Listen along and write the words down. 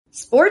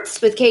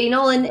Sports with Katie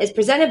Nolan is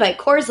presented by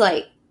Coors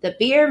Light, the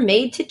beer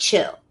made to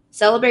chill.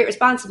 Celebrate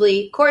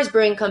responsibly. Coors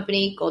Brewing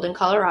Company, Golden,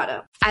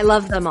 Colorado. I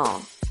love them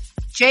all.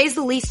 Jay's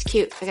the least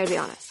cute, I gotta be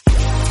honest.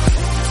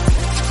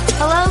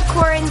 Hello,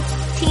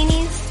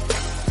 quarantinis.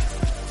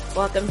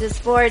 Welcome to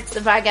Sports,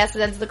 the podcast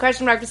that ends with the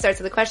question mark, but starts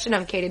with a question.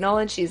 I'm Katie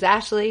Nolan. She's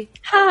Ashley.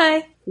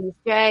 Hi. He's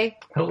Jay.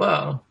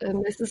 Hello.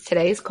 And this is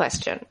today's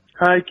question.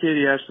 Hi,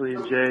 Katie, Ashley,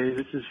 and Jay.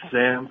 This is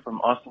Sam from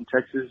Austin,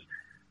 Texas.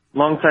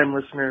 Long-time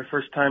listener,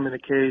 first time in the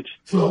cage.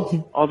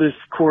 All this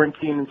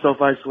quarantine and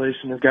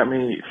self-isolation has got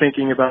me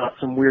thinking about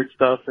some weird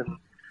stuff, and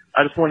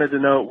I just wanted to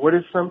know, what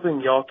is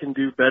something y'all can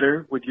do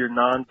better with your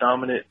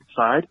non-dominant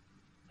side?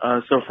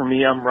 So for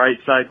me, I'm right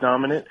side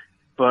dominant,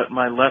 but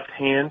my left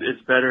hand is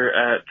better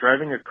at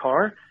driving a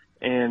car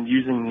and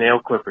using nail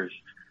clippers.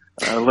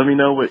 Let me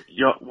know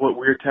what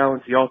weird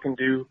talents y'all can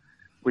do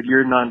with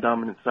your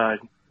non-dominant side.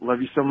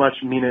 Love you so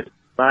much. Mean it.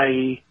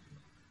 Bye.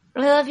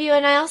 I love you,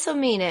 and I also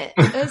mean it.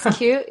 That was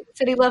cute. He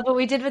said he loved what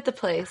we did with the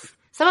place.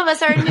 Some of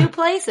us are in new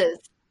places.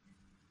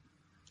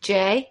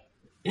 Jay?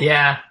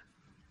 Yeah.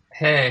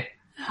 Hey.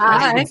 Hi.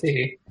 As you can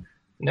see,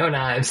 no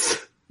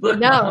knives. Look,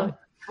 No. Mom.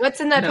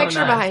 What's in that picture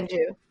knives. behind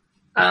you?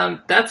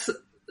 That's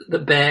the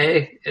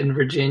Bay in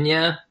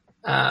Virginia,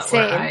 Same.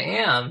 where I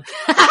am.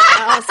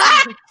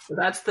 Awesome. So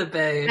that's the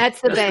Bay.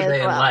 That's the Bay as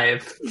in well.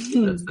 life.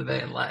 That's the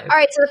Bay in life. All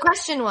right, so the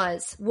question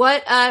was,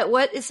 what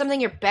is something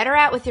you're better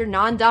at with your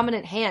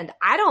non-dominant hand?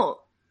 I don't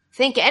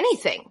think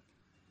anything.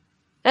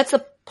 That's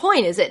the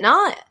point, is it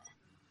not?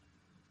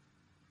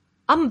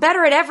 I'm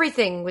better at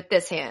everything with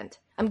this hand.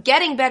 I'm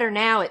getting better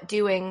now at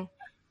painting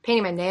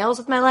my nails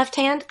with my left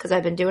hand because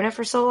I've been doing it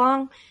for so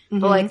long. Mm-hmm.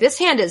 But this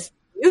hand is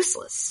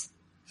useless.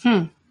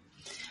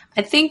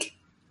 I think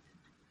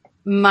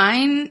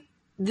mine,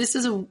 this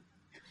doesn't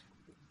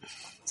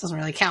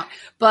really count,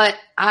 but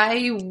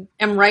I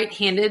am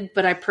right-handed,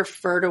 but I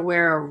prefer to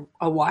wear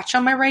a watch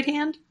on my right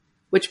hand,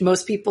 which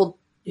most people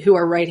who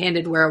are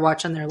right-handed wear a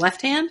watch on their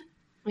left hand.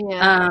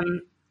 Yeah.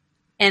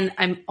 And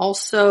I'm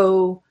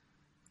also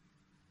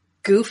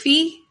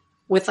goofy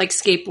with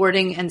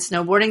skateboarding and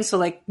snowboarding.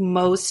 So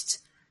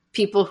most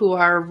people who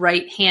are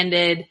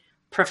right-handed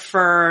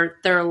prefer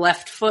their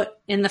left foot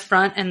in the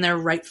front and their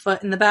right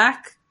foot in the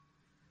back.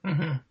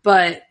 Mm-hmm.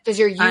 But because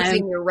you're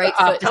using your right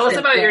foot. Tell us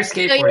about your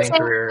skateboarding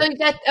career.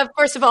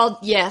 First of all,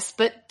 yes,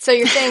 but so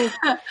you're saying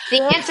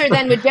the answer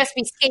then would just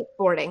be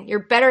skateboarding. You're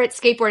better at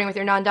skateboarding with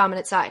your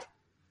non-dominant side.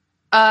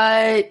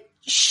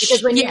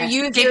 Because when you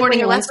use skateboarding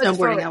your and left foot snowboarding,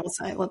 forward. I will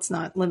say, let's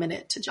not limit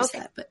it to just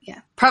that. But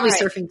yeah, probably All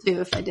right. surfing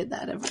too if I did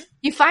that ever.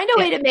 You find a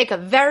way to make a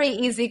very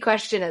easy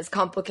question as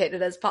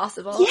complicated as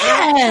possible.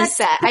 Yes,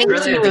 I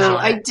respect that. Really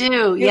I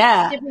do.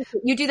 Yeah.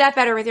 You do that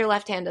better with your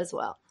left hand as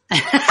well.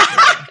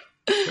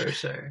 For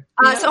sure.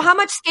 So how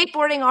much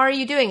skateboarding are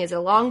you doing? Is it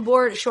a long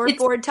board, a short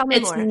board? Tell me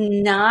It's more.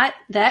 not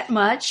that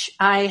much.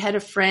 I had a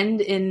friend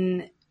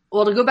to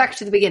go back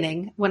to the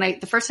beginning,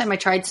 the first time I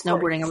tried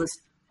snowboarding, I was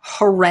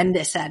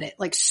horrendous at it,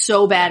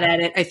 so bad at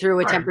it. I threw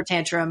a temper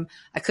tantrum.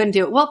 I couldn't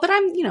do it well, but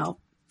I'm,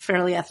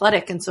 fairly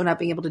athletic. And so not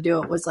being able to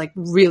do it was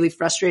really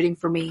frustrating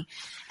for me.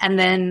 And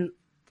then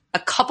a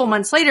couple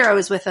months later, I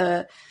was with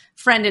a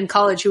friend in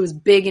college who was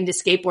big into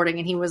skateboarding,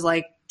 and he was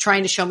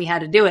trying to show me how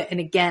to do it. And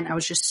again, I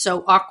was just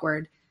so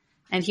awkward.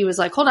 And he was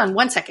like, hold on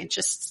 1 second,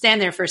 just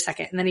stand there for a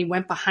second. And then he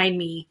went behind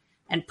me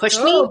and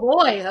pushed me. Oh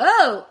boy.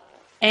 Oh.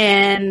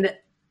 And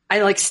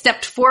I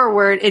stepped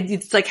forward.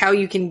 It's how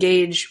you can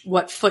gauge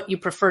what foot you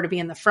prefer to be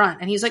in the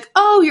front. And he's like,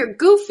 oh, you're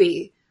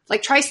goofy.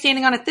 Try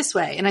standing on it this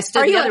way. And I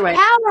stood the other way. Are you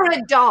a cow or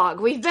a dog?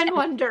 We've been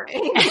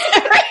wondering.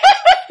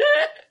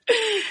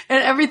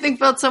 And everything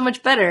felt so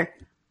much better.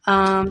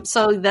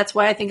 So that's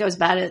why I think I was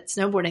bad at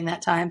snowboarding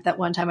that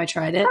one time I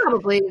tried it.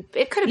 Probably.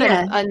 It could have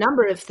been a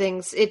number of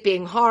things. It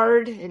being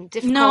hard and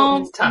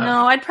difficult.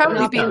 No, I'd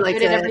probably be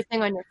good at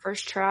everything on your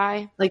first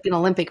try. An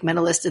Olympic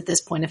medalist at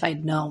this point if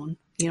I'd known.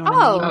 You know what I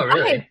mean? Oh,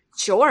 really?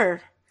 Sure.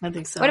 I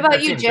think so. What about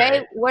That you, seems Jay?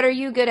 great. What are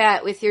you good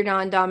at with your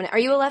non-dominant? Are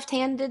you a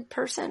left-handed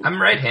person?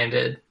 I'm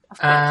right-handed.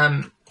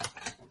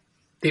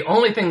 The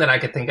only thing that I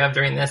could think of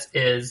during this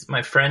is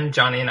my friend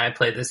Johnny and I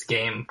played this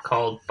game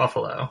called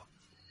Buffalo,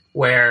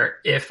 where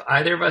if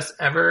either of us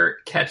ever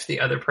catch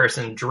the other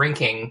person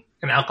drinking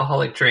an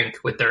alcoholic drink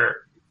with their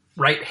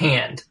right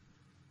hand,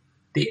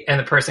 and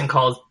the person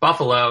calls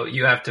Buffalo,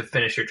 you have to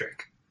finish your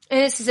drink. And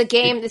this is a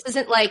game. This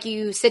isn't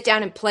you sit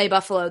down and play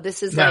Buffalo.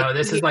 This is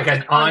this is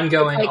an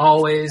ongoing,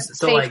 always.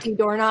 So safety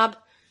doorknob.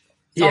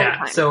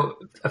 Yeah. So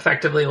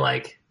effectively,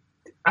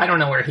 I don't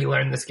know where he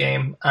learned this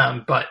game,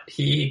 but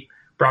he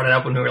brought it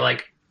up when we were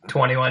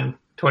 21,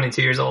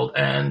 22 years old,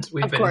 and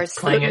we've been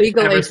playing it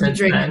ever since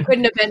then.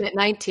 Couldn't have been at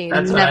 19.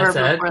 That's Never what I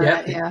said. before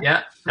that, yeah.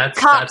 Yeah. That's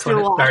Cops when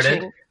are it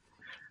started. watching.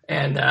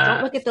 And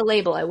Don't look at the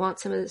label. I want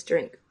some of this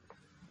drink.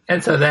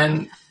 And so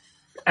then,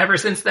 ever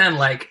since then,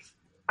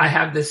 I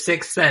have this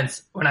sixth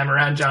sense when I'm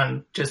around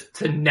John just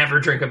to never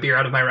drink a beer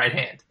out of my right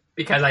hand,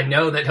 because I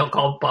know that he'll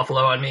call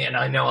Buffalo on me and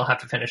I know I'll have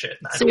to finish it.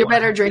 So you're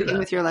better drinking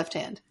with your left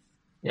hand.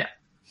 Yeah.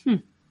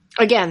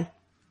 Again,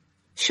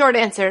 short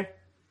answer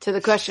to the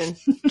question.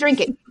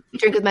 Drink it.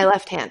 Drink with my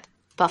left hand.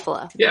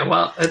 Buffalo. Yeah,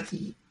 well, it's,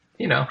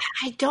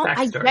 I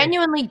backstory.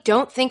 genuinely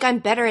don't think I'm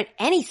better at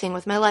anything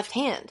with my left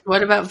hand.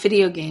 What about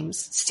video games?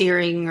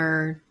 Steering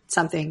or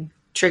something?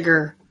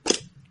 Trigger?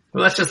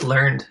 Well, that's just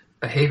learned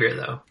behavior,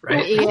 though,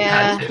 right? Yeah. You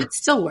had to. It'd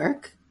still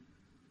work.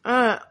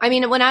 I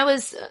mean, when I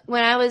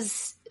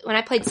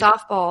played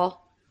softball, I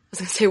was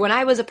gonna say when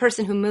I was a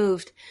person who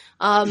moved,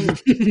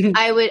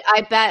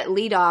 I bet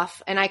lead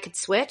off and I could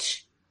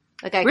switch.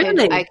 Like I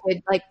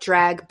could like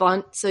drag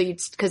bunt. So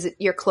cause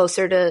you're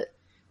closer to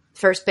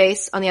first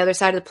base on the other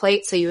side of the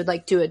plate. So you would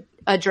like do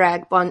a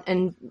drag bunt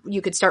and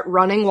you could start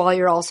running while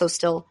you're also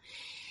still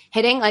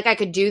hitting. Like I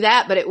could do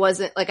that, but it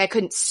wasn't like I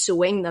couldn't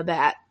swing the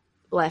bat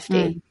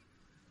lefty.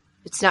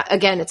 It's not,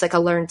 again, it's like a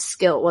learned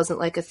skill. It wasn't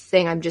like a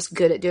thing I'm just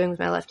good at doing with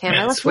my left hand.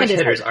 Man, my left switch hand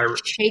is hitters like are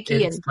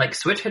shaky and like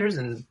switch hitters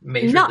in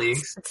major nuts.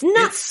 leagues. It's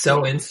nuts. It's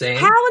so insane.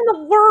 How in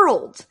the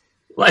world?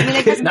 Like,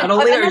 I guess not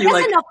only are you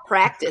like, enough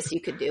practice, you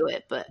could do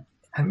it, but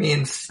I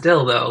mean,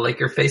 still though,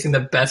 like you're facing the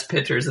best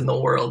pitchers in the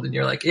world, and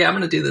you're like, yeah, I'm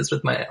going to do this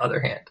with my other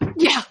hand.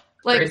 yeah,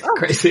 like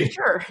Crazy.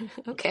 Sure,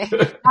 okay,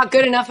 not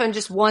good enough on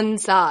just one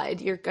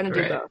side. You're going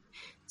to do both.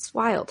 It's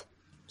wild.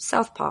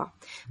 Southpaw.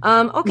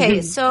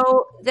 Okay,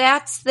 so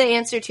that's the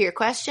answer to your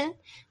question.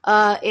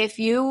 If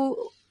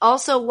you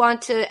also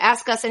want to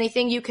ask us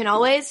anything, you can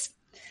always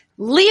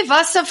leave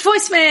us a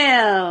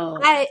voicemail.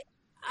 I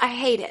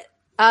hate it.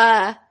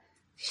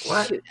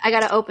 What? Shoot, I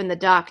gotta open the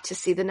doc to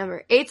see the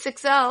number.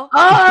 860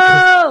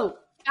 Oh!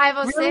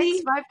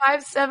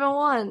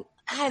 506-5571.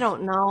 I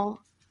don't know.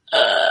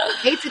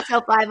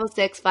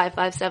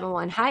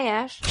 860-506-5571. Hi,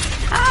 Ash.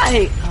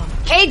 Hi.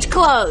 Cage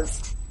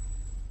closed.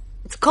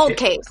 It's a cold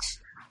cage.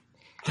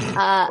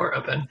 Or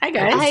open. Hi,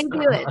 guys. How you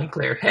doing?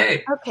 Unclear.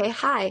 Hey. Okay,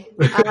 hi.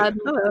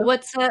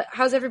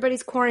 How's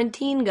everybody's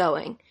quarantine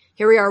going?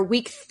 Here we are,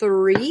 week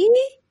 3?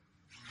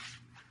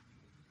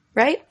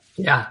 Right?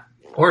 Yeah.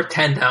 Or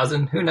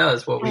 10,000. Who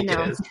knows what week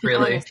it is,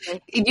 really.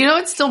 Honestly. You know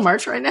it's still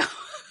March right now?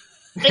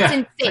 It's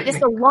insane. It's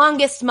the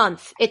longest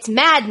month. It's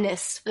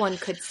madness, one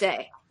could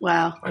say.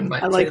 Wow. One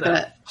might I like say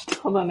that.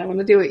 Hold on. I want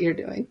to do what you're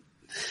doing.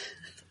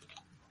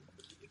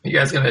 You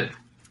guys going to...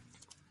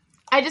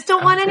 I just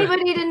don't want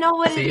anybody to know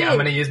what it is. I'm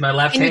going to use my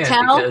left Can you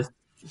hand tell? because...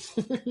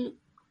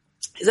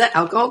 Is that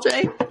alcohol,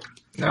 Jay?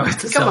 No,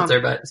 it's a Come on. seltzer,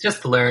 but it's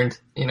just learned,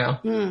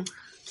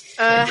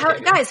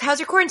 Guys, how's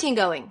your quarantine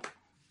going?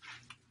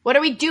 What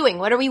are we doing?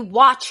 What are we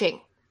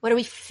watching? What are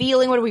we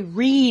feeling? What are we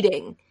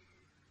reading?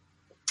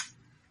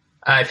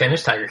 I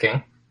finished Tiger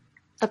King.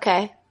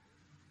 Okay.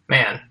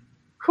 Man.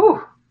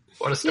 Whew.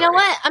 What a story. You know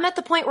what? I'm at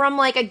the point where I'm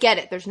like, I get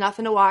it. There's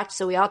nothing to watch,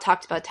 so we all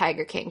talked about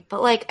Tiger King.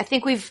 But like, I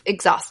think we've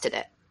exhausted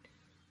it.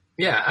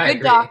 Yeah, I Good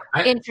agree. doc.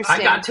 I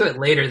Interesting. got to it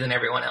later than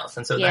everyone else.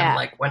 And so then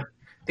like when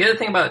the other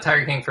thing about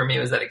Tiger King for me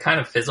was that it kind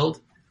of fizzled.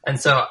 And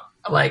so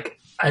like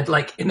I'd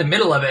like in the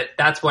middle of it,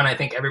 that's when I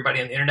think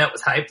everybody on the internet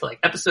was hyped. Like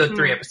episode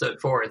 3, episode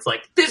 4, it's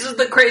like, this is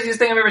the craziest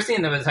thing I've ever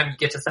seen. Then by the time you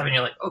get to 7,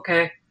 you're like,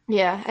 okay.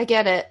 Yeah, I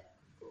get it.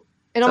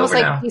 It It's almost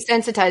over like now.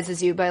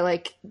 desensitizes you by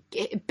like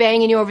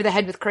banging you over the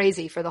head with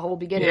crazy for the whole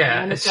beginning.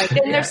 Yeah, And it's it's-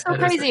 like, and yeah, they're so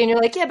it is. crazy. And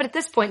you're like, yeah, but at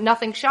this point,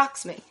 nothing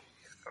shocks me.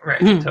 Right,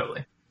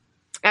 totally.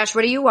 Ash,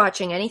 what are you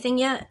watching? Anything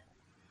yet?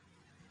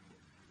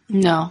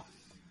 No.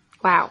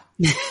 Wow.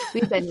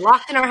 We've been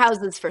locked in our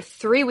houses for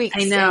 3 weeks.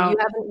 I know. And you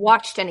haven't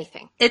watched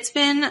anything. It's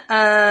been,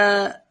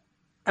 I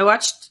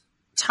watched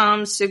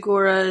Tom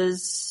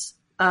Segura's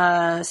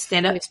stand-up.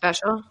 Something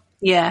special?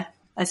 Yeah.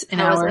 That's an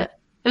How was hour. it?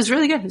 It was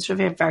really good. It's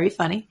very, very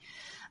funny.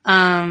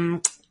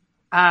 I'm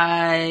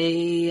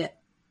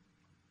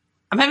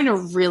having a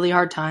really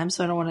hard time,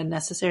 so I don't want to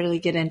necessarily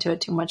get into it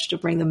too much to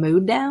bring the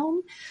mood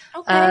down.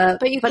 Okay.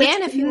 But you but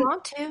can it's if you been-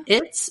 want to.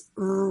 It's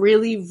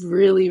really,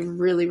 really,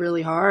 really,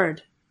 really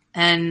hard.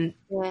 And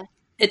Yeah.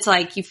 it's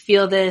like you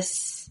feel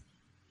this.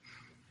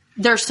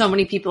 There's so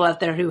many people out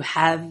there who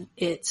have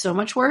it so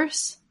much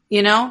worse,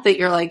 that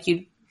you're like,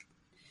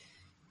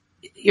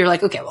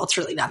 okay, well, it's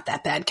really not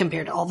that bad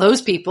compared to all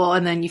those people.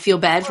 And then you feel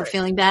bad for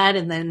feeling bad.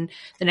 And then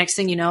the next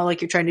thing you know,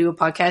 like you're trying to do a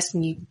podcast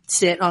and you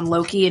sit on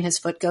Loki and his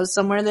foot goes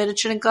somewhere that it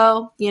shouldn't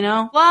go,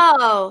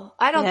 Whoa.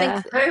 I don't Yeah.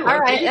 think. Hey, All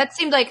right. Loki. That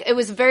seemed like it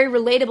was very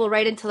relatable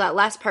right until that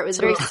last part was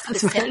very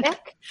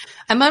specific.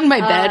 I'm on my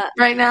bed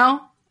right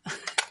now.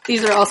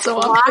 These are also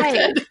on my Why?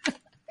 bed.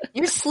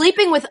 You're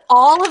sleeping with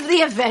all of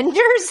the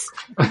Avengers?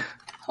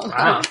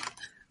 Wow.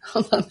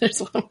 Hold on, there's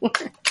one more.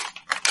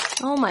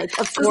 Oh my, of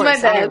is course,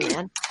 my bed. Iron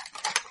Man.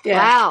 Yeah.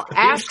 Wow.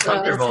 Ash,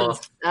 comfortable.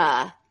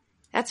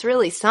 that's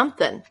really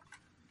something.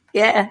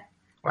 Yeah,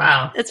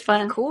 Wow. it's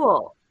fun.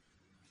 Cool.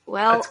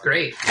 Well, That's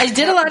great. I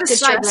did a lot of Goodbye,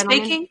 stress gentlemen.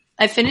 baking.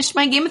 I finished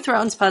my Game of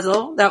Thrones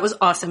puzzle. That was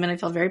awesome, and I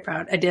feel very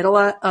proud. I did a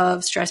lot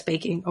of stress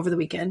baking over the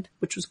weekend,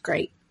 which was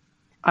great.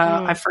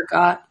 I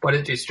forgot What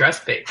did you stress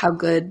bake? how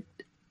good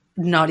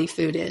naughty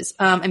food is.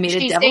 I made a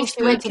she devil's thinks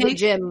she went food to the cake.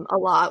 gym a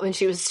lot when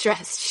she was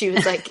stressed. She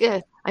was like,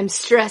 yeah, I'm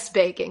stress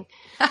baking.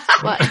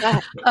 What?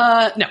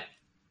 No.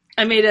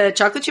 I made a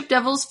chocolate chip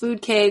devil's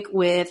food cake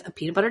with a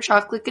peanut butter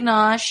chocolate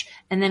ganache,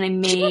 and then I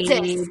made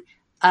Jesus.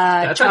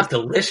 That sounds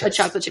delicious. a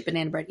chocolate chip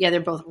banana bread. Yeah,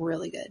 they're both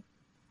really good.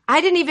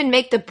 I didn't even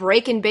make the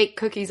break and bake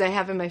cookies I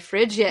have in my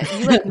fridge yet.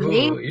 You like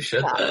made Ooh, you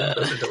should.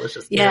 Those are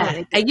delicious.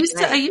 Yeah, I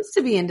used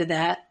to be into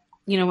that.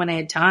 When I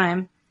had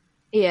time.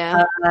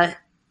 Yeah.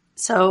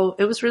 So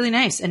it was really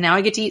nice, and now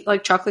I get to eat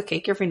like chocolate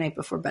cake every night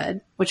before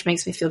bed, which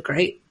makes me feel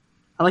great.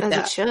 I like As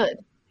that. it should.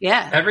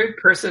 Yeah. Every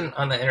person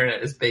on the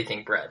internet is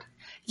baking bread.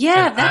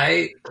 Yeah. And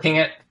I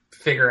can't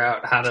figure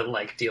out how to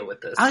like deal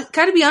with this. I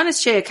gotta be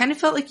honest, Jay. I kind of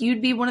felt like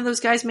you'd be one of those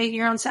guys making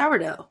your own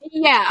sourdough.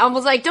 Yeah, I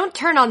was like, don't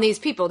turn on these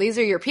people. These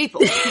are your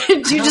people.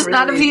 Do you just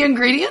not have the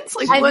ingredients?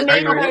 Like, I've what?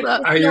 made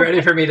Are you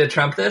ready for me to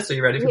trump this? Are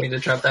you ready for me to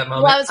trump that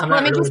moment? Well, I'm not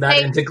let me really just that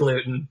say- into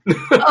gluten.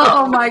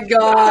 Oh my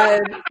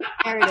god!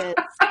 There it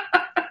is.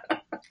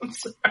 I'm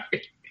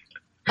sorry.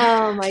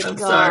 Oh my I'm god.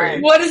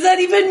 sorry. What does that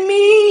even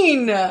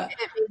mean? It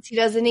means he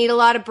doesn't eat a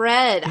lot of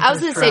bread. I was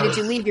going to say, did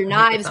you leave your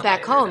knives It's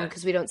back not my home? internet.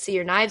 Because we don't see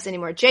your knives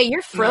anymore. Jay,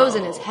 you're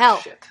frozen as hell.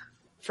 Shit.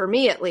 For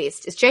me, at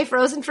least. Is Jay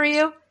frozen for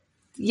you?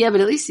 Yeah,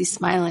 but at least he's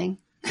smiling.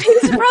 He's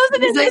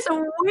frozen in this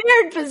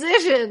weird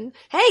position.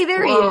 Hey,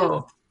 there he is.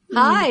 Whoa.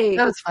 Hi.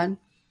 That was fun.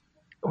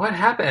 What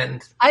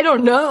happened? I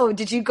don't know.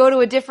 Did you go to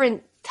a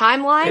different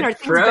timeline? Are It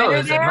things better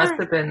froze.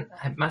 there?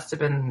 It must have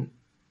been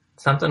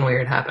something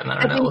weird happened. I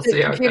I don't know. think We'll the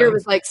see how it computer goes.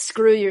 was like,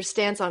 screw your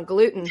stance on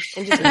gluten.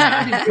 And just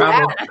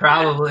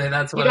Probably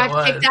that's you what it got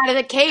was. kicked out of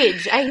the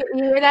cage. You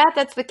hear that?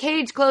 That's the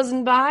cage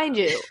closing behind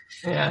you.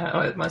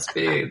 Yeah, it must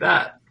be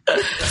that.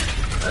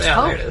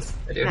 Yeah, there it is.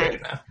 I do hear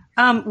it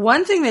now.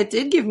 One thing that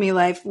did give me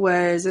life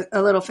was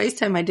a little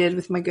FaceTime I did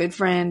with my good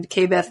friend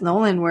Kay Beth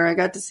Nolan, where I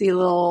got to see a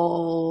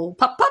little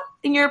pop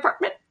in your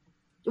apartment.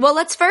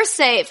 Well, first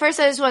I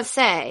just want to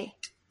say,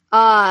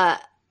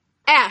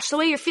 Ash, the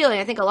way you're feeling,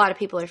 I think a lot of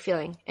people are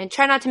feeling. And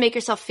try not to make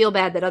yourself feel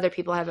bad that other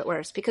people have it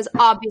worse, because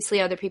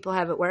obviously other people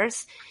have it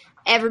worse.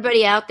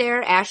 Everybody out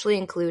there, Ashley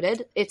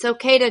included, it's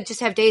okay to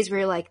just have days where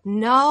you're like,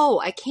 no,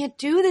 I can't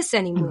do this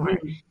anymore.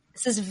 Mm-hmm.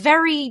 This is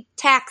very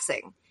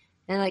taxing.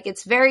 And like,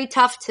 it's very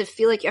tough to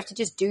feel like you have to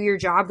just do your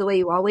job the way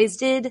you always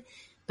did,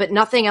 but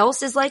nothing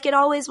else is like it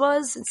always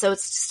was. And so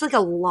it's just like a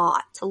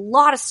lot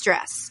of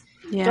stress.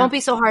 Yeah. Don't be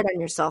so hard on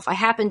yourself. I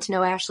happen to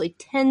know Ashley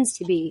tends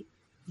to be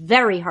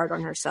very hard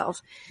on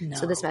herself. No.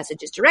 So this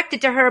message is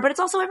directed to her, but it's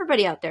also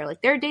everybody out there.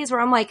 Like, there are days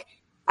where I'm like,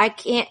 I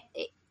can't,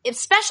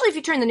 especially if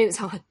you turn the news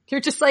on,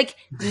 you're just like,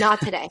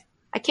 not today.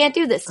 I can't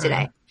do this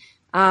today.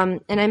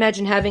 And I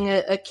imagine having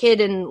a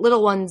kid and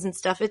little ones and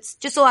stuff, it's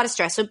just a lot of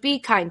stress. So be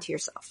kind to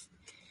yourself.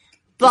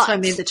 But that's why I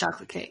made the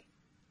chocolate cake.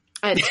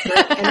 And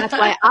that's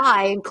why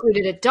I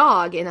included a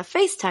dog in a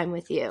FaceTime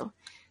with you.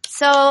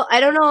 So I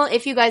don't know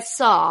if you guys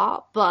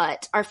saw,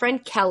 but our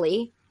friend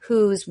Kelly,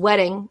 whose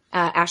wedding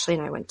Ashley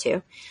and I went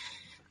to,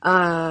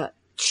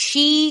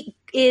 she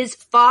is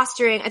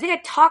fostering. I think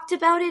I talked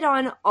about it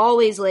on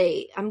Always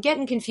Late. I'm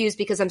getting confused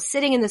because I'm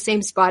sitting in the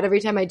same spot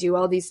every time I do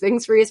all these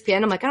things for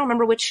ESPN. I'm like, I don't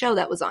remember which show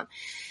that was on.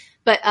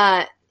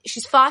 But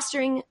she's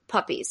fostering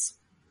puppies.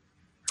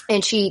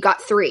 And she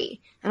got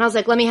 3. And I was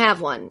like, let me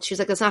have one. She was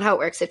like, that's not how it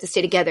works. They have to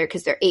stay together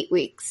because they're 8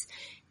 weeks.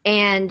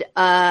 And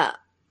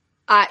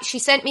she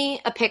sent me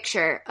a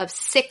picture of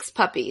 6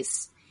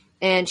 puppies.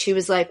 And she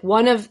was like,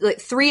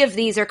 3 of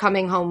these are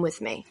coming home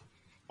with me.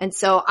 And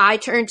so I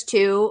turned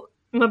to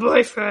my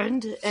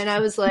boyfriend and I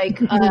was like,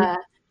 pick a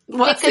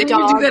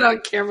dog. You do that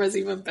on camera is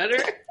even better.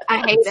 I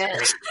hate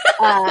it.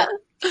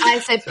 I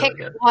said, pick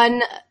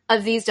one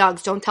of these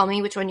dogs. Don't tell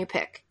me which one you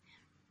pick.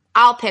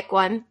 I'll pick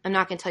one. I'm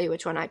not going to tell you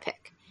which one I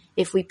pick.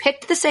 If we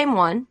picked the same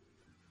one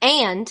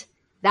and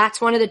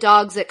that's one of the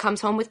dogs that comes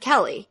home with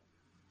Kelly,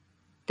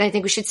 then I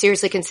think we should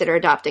seriously consider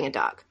adopting a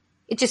dog.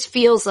 It just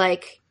feels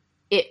like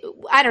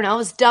I don't know,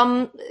 it's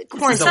dumb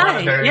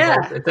quarantine. Yeah.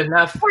 It's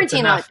enough.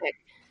 Quarantine logic.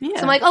 Yeah.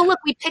 So I'm like, oh, look,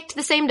 we picked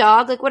the same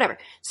dog, like whatever.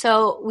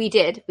 So we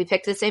did. We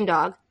picked the same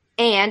dog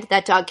and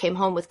that dog came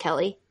home with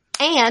Kelly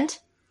and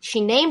she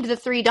named the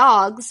 3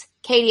 dogs,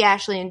 Katie,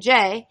 Ashley, and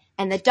Jay,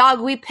 and the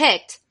dog we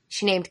picked,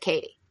 she named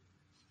Katie.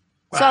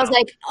 Wow. So I was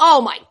like,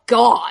 oh my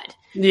God.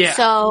 Yeah.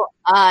 So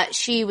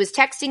she was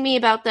texting me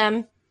about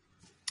them.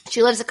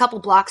 She lives a couple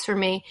blocks from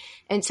me.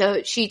 And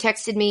so she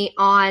texted me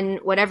on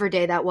whatever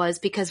day that was,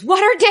 because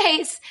what are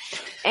days?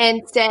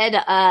 And said,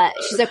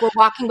 she's like, we're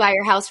walking by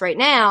your house right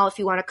now. If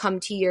you want to come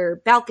to your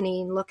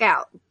balcony and look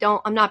out.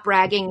 I'm not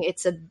bragging.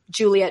 It's a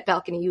Juliet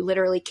balcony. You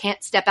literally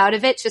can't step out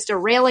of it. It's just a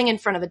railing in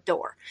front of a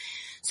door.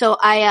 So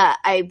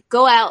I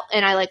go out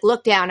and I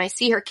look down. I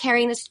see her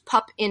carrying this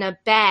pup in a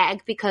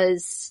bag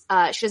because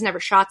she doesn't have her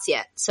shots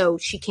yet, so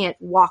she can't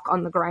walk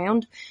on the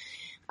ground.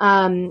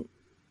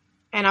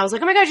 And I was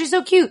like, oh my gosh, she's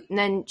so cute. And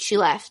then she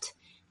left.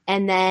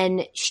 And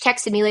then she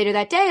texted me later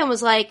that day and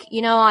was like,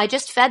 I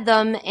just fed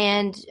them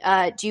and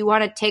do you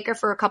want to take her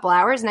for a couple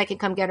hours and I can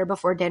come get her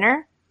before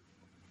dinner?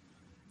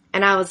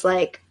 And I was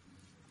like,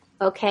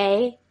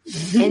 okay.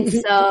 And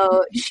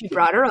so she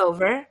brought her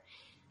over.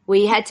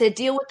 We had to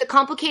deal with the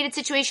complicated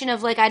situation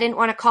of I didn't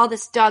want to call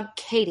this dog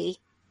Katie.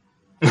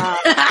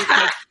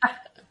 That's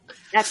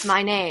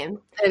my name.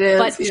 It is,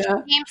 but she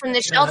came from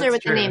the shelter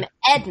with the name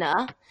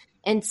Edna.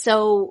 And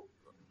so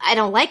I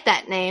don't like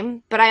that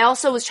name, but I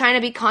also was trying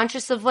to be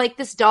conscious of like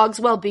this dog's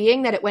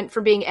well-being, that it went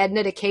from being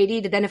Edna to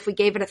Katie to then if we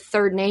gave it a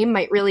third name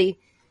might really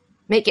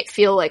make it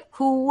feel like,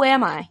 who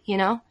am I, you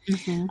know?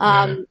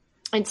 Mm-hmm.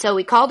 And so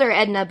we called her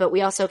Edna, but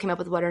we also came up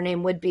with what her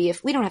name would be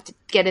if we don't have to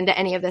get into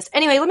any of this.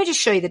 Anyway, let me just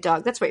show you the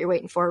dog. That's what you're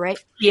waiting for, right?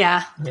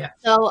 Yeah.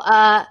 So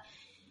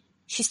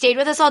she stayed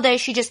with us all day.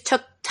 She just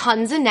took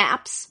tons of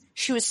naps.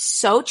 She was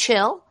so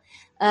chill.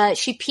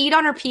 She peed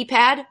on her pee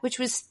pad, which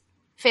was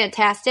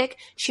fantastic.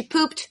 She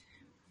pooped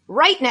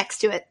right next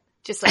to it,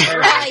 just like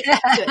right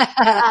next to it,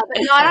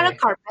 but not on a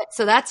carpet,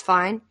 so that's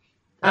fine.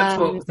 That's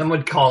what some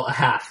would call a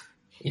half.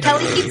 You know,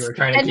 Kelly if keeps you were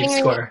trying to keep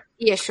score.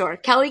 Yeah, sure.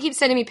 Kelly keeps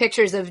sending me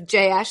pictures of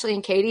Jay, Ashley,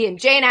 and Katie, and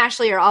Jay and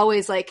Ashley are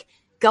always like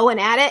going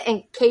at it,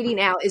 and Katie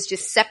now is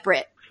just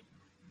separate.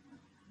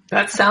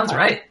 That sounds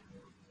right.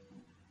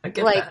 I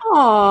get like, that.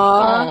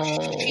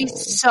 Aww,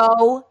 she's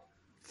so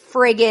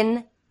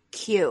friggin'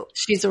 cute.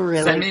 She's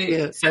really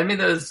cute. Send me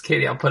those,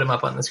 Katie. I'll put them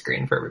up on the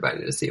screen for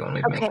everybody to see when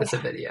we make this a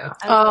video.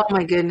 Oh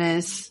my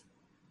goodness.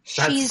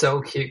 That's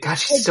so cute. God,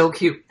 she's so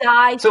cute.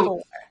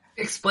 So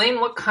explain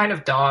what kind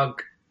of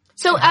dog.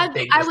 So I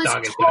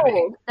was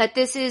told that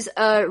this is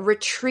a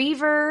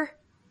retriever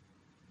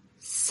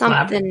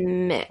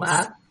something mix.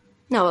 Lab?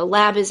 No, a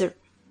lab is a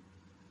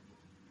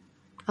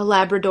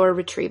Labrador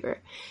retriever.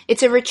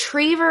 It's a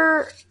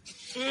retriever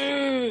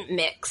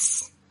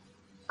mix.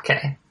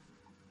 Okay.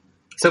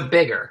 So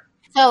bigger.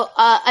 So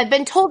I've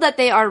been told that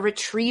they are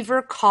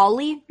retriever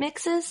collie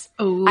mixes.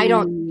 Ooh. I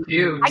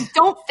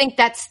don't think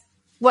that's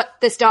what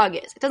this dog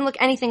is. It doesn't look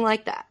anything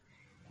like that.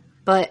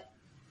 But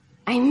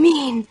I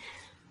mean,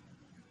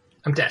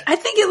 I'm dead. I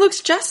think it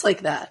looks just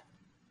like that.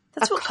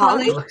 That's what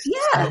collie looks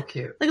so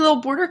cute. Like a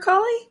little border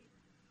collie?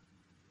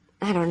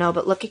 I don't know,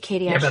 but look at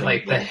Katie. Yeah, but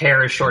like the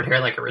hair is short hair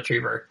like a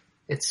retriever.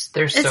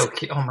 They're so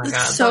cute. Oh my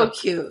god. So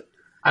cute.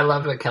 I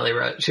love what Kelly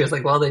wrote. She was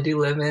like, well, they do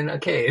live in a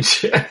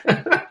cage.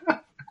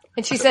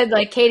 And she said,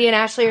 like, Katie and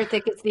Ashley are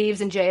thick as thieves,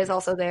 and Jay is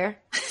also there.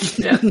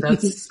 Yeah,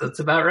 that's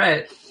about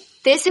right.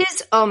 This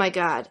is, oh my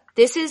god,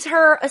 this is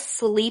her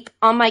asleep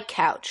on my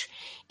couch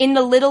in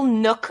the little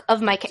nook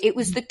of my couch. It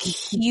was the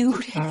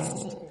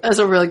cutest. That's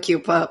a really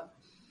cute pup.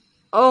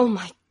 Oh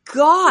my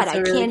god, I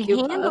really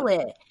can't handle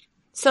it.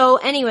 So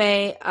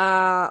anyway,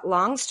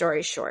 long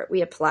story short,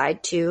 we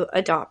applied to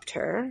adopt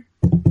her.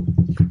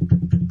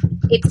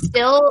 It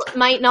still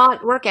might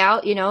not work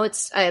out. You know,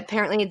 it's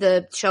apparently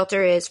the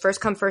shelter is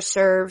first come, first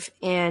serve,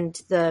 and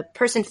the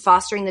person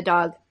fostering the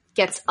dog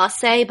gets a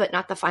say, but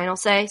not the final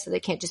say. So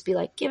they can't just be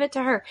like, give it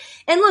to her.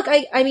 And look,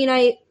 I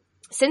mean,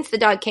 since the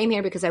dog came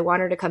here because I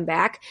want her to come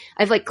back,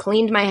 I've like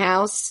cleaned my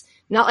house,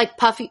 not like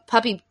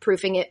puppy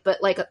proofing it,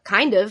 but like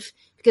kind of,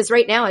 because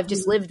right now I've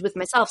just lived with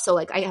myself. So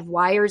like I have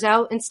wires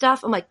out and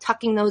stuff. I'm like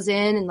tucking those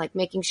in and like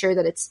making sure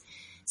that it's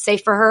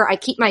safe for her. I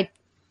keep my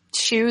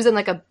shoes and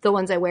like the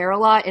ones I wear a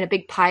lot in a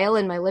big pile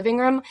in my living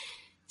room.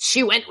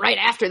 She went right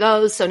after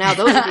those, so now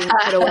those are being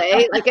put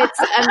away. Like it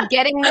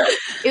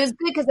was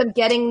good because I'm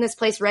getting this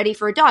place ready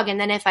for a dog. And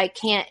then if I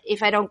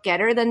don't get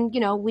her, then,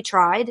 you know, we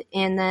tried.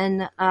 And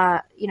then,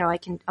 you know,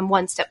 I'm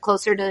one step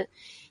closer to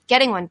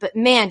getting one. But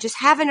man, just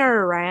having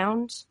her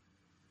around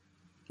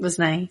was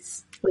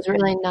nice. Was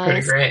really nice.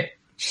 Pretty great.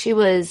 She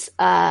was,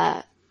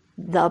 the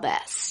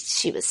best.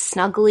 She was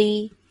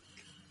snuggly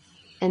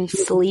and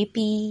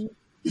sleepy.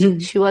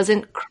 She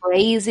wasn't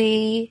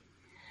crazy.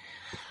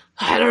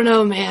 I don't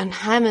know, man.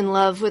 I'm in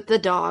love with the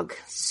dog.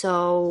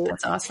 So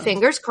that's awesome.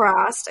 Fingers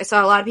crossed. I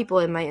saw a lot of people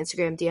in my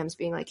Instagram DMs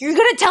being like, you're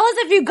going to tell us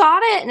if you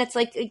got it? And it's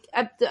like,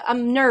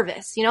 I'm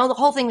nervous. You know, the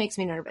whole thing makes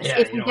me nervous. Yeah,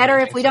 if we get her,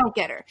 if we don't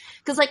get her.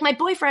 Because like my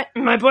boyfriend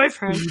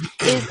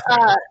is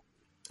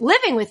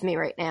living with me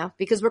right now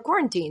because we're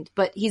quarantined.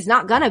 But he's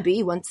not going to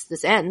be once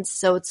this ends.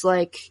 So it's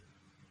like...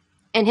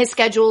 And his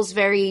schedule's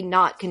very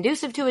not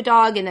conducive to a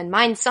dog, and then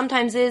mine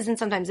sometimes is and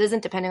sometimes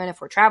isn't, depending on if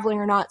we're traveling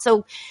or not.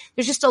 So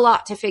there's just a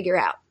lot to figure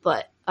out.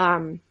 But,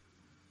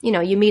 you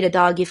know, you meet a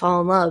dog, you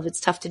fall in love. It's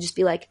tough to just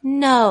be like,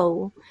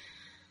 no.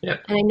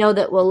 Yep. And I know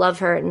that we'll love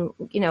her and,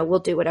 you know, we'll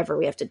do whatever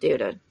we have to do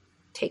to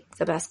take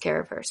the best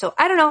care of her. So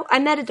I don't know. I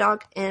met a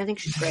dog, and I think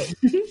she's great.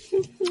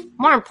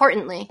 More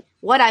importantly,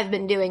 what I've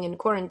been doing in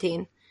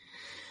quarantine,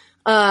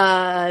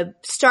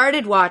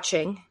 started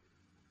watching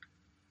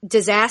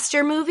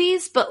disaster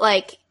movies, but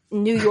like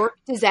New York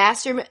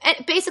disaster.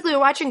 Basically, we're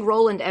watching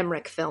Roland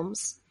Emmerich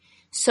films.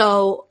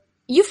 So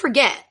you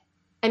forget.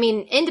 I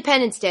mean,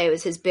 Independence Day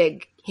was his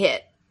big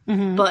hit,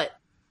 but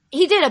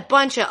he did a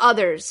bunch of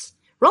others.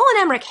 Roland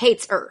Emmerich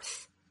hates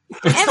Earth.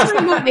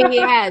 Every movie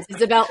he has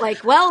is about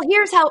like, well,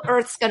 here's how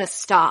Earth's going to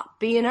stop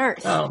being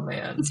Earth. Oh,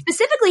 man. He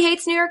specifically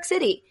hates New York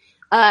City.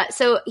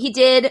 So he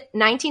did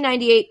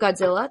 1998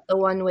 Godzilla, the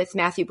one with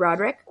Matthew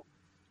Broderick,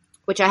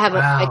 which I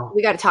haven't,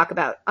 we got to talk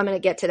about. I'm going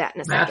to get to that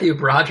in a second. Matthew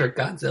Broderick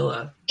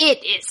Godzilla.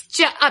 It is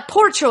just a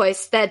poor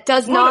choice that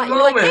does not, you're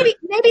like,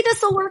 maybe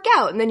this will work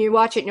out. And then you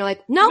watch it and you're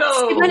like, no,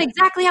 it went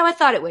exactly how I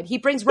thought it would. He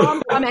brings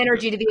rom-com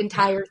energy to the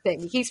entire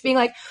thing. He keeps being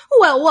like,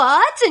 well,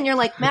 what? And you're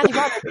like, Matthew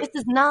Broderick,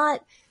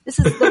 this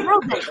is the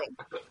world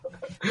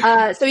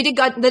ending. So he did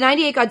the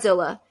 98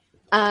 Godzilla.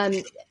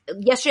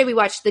 Yesterday we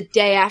watched The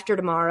Day After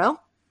Tomorrow.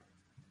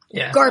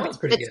 Yeah, Garbage.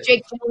 pretty That's good.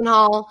 Jake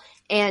Gyllenhaal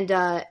and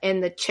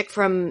the chick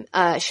from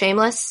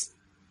Shameless.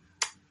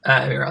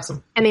 Emmy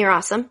Rossum. Emmy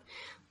Rossum.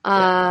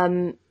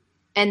 And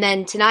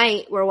then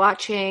tonight we're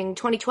watching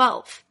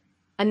 2012.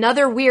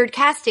 Another weird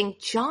casting,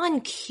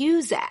 John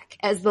Cusack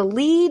as the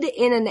lead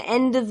in an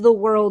end of the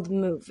world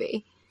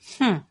movie.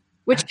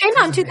 Which came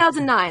out in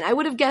 2009. I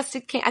would have guessed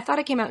I thought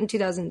it came out in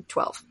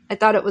 2012. I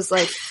thought it was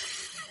like,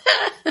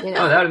 you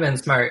know. Oh, that would have been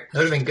smart. That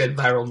would have been good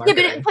viral Yeah,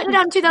 marketing. but putting it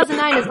out in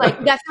 2009 is like,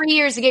 you got 3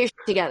 years to get your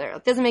shit together.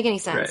 It doesn't make any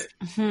sense.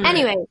 Right.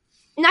 Anyway,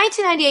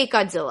 1998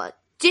 Godzilla.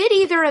 Did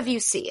either of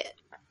you see it?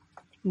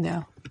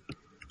 No.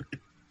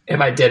 If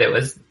I did, it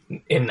was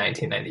in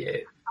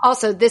 1998.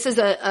 Also, this is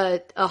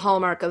a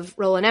hallmark of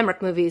Roland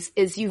Emmerich movies,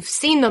 is you've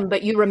seen them,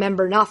 but you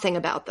remember nothing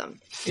about them.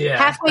 Yeah.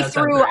 Halfway that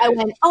sounds through, right. I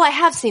went, oh, I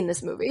have seen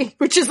this movie,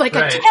 which is like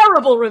Right. a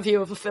terrible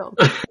review of a film.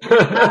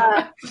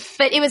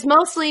 But it was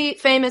mostly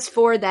famous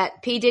for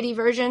that P. Diddy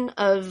version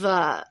of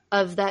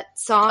that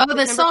song. Oh, the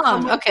Remember song.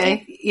 Come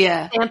Okay.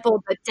 Yeah.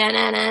 Sampled the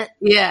da-na-na,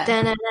 Yeah.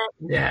 da-na-na,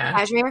 Yeah.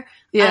 Kashmir.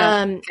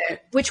 Yeah.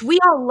 Okay. Which we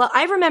all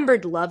I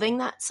remembered loving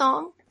that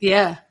song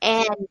Yeah.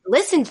 and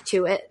listened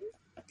to it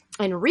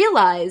and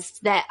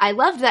realized that I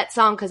loved that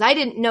song because I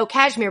didn't know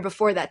Kashmir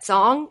before that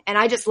song, and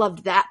I just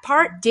loved that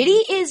part.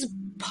 Diddy is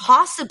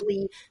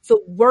possibly the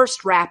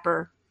worst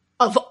rapper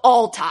of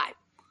all time.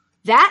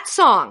 That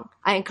song,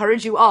 I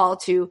encourage you all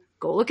to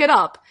go look it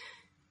up.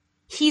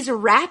 He's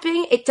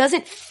rapping, it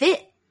doesn't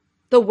fit.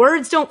 The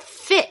words don't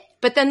fit,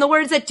 but then the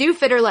words that do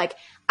fit are like,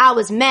 I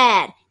was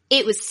mad,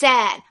 it was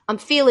sad, I'm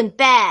feeling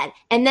bad,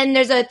 and then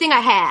there's a thing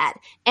I had,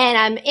 and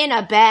I'm in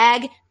a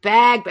bag,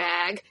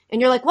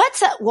 and you're like, what?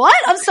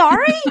 I'm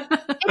sorry?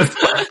 It's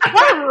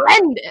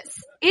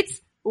horrendous.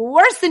 It's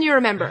worse than you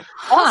remember.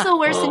 Also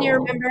worse than you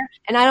remember,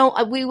 and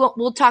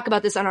we'll talk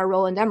about this on our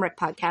Roland Emmerich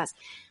podcast,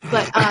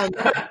 but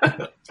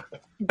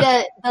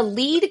the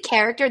lead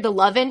character, the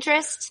love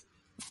interest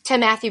to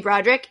Matthew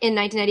Broderick in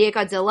 1998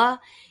 Godzilla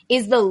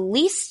is the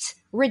least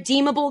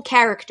redeemable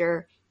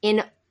character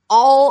in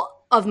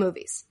all of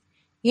movies.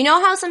 You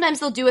know how sometimes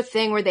they'll do a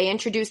thing where they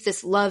introduce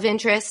this love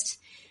interest,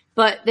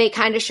 but they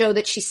kind of show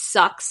that she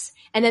sucks,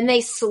 and then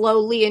they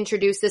slowly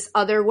introduce this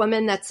other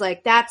woman that's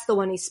like, that's the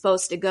one he's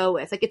supposed to go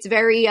with. Like, it's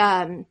very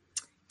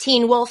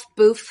Teen Wolf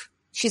boof.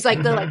 She's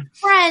like the like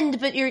friend,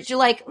 but you're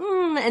like,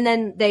 and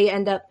then they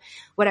end up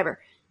whatever.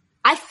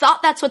 I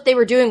thought that's what they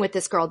were doing with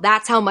this girl.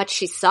 That's how much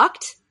she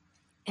sucked.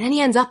 And then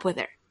he ends up with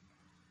her.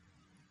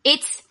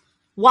 It's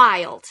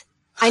wild.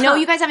 I know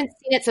you guys haven't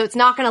seen it, so it's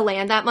not going to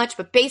land that much,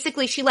 but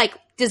basically she like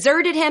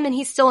deserted him and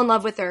he's still in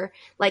love with her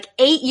like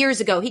 8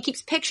 years ago. He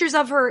keeps pictures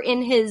of her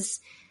in his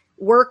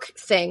work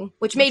thing,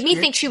 which made me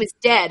think she was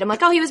dead. I'm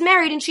like, oh, he was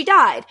married and she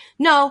died.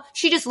 No,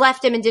 she just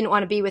left him and didn't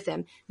want to be with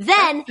him.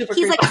 Then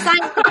he's like,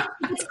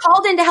 he's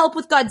called in to help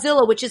with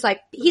Godzilla, which is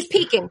like, he's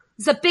peaking.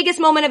 It's the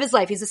biggest moment of his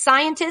life. He's a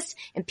scientist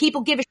and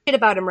people give a shit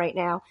about him right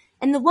now.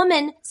 And the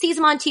woman sees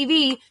him on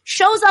TV,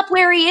 shows up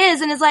where he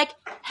is and is like,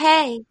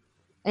 hey.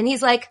 And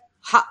he's like,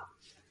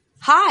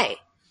 hi.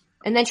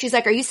 And then she's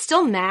like, are you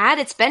still mad?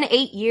 It's been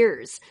 8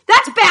 years.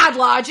 That's bad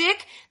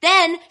logic.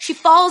 Then she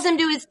follows him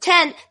to his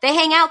tent. They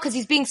hang out because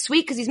he's being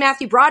sweet because he's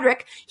Matthew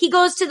Broderick. He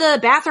goes to the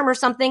bathroom or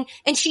something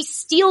and she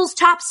steals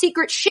top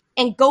secret shit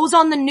and goes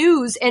on the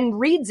news and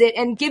reads it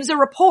and gives a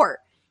report.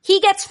 He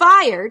gets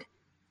fired.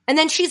 And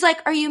then she's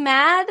like, are you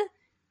mad?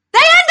 They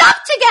end up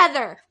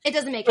together. It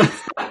doesn't make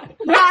sense.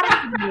 Not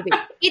a movie.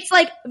 It's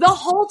like the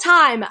whole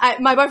time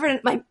my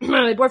boyfriend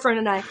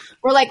and I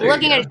were like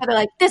looking at each other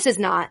like, this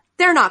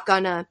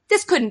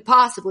couldn't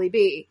possibly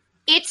be.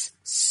 It's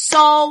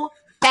so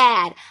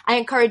bad. I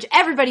encourage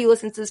everybody who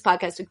listens to this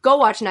podcast to go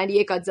watch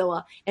 98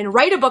 Godzilla and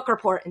write a book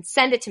report and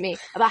send it to me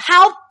about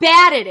how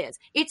bad it is.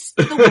 It's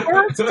the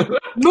worst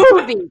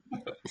movie.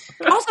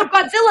 Also,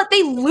 Godzilla,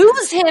 they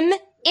lose him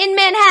in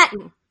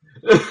Manhattan.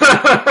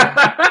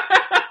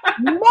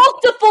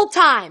 Multiple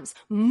times.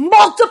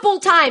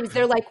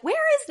 They're like,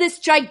 where is this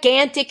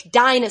gigantic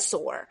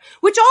dinosaur?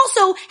 Which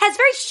also has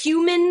very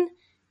human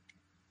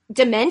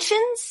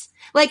dimensions.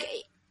 Like,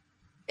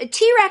 a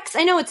T-Rex,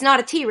 I know it's not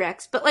a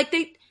T-Rex, but like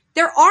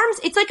their arms,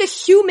 it's like a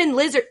human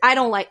lizard.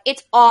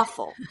 It's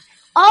awful.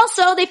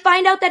 Also, they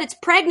find out that it's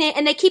pregnant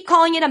and they keep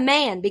calling it a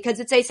man because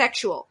it's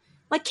asexual.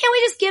 Like, can't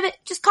we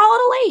just call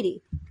it a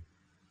lady?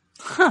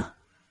 Huh.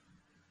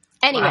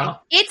 Anyway,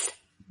 wow. It's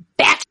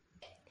bat.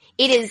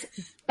 It is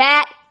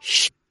bat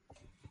shit.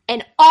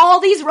 And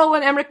all these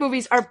Roland Emmerich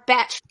movies are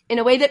bat shit in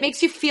a way that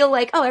makes you feel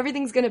like, oh,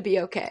 everything's going to be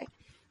okay.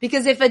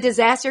 Because if a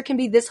disaster can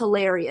be this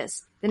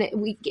hilarious, then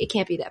it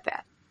can't be that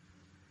bad.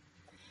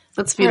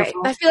 That's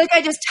beautiful. Right. I feel like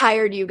I just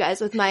tired you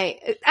guys with I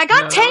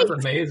got takes. That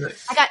was amazing.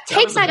 I got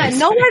takes. I got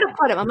nowhere to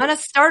put them. I'm going to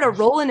start a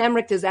Roland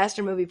Emmerich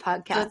disaster movie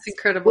podcast. That's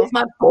incredible. With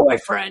my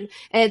boyfriend.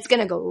 And it's going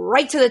to go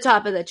right to the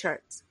top of the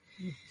charts.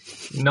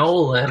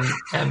 Nolan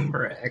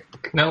Emmerich.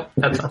 Nope,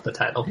 that's not the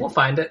title. We'll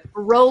find it.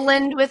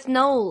 Roland with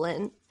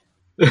Nolan.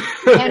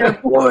 And her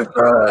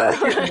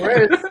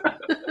boyfriend.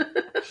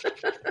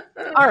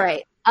 All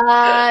right.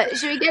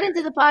 Should we get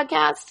into the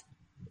podcast?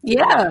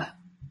 Yeah.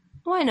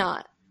 Why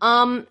not?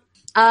 All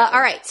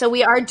right. So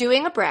we are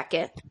doing a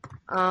bracket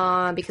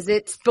because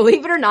it's,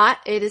 believe it or not,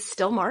 it is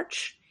still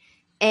March,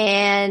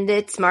 and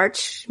it's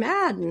March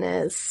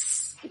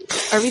Madness.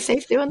 Are we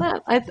safe doing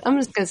that? I'm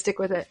just going to stick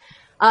with it.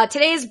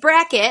 Today's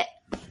bracket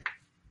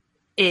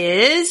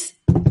is.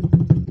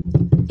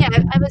 Yeah,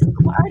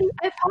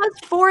 I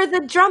paused for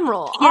the drum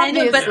roll. Yeah, I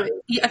know, obviously.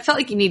 but I felt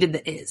like you needed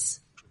the is.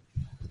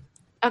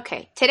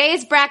 Okay.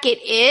 Today's bracket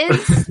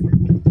is.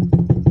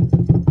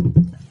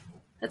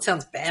 That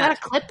sounds bad. Is that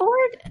a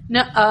clipboard?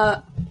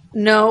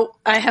 No,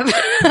 I have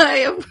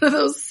one of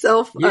those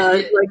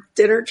like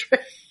dinner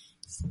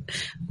trays.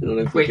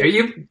 Wait, are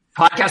you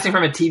podcasting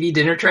from a TV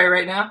dinner tray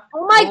right now?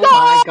 Oh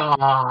my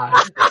god!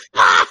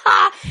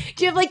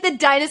 Do you have like the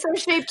dinosaur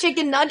shaped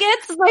chicken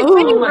nuggets? Like,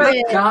 oh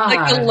my god!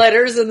 Like the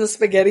letters and the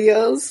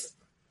SpaghettiOs.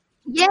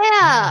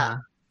 Yeah.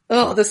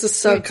 Oh, this is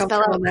so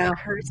comfortable now.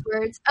 Curse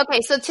words.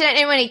 Okay, so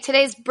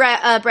today's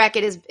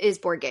bracket is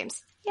board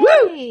games. Yay!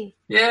 Woo!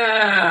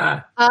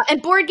 Yeah.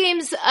 And board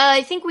games,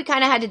 I think we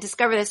kind of had to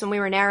discover this when we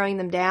were narrowing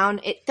them down.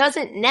 It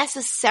doesn't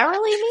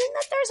necessarily mean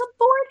that there's a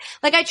board.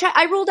 Like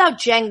I ruled out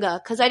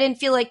Jenga because I didn't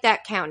feel like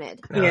that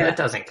counted. No, that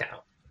doesn't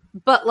count.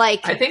 But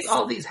like, I think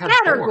all these have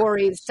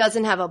categories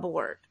doesn't have a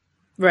board.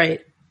 Right.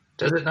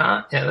 Does it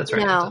not? Yeah, that's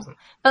right. No. It doesn't.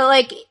 But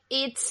like,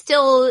 it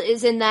still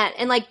is in that,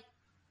 and like,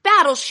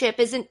 Battleship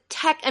isn't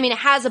it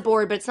has a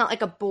board, but it's not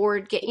like a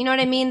board game. You know what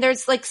I mean?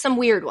 There's like some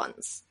weird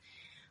ones.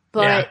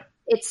 But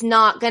it's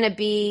not going to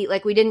be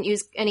like, we didn't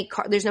use any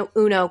card. There's no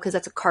Uno because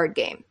that's a card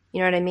game. You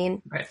know what I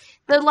mean? Right.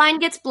 The line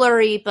gets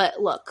blurry,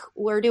 but look,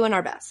 we're doing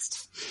our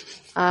best.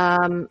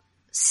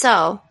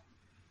 So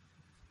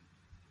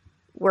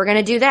we're going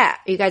to do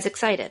that. Are you guys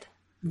excited?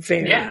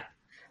 Very. Yeah.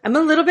 I'm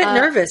a little bit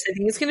nervous. I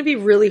think it's going to be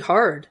really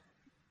hard.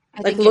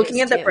 Like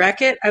looking at the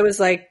bracket, I was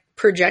like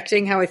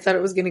projecting how I thought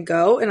it was going to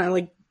go, and I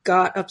like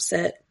got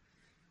upset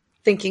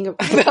thinking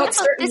about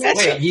certain matchups.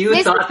 Wait,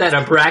 you thought that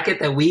a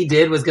bracket that we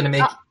did was going to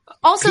make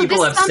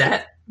people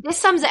upset? This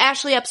sums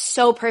Ashley up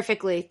so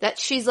perfectly that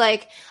she's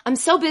like, I'm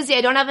so busy,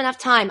 I don't have enough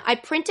time. I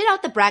printed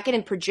out the bracket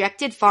and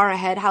projected far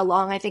ahead how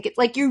long I think it's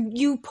like.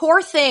 You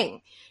poor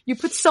thing. You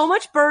put so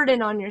much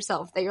burden on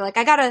yourself that you're like,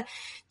 I gotta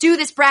do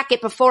this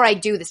bracket before I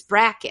do this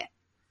bracket.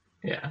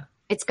 Yeah.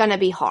 It's gonna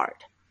be hard.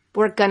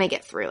 We're gonna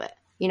get through it.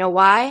 You know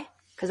why?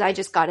 Because I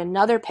just got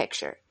another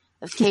picture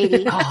of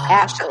Katie,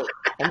 Ashley,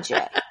 and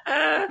Jay.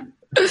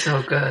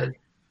 So good.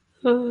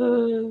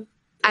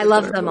 I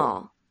love them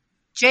all.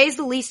 Jay's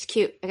the least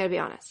cute, I gotta be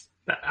honest.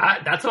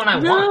 That's what I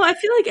want. No, I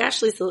feel like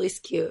Ashley's the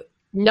least cute.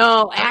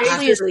 No,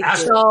 Ashley is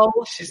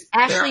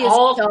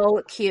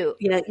so cute.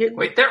 Yeah,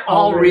 wait, they're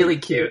all really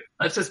cute.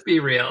 Let's just be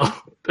real.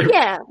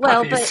 Yeah,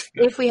 well, but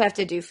if we have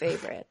to do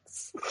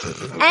favorites.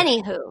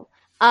 Anywho,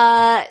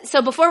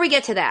 so before we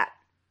get to that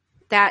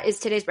is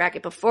today's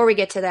bracket. Before we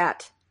get to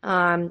that,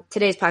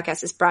 today's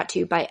podcast is brought to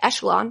you by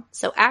Echelon.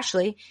 So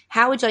Ashley,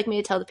 how would you like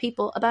me to tell the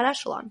people about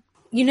Echelon?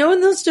 You know,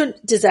 in those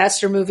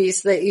disaster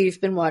movies that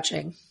you've been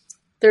watching,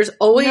 there's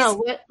always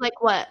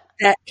what?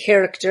 That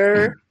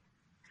character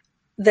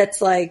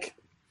that's like,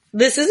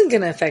 this isn't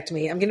going to affect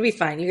me. I'm going to be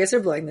fine. You guys are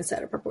blowing this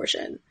out of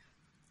proportion.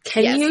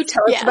 Can you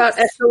tell us about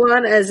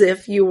Echelon as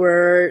if you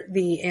were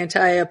the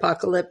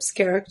anti-apocalypse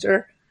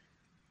character?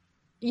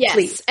 Yes.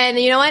 Please. And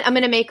you know what? I'm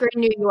going to make her a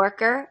New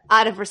Yorker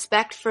out of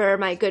respect for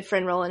my good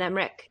friend Roland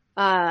Emmerich.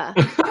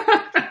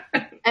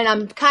 And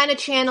I'm kind of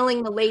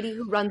channeling the lady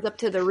who runs up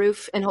to the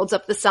roof and holds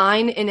up the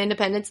sign in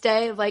Independence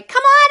Day of like,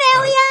 come on,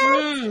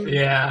 Elliot!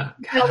 Yeah.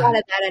 I a lot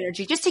of that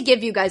energy just to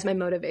give you guys my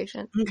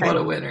motivation. Okay. What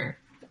a winner.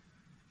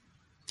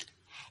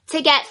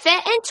 To get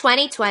fit in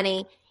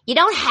 2020, you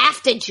don't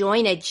have to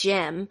join a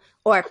gym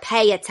or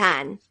pay a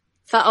ton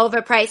for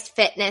overpriced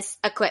fitness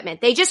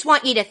equipment. They just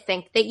want you to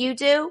think that you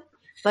do,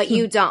 but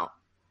you don't.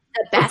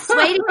 The best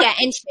way to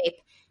get in shape,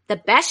 the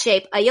best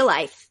shape of your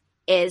life,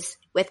 is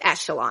with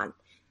Echelon.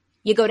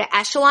 You go to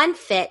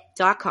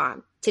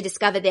echelonfit.com to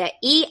discover their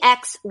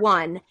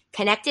EX1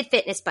 connected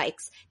fitness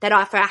bikes that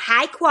offer a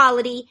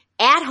high-quality,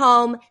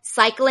 at-home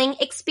cycling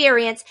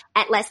experience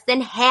at less than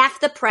half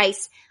the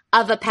price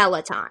of a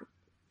Peloton.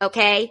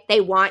 Okay?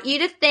 They want you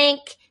to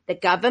think, the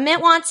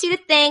government wants you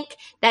to think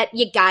that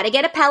you gotta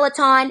get a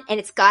Peloton and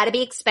it's gotta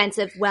be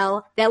expensive.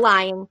 Well, they're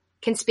lying.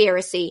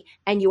 Conspiracy.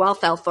 And you all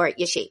fell for it,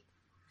 you sheep.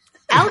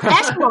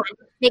 Echelon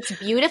makes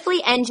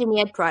beautifully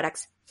engineered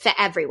products for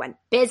everyone.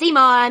 Busy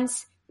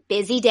moms,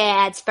 busy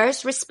dads,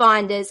 first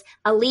responders,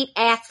 elite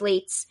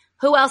athletes.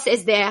 Who else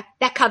is there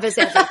that covers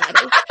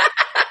everybody?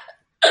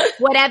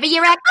 Whatever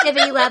your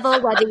activity level,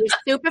 whether you're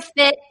super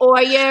fit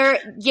or you're,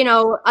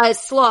 a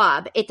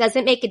slob, it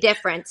doesn't make a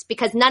difference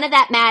because none of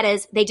that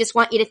matters. They just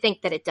want you to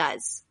think that it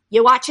does.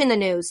 You're watching the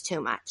news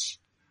too much.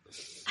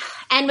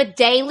 And with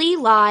daily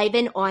live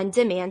and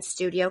on-demand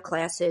studio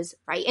classes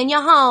right in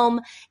your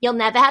home, you'll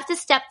never have to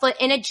step foot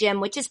in a gym,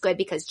 which is good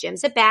because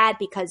gyms are bad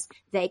because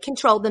they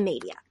control the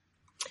media.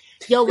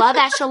 You'll love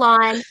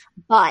Echelon,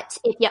 but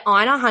if you're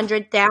on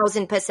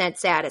 100,000%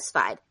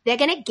 satisfied, they're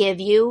going to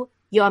give you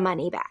your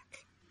money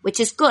back,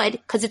 which is good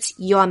because it's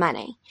your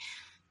money.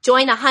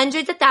 Join the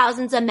hundreds of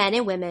thousands of men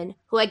and women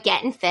who are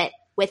getting fit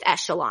with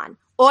Echelon.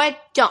 Or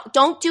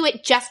don't do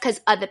it just because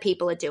other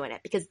people are doing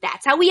it, because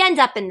that's how we end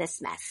up in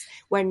this mess.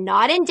 We're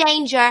not in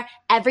danger.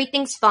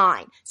 Everything's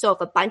fine. So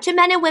if a bunch of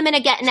men and women are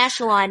getting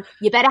Echelon,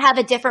 you better have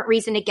a different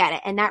reason to get it.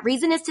 And that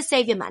reason is to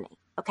save your money.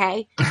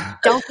 Okay?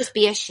 Don't just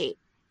be a sheep.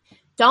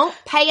 Don't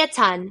pay a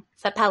ton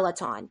for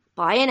Peloton.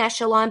 Buy an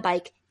Echelon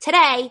bike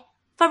today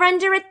for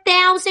under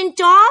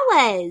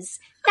 $1,000.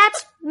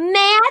 That's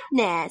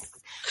madness.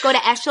 Go to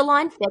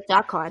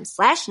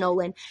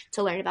echelonfit.com/Nolan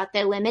to learn about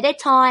their limited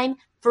time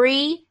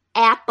free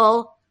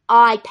Apple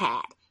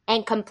iPad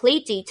and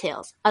complete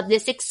details of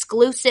this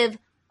exclusive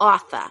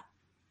offer.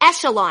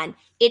 Echelon,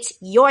 it's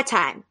your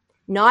time,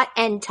 not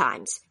end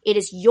times. It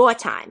is your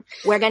time.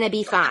 We're going to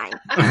be fine.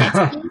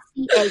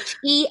 That's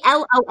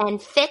ECHELON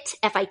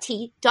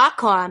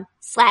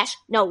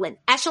fit.com/Nolan.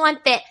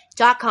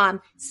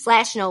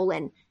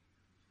 echelonfit.com/Nolan.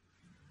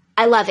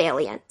 I love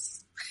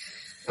aliens.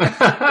 All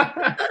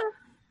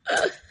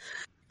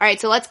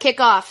right, so let's kick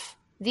off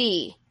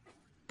the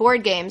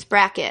board games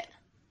bracket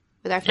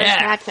with our first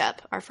matchup.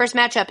 Our first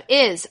matchup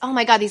is, oh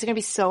my God, these are going to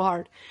be so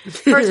hard.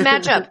 First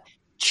matchup,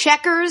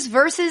 Checkers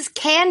versus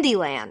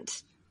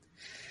Candyland.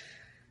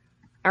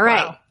 All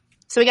right. Wow.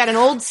 So we got an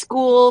old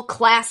school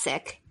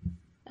classic.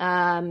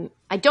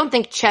 I don't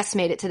think chess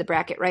made it to the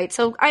bracket, right?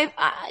 So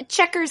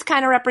Checkers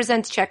kind of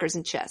represents checkers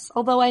and chess,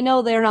 although I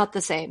know they're not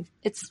the same.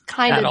 It's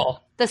kind of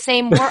the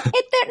same. They're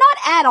not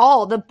at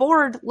all. The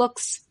board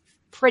looks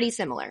pretty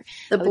similar.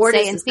 The board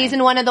is in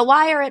season 1 of The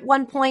Wire, at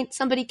one point,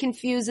 somebody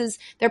confuses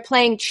they're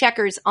playing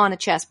checkers on a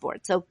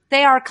chessboard. So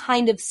they are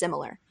kind of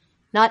similar.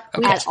 Not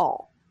at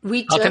all.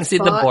 I'll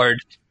concede the board.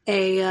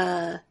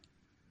 A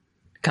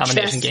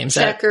combination game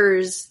set.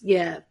 Checkers,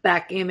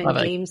 backgammon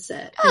game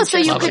set. Oh, so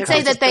you could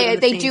say that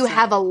they do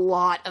have a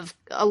lot of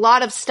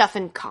stuff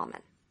in common.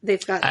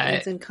 They've got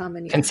things in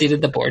common. Yeah.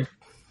 Conceded the board.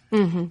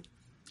 Mm-hmm.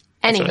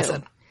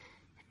 Anywho.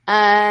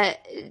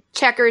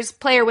 Checkers,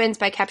 player wins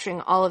by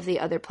capturing all of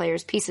the other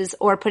players' pieces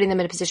or putting them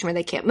in a position where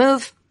they can't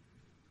move.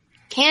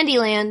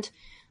 Candyland,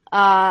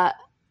 I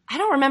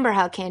don't remember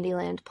how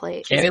Candyland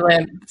plays.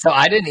 Candyland, so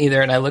I didn't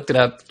either, and I looked it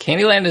up.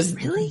 Candyland is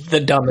the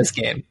dumbest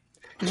game.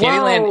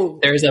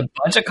 Candyland, there's a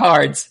bunch of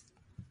cards.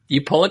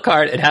 You pull a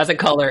card, it has a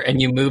color,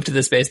 and you move to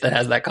the space that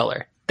has that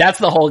color. That's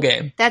the whole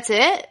game. That's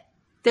it?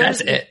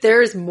 That's it.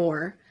 There's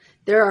more.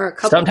 There are a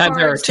couple Sometimes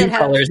there are 2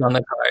 colors on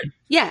the card.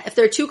 Yeah, if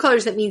there are 2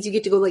 colors, that means you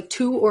get to go like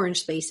 2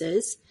 orange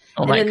spaces.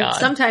 Oh my God.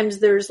 Sometimes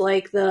there's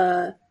like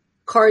the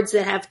cards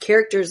that have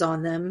characters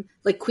on them,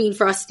 like Queen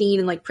Frostine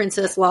and like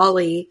Princess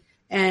Lolly.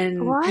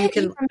 And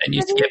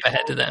you skip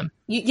ahead to them.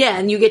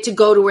 And you get to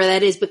go to where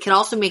that is, but can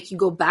also make you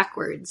go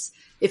backwards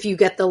if you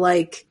get the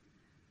like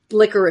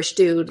licorice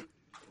dude,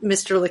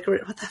 Mr.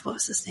 Licorice. What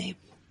was his name?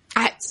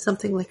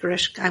 Something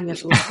licorice. I'm going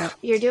to look it up.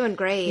 You're doing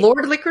great.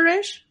 Lord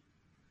Licorice?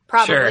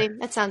 Probably. Sure.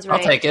 That sounds right.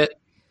 I'll take it.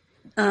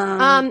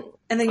 And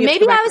then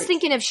maybe I was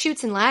thinking of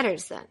Chutes and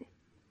Ladders then.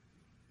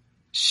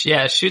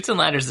 Yeah, Chutes and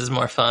Ladders is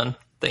more fun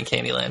than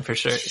Candyland for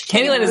sure.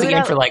 Candyland is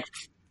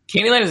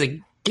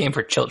a game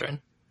for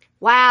children.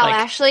 Wow,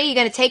 Ashley, you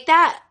going to take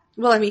that?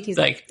 Well, I mean, he's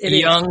like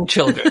young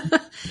children.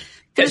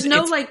 There's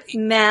no like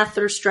math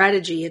or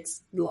strategy.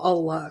 It's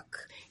all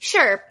luck.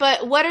 Sure,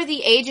 but what are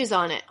the ages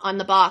on it, on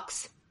the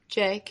box?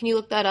 Jay, can you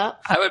look that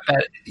up? I would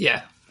bet,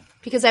 yeah.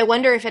 Because I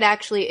wonder if it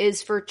actually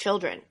is for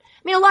children.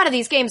 I mean, a lot of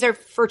these games are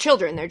for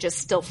children. They're just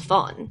still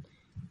fun.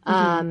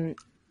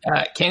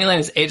 Candyland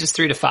is ages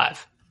 3 to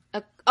 5.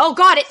 Oh,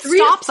 God, it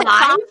stops at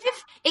 5?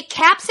 It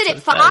caps it at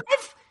 5?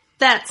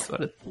 That's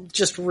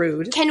just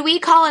rude. Can we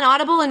call an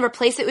audible and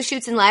replace it with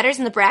Chutes and Ladders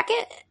in the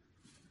bracket?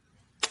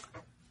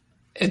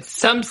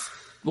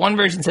 One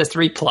version says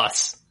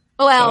 3+.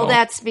 Well,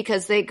 that's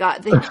because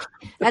that's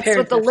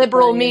what the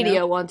liberal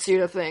media wants you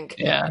to think.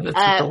 Yeah, that's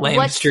what the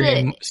lame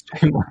stream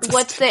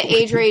what's the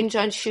age range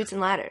on Chutes and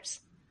Ladders?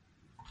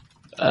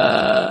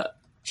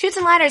 Chutes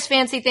and Ladders'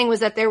 fancy thing was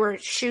that there were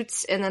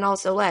chutes and then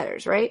also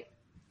ladders, right?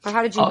 Or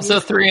how did you also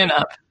 3 and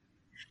up?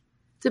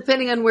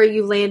 Depending on where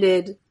you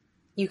landed,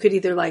 you could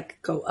either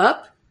like go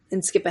up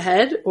and skip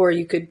ahead, or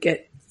you could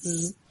get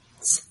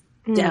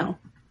down.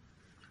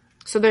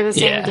 So they're the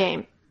same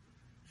game.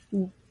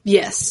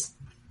 Yes,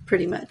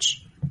 pretty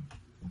much.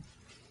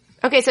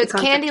 Okay, so it's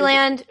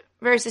Candyland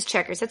versus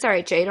Checkers. That's all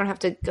right, Jay. You don't have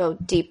to go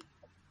deep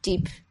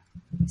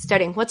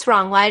studying. What's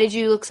wrong? Why did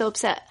you look so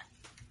upset?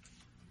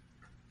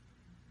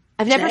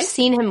 I've never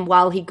seen him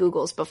while he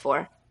Googles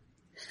before.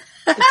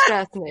 It's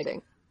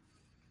fascinating.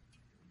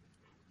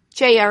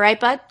 Jay, you all right,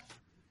 bud?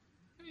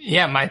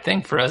 Yeah, my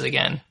thing froze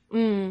again.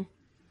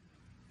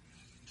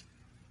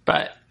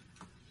 But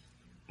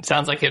it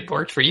sounds like it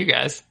worked for you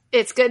guys.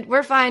 It's good.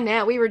 We're fine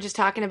now. We were just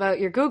talking about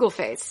your Google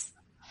face.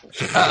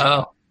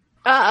 Uh-oh.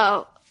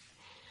 All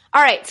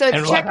right, so it's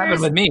and Checkers. What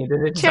happened with me?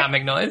 Did it just not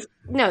make noise?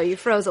 No, you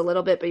froze a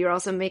little bit, but you're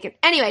also making...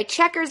 Anyway,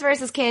 Checkers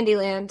versus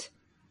Candyland.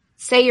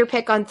 Say your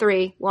pick on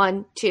 3.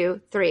 1,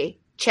 2, 3.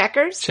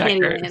 Checkers? Checkers.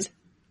 Candyland.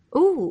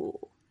 Ooh.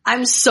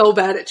 I'm so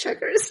bad at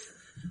checkers.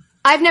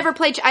 I've never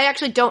played. I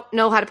actually don't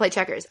know how to play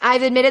checkers.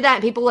 I've admitted that,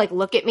 and people like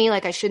look at me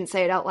like I shouldn't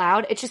say it out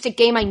loud. It's just a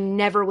game I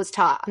never was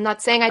taught. I'm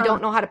not saying I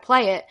don't know how to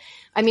play it.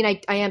 I mean,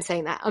 I am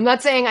saying that. I'm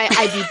not saying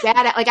I'd be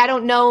bad at. Like, I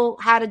don't know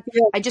how to.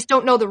 I just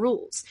don't know the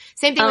rules.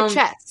 Same thing with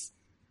chess.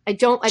 I've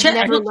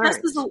never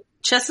learned.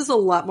 Chess is a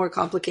lot more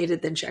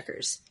complicated than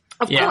checkers.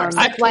 Of course,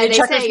 that's why they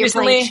say you're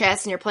playing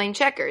chess and you're playing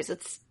checkers.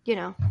 It's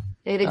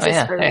it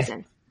exists for a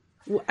reason.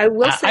 I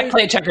will say I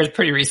played checkers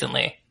pretty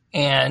recently,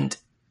 and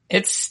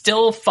it's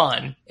still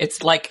fun.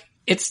 It's like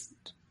it's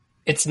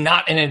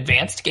not an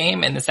advanced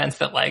game in the sense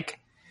that like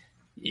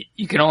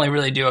you can only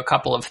really do a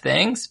couple of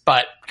things,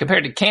 but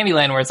compared to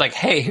Candyland, where it's like,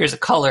 hey, here's a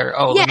color.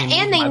 Oh, yeah,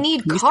 and they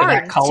need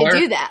cards to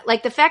do that.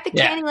 Like the fact that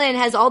Candyland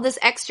has all this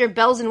extra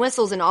bells and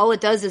whistles, and all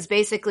it does is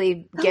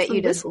basically get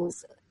you to.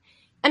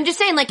 I'm just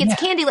saying, like, it's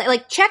Candyland.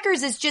 Like,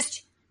 checkers is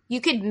just,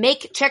 you could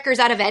make checkers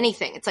out of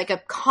anything. It's like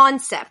a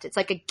concept. It's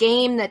like a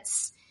game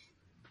that's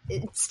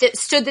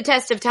stood the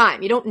test of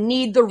time. You don't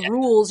need the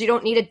rules. You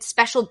don't need a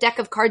special deck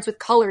of cards with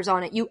colors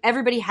on it. You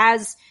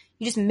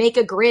just make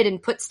a grid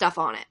and put stuff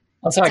on it.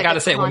 Also, I gotta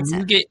say,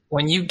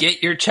 when you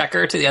get your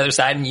checker to the other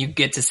side and you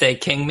get to say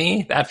 "king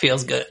me," that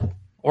feels good.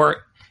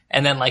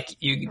 And then like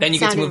you get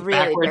to move really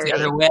backwards the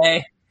other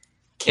way.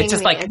 King it's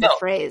just like the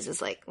phrase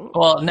is like.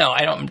 Well, no,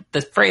 I don't.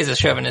 The phrase is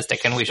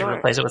chauvinistic, and we should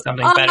replace it with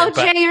something better. Oh,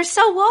 Jay, you're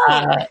so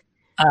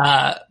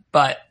woke.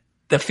 But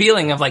the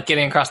feeling of like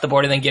getting across the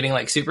board and then getting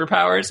like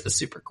superpowers is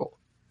super cool.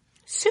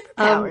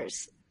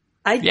 Superpowers.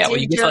 Well,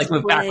 you get to like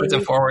move backwards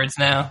and forwards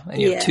now,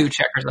 and you have two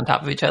checkers on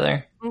top of each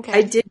other. Okay.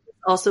 I did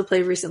also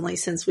play recently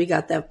since we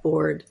got that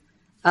board,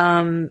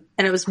 and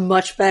it was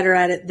much better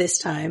at it this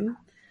time.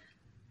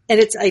 And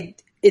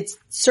it's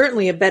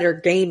certainly a better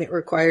game. It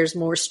requires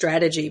more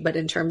strategy, but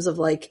in terms of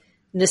like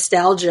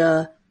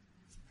nostalgia,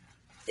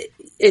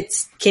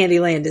 it's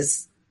Candyland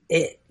is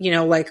it.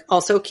 Like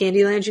also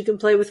Candyland you can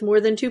play with more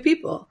than two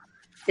people.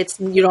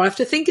 You don't have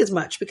to think as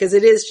much because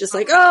it is just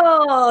like,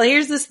 oh,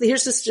 here's this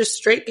just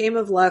straight game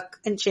of luck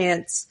and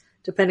chance,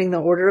 depending the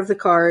order of the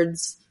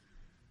cards.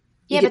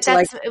 Yeah, but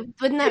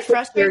wouldn't that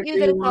frustrate you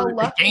that it's all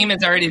luck? The game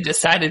is already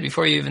decided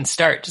before you even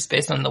start, just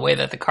based on the way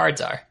that the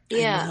cards are.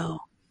 Yeah.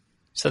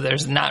 So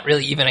there's not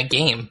really even a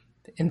game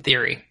in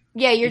theory.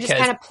 Yeah, you're just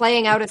kind of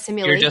playing out a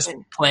simulation. You're just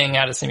playing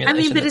out a simulation. I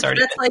mean, but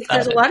that's like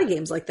there's a lot of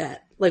games like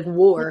that, like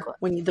War,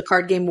 the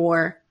card game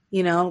War.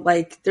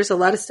 Like there's a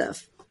lot of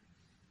stuff.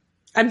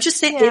 I'm just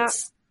saying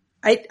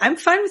I'm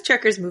fine with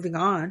checkers moving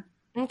on.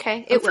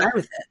 Okay, I'm fine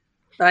with it.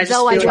 But I just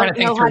I don't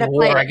know how to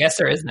play it. I guess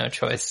there is no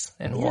choice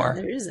in War.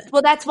 There isn't.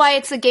 Well, that's why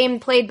it's a game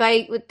played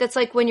by. That's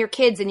like when you're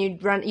kids and you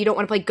don't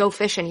want to play Go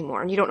Fish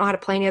anymore, and you don't know how to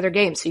play any other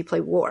games, so you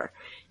play War.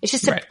 It's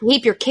just to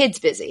keep your kids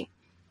busy.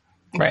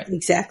 Right.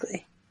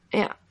 Exactly.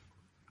 Yeah.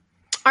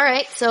 All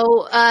right.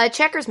 So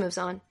checkers moves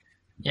on.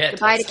 Yeah.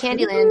 Goodbye to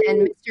Candyland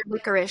and Mr.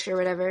 Licorice or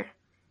whatever.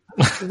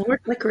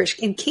 Lord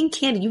Licorice and King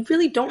Candy. You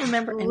really don't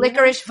remember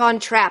Licorice Von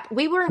Trapp.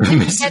 We weren't.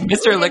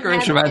 Mr.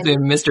 Licorice reminds me of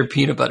Mr.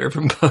 Peanut Butter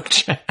from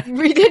BoJack.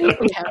 We didn't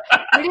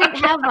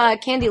have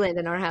Candyland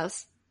in our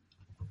house.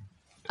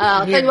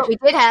 I'll tell you what we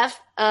did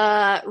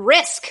have.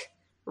 Risk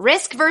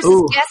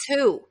versus Guess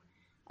Who.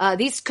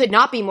 These could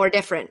not be more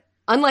different.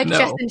 Unlike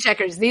chess and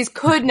checkers, these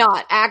could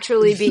not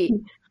actually be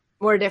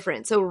more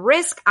different. So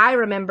Risk, I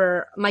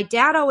remember my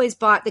dad always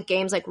bought the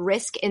games like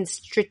Risk and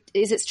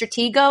is it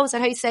Stratego? Is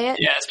that how you say it?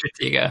 Yeah,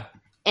 Stratego.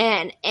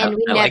 And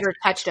we never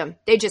touched them.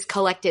 They just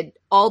collected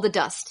all the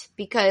dust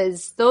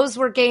because those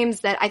were games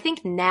that I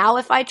think now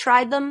if I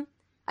tried them,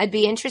 I'd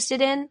be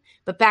interested in.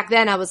 But back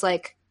then I was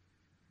like,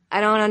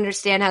 I don't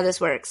understand how this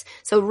works.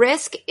 So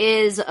Risk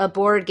is a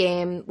board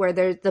game where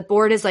the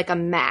board is like a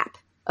map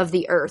of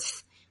the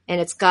earth. And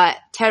it's got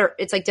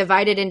it's like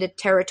divided into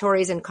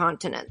territories and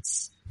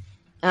continents.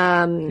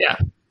 And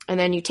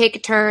then you take a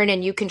turn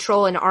and you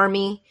control an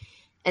army,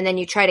 and then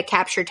you try to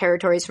capture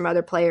territories from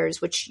other players,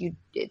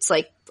 it's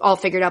like all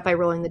figured out by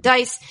rolling the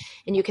dice.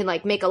 And you can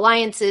like make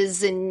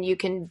alliances and you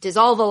can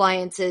dissolve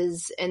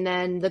alliances, and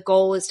then the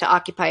goal is to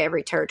occupy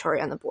every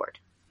territory on the board.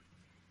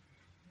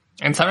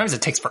 And sometimes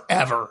it takes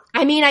forever.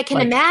 I mean, I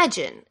can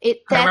imagine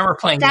it. I remember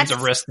playing games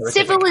of Risk.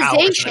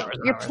 Civilization.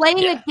 You're playing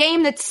a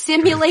game that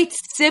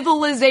simulates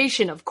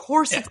civilization. Of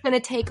course, it's going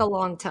to take a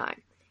long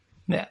time.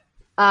 Yeah.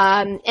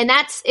 And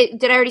that's it.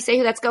 Did I already say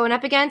who that's going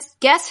up against?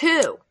 Guess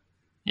Who?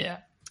 Yeah.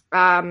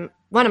 One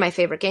of my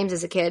favorite games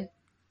as a kid.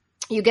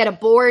 You get a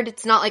board.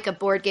 It's not like a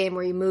board game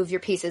where you move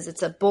your pieces.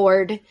 It's a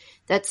board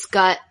that's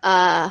got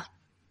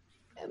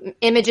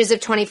images of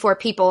 24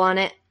 people on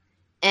it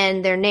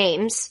and their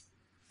names.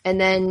 And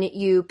then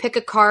you pick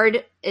a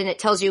card and it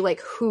tells you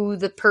like who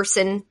the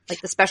person, like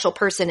the special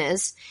person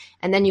is.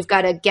 And then you've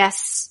got to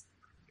guess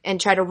and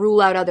try to rule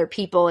out other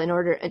people in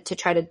order to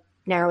try to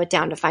narrow it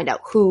down to find out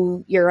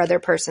who your other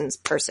person's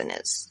person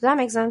is. Does that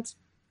make sense?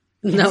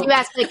 No. So you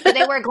ask like, do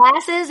they wear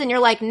glasses? And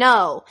you're like,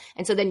 no.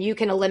 And so then you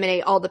can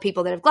eliminate all the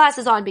people that have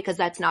glasses on because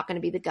that's not going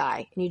to be the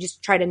guy. And you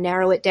just try to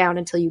narrow it down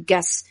until you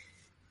guess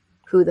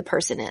who the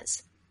person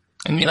is.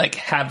 And you like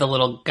have the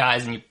little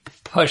guys and you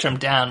push them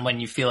down when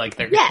you feel like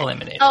they're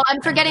eliminated. Oh,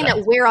 I'm forgetting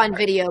that we're on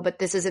video, but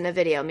this isn't a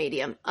video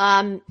medium.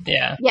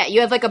 Yeah, you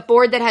have like a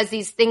board that has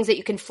these things that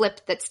you can flip,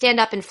 that stand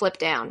up and flip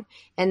down,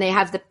 and they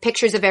have the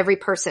pictures of every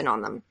person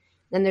on them.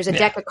 Then there's a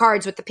deck of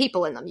cards with the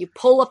people in them. You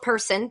pull a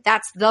person,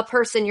 that's the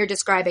person you're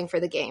describing for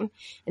the game,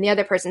 and the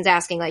other person's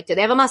asking like, do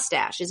they have a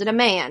mustache? Is it a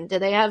man? Do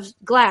they have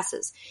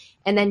glasses?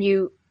 And then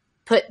you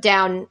put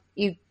down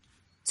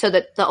so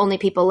that the only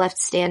people left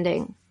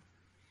standing.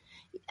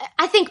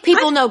 I think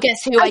people know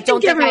Guess Who. I don't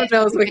think everyone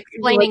knows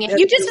explaining it.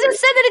 You just said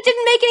that it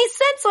didn't make any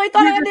sense, so I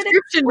thought I had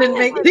to explain it. Didn't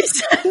make any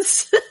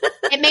sense.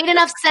 It made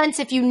enough sense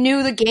if you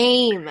knew the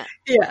game.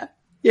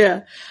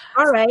 Yeah.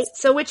 All right.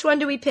 So which one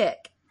do we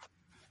pick?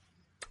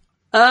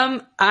 I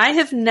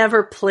have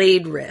never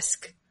played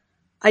Risk.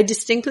 I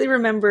distinctly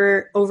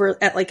remember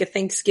over at like a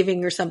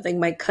Thanksgiving or something,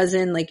 my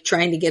cousin like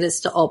trying to get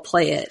us to all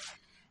play it,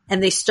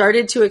 and they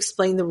started to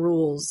explain the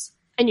rules,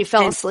 and you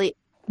fell asleep.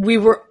 We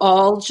were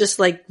all just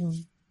like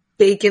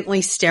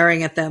vacantly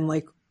staring at them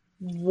like,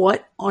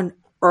 what on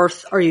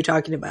earth are you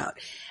talking about?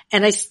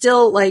 And I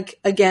still like,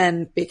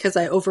 again, because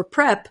I over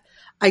prep,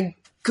 I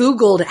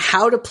Googled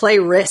how to play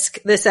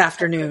Risk this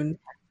afternoon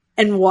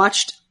and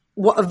watched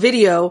a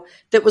video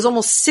that was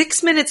almost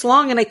 6 minutes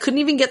long, and I couldn't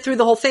even get through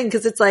the whole thing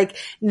because it's like,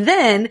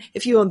 then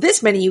if you own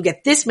this many, you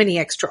get this many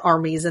extra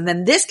armies, and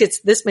then this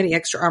gets this many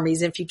extra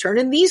armies. And if you turn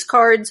in these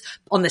cards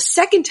on the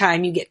second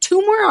time, you get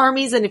 2 more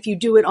armies than if you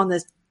do it on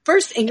the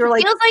first. And you're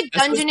like, it feels like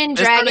Dungeons and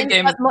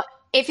Dragons.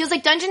 It feels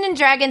like Dungeons and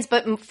Dragons,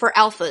 but for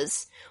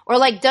alphas, or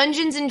like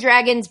Dungeons and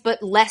Dragons,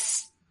 but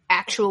less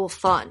actual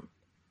fun.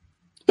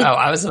 Oh,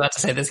 I was about to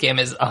say this game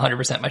is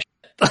 100% my shit.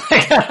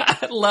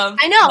 I love.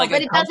 I know, like,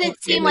 but it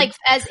doesn't seem like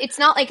it's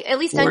not like, at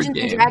least Dungeons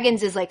and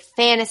Dragons is like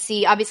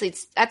fantasy. Obviously,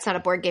 that's not a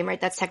board game, right?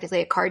 That's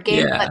technically a card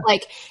game, but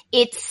like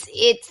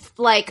it's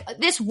like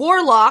this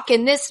warlock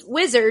and this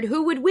wizard,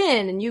 who would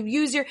win? And you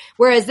use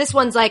whereas this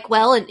one's like,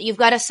 well, and you've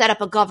got to set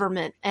up a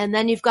government, and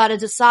then you've got to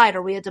decide,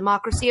 are we a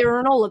democracy or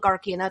an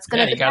oligarchy? And that's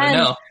going to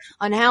depend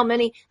on how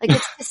many. Like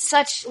it's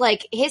such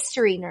like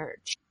history nerd.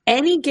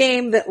 Any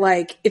game that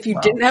like, if you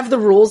didn't have the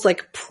rules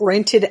like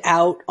printed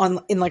out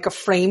in like a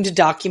framed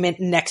document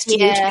next to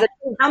you, like,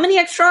 how many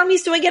extra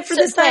armies do I get for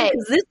this time?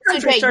 Because this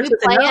country starts with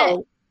a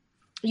no.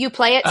 You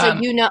play it, so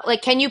you know,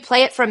 like, can you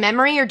play it from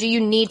memory, or do you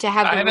need to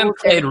have the rules? I haven't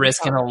played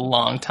Risk in a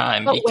long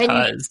time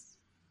because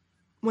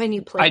when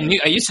you play,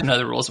 I used to know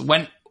the rules.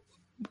 When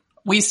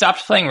we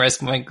stopped playing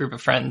Risk, my group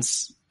of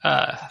friends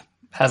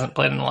hasn't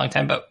played in a long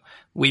time, but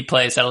we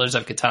play Settlers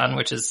of Catan,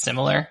 which is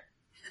similar.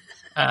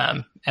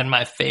 And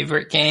my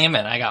favorite game,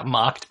 and I got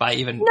mocked by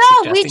even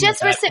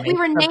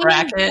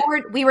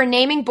we were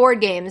naming board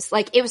games.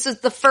 Like, it was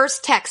just, the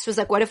first text was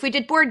like, what if we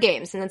did board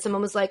games? And then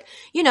someone was like,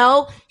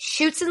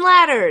 Chutes and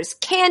Ladders,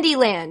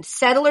 Candyland,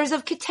 Settlers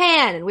of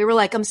Catan. And we were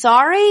like, I'm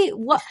sorry?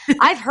 What?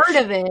 I've heard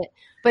of it.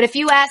 But if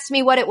you asked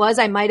me what it was,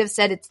 I might have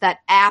said it's that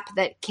app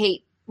that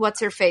Kate,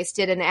 what's-her-face,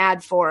 did an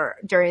ad for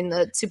during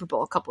the Super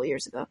Bowl a couple of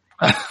years ago.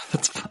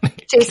 That's funny.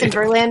 Jason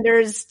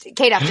Verlander's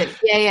Kate Upton.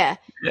 Yeah.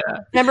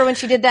 Remember when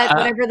she did that,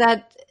 whatever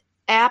that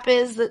app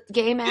is, the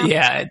game app?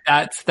 Yeah,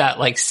 that's that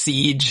like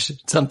Siege,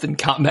 something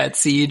Combat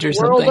Siege or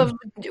World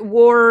something. Of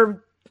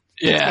War.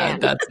 Yeah,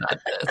 that's not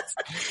this.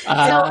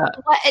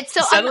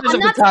 So I'm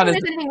not saying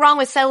there's anything wrong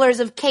with Settlers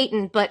of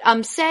Catan, but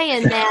I'm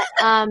saying that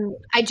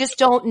I just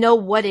don't know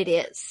what it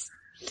is.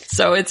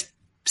 So it's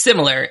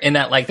similar in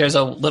that like there's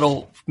a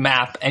little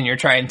map and you're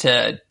trying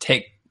to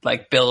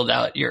build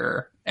out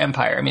your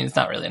empire. I mean, it's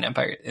not really an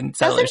empire. In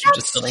Settlers, you're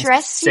just building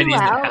cities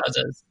and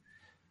houses.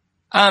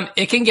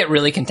 It can get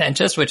really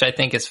contentious, which I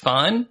think is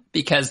fun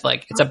because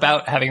like it's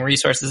about having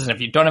resources, and if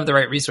you don't have the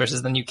right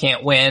resources, then you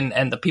can't win.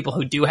 And the people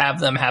who do have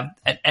them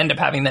end up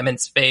having them in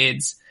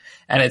spades,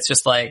 and it's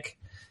just like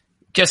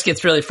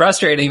gets really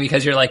frustrating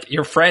because you're like,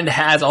 your friend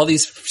has all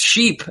these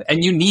sheep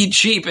and you need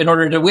sheep in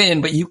order to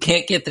win, but you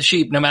can't get the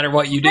sheep no matter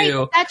what you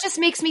do. That just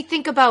makes me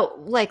think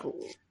about like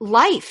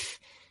life.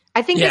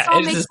 I think this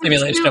all makes me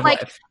feel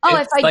like, life.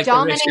 If I like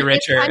dominate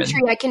this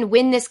country, I can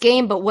win this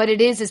game, but what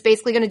it is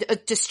basically going to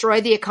destroy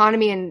the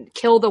economy and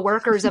kill the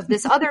workers of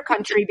this other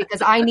country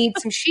because I need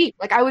some sheep.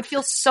 Like, I would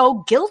feel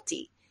so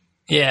guilty.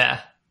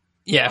 Yeah,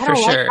 for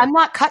sure. I'm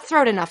not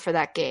cutthroat enough for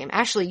that game.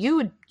 Ashley,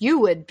 you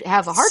would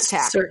have a heart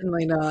attack.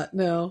 Certainly not.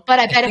 No. But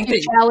I bet if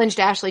you challenged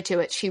Ashley to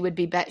it, she would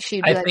be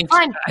she'd be like,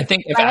 fine. I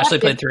think if Ashley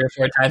played 3 or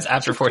 4 times,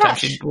 after 4 times,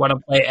 she'd want to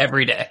play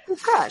every day.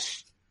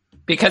 Gosh.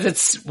 Because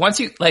it's once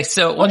you like,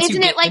 so once isn't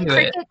you get it like into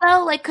cricket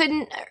though? Like,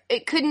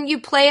 couldn't you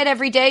play it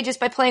every day just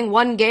by playing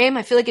one game?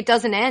 I feel like it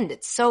doesn't end.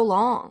 It's so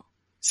long.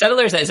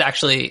 Settlers is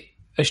actually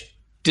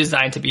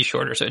designed to be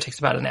shorter, so it takes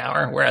about an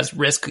hour. Whereas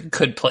Risk you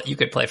could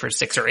play for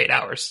 6 or 8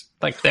 hours.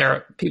 Like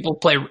people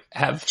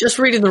have just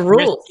reading the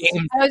rules.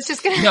 I was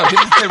just gonna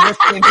people play Risk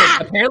games.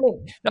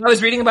 Apparently, I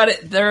was reading about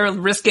it. There are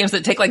Risk games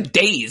that take like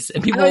days,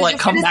 and people like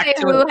come back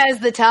to who has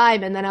the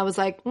time, and then I was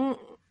like,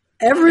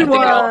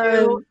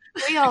 everyone.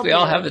 We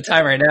all have the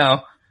time right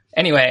now.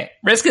 Anyway,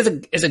 Risk is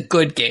a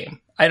good game.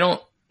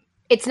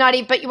 It's not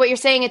even, but what you're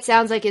saying, it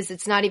sounds like, is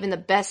it's not even the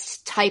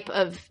best game.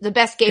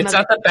 It's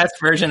not the best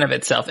version of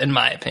itself, in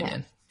my opinion.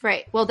 Yeah.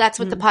 Right. Well, that's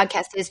what the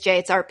podcast is, Jay.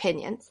 It's our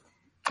opinions.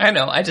 I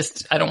know. I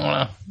don't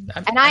want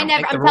to. And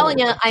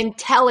I'm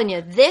telling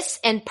you,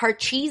 this and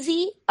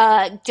Parcheesi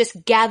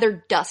just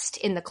gathered dust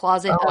in the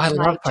closet of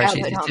my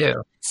childhood home.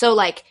 Too. So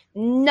like,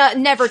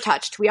 never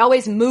touched. We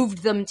always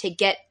moved them to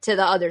get to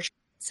the other.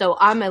 So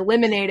I'm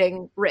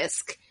eliminating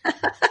risk.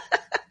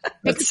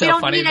 It's so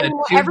funny.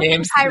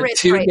 The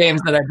two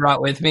games that I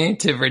brought with me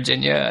to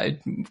Virginia, I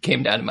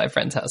came down to my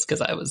friend's house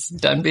because I was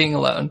done being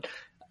alone.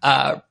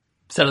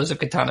 Settlers of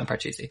Catan and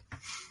Parcheesi.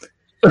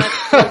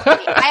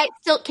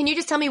 Can you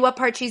just tell me what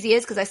Parcheesi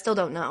is? Because I still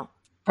don't know.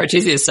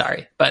 Parcheesi is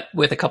Sorry, but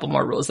with a couple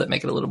more rules that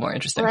make it a little more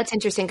interesting. Well, that's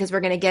interesting because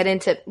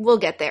we'll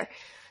get there.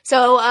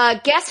 So,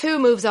 Guess Who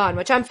moves on,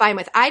 which I'm fine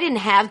with. I didn't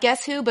have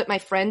Guess Who, but my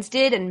friends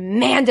did, and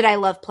man, did I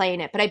love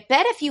playing it. But I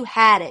bet if you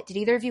had it, did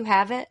either of you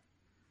have it?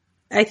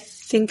 I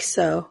think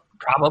so.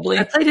 Probably.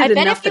 I played it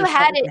enough that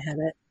had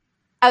it.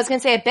 I was going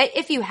to say, I bet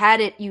if you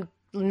had it, you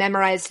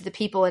memorized the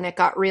people and it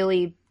got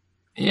really...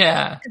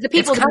 Yeah.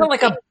 It's kind of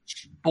like a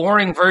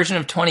boring version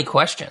of 20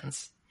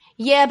 questions.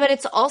 Yeah, but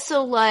it's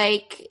also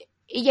like...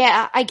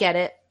 Yeah, I get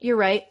it. You're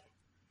right.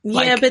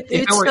 Yeah, but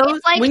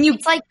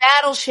it's like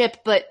Battleship,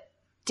 but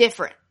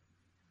different.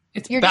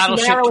 You're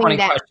Battleship 20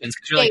 questions.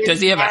 Because you're like,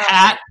 does he have a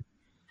hat?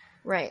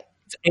 Right.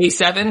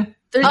 It's A7?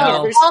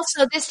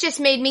 Also, this just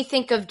made me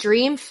think of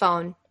Dream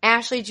Phone.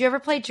 Ashley, did you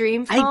ever play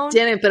Dream Phone? I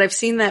didn't, but I've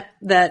seen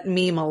that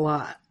meme a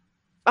lot.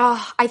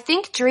 I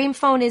think Dream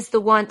Phone is the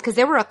one, because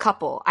there were a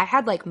couple. I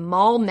had like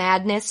Mall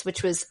Madness,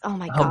 which was, oh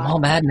my God. Mall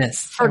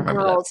Madness. For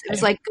girls. It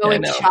was like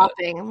going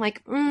shopping. I'm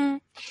like, and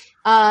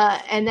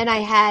then I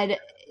had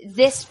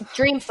this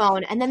Dream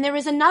Phone, and then there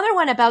was another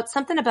one about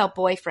something about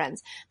boyfriends.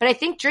 But I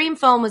think Dream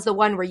Phone was the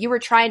one where you were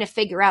trying to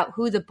figure out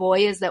who the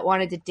boy is that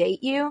wanted to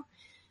date you.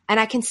 And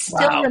I can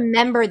still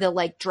remember the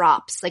like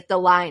drops, like the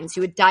lines.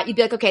 You'd be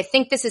like, okay, I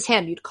think this is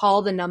him. You'd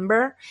call the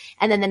number,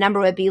 and then the number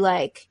would be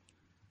like,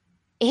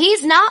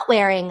 he's not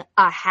wearing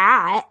a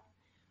hat,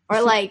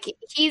 or like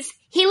he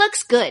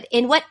looks good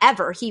in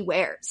whatever he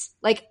wears.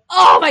 Like,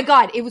 oh my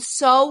God, it was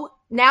so.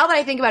 Now that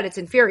I think about it, it's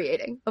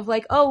infuriating. Of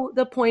like, oh,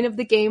 the point of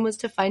the game was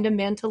to find a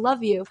man to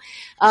love you.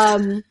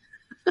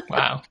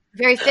 Wow.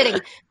 Very fitting.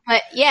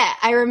 But yeah,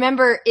 I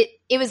remember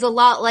it was a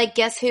lot like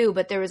Guess Who,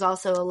 but there was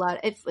also a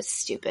lot. It was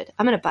stupid.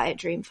 I'm going to buy a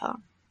Dream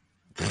Phone.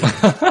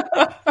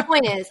 The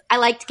point is, I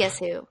liked Guess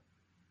Who.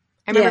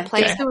 I remember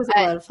playing Guess Who was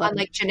a lot of fun. On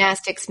like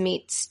gymnastics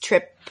meets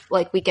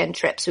like weekend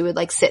trips. We would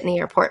like sit in the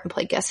airport and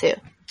play Guess Who.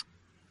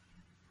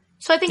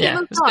 So I think it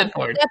moved on. Is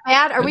that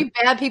bad? Are we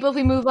bad people if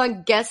we move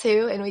on Guess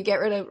Who and we get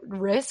rid of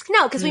Risk?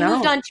 No, because we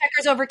moved on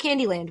Checkers over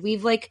Candyland.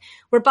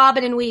 We're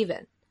bobbing and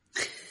weaving.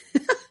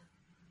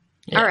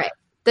 All right.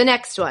 The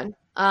next one.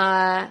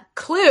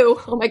 Clue.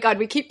 Oh my God,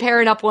 we keep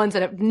pairing up ones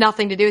that have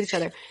nothing to do with each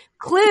other.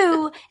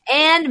 Clue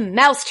and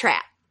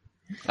Mousetrap.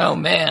 Oh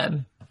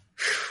man.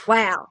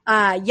 Wow.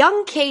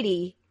 Young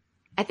Katie.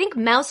 I think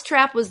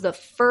Mousetrap was the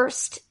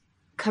first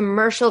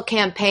commercial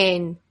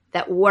campaign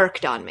that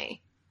worked on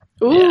me.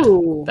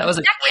 Ooh. Yeah, that was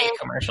a great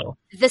commercial.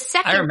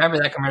 I remember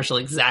that commercial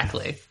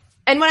exactly.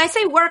 And when I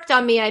say worked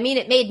on me, I mean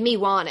it made me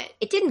want it.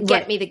 It didn't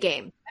get me the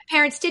game. My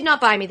parents did not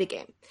buy me the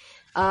game.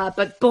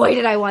 But boy,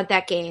 did I want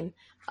that game.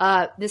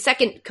 The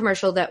second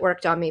commercial that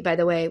worked on me, by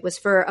the way, was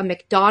for a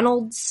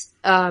McDonald's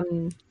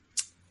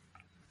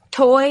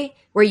toy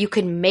where you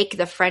could make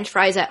the French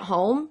fries at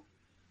home.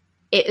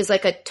 It was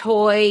like a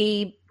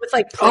toy with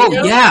like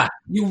Play-Doh. Oh yeah,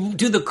 you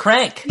do the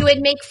crank. You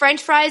would make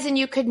French fries and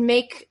you could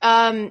make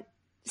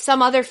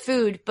some other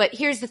food. But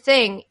here's the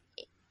thing: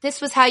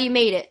 this was how you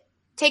made it.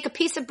 Take a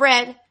piece of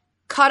bread,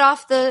 cut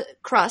off the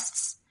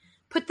crusts,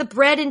 put the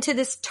bread into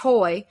this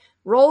toy.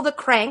 Roll the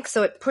crank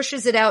so it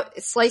pushes it out,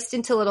 it's sliced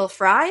into little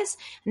fries,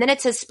 and then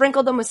it says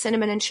sprinkle them with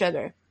cinnamon and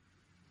sugar.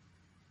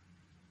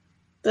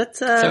 That's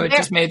so it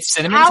just made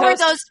cinnamon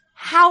toast?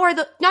 How are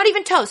not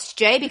even toast,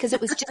 Jay, because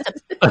it was just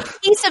a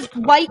piece of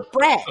white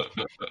bread.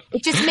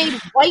 It just made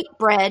white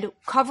bread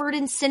covered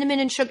in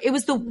cinnamon and sugar. It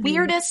was the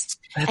weirdest.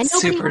 That's and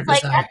nobody super was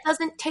like, bizarre. that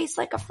doesn't taste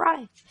like a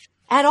fry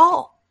at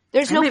all.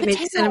 There's no potato.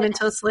 Make cinnamon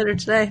toast later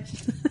today.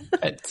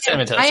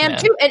 Cinnamon toast. I am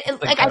too. And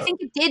I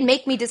think it did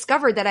make me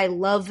discover that I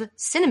love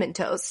cinnamon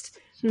toast.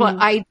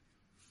 But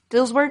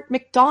those weren't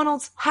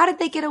McDonald's. How did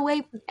they get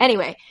away?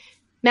 Anyway,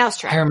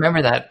 Mousetrap. I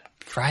remember that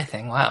fry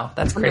thing. Wow.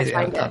 That's crazy. I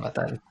haven't thought about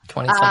that in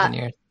 20-something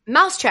years.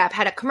 Mousetrap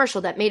had a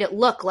commercial that made it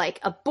look like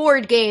a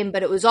board game,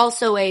 but it was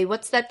also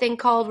what's that thing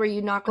called where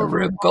you knock over?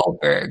 Rube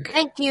Goldberg.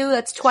 Thank you.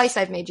 That's twice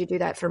I've made you do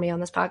that for me on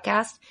this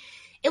podcast.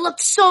 It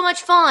looked so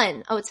much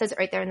fun. Oh, it says it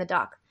right there in the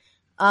doc.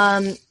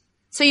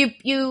 So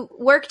you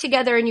work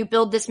together and you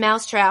build this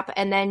mousetrap,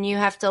 and then you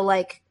have to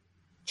like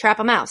trap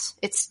a mouse.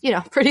 It's,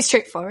 pretty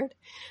straightforward.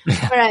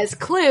 Whereas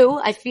Clue,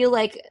 I feel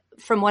like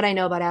from what I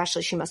know about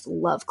Ashley, she must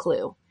love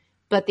Clue.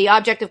 But the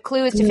object of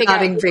Clue is to figure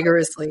out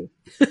vigorously.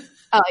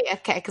 Oh, yeah,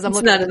 okay, because I'm It's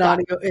looking not at an the doc.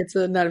 audio. It's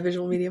not a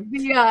visual medium.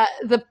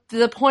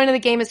 The point of the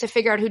game is to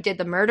figure out who did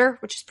the murder,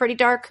 which is pretty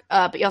dark.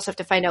 But you also have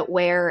to find out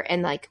where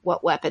and like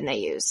what weapon they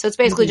used. So it's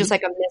basically just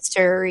like a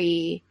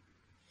mystery.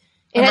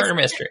 Murder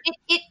mystery.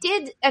 It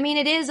did. I mean,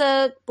 it is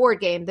a board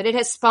game that it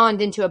has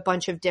spawned into a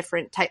bunch of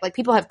different type. Like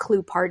people have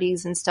Clue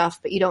parties and stuff,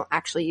 but you don't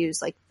actually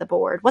use like the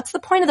board. What's the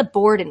point of the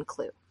board in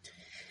Clue?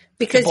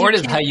 Because the board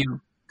is how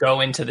you go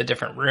into the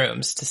different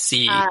rooms to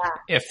see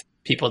if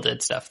people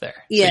did stuff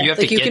there. Yeah, so you have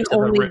like to you get can to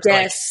only the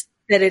guess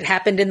that it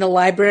happened in the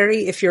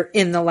library if you're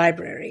in the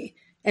library.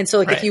 And so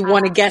like if you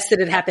want to guess that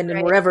it happened in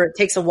wherever, it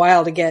takes a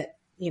while to get,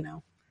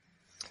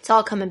 It's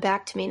all coming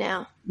back to me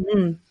now.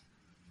 Mm.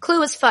 Clue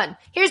was fun.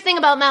 Here's the thing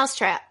about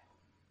Mousetrap.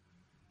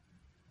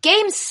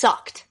 Games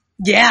sucked.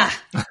 Yeah.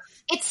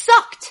 It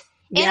sucked.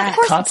 And Yeah, of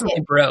course constantly it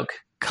did. broke.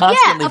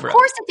 Constantly Yeah, of broke.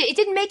 course it did. It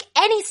didn't make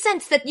any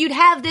sense that you'd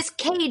have this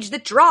cage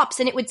that drops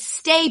and it would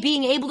stay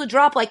being able to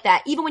drop like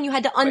that, even when you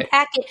had to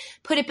unpack it,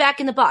 put it back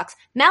in the box.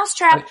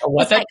 Mousetrap What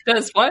was that like,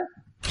 does? What?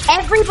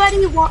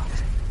 everybody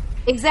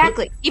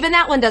exactly. Even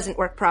that one doesn't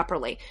work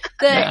properly.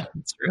 Yeah,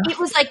 that's true. It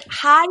was like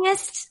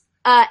highest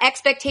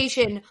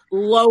expectation,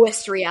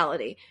 lowest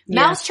reality.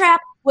 Yeah. Mousetrap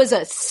was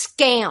a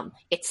scam.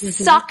 It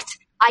sucked.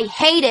 I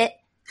hate it.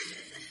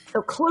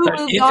 So Clue But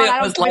moved if on. I it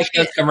don't was give a like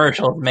shit. those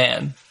commercials,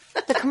 man.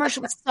 The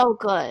commercial was so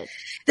good.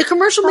 The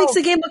commercial makes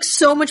the game look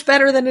so much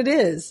better than it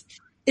is.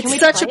 It's we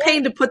such a play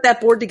pain to put that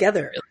board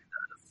together.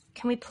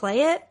 Can we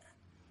play it?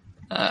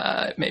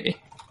 Maybe.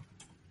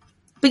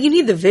 But you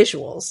need the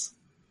visuals.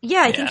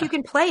 Yeah, I think Yeah. you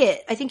can play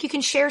it. I think you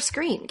can share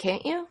screen,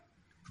 can't you?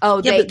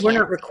 Oh, Yeah, they but we're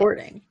can't. not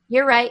recording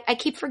You're right. I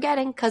keep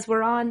forgetting because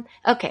we're on.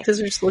 Okay. because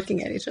we're just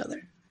looking at each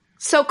other.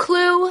 So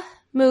Clue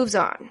moves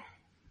on.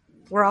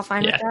 We're all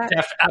fine Yeah, with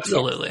that?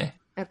 absolutely.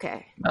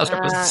 Okay.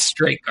 Mousetrap was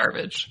straight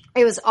garbage.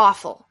 It was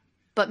awful.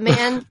 But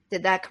man,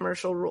 did that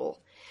commercial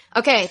rule.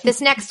 Okay, this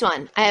next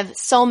one, I have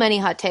so many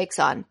hot takes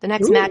on. The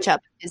next matchup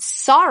is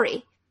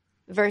Sorry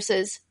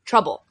versus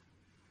Trouble.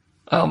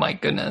 Oh my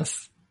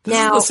goodness. This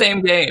Now- is the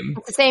same game.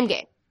 It's the same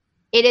game.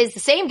 It is the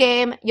same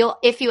game.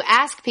 If you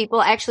ask people,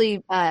 I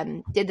actually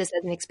did this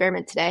as an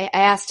experiment today.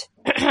 I asked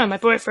my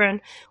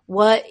boyfriend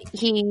what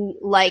he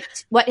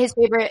liked, what his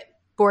favorite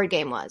board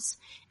game was.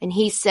 And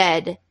he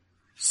said,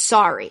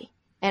 Sorry.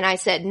 And I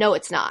said, no,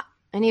 it's not.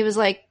 And he was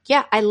like,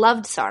 yeah, I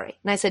loved Sorry.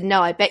 And I said,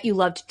 no, I bet you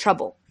loved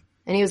Trouble.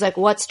 And he was like,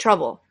 what's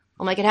Trouble?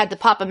 I'm like, it had the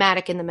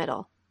Pop-O-Matic in the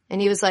middle.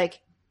 And he was like,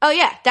 oh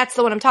yeah, that's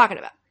the one I'm talking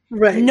about.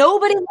 Right.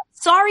 Nobody,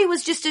 Sorry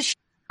was just a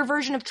shittier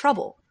version of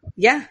Trouble.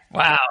 Yeah.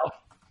 Wow.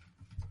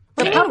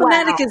 The Okay.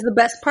 Pop-O-Matic is the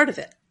best part of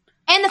it.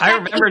 And the I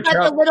fact that remember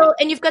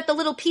you've got the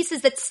little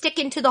pieces that stick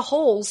into the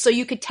holes so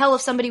you could tell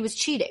if somebody was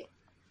cheating.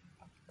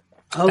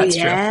 Oh, That's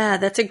true. yeah.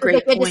 That's a Like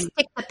great they had to point.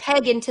 stick the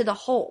peg into the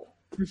hole.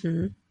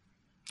 Mm-hmm.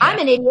 I'm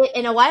an idiot,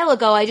 and a while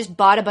ago I just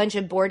bought a bunch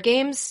of board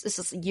games. This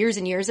was years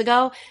and years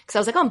ago because I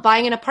was like, oh, I'm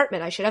buying an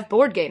apartment. I should have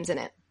board games in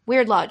it.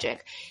 Weird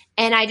logic.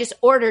 And I just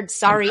ordered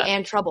Sorry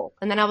and Trouble.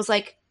 And then I was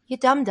like, you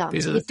dum-dum.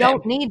 These are You the same.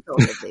 don't need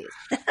both of these.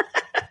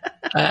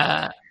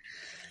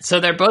 So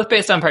they're both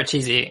based on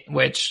Parcheesi,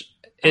 which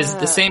is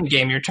the same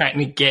game. You're trying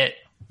to get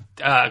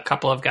a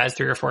couple of guys,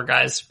 3 or 4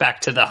 guys,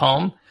 back to the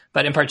home.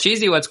 But in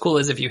Parcheesi, what's cool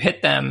is if you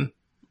hit them,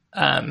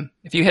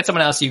 if you hit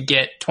someone else, you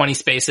get 20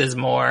 spaces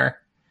more.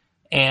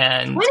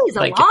 And 20 is a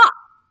lot.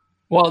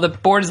 Well, the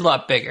board is a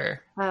lot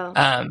bigger.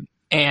 Oh.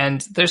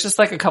 And there's just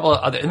like a couple of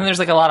other, and then there's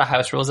like a lot of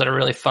house rules that are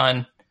really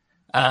fun.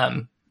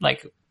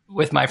 Like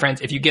with my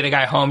friends, if you get a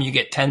guy home, you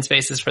get 10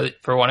 spaces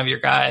for one of your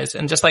guys,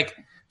 and just a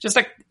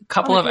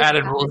couple of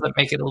added rules that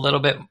make it a little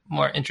bit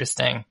more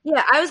interesting.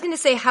 Yeah, I was going to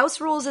say house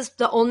rules is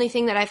the only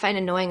thing that I find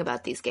annoying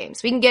about these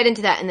games. We can get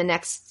into that in the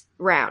next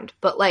round,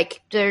 but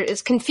like there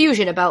is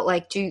confusion about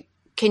like,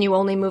 can you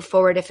only move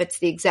forward if it's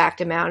the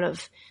exact amount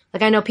of,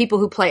 like I know people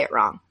who play it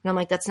wrong, and I'm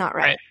like, that's not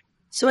right.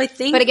 So I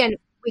think, But again,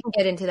 we can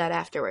get into that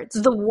afterwards.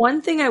 the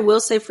one thing I will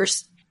say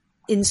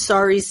in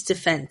Sorry's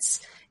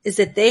defense is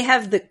that they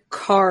have the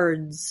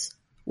cards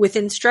with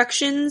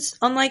instructions,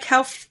 unlike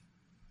how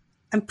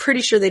I'm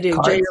pretty sure they do.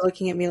 Cards? Jay, you're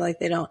looking at me like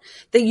they don't.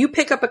 That you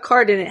pick up a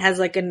card and it has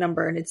like a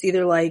number, and it's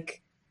either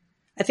like,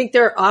 I think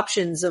there are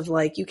options of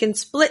like, you can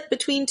split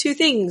between 2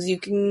 things. You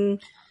can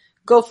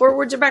go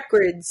forwards or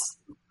backwards.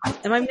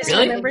 Am I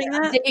misremembering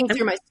that? I'm digging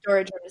through my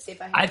storage room to see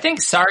if I have I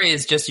think Sorry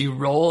is just you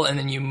roll and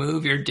then you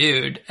move your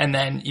dude, and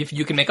then if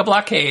you can make a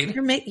blockade.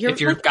 You're if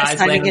your like guys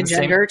assigning land a in the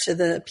same- gender to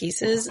the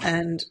pieces,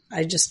 and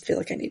I just feel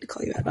like I need to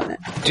call you out on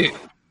it.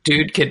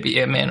 Dude could be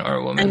a man or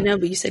a I woman. know,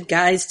 but you said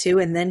guys too,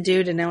 and then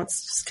dude, and now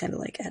it's just kind of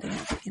like adding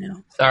up, you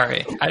know.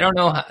 Sorry, I don't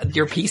know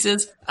your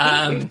pieces.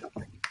 I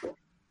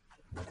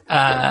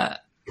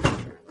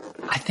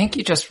think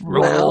you just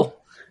roll. Wow.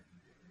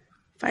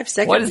 5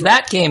 seconds. What is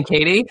that game,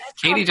 Katie?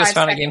 Katie just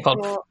found a 5 game second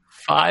called rule.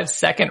 5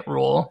 Second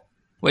Rule,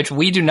 which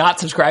we do not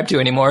subscribe to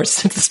anymore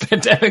since this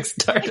pandemic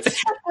started.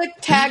 the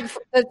tag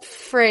the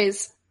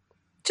phrase.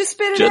 Just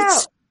spit it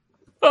out.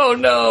 Oh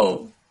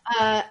no.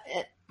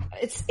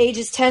 It's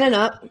ages 10 and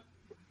up.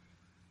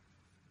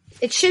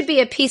 It should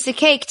be a piece of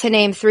cake to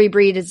name 3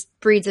 breeds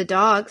of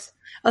dogs.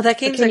 Oh, that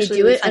game's can you actually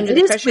do really it fun. under It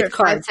the is pressure with of 5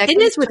 cards. It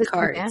seconds? is with Click the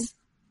command. cards.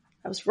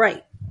 I was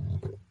right.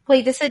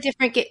 Wait, this is a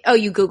different game. Oh,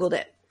 you Googled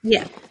it.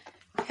 Yeah.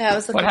 Yeah, I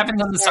was looking. What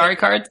happens on the sorry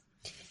cards?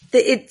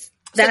 That's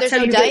there's how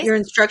no you dice? get your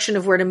instruction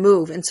of where to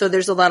move. And so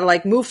there's a lot of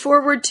like move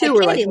forward too,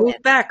 Like or like move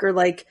Candyland. back, or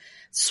like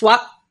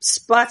swap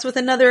spots with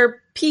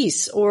another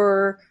piece,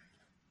 or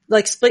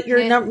like split your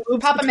moves.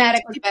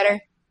 Pop-O-Matic was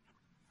better.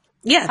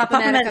 Yeah, the Pop-O-Matic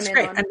Pop-O-Matic's I'm in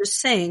great. on. I'm just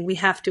saying we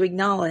have to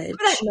acknowledge.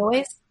 Remember that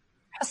noise?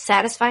 How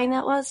satisfying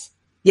that was?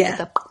 Yeah.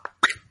 The-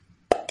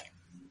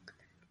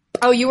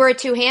 Oh, you were a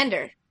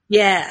two-hander.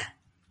 Yeah.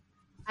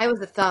 I was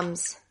a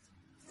thumbs.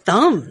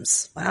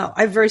 Thumbs. Wow.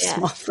 I have very Yeah.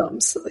 small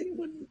thumbs, so they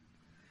wouldn't.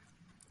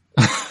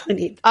 I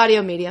need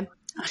Audio medium.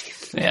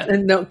 Yeah.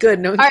 no good.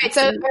 No. All right,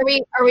 so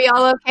are we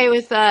all okay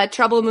with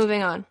trouble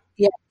moving on?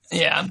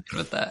 Yeah, I'm good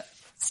with that.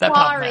 That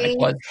Sorry.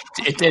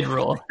 Pop-O-Matic it did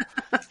rule.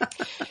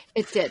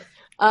 It did.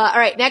 All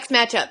right, next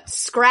matchup.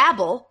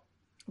 Scrabble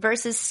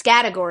versus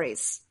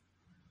Scattergories.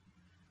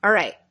 All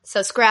right,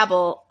 so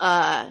Scrabble,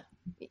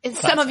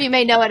 some of you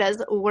may know it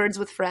as Words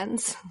with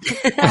Friends.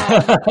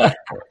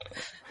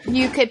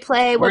 You could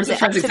play Words with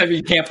friends, except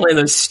you can't play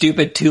those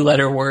stupid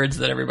 2-letter words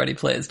that everybody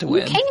plays to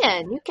win. You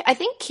can. I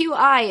think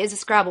QI is a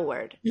Scrabble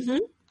word. Mm-hmm.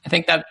 I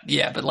think that,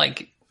 yeah, but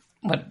like,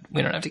 what?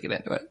 We don't have to get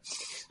into it.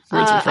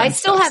 Words with I friends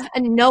still sucks.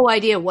 have no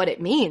idea what it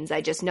means.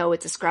 I just know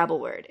it's a Scrabble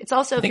word. It's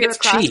also, I if think you're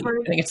it's a chi.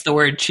 crossword. I think it's the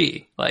word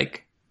chi.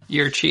 Like,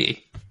 you're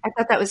chi. I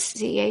thought that was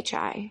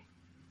CHI.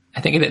 I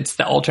think it's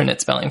the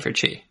alternate spelling for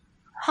chi.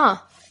 Huh.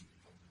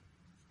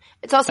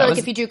 It's also That like was-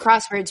 if you do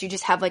crosswords, you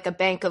just have like a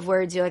bank of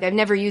words. You're like, I've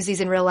never used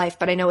these in real life,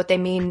 but I know what they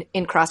mean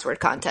in crossword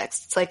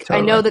context. It's like, I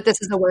Totally. know that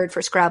this is a word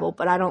for Scrabble,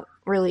 but I don't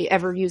really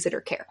ever use it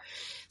or care.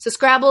 So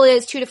Scrabble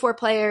is 2 to 4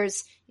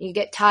 players. You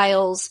get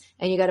tiles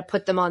and you got to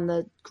put them on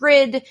the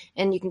grid,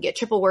 and you can get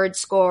triple word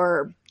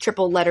score,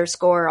 triple letter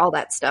score, all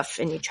that stuff.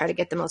 And you try to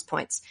get the most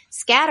points.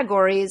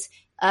 Scattergories,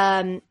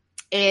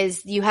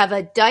 is you have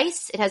a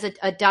dice. It has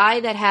a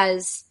die that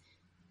has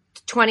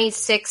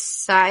 26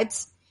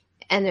 sides,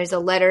 and there's a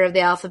letter of the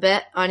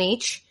alphabet on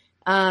each.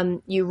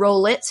 You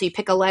roll it, so you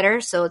pick a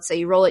letter. So let's say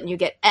you roll it and you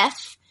get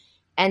F,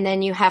 and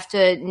then you have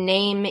to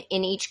name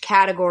in each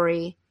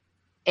category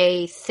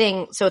a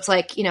thing. So it's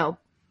like,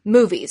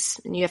 movies,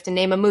 and you have to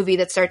name a movie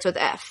that starts with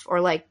F,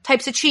 or like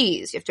types of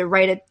cheese. You have to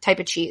write a type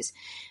of cheese,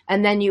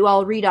 and then you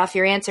all read off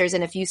your answers.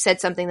 And if you said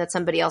something that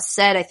somebody else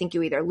said, I think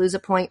you either lose a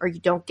point or you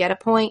don't get a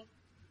point.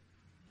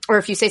 Or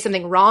if you say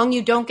something wrong,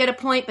 you don't get a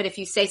point. But if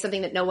you say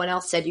something that no one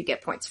else said, you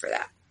get points for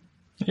that.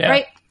 Yeah.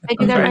 Right? I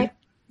do that Okay. right?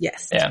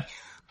 Yes. Yeah.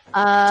 It's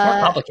more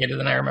complicated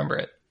than I remember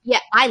it. Yeah,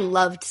 I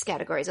loved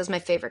Scattergories. That was my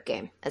favorite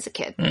game as a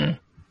kid. I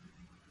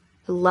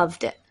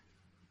loved it.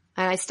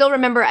 And I still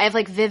remember, I have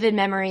like vivid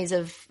memories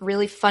of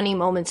really funny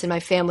moments in my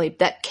family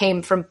that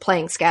came from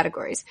playing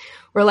Scattergories.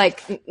 Where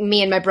like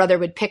me and my brother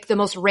would pick the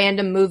most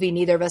random movie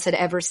neither of us had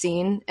ever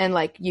seen and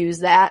like use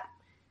that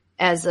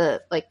as a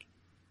like,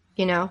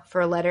 for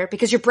a letter.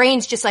 Because your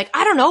brain's just like,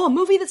 I don't know, a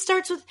movie that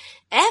starts with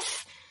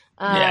F?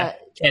 Yeah,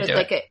 can't do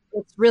it.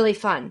 It's really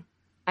fun.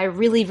 I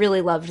really,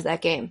 really loved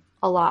that game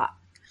a lot.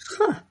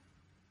 Huh.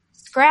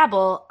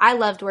 Scrabble, I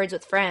loved Words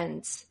with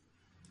Friends.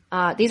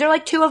 These are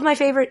like 2 of my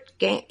favorite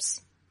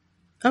games.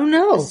 Oh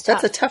no, This is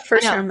that's a tough. tough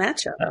first I know. round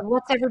matchup.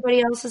 What's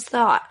everybody else's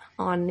thought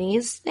on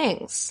these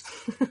things?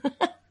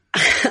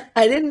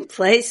 I didn't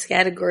play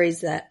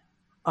Scattergories that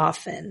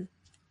often,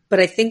 but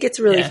I think it's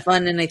really Yeah.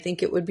 fun, and I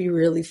think it would be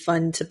really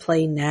fun to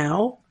play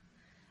now.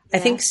 I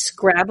Yeah. think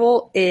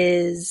Scrabble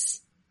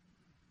is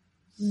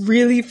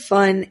really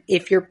fun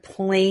if you're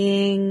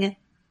playing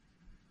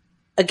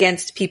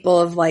against people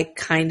of like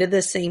kind of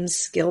the same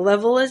skill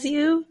level as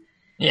you.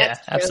 Yeah, That's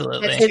true.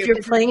 absolutely. That's If true, you're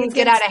 'cause playing things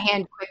get against- out of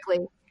hand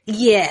quickly.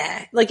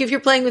 Yeah. Like if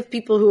you're playing with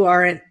people who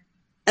aren't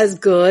as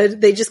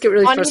good, they just get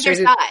really On either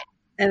frustrated side.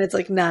 and it's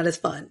like not as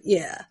fun.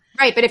 Yeah.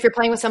 Right, but if you're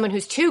playing with someone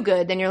who's too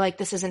good, then you're like,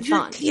 this isn't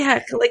fun.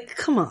 Yeah. Like,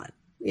 come on.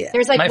 Yeah.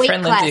 There's like My weight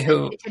friend Lindsay, classes.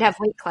 who- It should have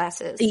weight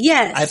classes.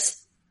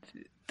 Yes.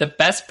 The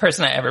best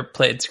person I ever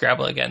played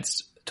Scrabble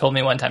against told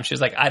me one time, she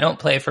was like, I don't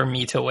play for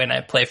me to win,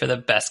 I play for the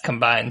best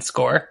combined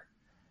score.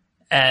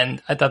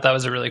 And I thought that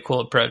was a really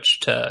cool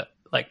approach to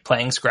like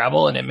playing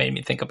Scrabble, and it made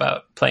me think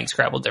about playing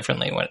Scrabble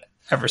differently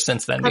ever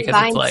since then, because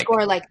Combined it's like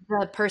score, like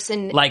the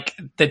person. like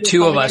the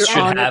two of us You're should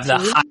on a have the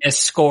team.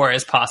 highest score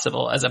as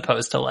possible, as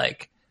opposed to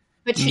like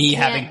but she me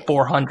can't- having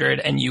 400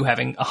 and you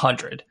having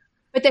 100.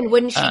 But then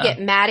wouldn't she Uh, get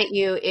mad at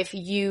you if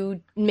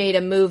you made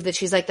a move that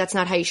she's like, that's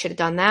not how you should have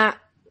done that?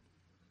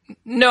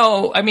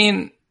 No, I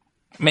mean,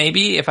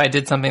 maybe if I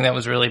did something that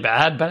was really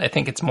bad, but I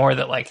think it's more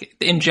that like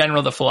in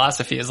general, the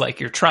philosophy is like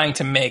you're trying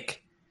to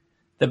make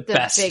the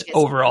best biggest,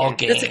 overall yeah.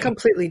 game. That's a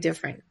completely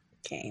different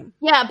game.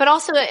 Yeah, but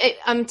also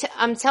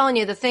I'm telling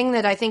you, the thing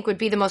that I think would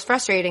be the most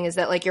frustrating is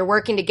that like you're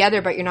working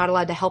together, but you're not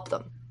allowed to help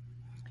them.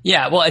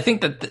 Yeah, well, I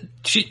think that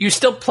you're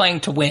still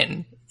playing to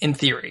win in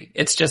theory.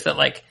 It's just that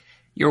like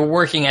you're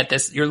working at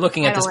this, you're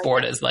looking I at don't this like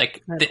board that. as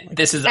like I don't like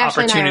this is an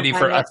Ashley and I are opportunity for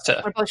playing us it.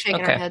 to. We're both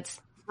shaking Okay. our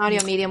heads.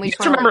 Audio medium. We You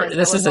just have to wanna remember, let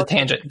this you know is we're a both-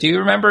 tangent. Do you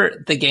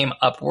remember the game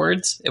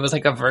Upwards? It was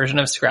like a version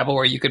of Scrabble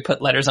where you could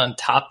put letters on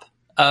top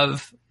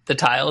of the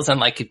tiles and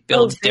like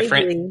build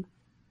different.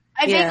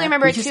 I vaguely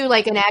remember it too,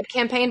 like an ad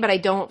campaign, but I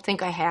don't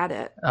think I had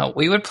it.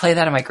 We would play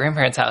that at my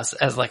grandparents' house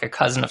as like a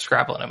cousin of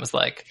Scrabble, and it was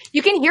like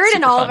you can hear it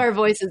in all of our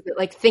voices. That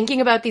like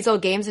thinking about these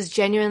old games is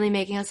genuinely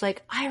making us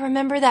like, I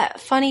remember that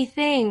funny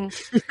thing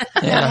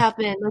that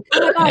happened. Like,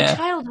 oh my god,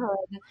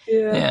 childhood.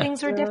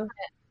 Things were different.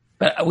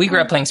 But we grew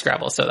up playing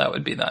Scrabble, so that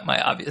would be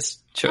my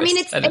obvious choice. I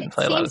mean, I didn't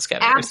play a lot of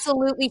categories. It's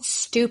absolutely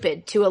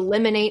stupid to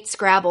eliminate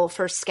Scrabble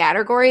for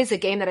categories, a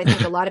game that I think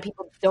a lot of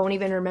people don't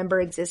even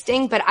remember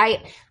existing. But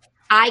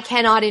I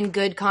cannot in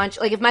good conscience,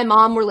 like if my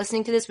mom were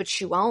listening to this, which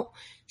she won't,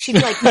 she'd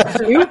be like,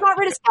 you got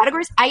rid of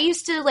categories? I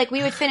used to, like,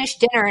 we would finish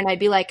dinner and I'd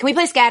be like, can we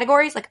play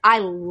categories? Like, I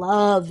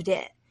loved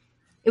it.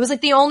 It was like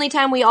the only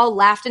time we all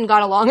laughed and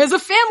got along as a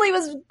family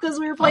was because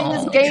we were playing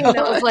this game.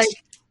 That was like,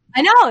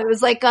 I know, it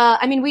was like,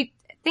 I mean,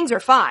 things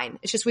were fine.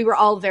 It's just we were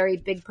all very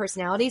big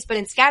personalities, but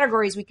in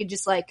categories we could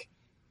just like,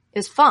 it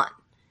was fun.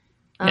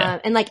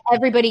 And like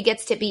everybody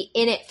gets to be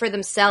in it for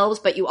themselves,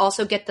 but you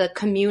also get the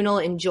communal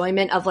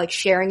enjoyment of like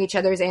sharing each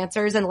other's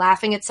answers and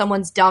laughing at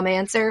someone's dumb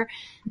answer.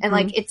 And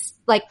like, it's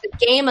like the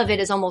game of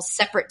it is almost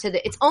separate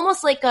to it's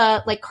almost like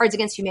Cards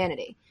Against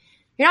Humanity.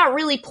 You're not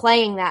really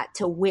playing that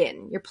to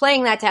win. You're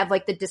playing that to have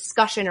like the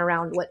discussion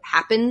around what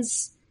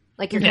happens.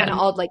 Like you're kind of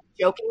all like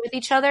joking with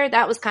each other.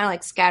 That was kind of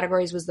like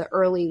categories was the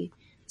early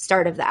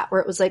start of that,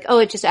 where it was like, oh,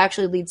 it just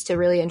actually leads to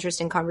really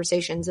interesting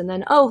conversations, and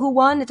then, oh, who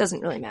won? It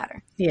doesn't really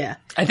matter. Yeah.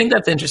 I think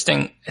that's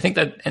interesting. I think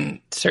that, and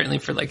certainly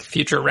for like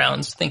future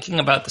rounds, thinking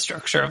about the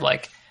structure of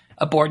like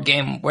a board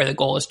game where the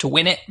goal is to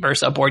win it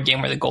versus a board game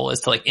where the goal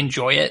is to like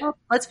enjoy it. Well,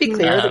 let's be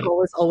clear, the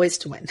goal is always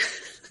to win.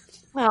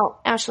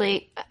 Well,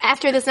 Ashley,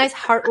 after this nice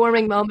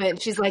heartwarming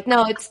moment, she's like,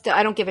 no,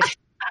 I don't give a shit.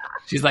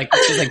 She's like,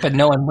 but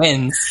no one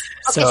wins.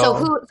 Okay,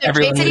 so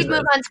Jade said he'd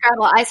move on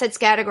Scrabble. I said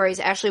categories.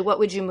 Ashley, what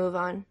would you move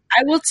on?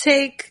 I will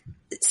take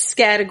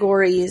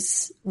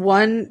categories.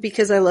 One,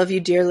 because I love you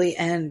dearly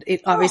and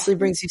it obviously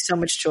brings you so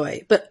much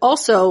joy. But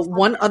also,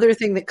 one other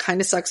thing that kind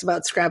of sucks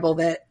about Scrabble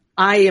that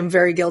I am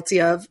very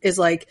guilty of is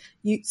like,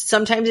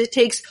 sometimes it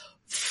takes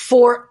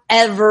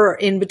forever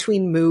in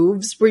between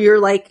moves where you're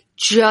like,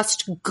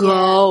 just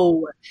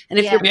go. And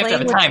if you're playing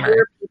with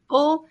other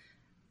people,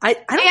 I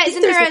don't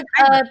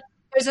think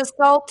there's a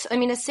salt. I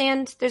mean,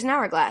 there's an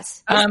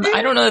hourglass. I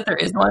don't know that there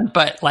is one,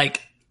 but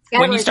like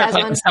when you start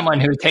playing with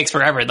someone who takes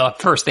forever, the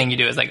first thing you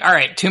do is like, all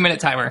right, 2-minute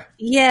timer.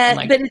 Yeah,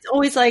 like, but it's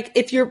always like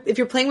if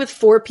you're playing with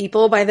 4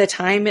 people, by the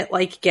time it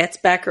like gets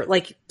back, or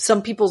like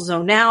some people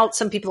zone out,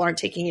 some people aren't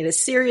taking it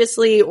as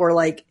seriously, or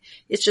like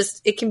it's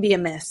just it can be a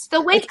mess. The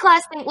weight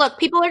class thing. Look,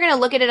 people are going to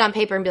look at it on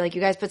paper and be like,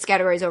 you guys put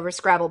categories over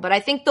Scrabble, but I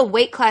think the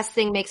weight class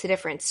thing makes a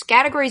difference.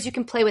 Categories you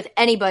can play with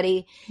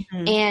anybody,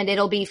 and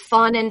it'll be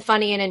fun and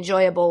funny and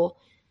enjoyable.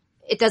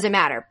 It doesn't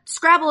matter.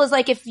 Scrabble is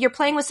like if you're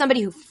playing with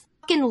somebody who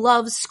fucking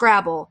loves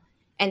Scrabble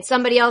and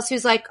somebody else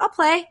who's like, I'll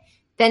play,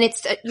 then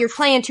you're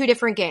playing 2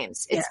 different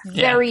games. It's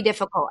very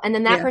difficult. And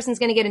then that person's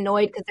going to get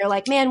annoyed because they're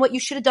like, man, what you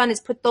should have done is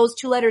put those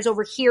 2 letters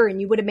over here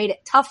and you would have made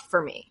it tough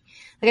for me.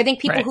 Like I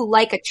think people who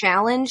like a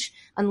challenge,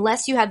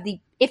 unless you have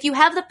if you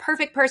have the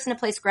perfect person to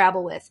play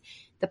Scrabble with,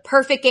 the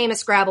perfect game of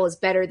Scrabble is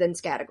better than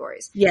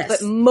categories. Yes.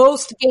 But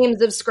most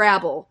games of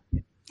Scrabble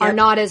are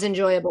not as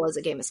enjoyable as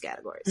a game of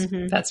categories.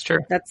 Mm-hmm. That's true.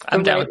 That's the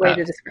right way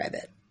to describe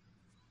it.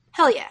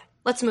 Hell yeah.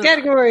 Let's move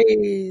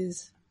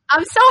categories. On.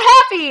 I'm so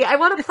happy. I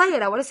want to play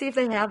it. I want to see if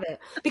they have it.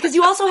 Because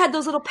you also had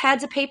those little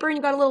pads of paper and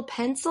you got a little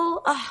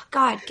pencil. Oh,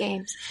 God,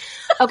 games.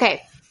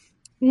 Okay.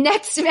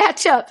 Next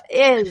matchup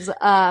is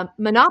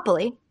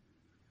Monopoly.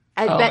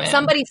 I bet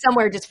somebody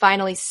somewhere just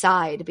finally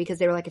sighed because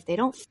they were like, if they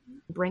don't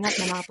bring up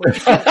Monopoly.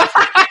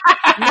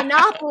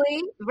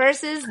 Monopoly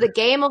versus the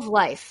Game of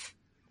Life.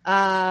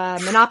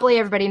 Monopoly,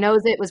 everybody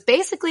knows it, was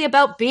basically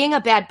about being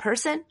a bad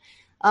person.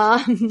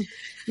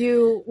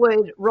 You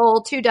would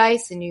roll 2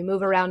 dice and you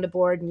move around a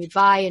board and you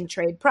buy and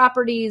trade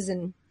properties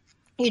and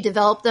you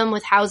develop them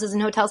with houses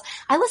and hotels.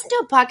 I listened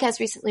to a podcast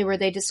recently where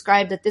they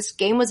described that this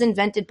game was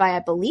invented by, I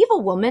believe, a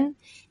woman,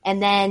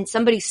 and then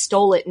somebody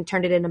stole it and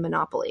turned it into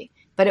Monopoly.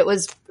 But it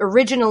was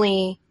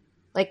originally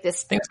like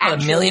this. I think it's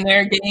called a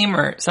millionaire game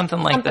or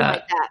something like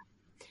that.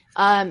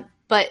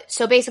 But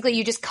so basically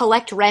you just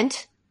collect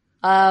rent,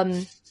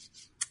 and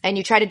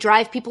you try to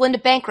drive people into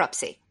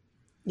bankruptcy.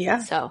 Yeah.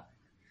 So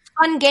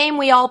fun game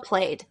we all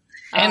played.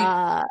 And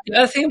the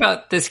other thing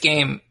about this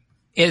game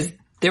is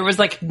there was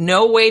like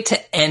no way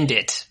to end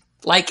it.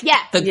 Like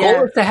the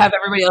goal is to have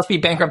everybody else be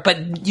bankrupt,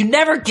 but you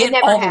never get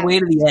the way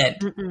to the end.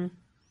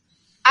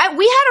 Mm-mm.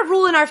 We had a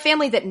rule in our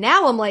family that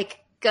now I'm like,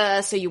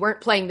 so you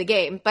weren't playing the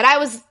game, but I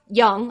was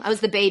young. I was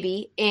the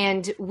baby,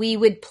 and we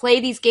would play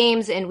these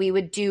games and we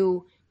would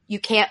do, you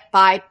can't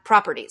buy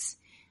properties.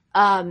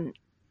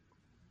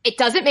 It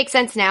doesn't make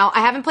sense now. I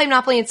haven't played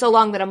Monopoly in so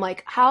long that I'm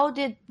like, how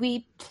did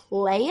we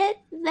play it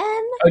then?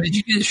 Oh, did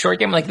you do the short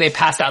game? Like they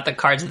passed out the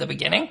cards at the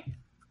beginning?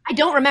 I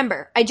don't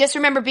remember. I just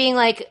remember being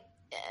like,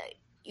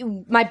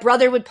 my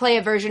brother would play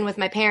a version with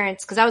my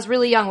parents because I was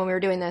really young when we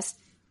were doing this.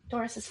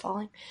 Doris is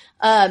falling.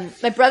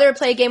 My brother would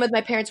play a game with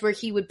my parents where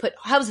he would put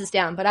houses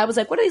down, but I was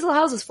like, what are these little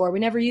houses for? We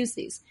never use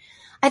these.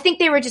 I think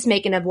they were just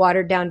making a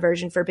watered down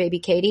version for baby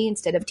Katie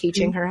instead of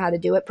teaching her how to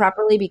do it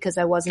properly because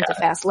I wasn't a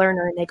fast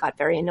learner and they got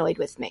very annoyed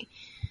with me.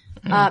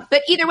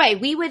 But either way,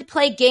 we would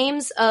play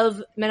games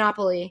of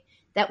Monopoly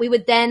that we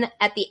would then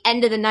at the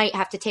end of the night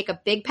have to take a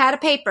big pad of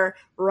paper,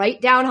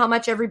 write down how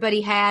much everybody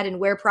had and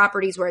where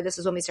properties were. This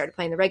is when we started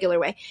playing the regular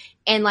way,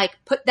 and like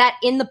put that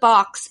in the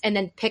box and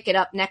then pick it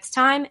up next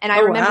time. And I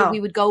remember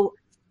we would go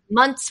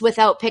months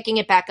without picking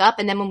it back up.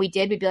 And then when we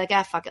did, we'd be like,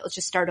 fuck it. Let's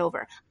just start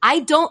over. I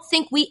don't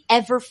think we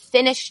ever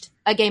finished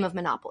a game of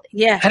Monopoly.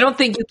 Yeah. I don't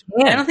think you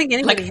can. I don't think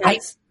anybody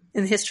has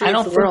in the history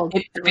of the world.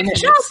 No,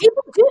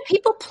 people do.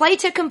 People play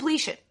to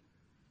completion.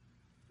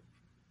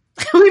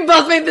 We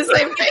both made the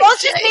same face.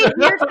 Both just made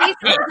weird faces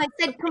as I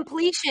said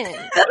completion.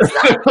 That's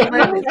not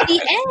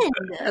the end.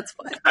 That's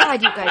fine.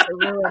 God, you guys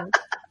are ruined.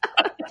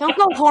 Don't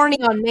go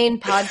horny on main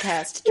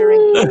podcast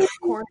during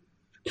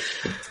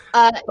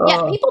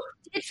quarantine. People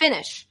did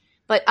finish.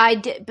 But I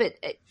did. But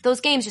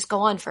those games just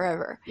go on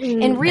forever,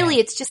 and really,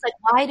 it's just like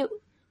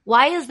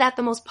why is that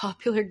the most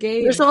popular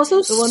game? There's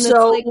also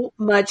so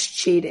much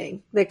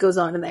cheating that goes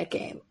on in that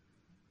game.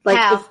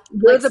 Like if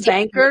you're the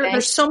banker,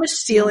 there's so much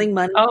stealing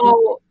money.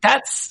 Oh,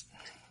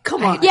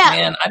 come on,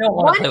 man! I don't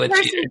want to play with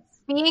cheaters.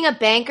 Being a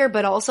banker,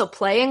 but also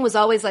playing was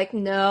always like,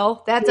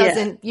 no, that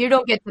doesn't. You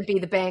don't get to be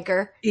the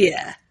banker.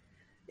 Yeah,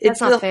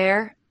 that's not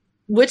fair.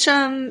 What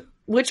game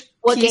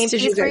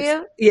did you guys? For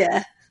you?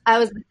 Yeah, I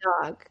was the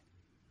dog.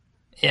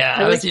 Yeah,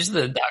 I was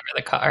usually the dog or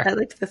the car. I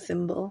liked the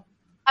thimble.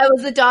 I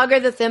was the dog or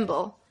the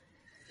thimble.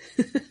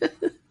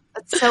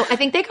 So I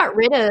think they got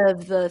rid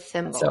of the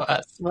thimble. So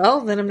us. Well,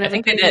 then I'm never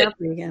playing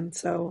Monopoly again.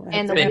 So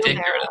and the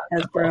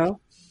wheelbarrow.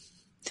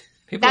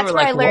 People were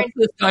like, "What's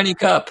this tiny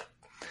cup?"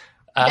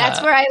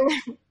 That's where I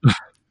learned.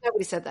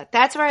 Nobody said that.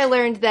 That's where I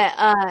learned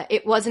that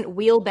it wasn't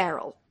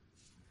wheelbarrow.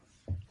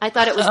 I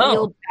thought it was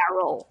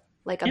wheelbarrow,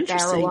 like a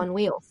barrel on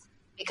wheels,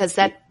 because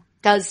that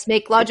does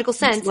make logical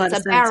sense. It's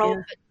a barrel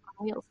on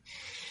wheels.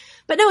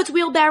 But no, it's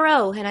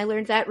wheelbarrow, and I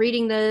learned that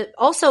reading the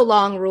also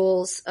long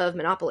rules of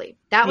Monopoly.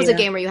 That was a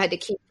game where you had to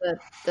keep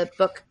the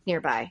book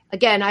nearby.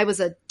 Again, I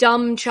was a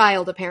dumb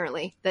child,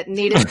 apparently, that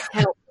needed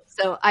help,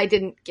 so I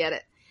didn't get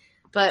it.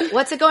 But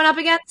what's it going up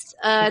against?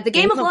 The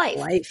Game of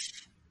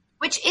Life.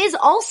 Which is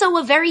also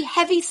a very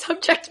heavy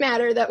subject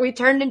matter that we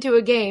turned into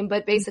a game,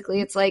 but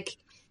basically it's like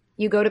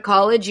you go to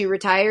college, you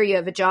retire, you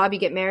have a job, you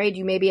get married,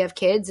 you maybe have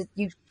kids,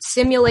 you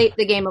simulate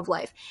the game of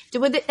life.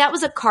 That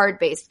was a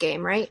card-based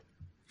game, right?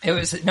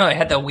 It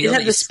had the wheel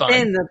that you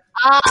spun. The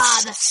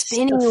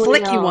spinning the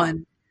flicky wheel.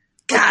 one.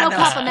 God, no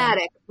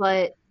problematic,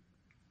 but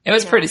it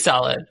was pretty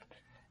solid.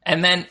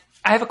 And then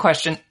I have a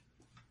question.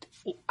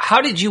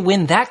 How did you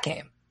win that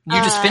game? You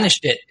just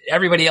finished it.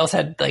 Everybody else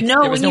had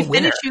there was no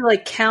winner. Finish, you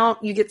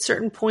count. You get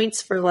certain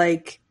points for Oh,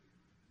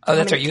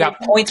 that's right. You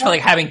got points for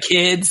having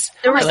kids.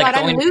 Oh my God,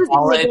 I'm losing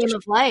the game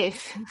of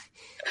life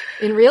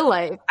in real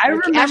life. I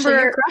remember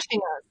you're crushing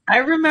us. I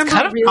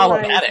remember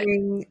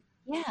realizing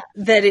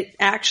that it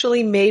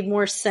actually made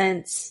more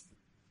sense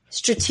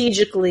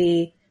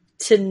strategically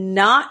to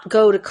not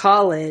go to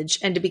college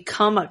and to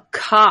become a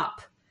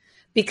cop.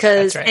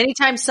 Because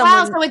anytime someone...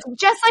 Wow, so it's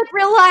just like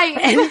real life.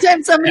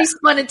 Anytime somebody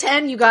spun a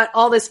 10, you got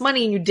all this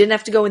money and you didn't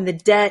have to go in the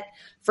debt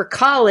for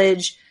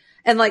college.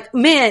 And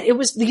man, it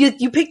was...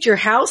 You picked your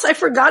house? I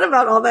forgot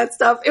about all that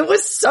stuff. It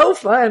was so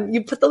fun.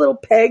 You put the little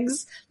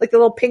pegs, the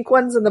little pink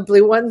ones and the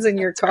blue ones in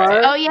your car.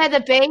 Oh, yeah,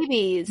 the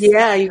babies.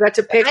 Yeah, you got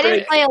to pick... I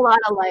didn't play a lot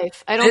of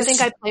Life. I don't think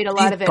I played a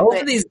lot of it.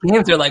 Both of these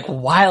games are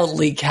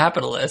wildly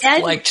capitalist.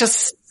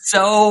 Just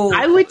so...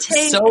 I would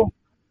take...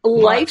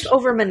 Life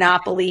over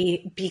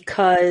Monopoly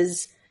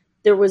because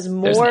there was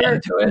more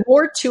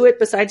to it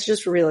besides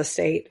just real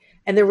estate,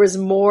 and there was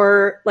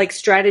more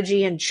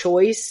strategy and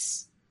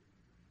choice.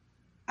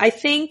 I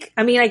think.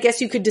 I mean, I guess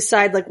you could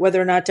decide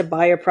whether or not to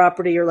buy a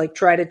property or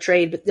try to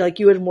trade, but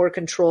you had more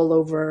control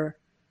over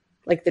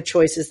the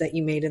choices that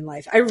you made in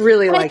life. I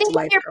really liked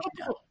Life.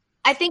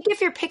 I think if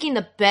you're picking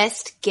the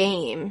best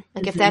game,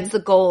 if that's the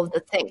goal of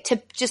the thing,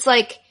 to just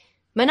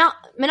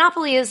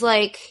Monopoly is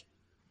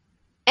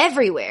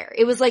everywhere.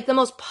 It was the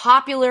most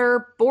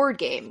popular board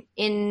game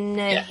in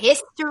the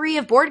history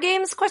of board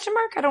games, ? I'm talking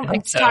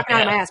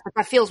out of my ass, but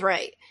that feels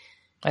right.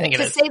 I think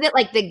to say that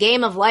the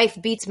Game of Life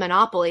beats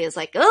Monopoly is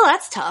oh,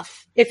 that's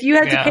tough. If you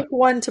had to pick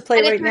one to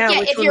play right now,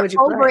 which one would you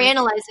play? If you're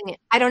overanalyzing it,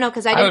 I don't know,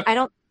 because I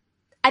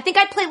think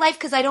I'd play Life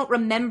because I don't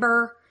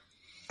remember.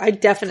 I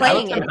definitely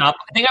playing it. I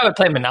think I would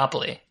play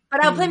Monopoly.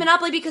 But I would play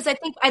Monopoly because I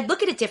think I'd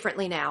look at it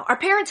differently now. Our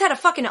parents had a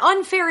fucking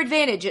unfair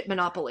advantage at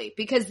Monopoly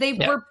because they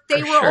were old.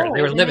 They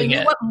were living and they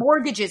knew what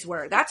mortgages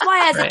were. That's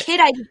why as a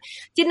kid I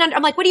didn't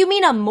I'm what do you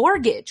mean a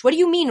mortgage? What do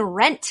you mean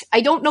rent?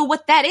 I don't know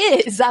what that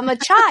is. I'm a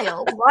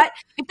child. What?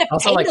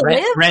 Also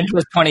rent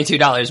was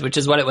 $22, which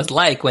is what it was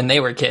when they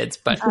were kids,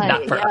 but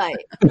not for us.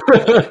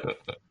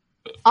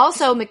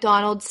 Also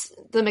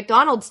the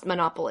McDonald's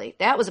Monopoly.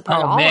 That was a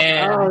part of all of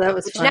it. Oh, that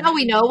was fun. Now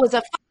we know was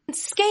a fucking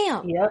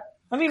scam. Yep.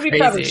 I mean, we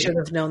probably should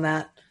have known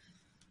that.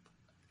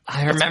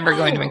 I remember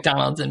going to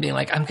McDonald's and being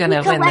like, I'm going to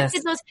We win this.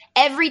 collected those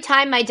every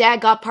time my dad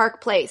got Park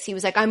Place. He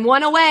was like, I'm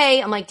one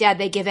away. I'm like, Dad,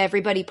 they give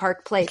everybody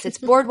Park Place. It's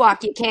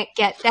Boardwalk you can't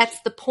get.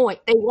 That's the point.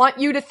 They want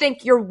you to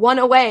think you're one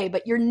away,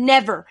 but you're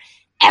never,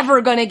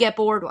 ever going to get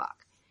Boardwalk.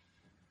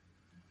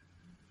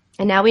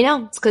 And now we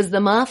know. It's because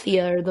the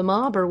mafia or the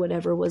mob or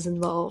whatever was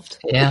involved.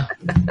 Yeah.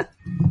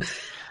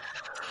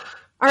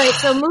 All right,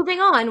 so moving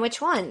on. Which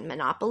one?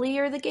 Monopoly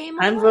or the game?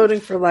 I'm voting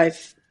for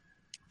life.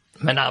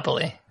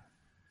 Monopoly.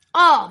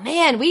 Oh,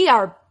 man, we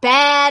are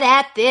bad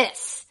at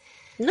this.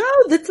 No,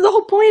 that's the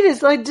whole point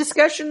is like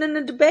discussion and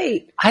a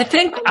debate. I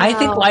think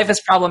life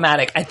is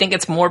problematic. I think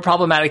it's more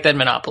problematic than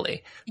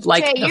Monopoly.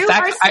 Like Jay, the you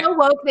fact are so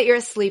woke that you're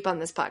asleep on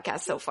this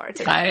podcast so far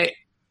today.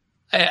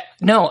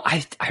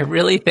 I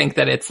really think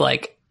that it's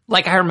like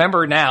I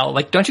remember now,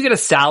 like, don't you get a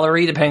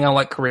salary depending on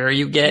what career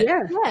you get?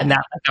 Yeah. And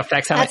that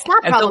affects how That's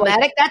not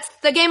problematic. That's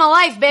the game of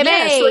life, baby.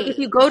 Yeah, so like if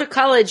you go to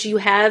college, you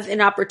have an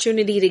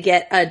opportunity to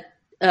get a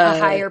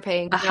higher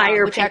paying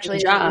job, which actually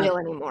isn't real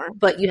anymore.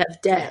 But you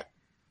have debt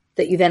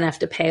that you then have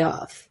to pay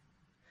off.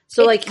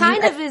 So it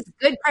kind of is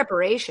good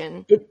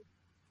preparation.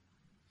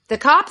 The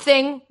cop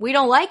thing, we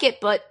don't like it,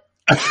 but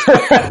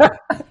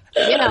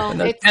you know,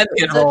 they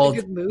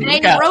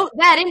wrote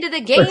that into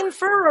the game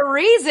for a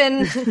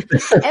reason.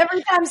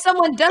 Every time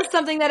someone does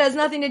something that has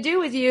nothing to do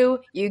with you,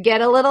 you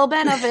get a little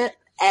benefit.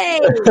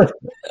 Hey,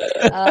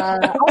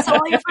 also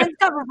all your friends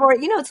cover for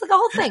it. You know, it's like a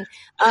whole thing.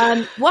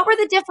 What were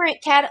the different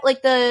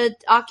the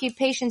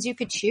occupations you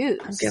could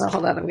choose?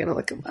 Hold on, I'm gonna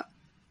look them up.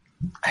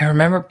 I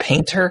remember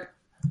painter.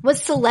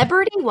 Was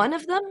celebrity one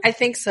of them? I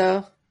think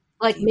so.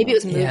 Like maybe it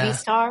was movie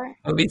star.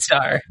 Movie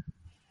star.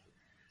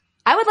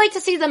 I would like to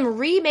see them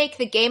remake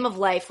the game of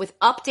life with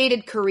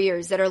updated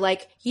careers that are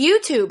like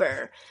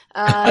YouTuber,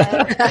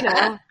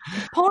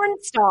 porn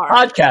star,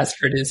 podcast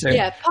producer.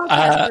 Yeah,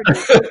 podcast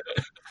producer.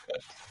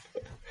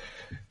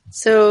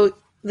 So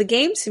the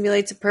game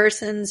simulates a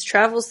person's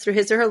travels through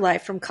his or her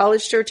life from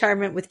college to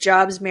retirement with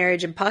jobs,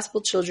 marriage, and possible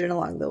children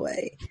along the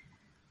way.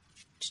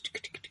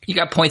 You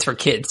got points for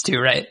kids too,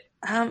 right?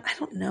 I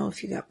don't know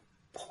if you got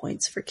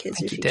points for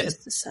kids or if you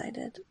just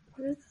decided.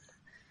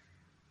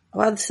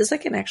 Wow, this is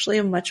like actually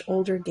a much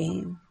older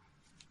game.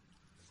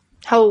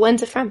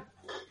 When's it from?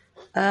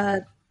 Oh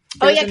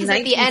yeah, because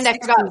at the end I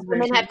forgot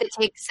women have to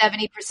take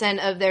 70%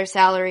 of their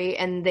salary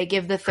and they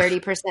give the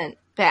 30%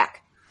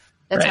 back.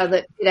 That's how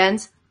it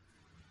ends.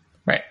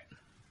 Right.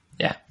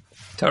 Yeah.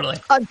 Totally.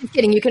 I'm just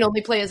kidding. You can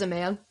only play as a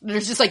man.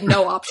 There's just like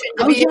no option.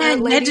 You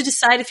had to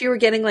decide if you were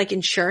getting like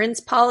insurance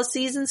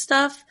policies and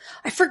stuff.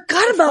 I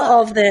forgot about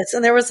all of this,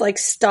 and there was like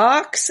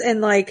stocks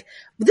and like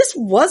this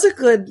was a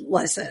good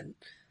lesson.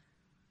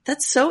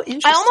 That's so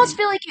interesting. I almost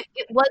feel like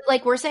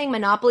like we're saying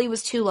Monopoly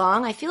was too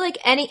long. I feel like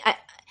I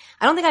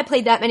don't think I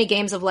played that many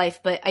games of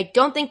life, but I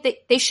don't think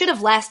that they should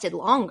have lasted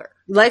longer.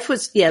 Life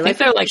was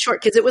like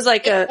short because it was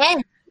like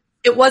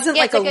it wasn't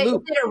like a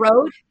loop. Is it a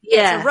road?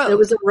 Yeah, it's a road. It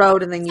was a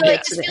road, and then you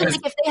get to the end.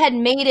 Like if they had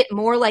made it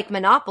more like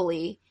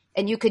Monopoly,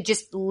 and you could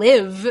just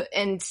live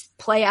and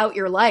play out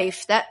your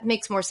life, that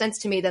makes more sense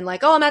to me than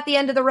like, oh, I'm at the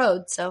end of the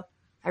road, so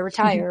I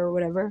retire or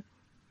whatever.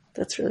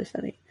 That's really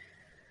funny.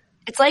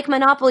 It's like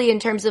Monopoly in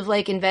terms of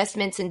like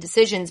investments and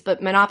decisions,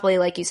 but Monopoly,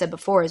 like you said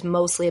before, is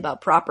mostly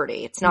about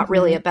property. It's not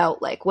really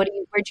about like, where'd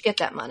you get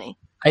that money?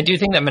 I do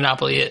think that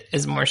Monopoly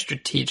is more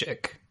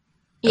strategic.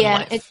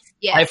 Life.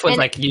 Life was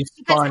like you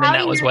spawned and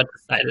that was what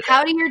decided.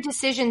 How do your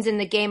decisions in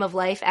the game of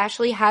life,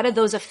 Ashley, how did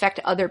those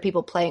affect other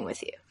people playing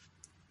with you?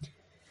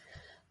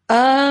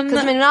 Because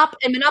in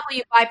Monopoly,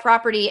 you buy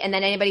property and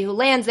then anybody who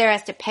lands there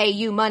has to pay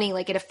you money.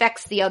 Like it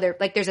affects the other,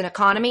 like there's an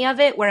economy of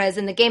it. Whereas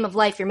in the game of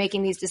life, you're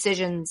making these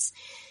decisions.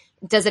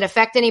 Does it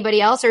affect anybody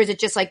else, or is it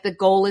just like the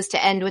goal is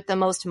to end with the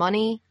most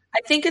money? I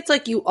think it's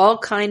like you all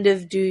kind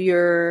of do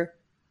your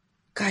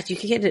 – God, you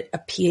can get a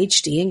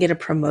PhD and get a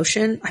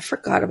promotion. I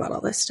forgot about all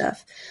this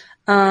stuff.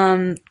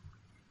 I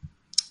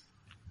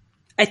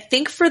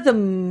think for the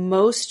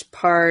most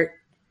part,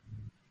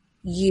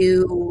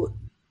 you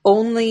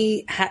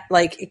only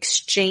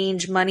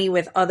exchange money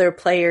with other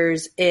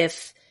players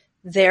if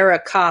they're a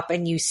cop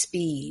and you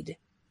speed.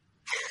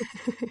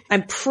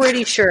 I'm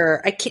pretty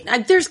sure.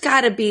 There's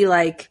got to be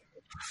like –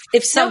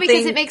 if something, no,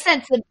 because it makes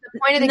sense. The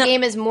point of the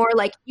game is more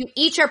like you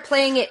each are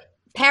playing it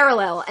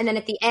parallel, and then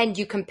at the end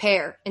you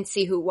compare and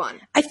see who won.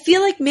 I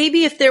feel like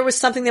maybe if there was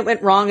something that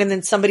went wrong and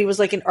then somebody was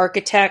like an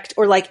architect,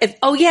 or like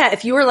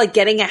if you were like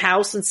getting a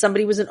house and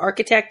somebody was an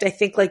architect, I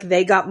think like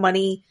they got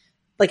money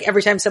like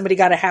every time somebody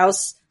got a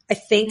house. I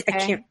think I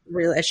can't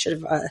really. I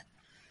should have.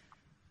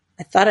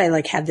 I thought I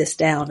like had this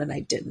down and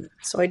I didn't,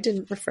 so I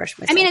didn't refresh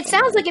myself. I mean, it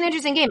sounds like an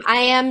interesting game. I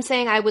am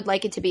saying I would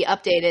like it to be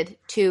updated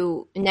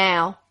to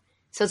now.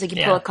 So it's like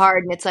you pull a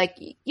card and it's like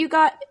you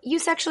got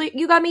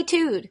me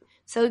too'd.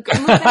 So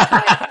move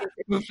back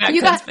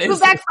 5 spaces. Move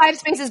back 5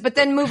 spaces, but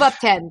then move up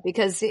 10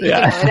 because it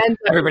ends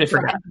everybody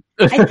forgot.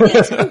 I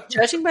think,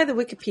 judging by the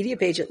Wikipedia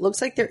page, it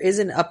looks like there is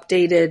an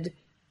updated.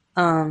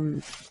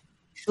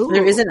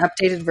 There is an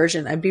updated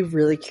version. I'd be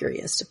really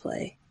curious to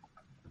play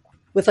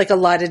with like a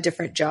lot of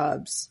different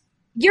jobs.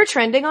 You're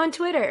trending on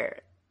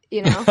Twitter,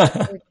 you know.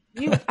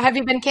 Have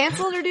you been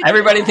canceled or did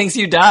Everybody thinks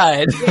you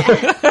died.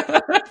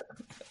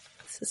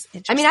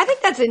 I mean, I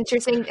think that's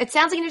interesting. It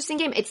sounds like an interesting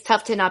game. It's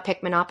tough to not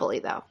pick Monopoly,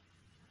 though.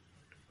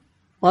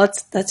 Well,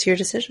 that's your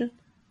decision.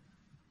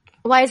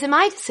 Why is it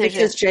my decision?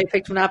 Because Jay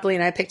picked Monopoly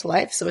and I picked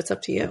Life, so it's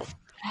up to you.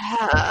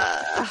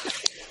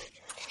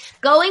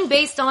 Going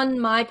based on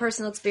my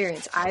personal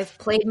experience, I've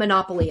played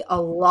Monopoly a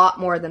lot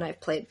more than I've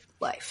played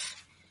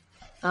Life.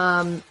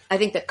 I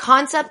think the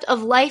concept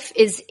of Life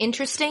is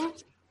interesting,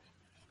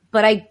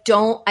 but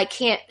I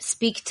can't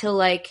speak to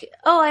like,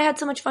 oh, I had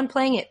so much fun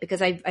playing it,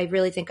 because I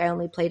really think I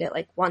only played it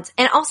like once.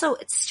 And also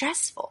it's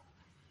stressful.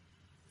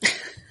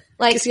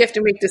 Like, because you have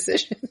to make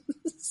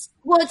decisions.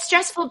 Well, it's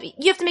stressful.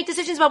 You have to make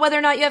decisions about whether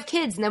or not you have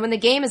kids. And then when the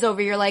game is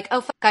over, you're like,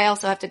 oh, fuck, I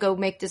also have to go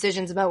make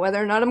decisions about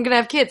whether or not I'm going to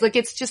have kids. Like,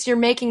 it's just, you're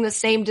making the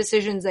same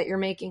decisions that you're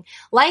making.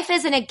 Life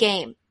isn't a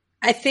game.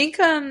 I think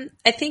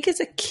as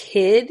a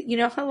kid, you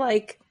know how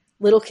like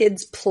little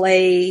kids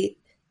play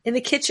in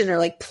the kitchen or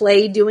like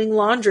play doing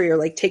laundry or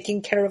like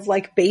taking care of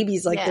like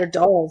babies, like their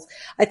dolls.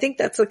 I think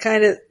that's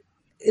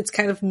it's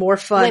kind of more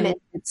fun. Women.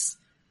 It's,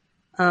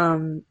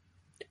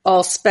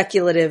 all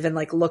speculative and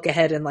like look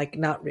ahead and like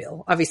not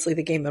real. Obviously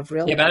the game of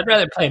real. Yeah, but I'd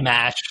rather play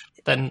MASH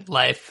than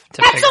Life.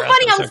 That's so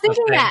funny. I was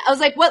thinking that. I was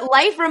like, what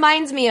Life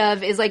reminds me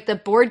of is like the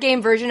board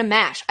game version of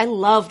MASH. I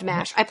loved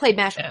MASH. I played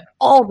MASH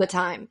all the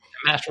time.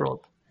 MASH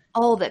ruled.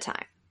 All the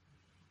time.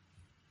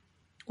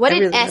 What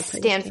did S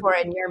stand for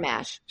in your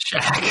MASH?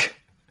 Shack.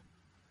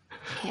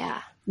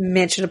 Yeah.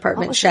 Mansion,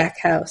 apartment, shack,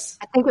 house.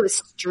 I think it was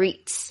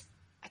streets.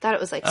 I thought it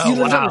was like you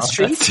lived on the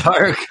streets. That's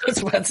dark. I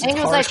think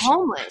it was like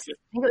homeless. I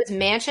think it was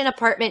mansion,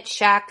 apartment,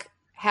 shack,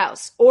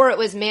 house, or it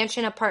was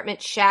mansion,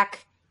 apartment,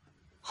 shack,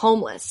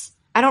 homeless.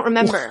 I don't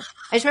remember.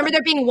 I just remember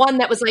there being one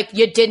that was like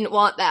you didn't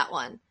want that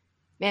one.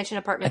 Mansion,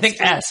 apartment. I think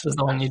street. S was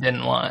the one you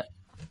didn't want.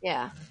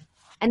 Yeah.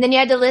 And then you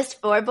had to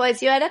list 4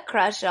 boys you had a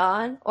crush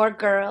on, or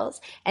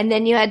girls, and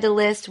then you had to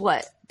list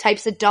what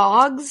types of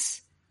dogs.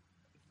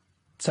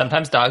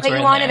 Sometimes dogs that were you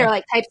in wanted, there. or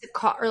like types of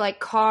car, or like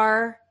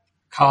car.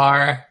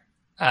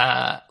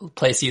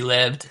 Place you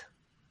lived.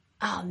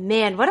 Oh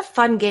man, what a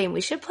fun game.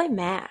 We should play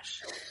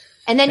MASH.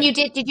 And then did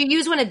you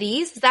use one of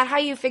these? Is that how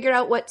you figured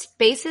out what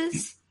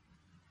spaces?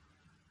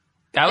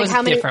 That like was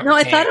how many, different. No,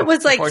 I thought it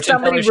was like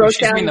somebody wrote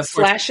down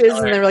flashes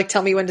and they were like,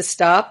 tell me when to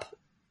stop.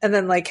 And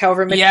then like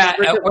however many. Yeah,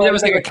 or there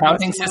was like a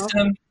counting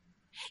system.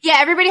 Yeah,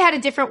 everybody had a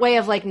different way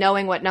of like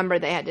knowing what number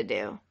they had to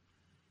do.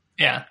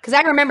 Yeah. Because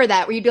I remember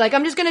that where you'd be like,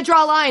 I'm just going to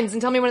draw lines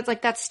and tell me when it's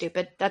like, that's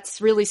stupid.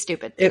 That's really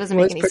stupid. It doesn't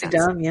make any sense. It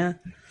was pretty dumb, yeah.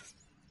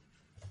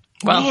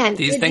 Well, Man,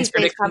 these things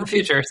predict the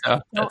future, so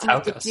that's how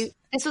it goes.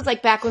 This was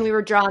like back when we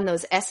were drawing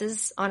those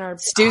S's on our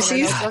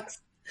Stussies.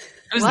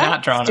 Who's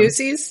not drawing them?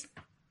 Stussies.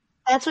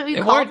 That's what we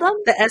called them?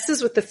 The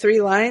S's with the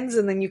 3 lines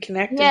and then you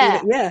connect. Yeah.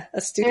 A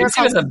Stussy.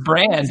 Stussy was a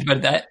brand,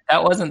 but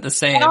that wasn't the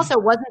same. It also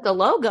wasn't the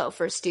logo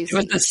for Stussy. It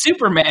was the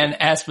Superman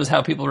S was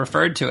how people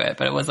referred to it,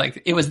 but it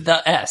was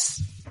the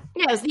S.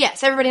 Yeah,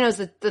 yes, everybody knows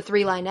the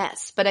 3-line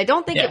S, but I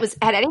don't think it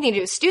had anything to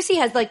do with Stussy.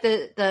 Has like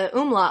the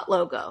umlaut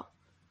logo.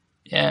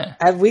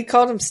 Yeah. We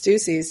called them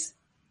Stussies.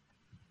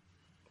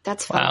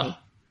 That's funny. Wow.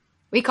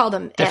 We called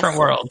them different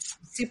worlds.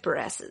 Super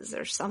S's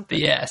or something.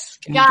 The S.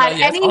 Can God, you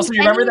yes? Also, you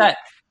remember that?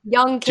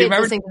 Young kids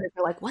listening to this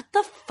are like, what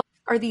the fuck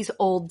are these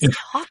olds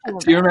talking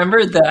about? Do you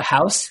remember the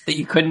house that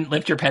you couldn't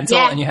lift your pencil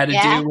and you had to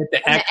do with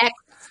the X?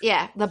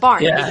 Yeah, the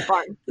barn. Yeah. The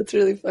barn. That's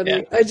really funny.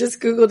 Yeah. I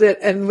just Googled it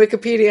and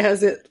Wikipedia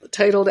has it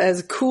titled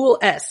as Cool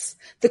S.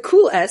 The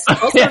Cool S,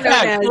 also known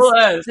as Cool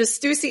S. the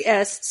Stussy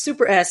S,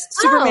 Super S,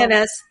 Superman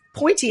S,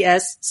 Pointy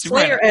S,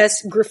 Slayer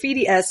S,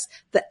 Graffiti S,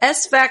 the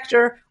S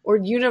Factor, or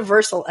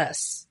Universal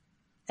S.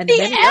 And the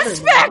S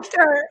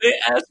Factor! The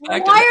S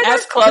Factor. Why are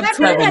S Club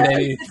 7,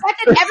 baby. The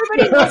fact that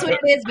everybody knows what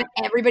it is, but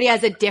everybody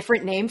has a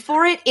different name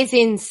for it is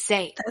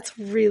insane. That's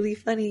really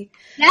funny.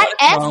 That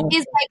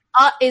S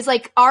is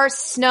like our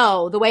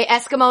snow. The way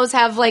Eskimos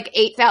have like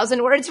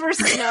 8,000 words for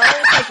snow.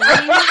 It's like we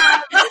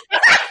have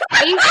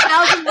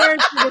 8,000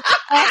 words for this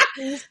S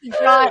we used to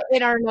draw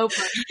in our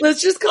notebook.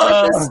 Let's just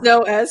call it the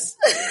Snow S.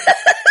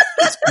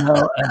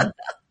 Snow S.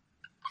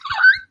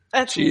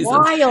 That's Jesus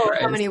wild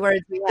Christ. How many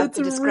words we have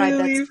to describe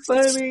really that.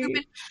 Funny.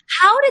 Stupid.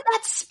 How did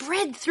that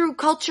spread through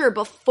culture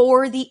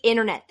before the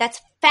internet?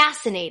 That's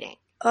fascinating.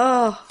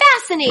 Oh,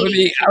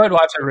 Fascinating. I would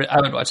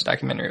watch a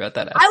documentary about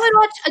that. I would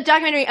watch a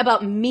documentary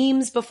about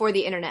memes before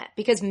the internet,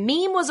 because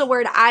meme was a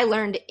word I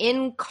learned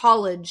in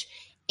college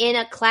in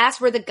a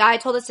class where the guy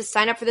told us to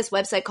sign up for this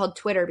website called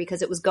Twitter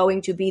because it was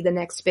going to be the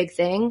next big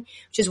thing,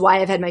 which is why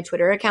I've had my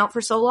Twitter account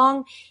for so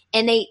long.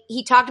 And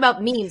he talked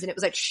about memes, and it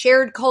was like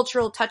shared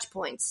cultural touch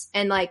points,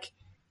 and like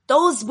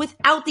those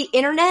without the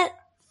internet,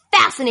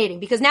 fascinating,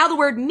 because now the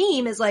word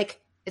meme is like,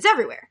 it's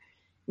everywhere.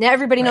 Now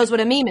everybody knows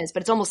what a meme is,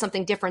 but it's almost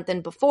something different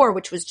than before,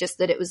 which was just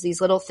that it was these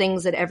little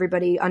things that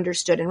everybody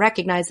understood and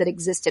recognized that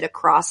existed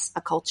across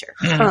a culture.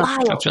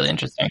 Wild. That's really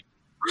interesting.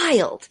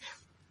 Wild.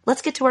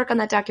 Let's get to work on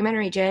that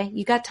documentary, Jay.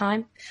 You got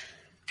time?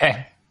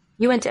 Okay.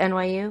 You went to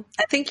NYU.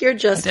 I think you're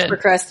just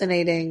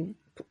procrastinating.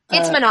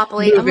 It's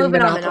Monopoly. I'm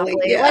moving on Monopoly.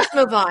 Yeah. Let's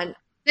move on.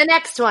 The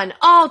next one.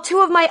 Oh,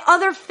 two of my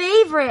other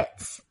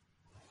favorites.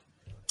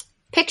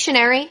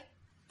 Pictionary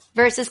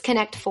versus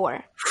Connect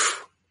 4.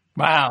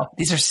 Wow,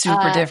 these are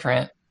super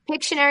different.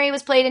 Pictionary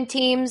was played in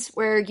teams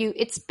where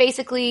it's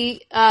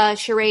basically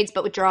charades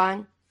but with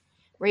drawing,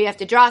 where you have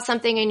to draw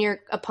something and your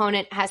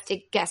opponent has to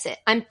guess it.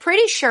 I'm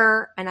pretty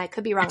sure, and I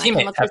could be wrong. Your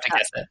teammates have to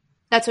guess it.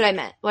 That's what I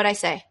meant. What'd I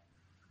say?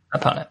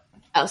 Opponent.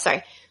 Oh,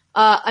 sorry.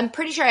 I'm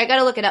pretty sure I got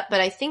to look it up, but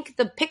I think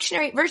the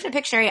Pictionary version of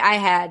Pictionary I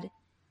had,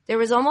 there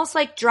was almost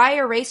like dry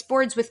erase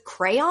boards with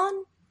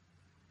crayon.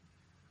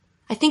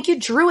 I think you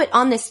drew it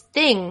on this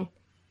thing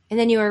and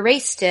then you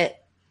erased it.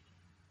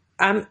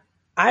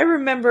 I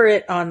remember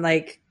it on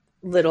like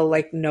little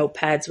like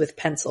notepads with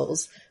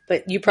pencils,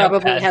 but you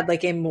probably had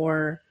like a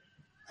more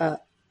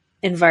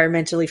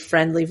environmentally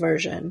friendly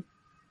version.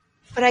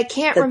 But I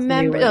can't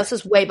remember. No, this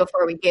was way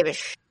before we gave a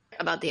shit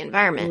about the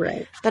environment.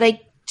 Right. But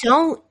I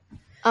don't.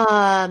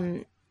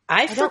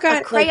 I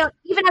forgot. A crayon. Like,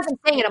 even as I'm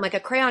saying it, I'm like, a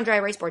crayon dry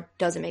erase board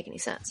doesn't make any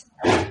sense.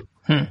 But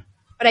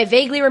I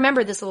vaguely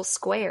remember this little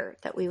square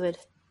that we would.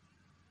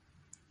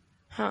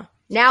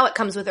 Now it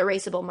comes with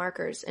erasable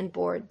markers and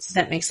boards.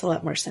 That makes a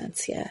lot more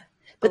sense. Yeah.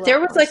 But there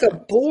was like a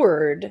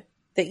board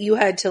that you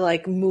had to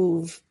like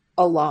move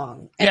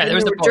along. And there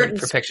was a board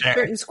for Pictionary.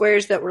 Certain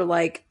squares that were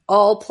like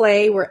all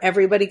play where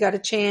everybody got a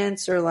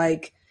chance, or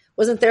like,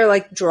 wasn't there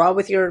like draw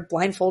with your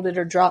blindfolded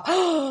or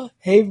draw?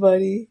 Hey,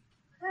 buddy.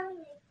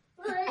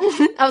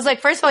 I was like,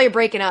 first of all, you're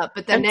breaking up,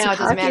 but then now it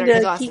doesn't matter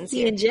because Austin's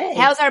here. Jay.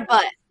 How's our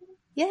butt?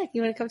 Yeah,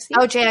 you want to come see?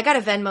 Oh, Jay, I got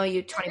to Venmo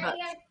you $20.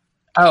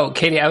 Oh,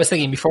 Katie, I was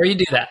thinking before you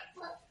do that.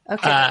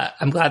 Okay.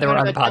 I'm glad that we're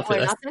on the pod for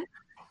this.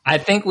 I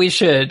think we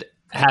should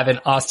have an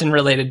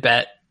Austin-related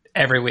bet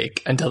every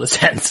week until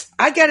this ends.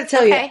 I got to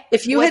tell you,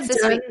 if you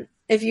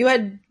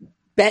had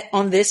bet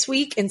on this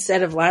week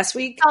instead of last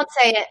week, don't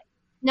say it.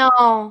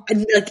 No,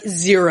 like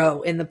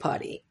 0 in the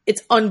potty.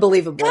 It's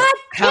unbelievable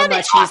how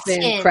much he's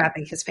been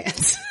crapping his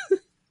pants.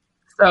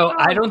 So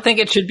I don't think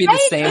it should be the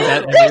same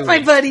bet every There's week. my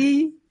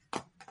buddy.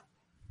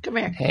 Come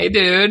here. Hey,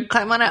 dude.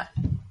 Climb on up.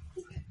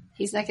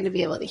 He's not going to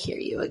be able to hear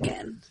you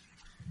again.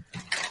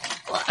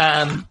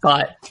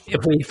 But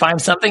if we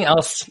find something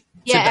else,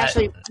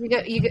 actually, you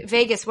get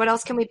Vegas. What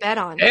else can we bet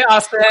on? Hey,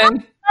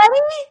 Austin.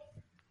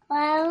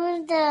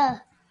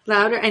 Louder.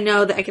 I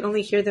know that I can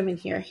only hear them in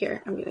here.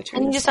 Here, I'm going to turn.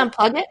 Can you just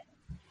unplug it?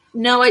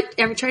 No,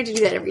 I'm trying to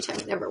do that every time.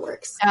 It never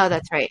works. Oh,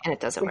 that's right, and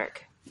it doesn't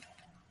work.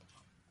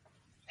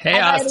 Hey,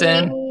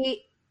 Austin.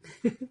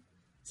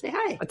 Say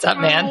hi. What's up,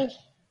 man?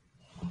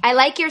 I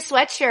like your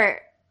sweatshirt.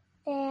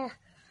 Yeah.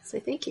 Say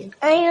thank you.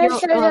 I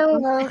want to show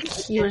them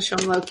Loki. You want to show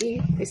him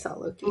Loki? They saw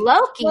Loki.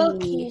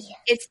 Loki.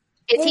 Is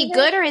he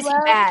good or is he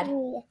bad?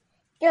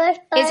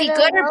 Is he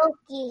good or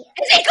Loki?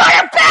 Is he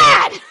good or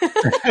bad?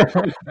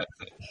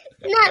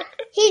 No,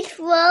 he's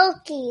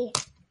Loki.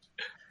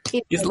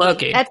 He's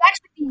Loki. That's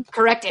actually the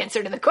correct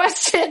answer to the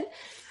question.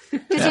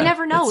 Because you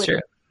never know. That's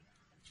true.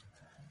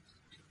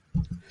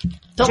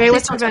 Jay,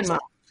 what's your Venmo?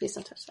 Please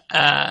don't touch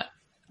that.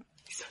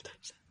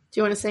 Do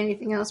you want to say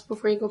anything else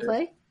before you go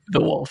play? The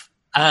wolf.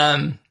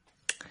 I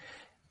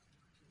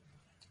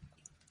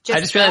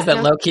just realized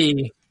that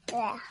Loki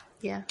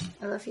Yeah,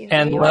 I love you.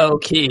 and low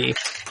key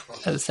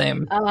are the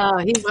same. Oh,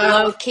 he's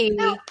low key.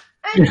 I'm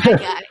still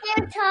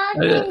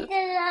talking to them.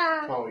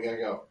 Oh, we gotta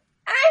go.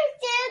 I'm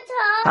still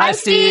talking. Hi,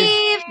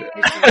 Steve.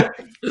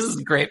 This is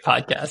a great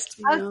podcast.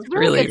 That's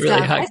Really, good really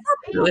stuff. high- I saw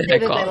people really say high that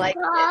they quality. like it.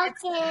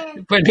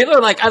 Talking. When people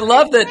are like, I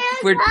love that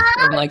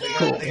I'm like,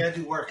 cool. I gotta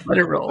do work. Let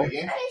it roll. Play a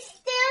game? I'm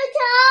still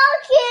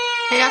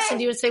talking. Hey, Austin,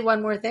 do you want to say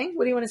one more thing?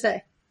 What do you want to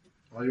say?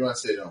 What do you want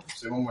to say, though?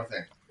 Say one more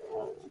thing.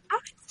 I'm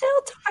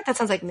still talking. That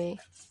sounds like me.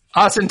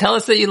 Austin, tell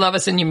us that you love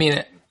us and you mean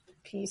it.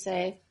 Can you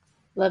say,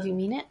 love you,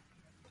 mean it?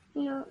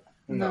 No.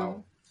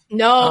 No.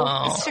 No.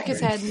 Oh. He shook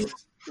his head.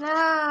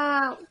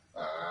 No.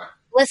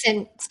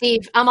 Listen,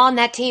 Steve, I'm on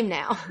that team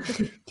now.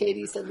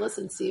 Katie said,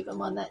 listen, Steve,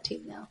 I'm on that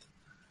team now.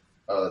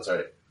 Oh, that's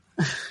right.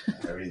 I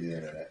read the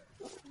internet.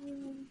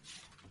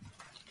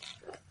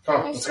 Come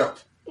on, let's go.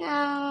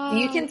 No.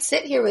 You can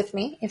sit here with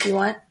me if you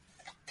want.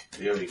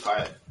 You're gonna be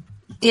quiet.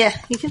 Yeah,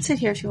 you can sit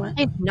here if you want.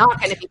 It's not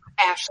going to be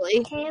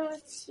Ashley. Can I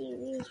see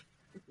you?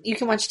 You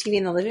can watch TV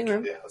in the living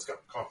room. Yeah, let's go.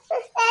 Come on.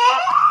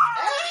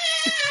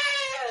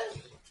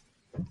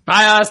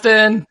 Bye,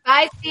 Austin.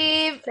 Bye,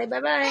 Steve. Say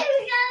bye-bye.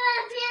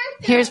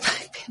 Here's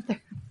Black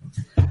Panther.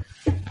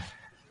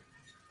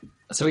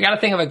 So we got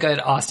to think of a good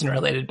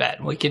Austin-related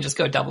bet. We can just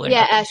go double or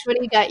Yeah, nothing. Ash, what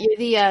do you got? You're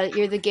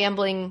the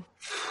gambling.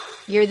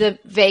 You're the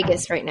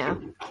Vegas right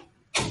now.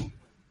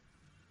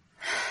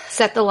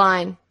 Set the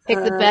line. Pick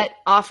the bet.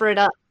 Offer it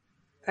up.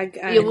 I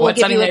We'll What's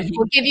give something you that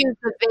we'll give you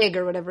the big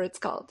or whatever it's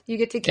called. You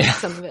get to keep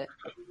some of it.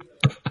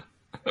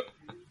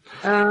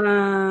 I'm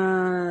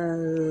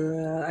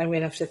going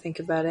to have to think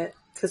about it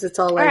because it's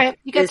all like, right,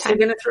 you got is he time.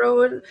 going to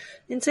throw an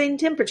insane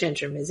temper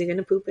tantrum? Is he going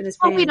to poop in his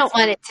Well, pants? we don't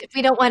want it.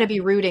 We don't want to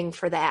be rooting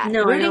for that.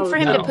 No, I rooting know, for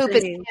him no. to poop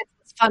his pants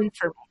is fun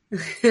for me.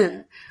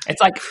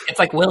 It's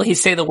like, will he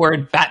say the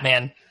word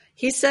Batman?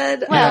 He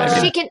said, Well,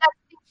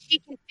 Yeah. she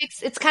can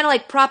fix. It's kind of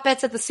like prop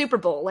bets at the Super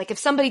Bowl. Like if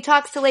somebody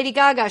talks to Lady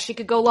Gaga, she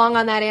could go long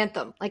on that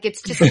anthem. Like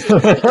it's just you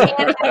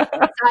can't have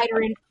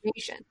insider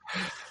information.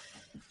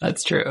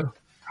 That's true.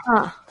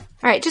 Huh.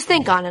 All right, just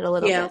think on it a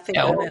little Yeah, I'll bit. think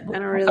Yeah, on we'll- it. I don't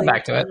we'll really. come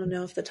back to I it. don't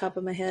know off the top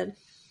of my head.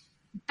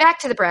 Back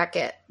to the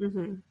bracket.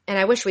 Mm-hmm. And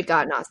I wish we'd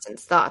gotten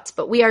Austin's thoughts,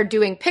 but we are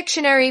doing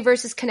Pictionary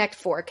versus Connect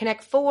Four.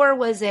 Connect Four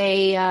was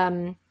a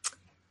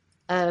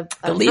The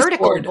least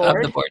vertical board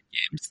board, of the board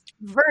games.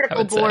 I vertical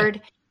would say. board,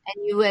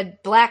 and you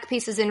had black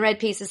pieces and red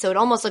pieces, so it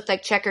almost looked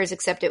like checkers,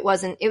 except it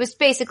wasn't. It was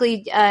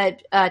basically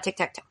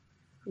tic-tac-toe,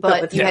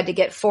 but with- you had to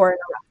get 4 in a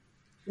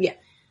row.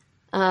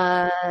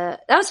 Yeah.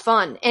 That was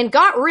fun and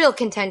got real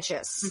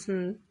contentious.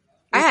 Mm-hmm.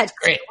 I had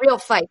great. real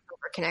fights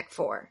over Connect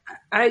Four.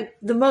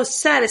 The most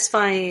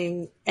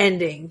satisfying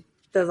ending,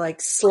 the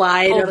like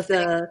slide Pull of the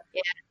thing. the,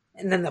 Yeah.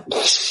 and then the, And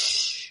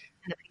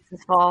the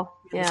pieces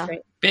fall. That's Yeah. great.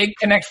 Big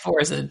Connect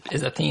Four is a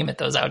theme at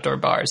those outdoor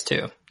bars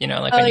too. You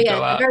know, like Oh when you yeah, go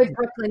it's a out. very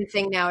Brooklyn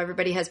thing now.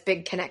 Everybody has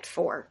big Connect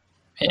Four.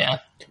 Yeah.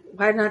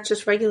 Why not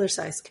just regular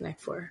size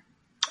Connect Four?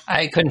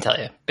 I couldn't tell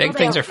you. Big Well, they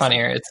things all- are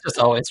funnier. It's just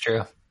always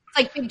true. It's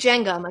like big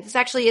Jenga. I'm like, this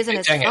actually isn't Big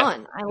as Jenga.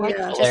 fun. I like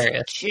Yeah. just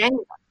Hilarious.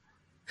 Jenga.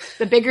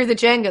 The bigger the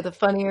Jenga, the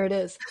funnier it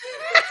is.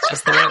 It's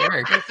just the way it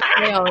works.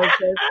 They always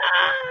do.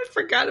 I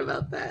forgot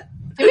about that.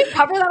 Did we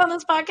cover that on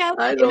this podcast?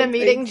 I In don't the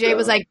meeting, think Jay so.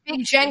 was like,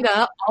 big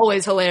Jenga,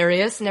 always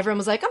hilarious. And everyone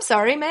was like, I'm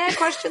sorry, may I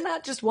question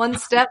that? Just one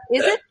step.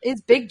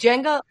 Is big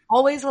Jenga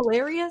always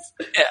hilarious?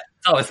 Yeah,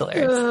 it's always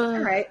hilarious. All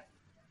right.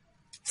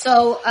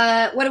 So,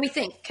 what do we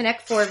think?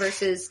 Connect Four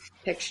versus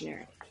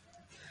Pictionary.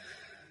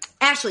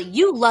 Ashley,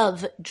 you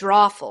love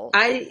Drawful,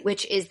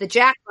 which is the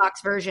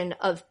Jackbox version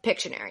of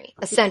Pictionary,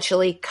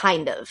 essentially,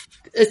 kind of.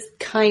 It's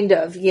kind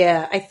of,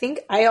 yeah. I think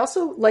I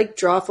also like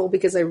Drawful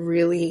because I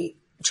really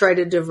try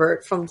to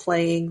divert from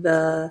playing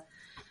the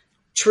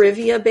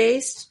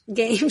trivia-based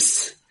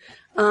games.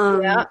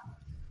 Yeah.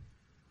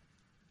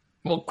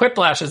 Well,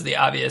 Quiplash is the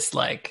obvious,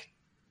 like,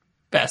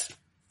 best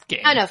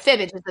game. I know,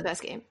 Fibbage is the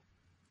best game.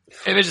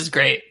 Fibbage is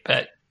great,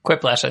 but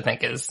Quiplash, I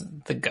think, is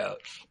the GOAT.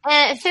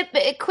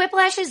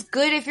 Quiplash is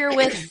good if you're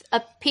with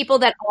people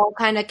that all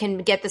kind of can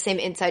get the same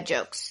inside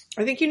jokes.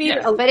 I think you need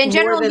Yeah. But in more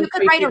general, than you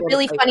could 3 write a people to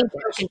really play funny Quiplash.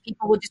 joke and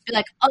people would just be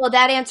like, oh,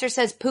 that answer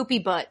says poopy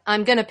butt.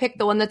 I'm going to pick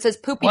the one that says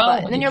poopy Well,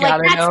 butt. And then you you're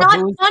like, gotta that's know not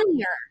who's-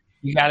 funnier.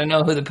 You got to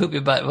know who the poopy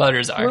butt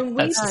voters are. When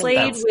we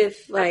played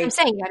with I'm like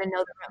saying you got to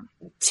know the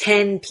room.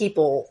 10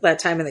 people that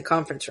time in the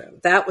conference room,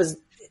 that was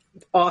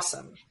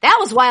awesome. That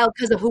was wild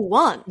because of who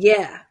won.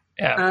 Yeah.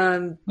 Yeah.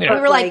 We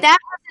Yeah. were like, that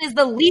person is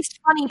the least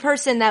funny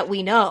person that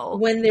we know.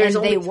 When there's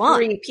and only they won.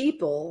 3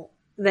 people,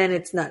 then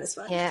it's not as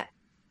fun. Yeah.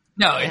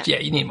 No,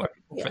 you need more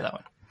people for that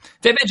one.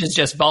 Fibbage is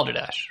just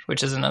Balderdash,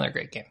 which is another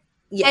great game.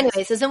 Yes. Anyways,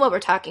 this isn't what we're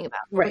talking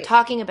about. We're Right.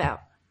 talking about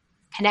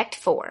Connect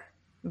Four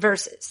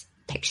versus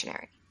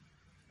Pictionary.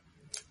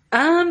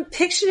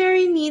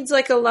 Pictionary needs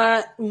like a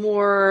lot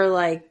more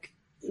like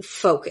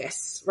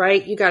focus,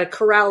 right? You got to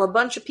corral a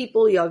bunch of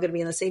people. You all got to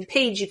be on the same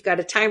page. You've got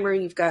a timer.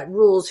 You've got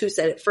rules. Who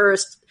said it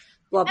first?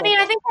 Blah, blah, I mean,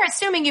 blah. I think we're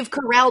assuming you've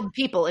corralled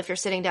people if you're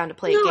sitting down to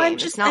play a game. I'm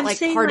It's just not I'm like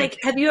saying, party. like,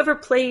 have you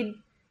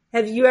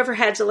ever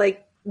had to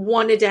like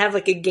wanted to have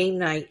like a game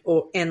night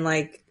and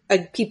like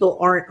people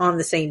aren't on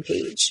the same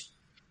page?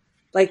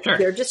 Like Sure.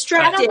 they're I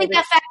distracted. don't think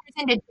that factors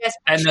into just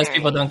And those Pictionary.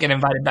 people don't get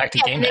invited back to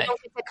Yeah, game and they night.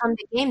 don't get to come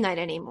to game night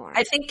anymore.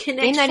 I think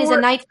Connect game night 4, is a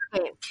night for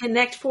games.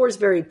 Connect 4 is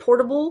very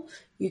portable.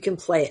 You can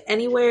play it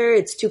anywhere.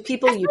 It's 2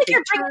 people. I feel You like take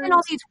you're bringing in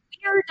all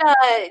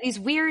turns. these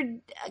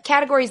weird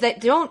categories that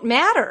don't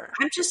matter.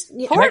 I'm just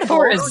Connect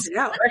 4 throwing is it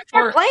out.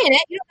 You're playing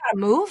it. You don't gotta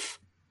move.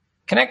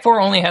 Connect 4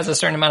 only has a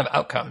certain amount of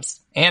outcomes,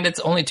 and it's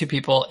only 2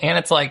 people, and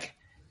it's like,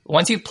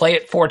 once you play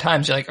it 4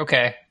 times, you're like,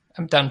 okay,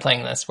 I'm done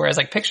playing this. Whereas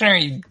like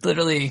Pictionary, you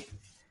literally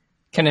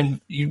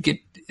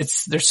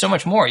there's so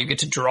much more. You get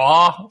to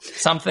draw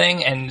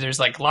something, and there's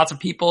like lots of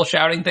people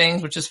shouting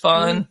things, which is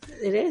fun.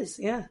 It is,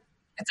 yeah.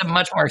 It's a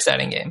much more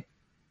exciting game.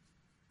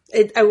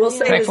 I will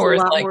say Connect it's a 4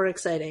 is lot like- more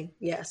exciting.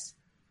 Yes.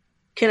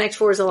 Connect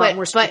 4 is a lot But-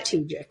 more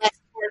strategic. Less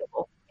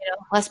portable.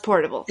 Less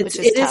portable, It which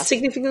is is tough.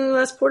 significantly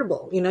less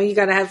portable. You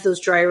got to have those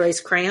dry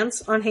erase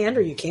crayons on hand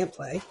or you can't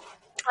play.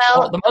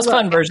 Well, the most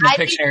fun version of I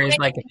think Pictionary is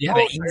like if you have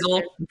an easel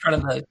in front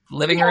of the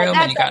living room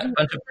and you got a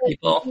bunch of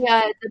people.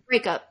 The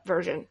breakup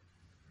version.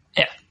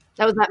 Yeah.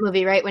 That was that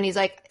movie, right? When he's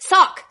like,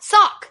 sock.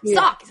 Yeah. He's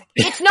like,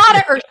 it's not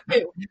a or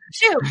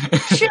shoe.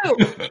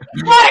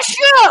 Not a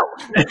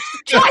shoe.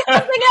 Try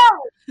something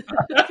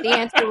else. The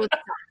answer was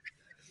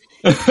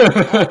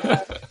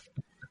sock.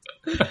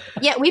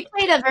 Yeah, we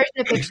played a version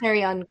of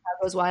Pictionary on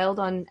Goes Wild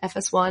on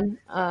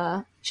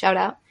FS1. Shout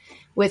out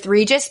with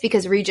Regis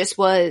because Regis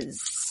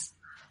was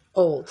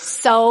Old.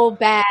 so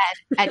bad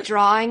at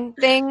drawing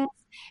things,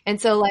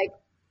 and so like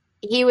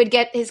he would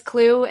get his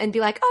clue and be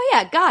like, "Oh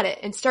yeah, got it,"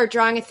 and start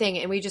drawing a thing,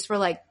 and we just were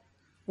like,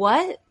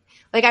 "What?"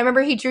 Like I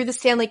remember he drew the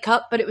Stanley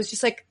Cup, but it was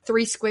just like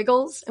 3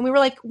 squiggles, and we were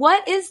like,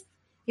 "What is?"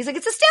 He's like,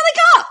 "It's a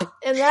Stanley Cup,"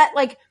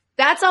 and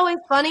that's always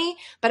funny.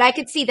 But I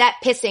could see that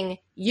pissing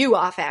you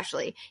off,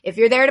 Ashley. If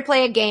you're there to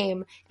play a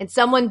game and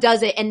someone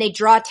does it and they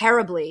draw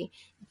terribly,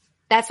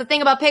 that's the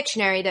thing about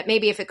Pictionary that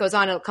maybe if it goes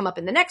on, it'll come up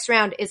in the next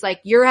round is like,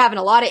 you're having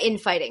a lot of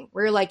infighting.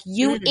 Where you're like,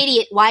 you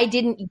idiot, why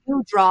didn't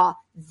you draw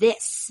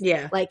this?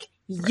 Yeah. Like,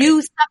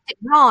 you sucked at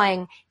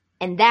drawing,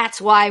 and that's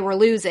why we're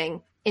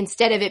losing.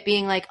 Instead of it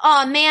being like,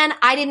 oh man,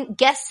 I didn't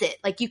guess it.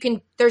 Like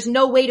there's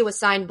no way to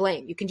assign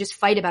blame. You can just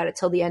fight about it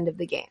till the end of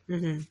the game.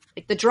 Mm-hmm.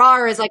 Like the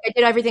drawer is like, I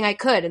did everything I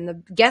could. And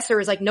the guesser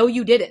is like, no,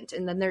 you didn't.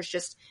 And then there's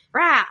just,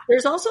 rah.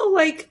 There's also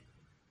like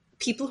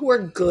people who are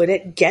good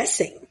at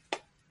guessing.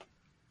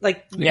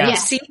 Like you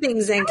see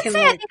things and can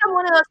I think I'm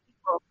one of those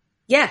people.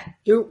 Yeah,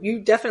 you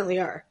definitely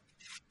are.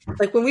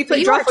 Like when we play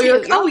You Drawful, are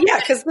you're too. like, oh yeah,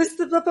 because this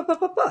the blah, blah, blah,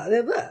 blah, blah,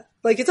 blah, blah.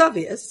 Like it's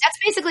obvious.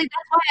 That's why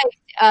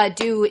I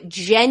do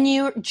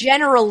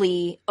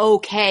generally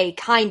okay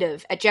kind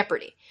of at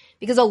Jeopardy.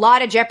 Because a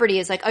lot of Jeopardy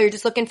is like, oh, you're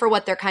just looking for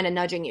what they're kind of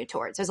nudging you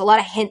towards. There's a lot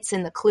of hints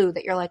in the clue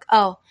that you're like,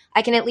 oh,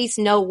 I can at least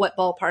know what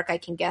ballpark I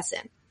can guess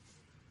in.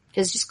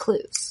 Because just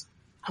clues.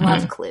 I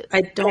love clues.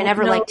 I don't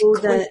never know liked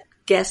clues. that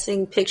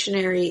guessing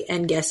Pictionary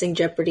and guessing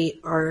Jeopardy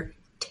are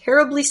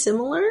terribly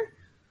similar,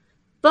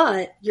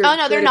 but you're Oh,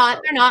 no, they're good not.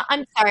 at They're not.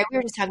 I'm sorry. We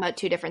were just talking about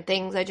two different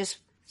things.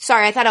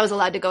 Sorry, I thought I was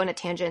allowed to go on a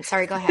tangent.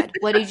 Sorry, go ahead.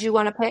 What did you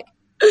want to pick?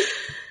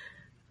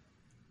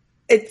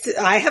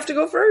 I have to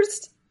go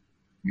first.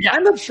 Yeah.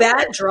 I'm a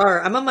bad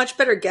drawer. I'm a much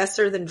better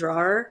guesser than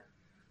drawer.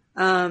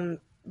 But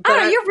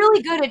You're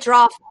really good at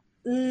draw.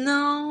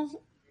 no,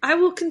 I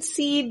will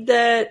concede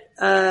that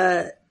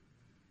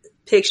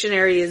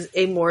Pictionary is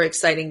a more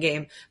exciting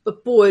game.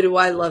 But boy, do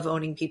I love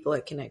owning people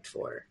at Connect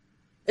 4.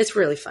 It's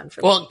really fun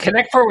for me. Well,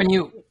 Connect 4,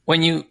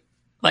 when you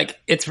like,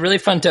 it's really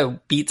fun to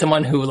beat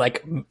someone who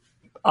like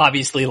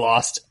obviously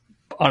lost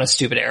on a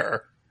stupid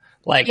error.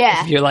 Like,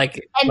 Yeah. if you're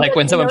like, And like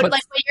when someone puts,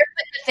 like when you're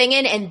putting the thing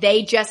in and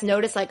they just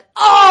notice like,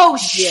 oh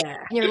shit. Yeah.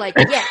 And you're like,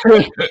 yeah.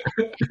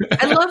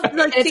 I love like And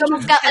it's thinking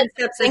almost got 10 like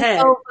steps the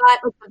ahead.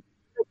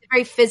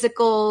 very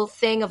physical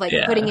thing of like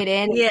Yeah. putting it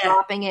in and Yeah.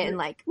 dropping it and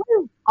like,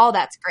 woo, all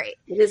that's great.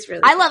 It is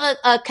really I love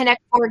a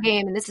Connect 4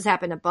 game, and this has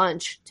happened a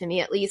bunch to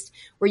me at least,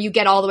 where you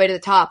get all the way to the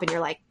top and you're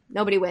like,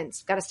 nobody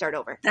wins. Got to start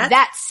over.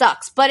 That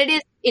sucks. But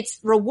it's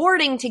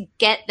rewarding to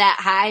get that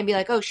high and be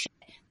like, oh shit.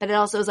 But it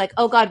also is like,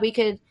 oh god,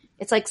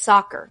 it's like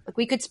soccer. Like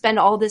we could spend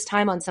all this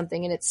time on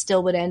something and it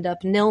still would end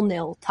up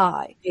 0-0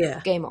 tie. Yeah.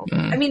 Game over.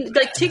 I mean,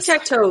 like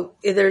tic-tac-toe,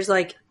 there's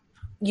like,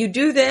 you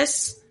do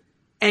this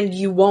and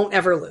you won't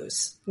ever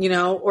lose, you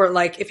know? Or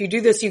like, if you do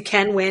this, you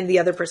can win. The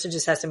other person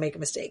just has to make a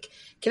mistake.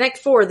 Connect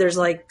 4, there's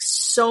like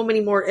so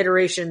many more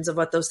iterations of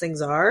what those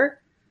things are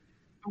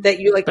that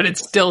you like. but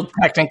it's still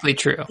technically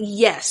true.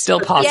 Yes. Still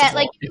but- possible. Yeah,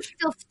 like you could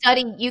still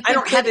study. You could I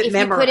don't have it if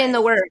you put in the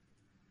memorized. word.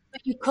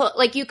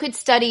 But you could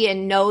study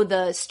and know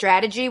the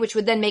strategy, which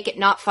would then make it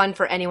not fun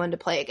for anyone to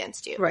play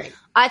against you. Right.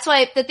 That's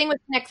why the thing with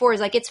Connect 4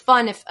 is like it's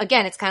fun if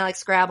again it's kind of like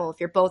Scrabble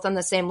if you're both on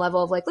the same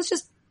level of like let's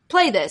just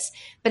play this.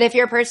 But if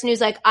you're a person who's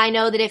like I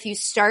know that if you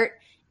start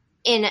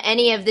in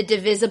any of the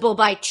divisible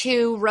by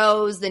 2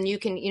 rows, then you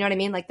can, you know what I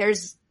mean? Like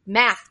there's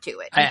math to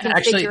it. You can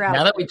Actually, figure out.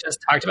 now that we just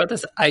talked about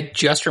this, I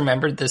just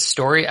remembered this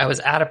story.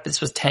 This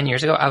was 10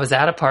 years ago. I was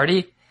at a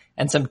party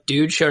and some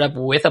dude showed up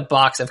with a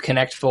box of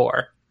Connect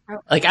 4.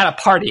 Like at a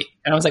party.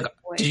 And I was like,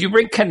 did you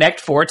bring Connect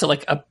 4 to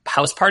like a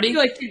house party?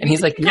 And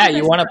he's like, yeah,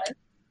 you want to,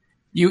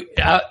 he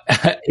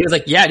was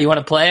like, yeah, do you want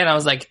to play? And I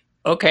was like,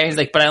 okay. He's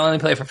like, but I only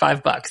play for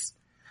 $5.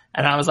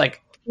 And I was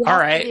like, You all have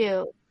to right.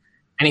 do.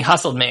 And he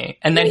hustled me.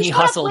 And then he showed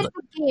up hustled. with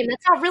the game.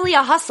 That's not really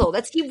a hustle.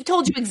 He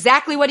told you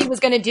exactly what he was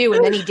going to do,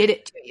 and then he did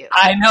it to you.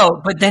 I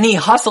know, but then he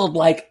hustled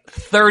like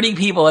 30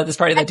 people at this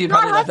party. That dude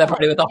probably left that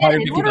party with $150.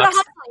 In order to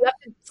hustle,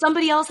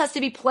 somebody else has to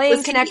be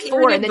playing Connect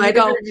 4, and then you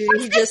go.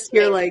 You just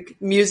hear like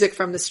music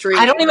from the street.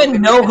 I don't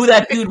even know who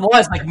that dude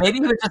was. Like maybe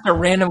he was just a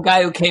random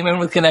guy who came in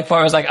with Connect 4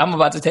 and was like, I'm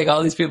about to take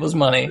all these people's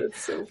money.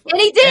 So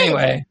And he did.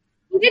 Anyway.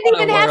 He didn't What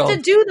a even have to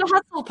world. do the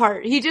hustle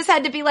part. He just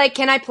had to be like,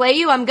 can I play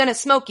you? I'm going to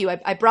smoke you.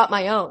 I brought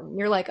my own. And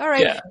you're like, all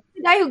right. Yeah.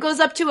 The guy who goes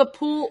up to a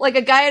pool, like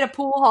a guy at a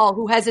pool hall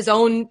who has his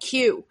own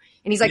cue.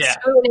 And he's like Yeah.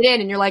 screwing it in.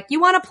 And you're like,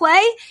 you want to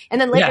play? And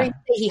then later Yeah.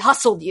 he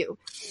hustled you.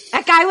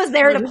 That guy was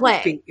there to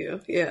play. Beat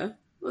you. Yeah.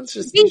 Let's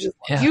just.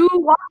 Yeah. You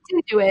walked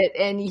into it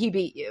and he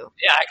beat you.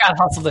 Yeah, I got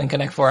hustled in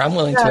Connect 4. I'm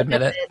willing to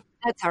admit it.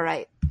 That's all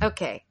right.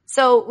 Okay.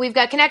 So we've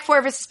got Connect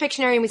 4 versus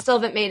Pictionary and we still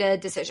haven't made a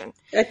decision.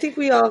 I think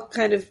we all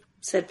kind of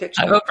said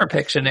picture. I vote for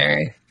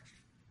Pictionary.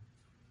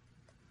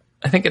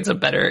 I think it's a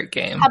better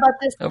game How about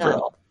this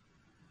overall.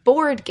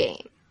 board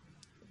game?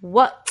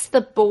 What's the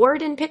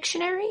board in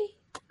Pictionary?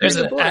 There's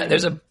the board?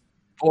 there's a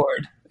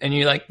board, and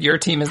you like your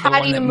team is the How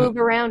one do you that move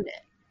around it?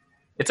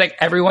 It's like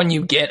everyone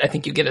you get. I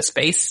think you get a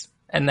space,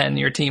 and then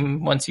your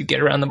team once you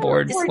get around the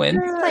board wins.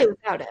 Play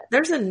without it.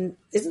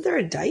 Isn't there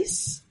a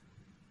dice?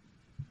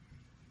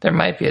 There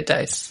might be a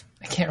dice.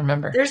 I can't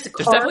remember. There's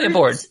definitely a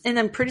board. and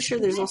I'm pretty sure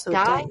there's also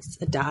Die? a dice.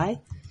 A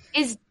die?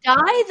 Is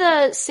die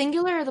the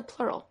singular or the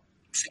plural?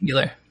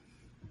 Singular.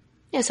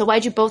 Yeah, so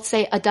why'd you both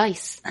say a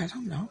dice? I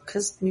don't know,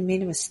 because we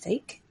made a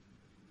mistake.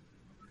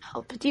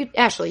 Oh, but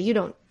Ashley, you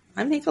don't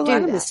I make a do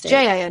lot of that. mistakes.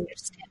 Jay, I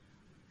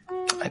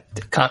understand.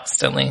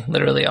 Constantly,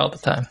 literally all the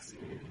time.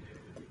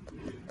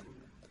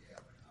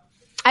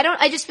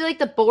 I just feel like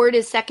the board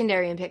is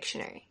secondary in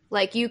Pictionary.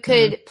 Like you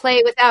could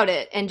play without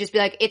it and just be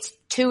like, it's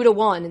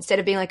 2-1 instead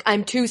of being like,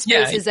 I'm 2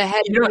 spaces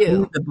ahead you of don't you.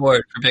 need the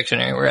board for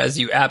Pictionary, whereas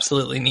you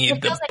absolutely need It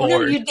the feels like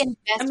board. you'd get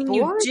best I mean,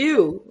 board. you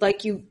do.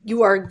 Like,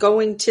 you are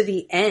going to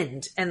the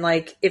end. And,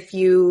 like, if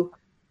you...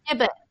 Yeah,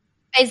 but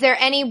is there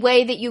any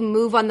way that you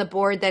move on the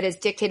board that is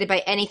dictated by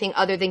anything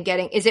other than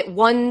getting... Is it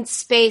one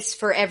space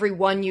for every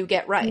one you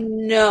get right?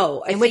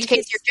 No. In which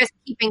case, you're just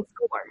keeping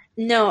score.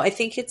 No, I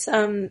think it's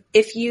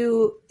if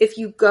you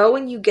go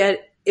and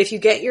if you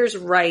get yours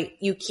right,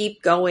 you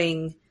keep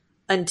going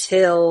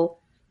until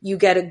you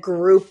get a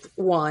group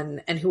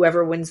one, and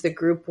whoever wins the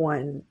group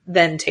one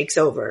then takes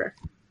over.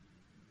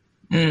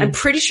 I'm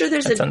pretty sure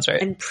there's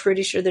right. I'm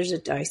pretty sure there's a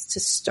dice to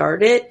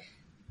start it.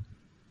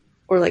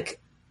 Or like,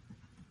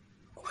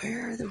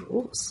 where are the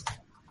rules?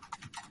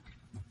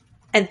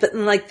 But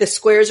like the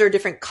squares are a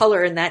different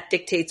color, and that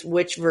dictates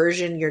which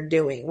version you're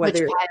doing.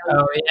 Whether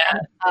Oh yeah.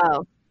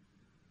 Oh.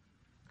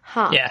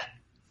 Huh. Yeah.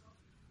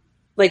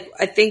 like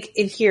I think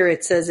in here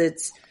it says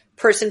it's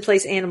person,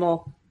 place,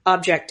 animal,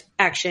 object,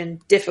 action,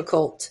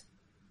 difficult,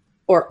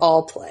 or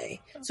all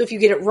play. So if you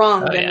get it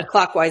wrong, then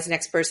clockwise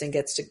next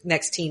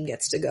team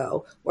gets to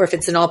go. Or if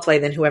it's an all play,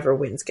 then whoever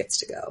wins gets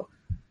to go.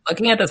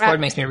 Looking at this board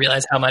makes me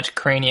realize how much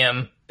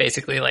Cranium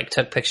basically like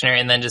took Pictionary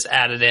and then just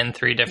added in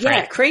 3 different.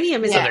 Yeah,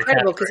 Cranium is other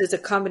incredible because categories.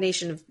 it's a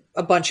combination of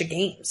a bunch of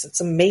games. It's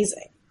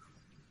amazing.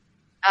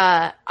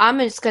 I'm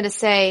just going to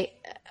say,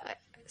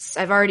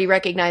 I've already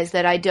recognized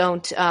that I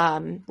don't,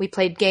 we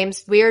played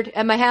games weird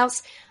at my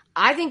house.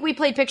 I think we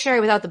played Pictionary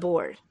without the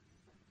board.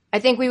 I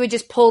think we would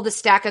just pull the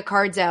stack of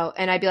cards out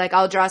and I'd be like,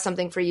 I'll draw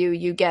something for you.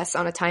 You guess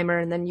on a timer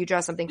and then you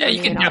draw something for me. Yeah,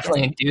 you can and I'll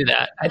definitely guess. do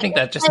that. I think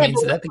that just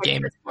means that the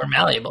game is more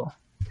malleable.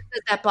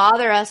 Does that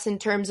bother us in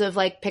terms of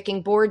like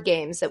picking board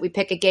games, that we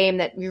pick a game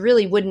that you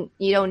really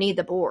you don't need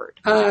the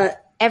board?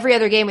 Every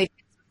other game we've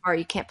played so far,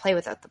 you can't play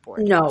without the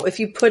board. No, if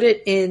you put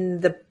it in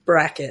the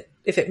bracket,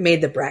 if it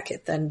made the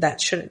bracket, then that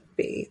shouldn't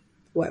be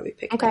why we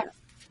picked it. All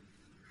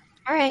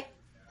right.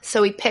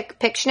 So we pick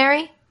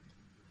Pictionary.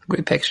 We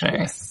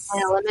Pictionary.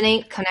 And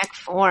eliminate Connect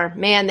 4.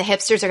 Man, the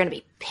hipsters are going to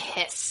be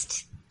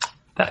pissed.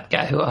 That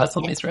guy who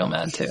hustled me is real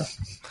mad too.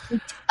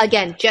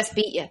 Again, just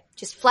beat you.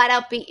 Just flat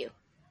out beat you.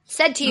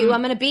 Said to you,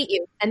 I'm going to beat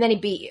you. And then he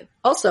beat you.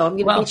 Also, I'm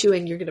going to beat you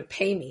and you're going to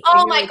pay me.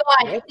 Oh my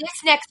God.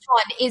 This next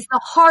one is the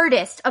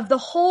hardest of the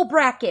whole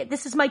bracket.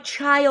 This is my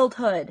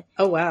childhood.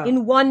 Oh, wow.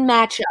 In one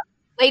matchup.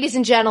 Ladies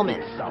and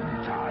gentlemen.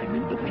 Sometime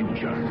in the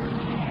future.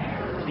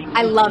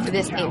 I loved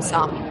this theme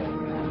song.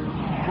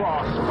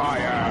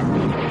 Crossfire.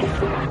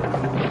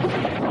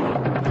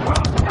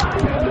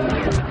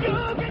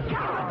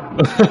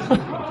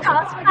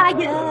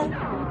 Crossfire.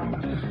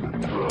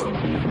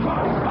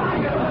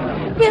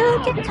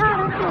 You get caught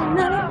up in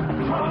love.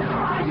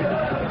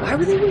 Why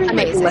were they wearing like,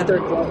 Amazing. leather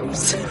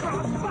gloves?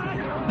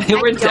 They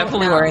were don't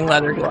definitely know. wearing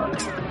leather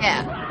gloves.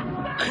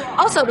 Yeah.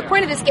 Also, the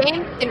point of this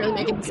game didn't really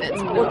make any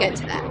sense, but we'll get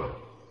to that.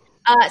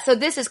 So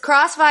this is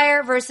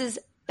Crossfire versus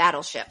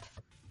Battleship.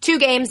 2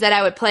 games that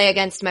I would play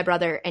against my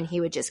brother, and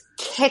he would just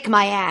kick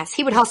my ass.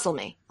 He would hustle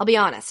me. I'll be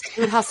honest.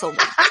 He would hustle me.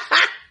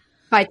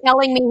 By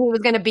telling me he was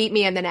going to beat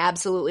me and then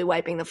absolutely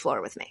wiping the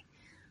floor with me.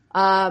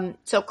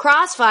 So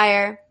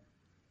Crossfire,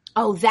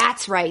 oh,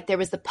 that's right. There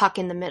was the puck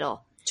in the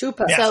middle. 2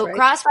 pucks, So right?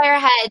 Crossfire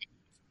had,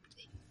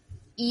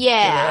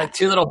 There were like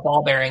 2 little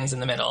ball bearings in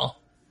the middle,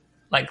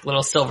 like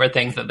little silver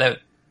things that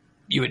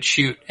you would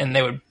shoot, and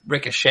they would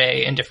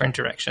ricochet in different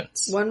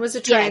directions. One was a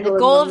yeah, triangle. the and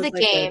goal one of the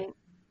was, like, a game,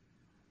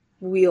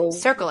 wheel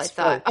circle, I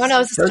thought. spokes. Oh, no, it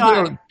was a Those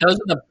star. are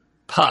the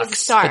pucks,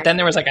 star. but then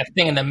there was like a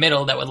thing in the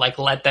middle that would like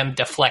let them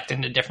deflect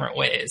into different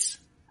ways.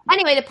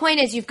 Anyway, the point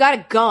is you've got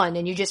a gun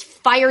and you just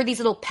fire these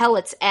little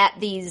pellets at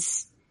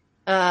these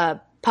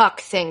puck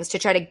things to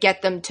try to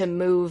get them to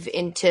move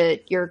into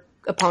your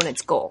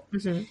opponent's goal.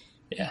 Mm-hmm.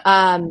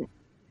 Yeah.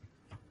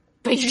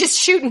 But you're just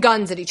shooting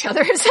guns at each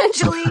other,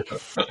 essentially.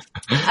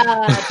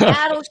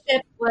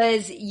 Battleship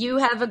was you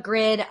have a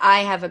grid,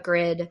 I have a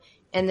grid,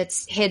 and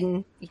it's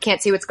hidden. You can't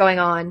see what's going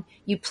on.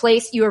 You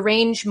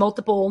arrange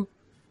multiple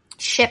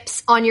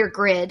ships on your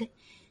grid.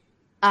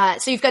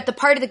 So you've got the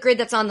part of the grid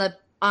that's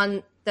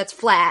that's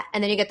flat,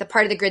 and then you get the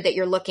part of the grid that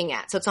you're looking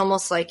at. So it's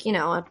almost like,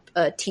 a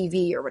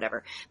TV or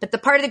whatever. But the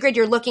part of the grid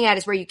you're looking at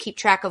is where you keep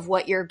track of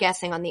what you're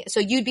guessing on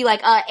so you'd be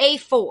like,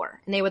 A4,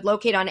 and they would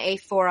locate on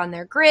A4 on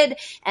their grid,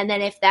 and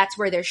then if that's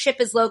where their ship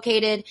is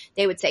located,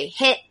 they would say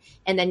hit,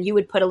 and then you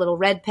would put a little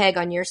red peg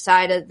on your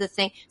side of the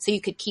thing, so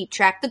you could keep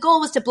track. The goal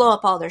was to blow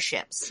up all their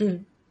ships.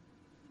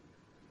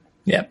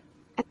 Yep.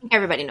 I think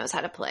everybody knows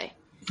how to play.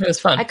 It was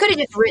fun. I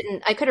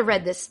could have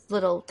read this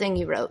little thing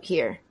you wrote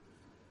here.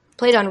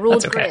 Played on ruled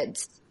That's okay.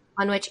 grids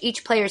on which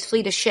each player's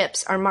fleet of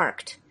ships are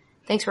marked.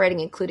 Thanks for writing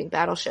including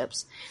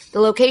battleships. The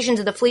locations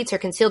of the fleets are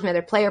concealed from the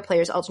other player.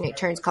 Players alternate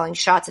turns calling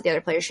shots at the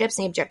other player's ships,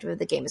 and the objective of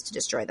the game is to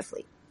destroy the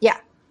fleet. Yeah.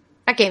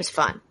 That game's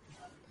fun.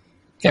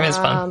 Game is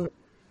fun.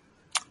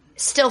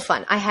 Still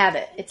fun. I have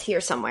it. It's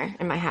here somewhere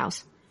in my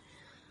house.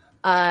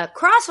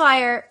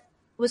 Crossfire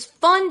was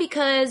fun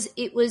because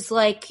it was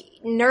like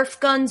Nerf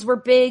guns were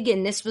big,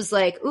 and this was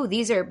like, ooh,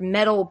 these are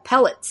metal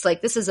pellets.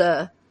 Like this is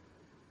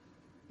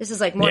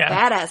like more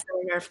badass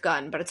than a Nerf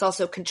gun, but it's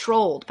also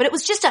controlled. But it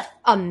was just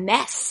a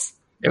mess.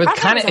 It was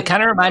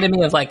kind of reminded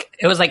me of like,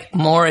 it was like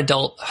more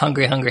adult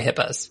Hungry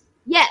Hippos.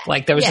 Yeah.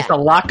 Like there was just a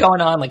lot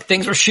going on. Like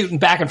things were shooting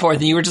back and forth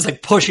and you were just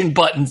like pushing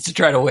buttons to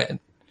try to win.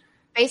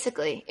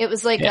 Basically. It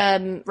was like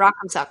Rock'em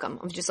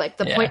Sock'em. I was just like,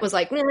 the point was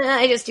like,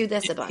 I just do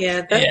this a bunch.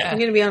 Yeah, I'm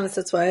going to be honest,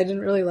 that's why I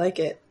didn't really like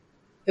it.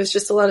 It was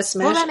just a lot of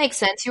Smash. Well, that makes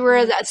sense. You were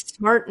a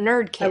smart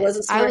nerd kid. I was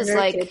a smart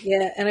nerd kid,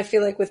 yeah. And I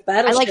feel like with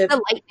Battleship, I like the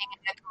lightning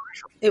in the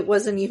commercial. It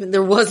wasn't even,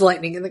 there was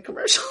lightning in the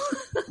commercial.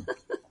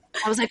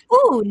 I was like,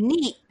 ooh,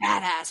 neat,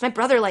 badass. My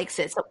brother likes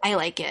it, so I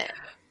like it.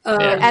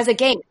 As a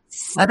game.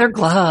 Leather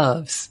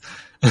gloves.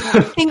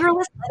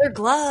 Fingerless leather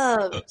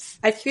gloves.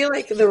 I feel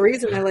like the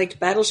reason I liked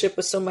Battleship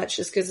was so much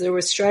is because there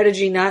was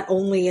strategy not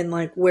only in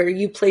like where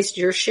you placed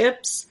your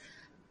ships,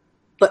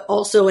 but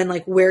also in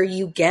like where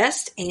you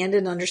guessed and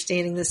in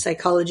understanding the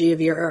psychology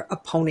of your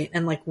opponent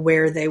and like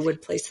where they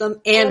would place them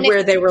and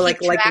where they were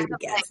like likely to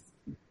guess.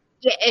 Like,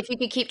 yeah, if you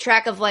could keep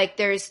track of like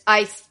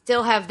I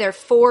still have their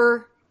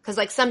 4, because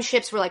like some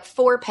ships were like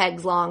 4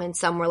 pegs long and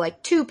some were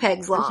like 2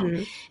 pegs long.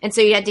 Mm-hmm. And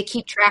so you had to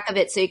keep track of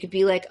it so you could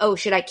be like, oh,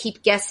 should I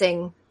keep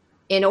guessing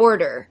in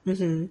order?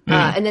 Mm-hmm.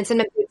 And then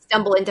sometimes you would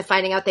stumble into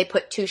finding out they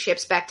put 2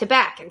 ships back to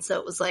back. And so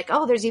it was like,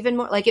 oh, there's even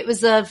more. Like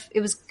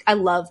I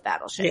love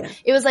Battleship. Yeah.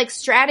 It was like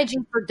strategy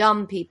for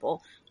dumb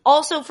people.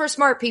 Also for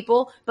smart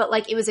people, but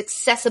like it was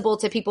accessible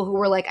to people who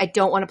were like, I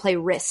don't want to play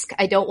Risk.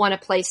 I don't want to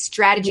play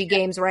strategy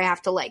games where I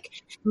have to like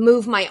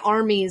move my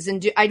armies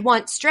and I'd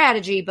want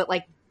strategy, but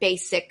like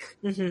basic,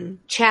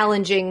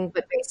 challenging,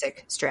 but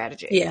basic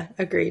strategy. Yeah,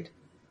 agreed.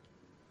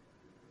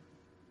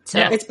 So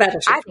it's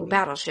Battleship. I think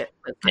Battleship.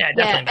 Yeah,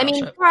 definitely. I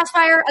mean,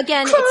 Crossfire,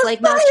 again, it's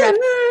like Mousetrap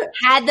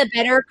had the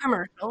better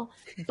commercial,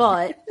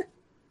 but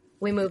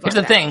we move on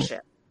to Battleship. Thing.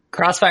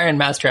 Crossfire and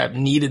Mousetrap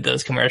needed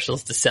those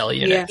commercials to sell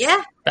units.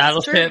 Yeah.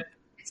 Battleship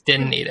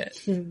didn't need it.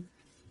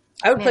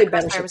 I would play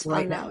Battleship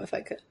right now if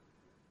I could.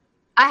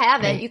 I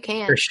have it. You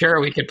can. For sure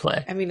we could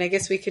play. I mean, I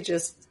guess we could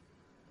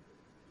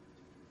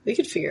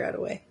figure out a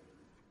way.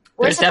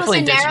 We're supposed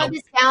to narrow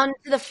this down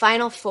to the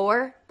final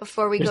 4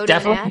 before we go to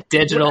an ad.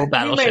 Digital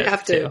Battleship. We might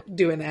have to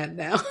do an ad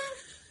now.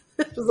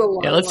 This was a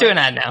long let's do an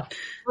ad now.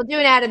 We'll do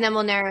an ad and then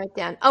we'll narrow it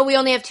down. Oh, we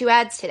only have 2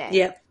 ads today.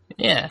 Yep.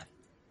 Yeah.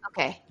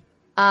 Okay.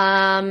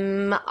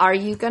 Are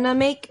you gonna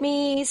make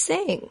me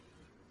sing?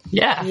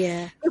 Yeah.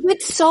 Yeah. It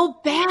went so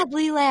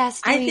badly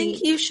last week. I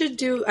think you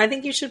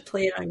should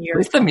play it on your. At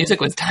least the music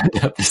was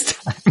timed up this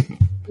time.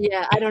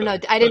 Yeah, I don't know.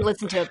 I didn't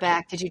listen to it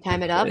back. Did you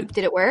time it up?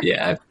 Did it work?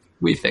 Yeah,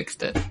 we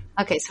fixed it.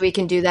 Okay, so we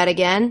can do that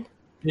again?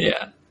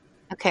 Yeah.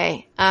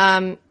 Okay.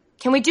 Can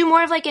we do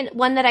more of like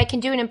one that I can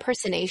do an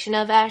impersonation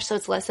of, Ash, so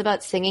it's less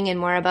about singing and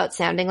more about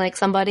sounding like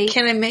somebody?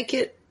 Can I make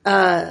it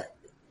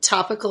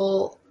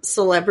topical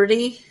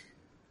celebrity?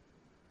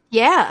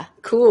 Yeah.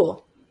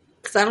 Cool.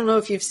 Because I don't know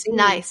if you've seen.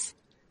 Nice.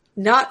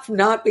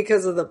 Not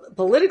because of the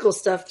political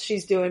stuff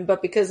she's doing,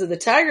 but because of the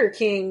Tiger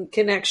King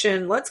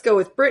connection. Let's go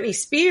with Britney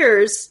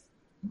Spears.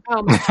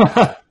 Oh my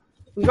God.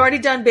 We've already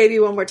done Baby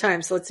One More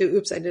Time, so let's do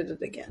Oops, I Did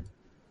It Again.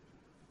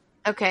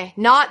 Okay.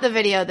 Not the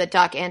video that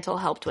Doc Antle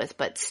helped with,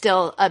 but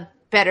still a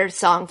better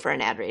song for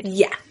an ad read.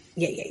 Yeah.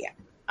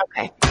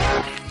 Okay.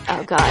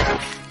 Oh,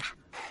 God.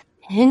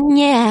 And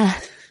yeah.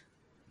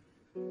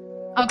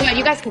 Oh, God,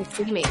 you guys can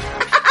see me.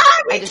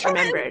 I just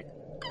remembered.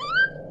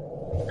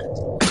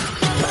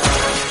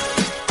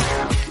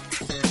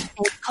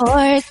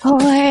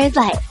 Chords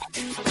like.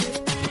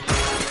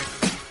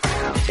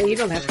 So you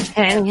don't have to.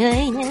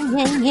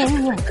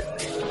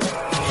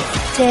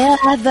 Do you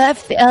ever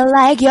feel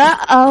like you're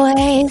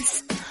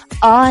always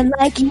on,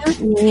 like you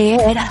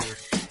need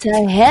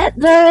to hit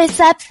the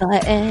reset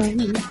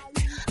button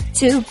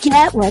to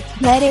get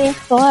what's ready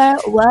for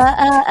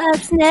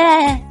what's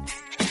next?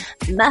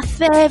 My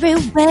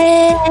favorite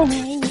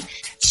way,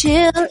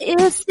 chill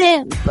is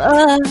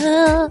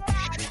simple.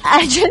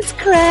 I just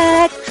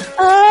crack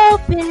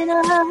open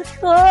a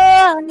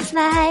Coors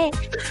Light.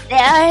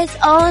 There's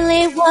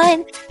only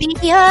one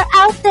beer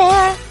out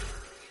there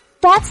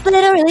that's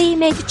literally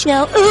made to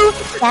chill. Ooh,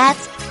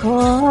 that's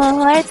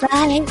Coors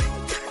Light.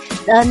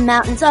 The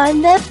mountains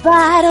on the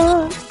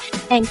bottle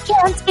and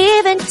can't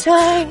even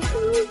turn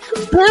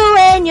blue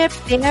when your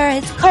beer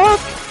is cold.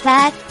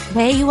 That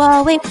way you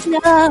always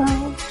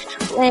know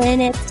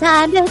when it's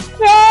time to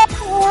stay.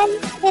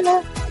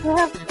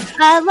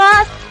 I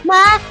lost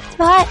my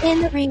spot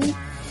in the ring.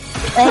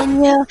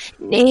 When you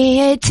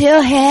need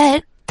to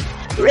hit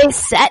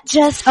reset,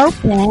 just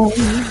open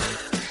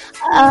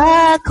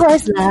a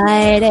Coors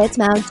Light. It's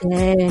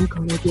mountain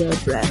cold, your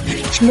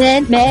breath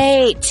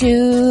made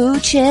to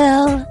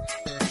chill.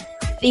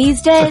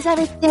 These days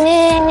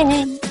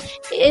everything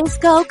is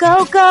go,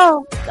 go,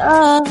 go,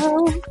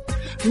 go.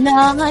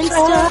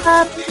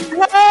 Non-stop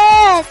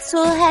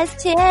hustle has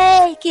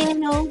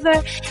taken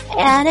over,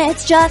 and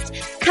it's just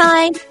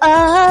kind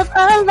of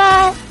a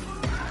lot.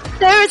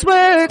 There's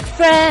work,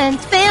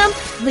 friends,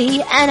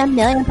 family, and a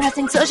million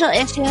pressing social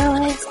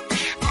issues.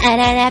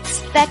 and an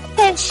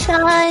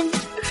expectation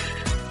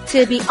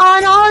to be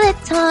on all the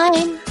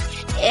time.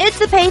 It's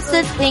the pace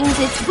of things,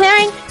 it's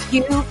wearing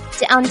you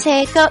down.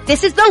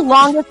 This is the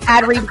longest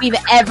ad read we've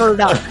ever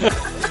done.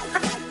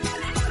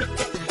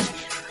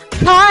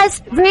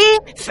 Pause,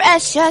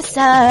 refresh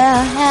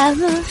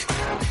yourself.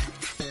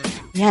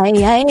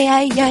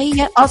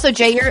 Yeah. Also,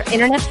 Jay, your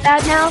internet's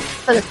bad now,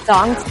 so the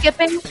song's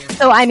skipping.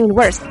 So, I mean,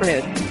 worse,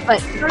 rude.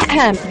 But,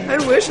 I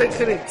wish I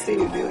couldn't see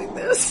you doing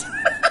this.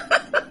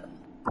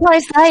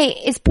 Coors Light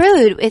is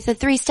brewed with a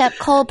 3-step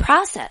cold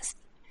process.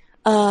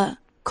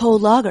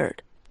 Cold lagered,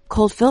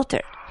 cold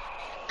filtered.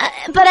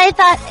 But I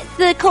thought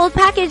the cold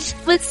package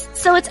was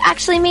so it's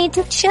actually made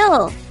to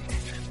chill.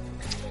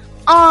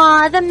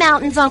 Aw, the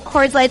mountains on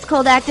Coors Light's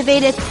cold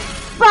activated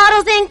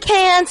bottles and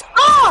cans.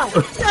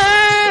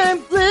 Turn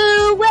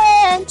blue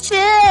and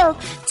chill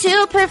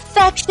to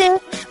perfection.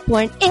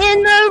 Born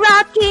in the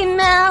Rocky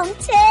Mountains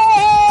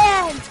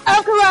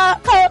of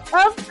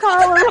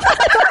Colorado.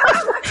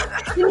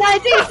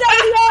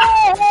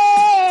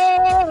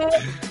 1978.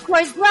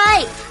 Coors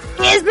Light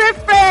is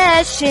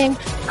refreshing,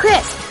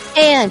 crisp,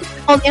 and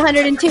only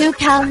 102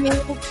 calories.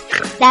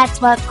 That's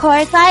what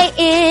Coors Light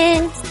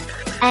is,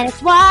 and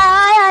it's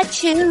why I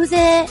choose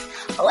it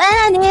when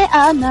I need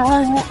a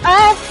moment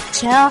of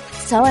chill.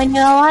 So when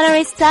you want to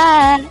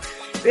reset,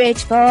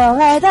 reach for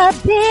the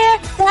beer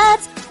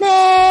that's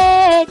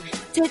made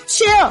to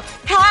chill.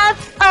 Have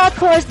a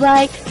Coors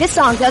Light. This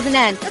song doesn't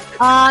end.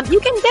 You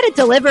can get it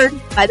delivered,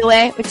 by the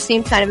way, which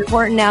seems kind of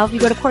important now if you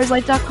go to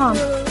CoorsLight.com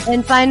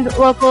and find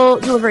local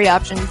delivery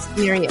options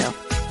near you.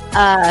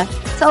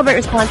 Celebrate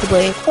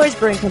responsibly. Coors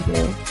Brewing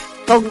Company,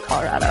 Golden,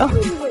 Colorado.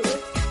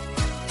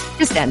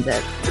 Just end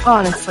it,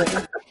 honestly.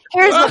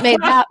 Here's what made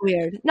that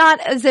weird. Not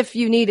as if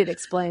you need it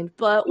explained,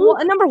 but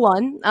number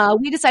one,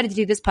 we decided to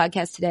do this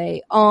podcast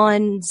today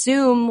on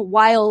Zoom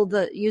while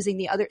using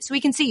the other, so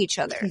we can see each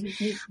other.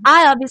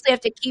 I obviously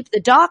have to keep the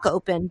doc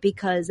open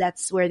because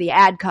that's where the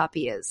ad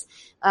copy is.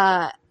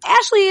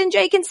 Ashley and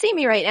Jay can see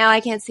me right now.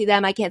 I can't see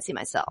them. I can't see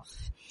myself.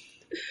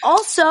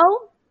 Also,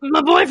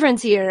 my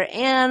boyfriend's here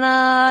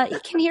and, he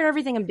can hear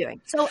everything I'm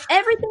doing. So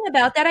everything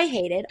about that I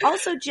hated.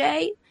 Also,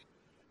 Jay,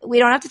 we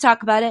don't have to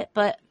talk about it,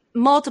 but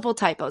multiple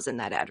typos in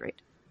that ad read.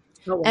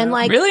 Oh, wow. And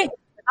Really? if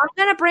I'm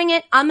going to bring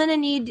it, I'm going to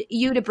need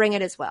you to bring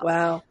it as well.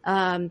 Wow.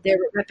 There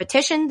were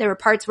repetition. There were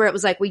parts where it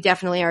was like, we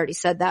definitely already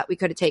said that. We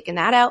could have taken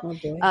that out.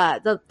 Okay.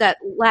 That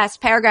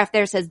last paragraph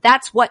there says,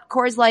 that's what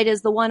Coors Light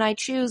is, the one I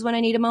choose when I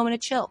need a moment of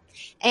chill.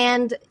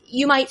 And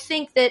you might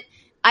think that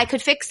I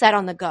could fix that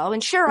on the go.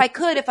 And sure, I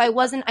could if I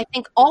wasn't, I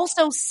think,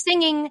 also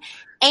singing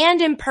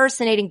and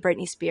impersonating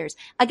Britney Spears.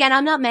 Again,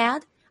 I'm not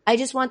mad. I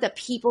just want the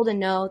people to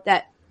know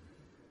that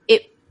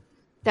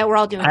we're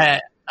all doing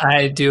it.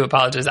 I do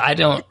apologize. I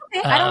don't.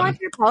 Okay. I don't want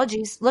your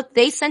apologies. Look,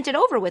 they sent it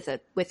over with a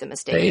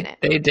mistake in it.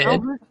 They did.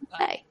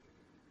 Okay.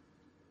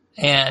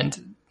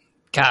 And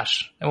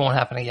gosh, it won't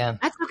happen again.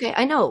 That's okay.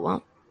 I know it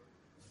won't.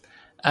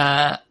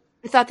 I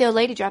thought the old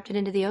lady dropped it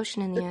into the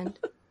ocean in the end.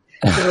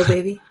 No,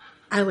 baby.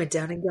 I went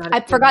down and got it. I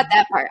forgot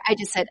that part. I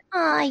just said,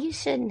 you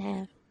shouldn't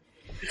have.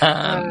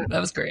 That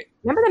was great.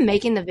 Remember them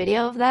making the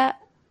video of that?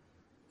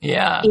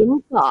 Yeah.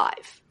 In 5,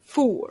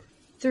 4,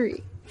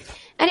 3.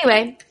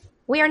 Anyway,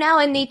 we are now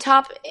in the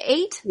top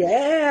 8.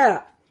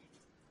 Yeah.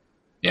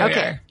 Yeah, we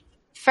Okay. are.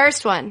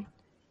 First one,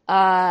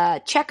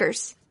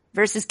 Checkers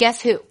versus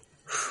Guess Who.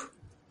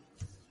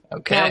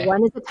 Okay. Now,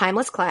 one is a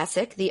timeless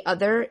classic. The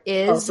other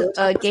is Also a a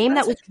timeless game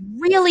that was classic.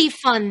 really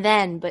fun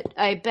then, but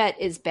I bet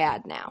is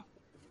bad now.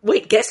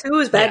 Wait, guess who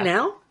is bad Yeah.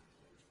 now?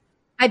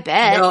 I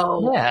bet.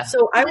 No. Yeah.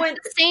 So I It's went.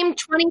 the same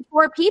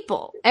 24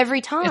 people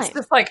every time. It's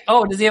just like,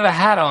 oh, does he have a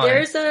hat on?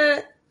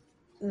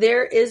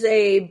 There is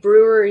a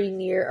brewery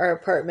near our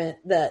apartment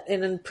that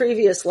in a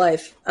previous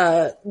life,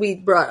 we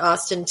brought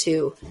Austin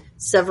to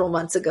several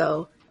months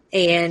ago,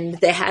 and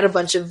they had a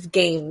bunch of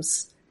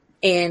games,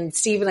 and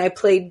Steve and I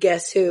played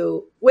Guess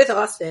Who with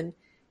Austin,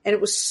 and it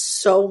was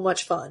so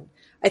much fun.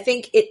 I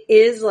think it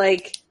is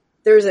like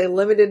there's a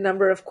limited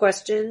number of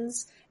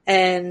questions,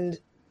 and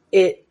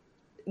it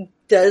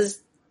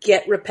does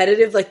get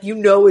repetitive. Like, you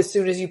know, as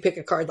soon as you pick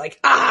a card, like,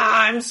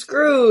 I'm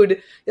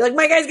screwed. You're like,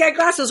 my guy's got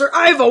glasses, or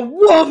I have a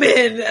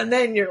woman. And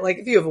then you're like,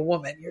 if you have a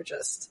woman, you're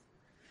just,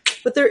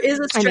 but there is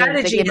a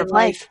strategy game in of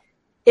like, life.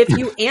 if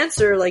you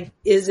answer like,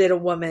 is it a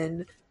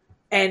woman?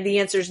 And the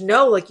answer is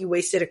no, like you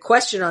wasted a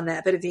question on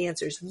that. But if the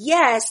answer is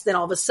yes, then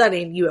all of a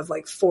sudden you have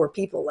like 4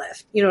 people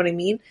left. You know what I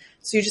mean?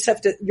 So you just have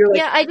to, you're like,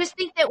 Yeah, I just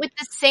think that with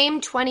the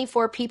same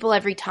 24 people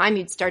every time,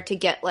 you'd start to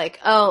get like,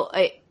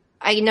 I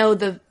know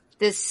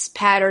this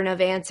pattern of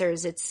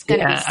answers. It's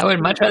going to be. I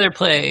would much rather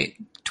play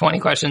 20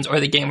 questions or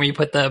the game where you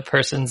put the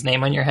person's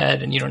name on your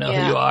head and you don't know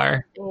who you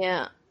are.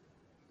 Yeah.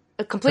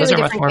 A completely Those are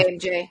much different more- game,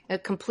 Jay. A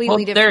completely Well,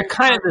 different. they're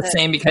kind of the concept.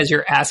 same because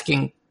you're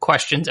asking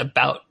questions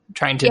about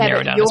trying to narrow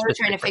but down a you're specific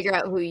trying to figure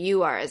out who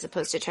you are as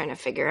opposed to trying to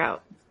figure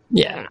out.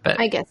 Yeah, but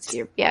I guess I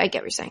get what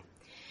you're saying.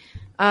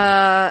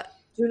 I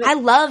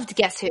loved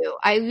Guess Who.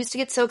 I used to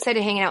get so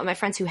excited hanging out with my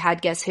friends who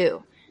had Guess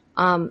Who.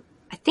 I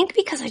think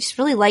because I just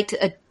really liked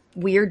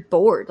weird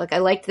board. Like I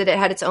liked that it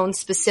had its own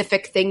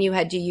specific thing you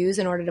had to use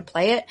in order to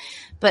play it.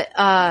 But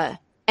and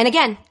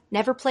again,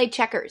 never played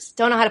checkers.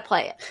 Don't know how to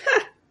play it.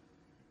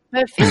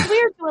 But it feels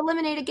weird to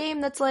eliminate a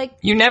game that's like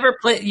You never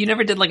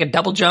did like a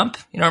double jump?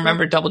 You don't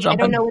remember double I jumping?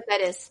 don't know what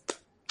that is.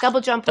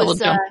 Double jump Double was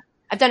jump.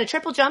 I've done a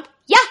triple jump.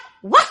 Yeah!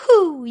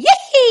 Wahoo!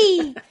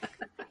 Yay!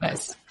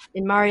 Nice.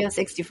 In Mario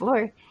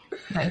 64.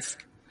 Nice.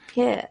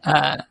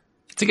 Yeah.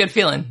 It's a good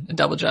feeling, a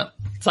double jump.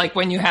 It's like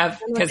when you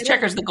have, because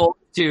checkers, the goal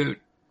is to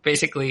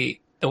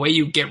basically, the way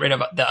you get rid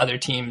of the other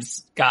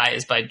team's guy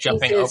is by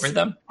jumping over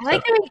them. I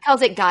like the way he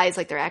calls it guys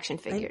like they're action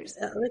figures.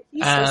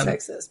 He's so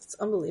sexist. It's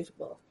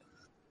unbelievable.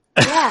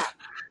 Yeah.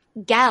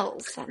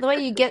 Gals. The way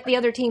you get the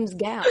other team's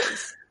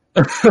gals.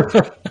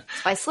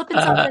 By slipping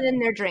something in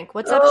their drink.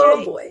 What's up, Jay?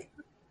 Oh boy.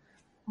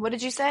 What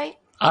did you say?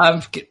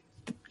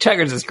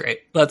 Checkers is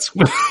great. What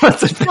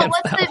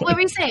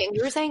were you saying?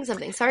 You were saying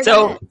something. Sorry.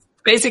 So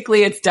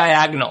basically it's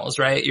diagonals,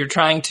 right? You're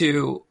trying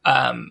to,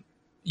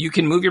 you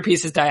can move your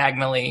pieces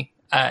diagonally.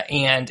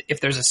 And if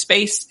there's a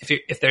space,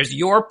 if there's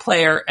your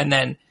player and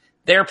then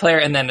their player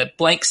and then a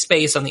blank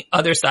space on the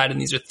other side,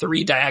 and these are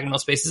 3 diagonal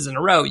spaces in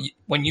a row,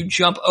 when you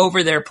jump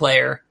over their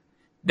player,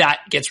 that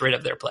gets rid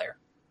of their player.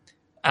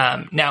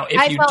 Now,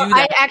 if you do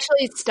that, I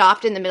actually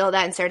stopped in the middle of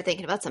that and started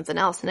thinking about something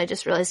else, and I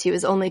just realized he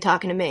was only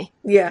talking to me.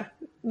 Yeah.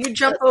 You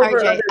jump over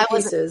Jay, other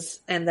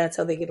pieces, and that's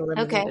how they get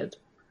eliminated. Okay.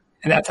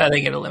 And that's how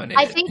they get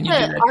eliminated. I think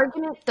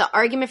the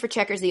argument for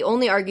checkers, the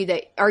only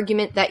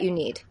argument that you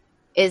need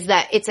is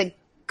that it's a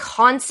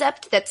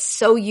concept that's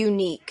so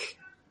unique.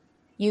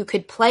 You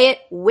could play it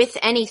with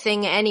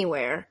anything,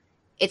 anywhere.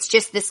 It's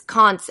just this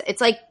concept.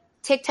 It's like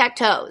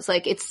tic-tac-toe. It's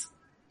like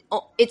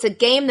it's a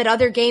game that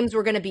other games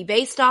were going to be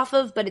based off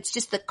of, but it's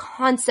just the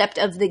concept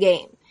of the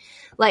game.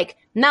 Like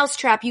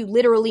Mousetrap, you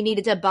literally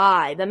needed to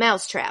buy the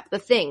Mousetrap, the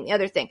thing, the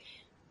other thing.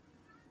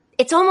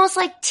 It's almost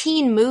like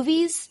teen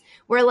movies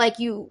where like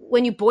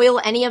when you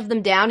boil any of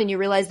them down and you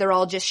realize they're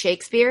all just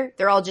Shakespeare,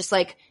 they're all just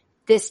like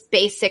this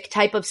basic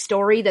type of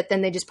story that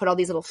then they just put all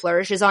these little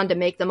flourishes on to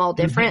make them all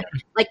different.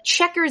 Like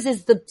checkers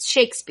is the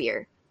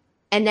Shakespeare.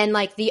 And then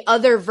like the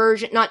other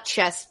version, not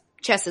chess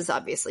is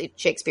obviously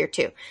Shakespeare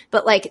too,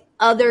 but like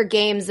other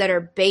games that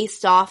are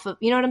based off of,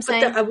 you know what I'm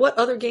saying? What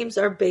other games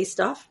are based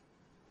off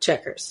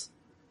checkers?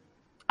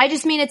 I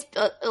just mean it's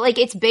like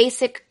its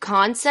basic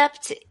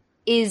concept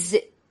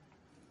isn't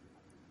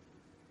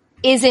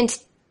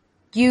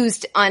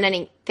used on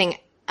anything.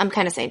 I'm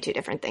kind of saying 2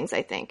 different things,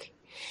 I think.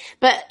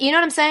 But you know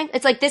what I'm saying?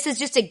 It's like this is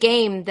just a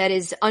game that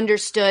is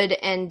understood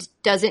and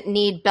doesn't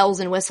need bells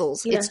and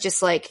whistles. Yeah. It's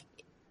just like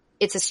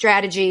it's a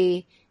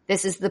strategy.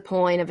 This is the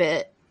point of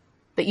it.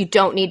 But you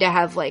don't need to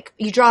have like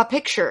you draw a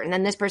picture and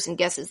then this person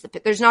guesses the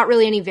picture. There's not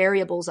really any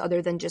variables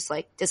other than just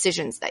like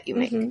decisions that you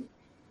make.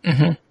 Mm-hmm.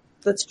 Mm-hmm.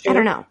 That's true. I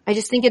don't know. I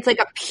just think it's like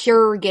a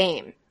pure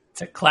game.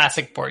 It's a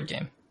classic board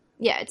game.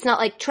 Yeah, it's not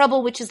like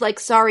Trouble, which is like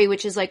Sorry,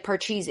 which is like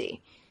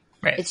Parcheesi.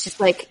 Right. It's just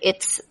like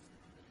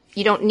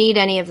you don't need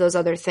any of those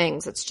other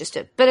things. It's just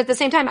but at the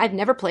same time, I've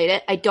never played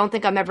it. I don't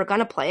think I'm ever going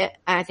to play it.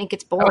 And I think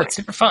it's boring. Oh, it's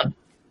super fun.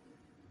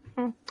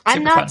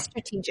 I'm not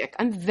strategic.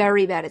 I'm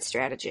very bad at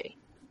strategy.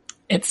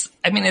 It's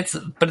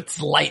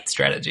light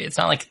strategy. It's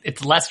not like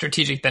it's less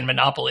strategic than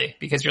Monopoly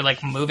because you're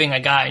like moving a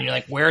guy and you're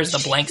like, where's the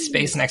blank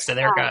space next to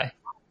their guy?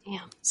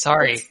 Damn.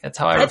 Sorry. That's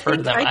how I refer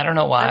to them. I don't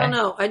know why. I don't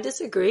know. I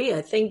disagree.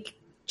 I think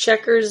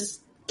checkers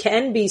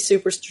can be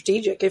super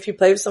strategic. If you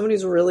play with someone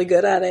who's really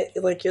good at it,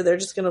 like they're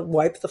just going to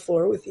wipe the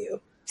floor with you.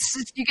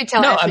 You could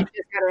tell Ashley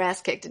just got her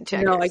ass kicked in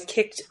checkers. No, I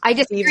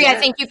disagree. I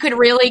think you could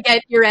really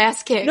get your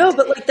ass kicked. No,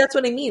 but like that's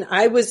what I mean.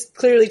 I was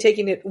clearly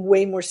taking it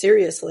way more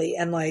seriously,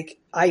 and like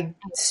I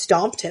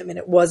stomped him, and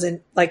it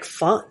wasn't like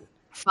fun.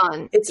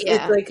 It's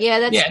like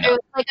that's true. No.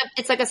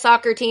 It's like a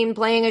soccer team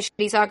playing a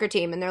shitty soccer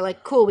team, and they're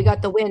like, "Cool, we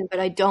got the win,"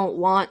 but I don't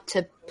want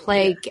to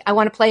play. I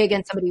want to play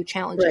against somebody who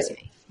challenges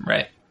me.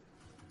 Right.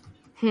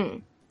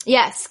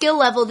 Yeah, skill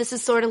level, this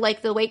is sort of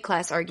like the weight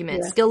class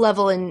argument. Yeah. Skill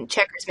level in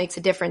checkers makes a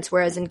difference,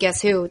 whereas in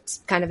Guess Who, it's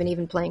kind of an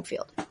even playing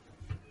field.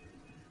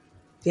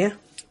 Yeah.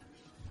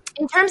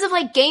 In terms of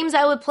like games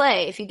I would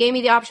play, if you gave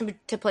me the option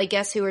to play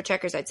Guess Who or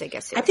checkers, I'd say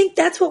Guess Who. I think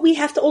that's what we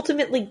have to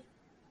ultimately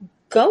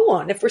go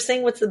on. If we're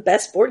saying what's the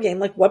best board game,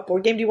 like what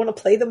board game do you want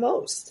to play the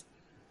most?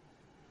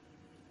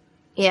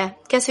 Yeah,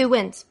 Guess Who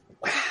wins.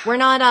 Wow. We're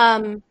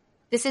not,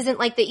 this isn't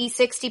like the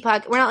E60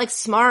 podcast. We're not like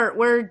smart.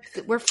 We're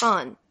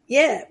fun.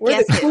 Yeah,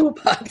 we're the cool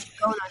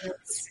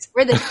podcast.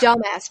 We're the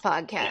dumbass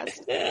podcast.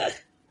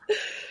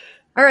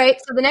 All right,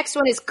 so the next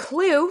one is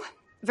Clue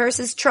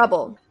versus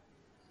Trouble.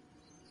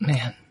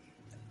 Man.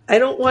 I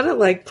don't want to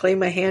like play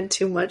my hand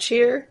too much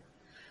here,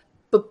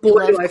 but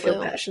boy, do I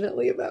feel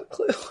passionately about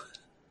Clue.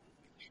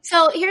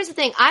 So here's the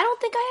thing. I don't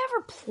think I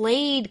ever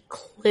played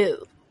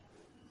Clue.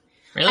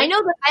 Really? I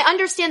know that I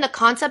understand the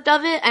concept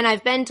of it, and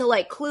I've been to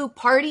like Clue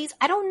parties.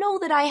 I don't know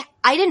that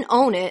I didn't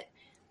own it.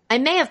 I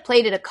may have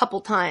played it a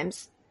couple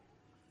times.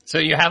 So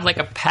you have like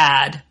a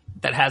pad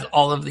that has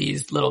all of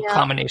these little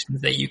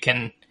combinations that you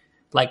can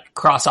like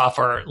cross off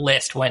or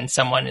list when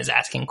someone is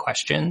asking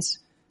questions.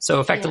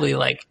 So effectively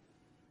like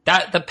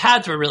that the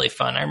pads were really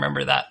fun. I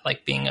remember that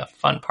like being a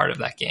fun part of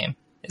that game.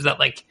 Is that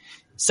like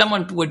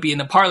someone would be in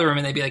the parlor room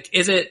and they'd be like,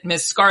 "Is it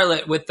Miss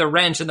Scarlet with the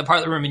wrench in the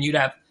parlor room?" And you'd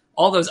have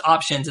all those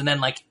options, and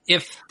then like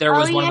if there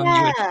was one of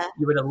them,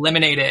 you would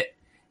eliminate it,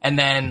 and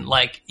then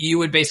like you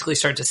would basically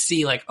start to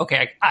see like,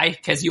 okay,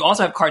 because you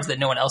also have cards that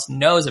no one else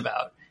knows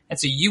about. And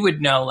so you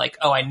would know, like,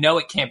 oh, I know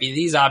it can't be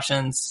these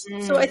options.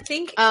 So I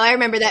think... Oh, I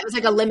remember that. It was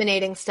like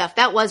eliminating stuff.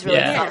 That was really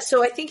fun. Yeah,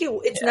 so I think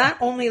it's not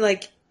only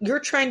like you're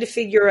trying to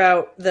figure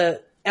out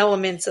the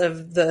elements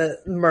of the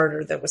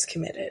murder that was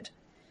committed.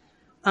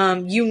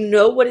 You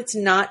know what it's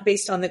not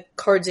based on the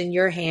cards in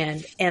your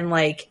hand. And,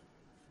 like,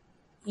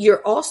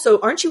 you're also...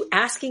 Aren't you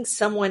asking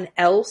someone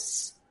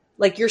else?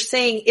 Like, you're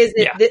saying, is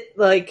it that,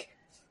 like,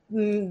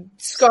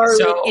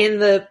 Scarlet in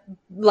the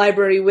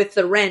library with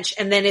the wrench?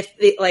 And then if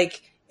they,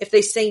 like... If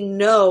they say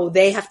no,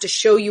 they have to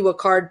show you a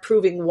card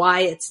proving why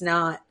it's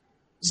not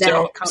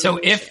that So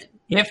if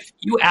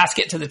you ask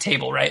it to the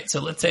table, right? So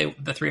let's say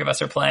the three of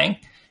us are playing,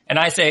 and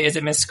I say, is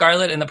it Miss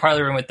Scarlet in the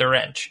parlor room with the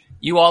wrench?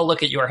 You all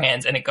look at your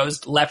hands, and it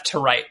goes left to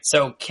right.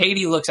 So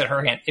Katie looks at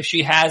her hand. If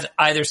she has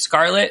either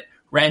Scarlet,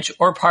 wrench,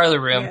 or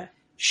parlor room,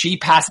 she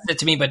passes it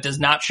to me but does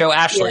not show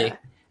Ashley. Yeah.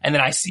 And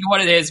then I see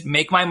what it is,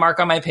 make my mark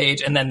on my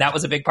page, and then that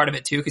was a big part of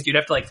it too, because you'd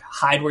have to like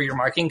hide where you're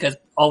marking because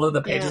all of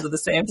the pages are the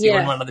same, so you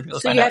wouldn't want other people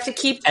to find out. So you have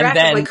to keep track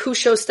of like who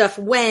shows stuff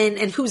when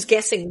and who's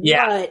guessing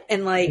what,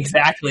 and like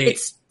exactly.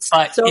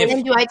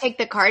 Then do I take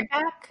the card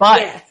back?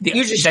 But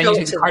you just take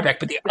the card back.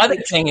 But the other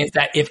thing is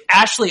that if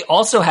Ashley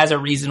also has a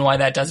reason why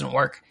that doesn't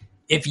work,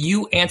 if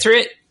you answer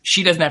it,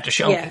 she doesn't have to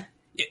show me.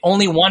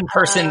 Only one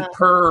person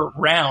per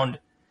round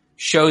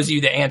shows you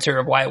the answer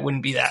of why it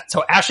wouldn't be that.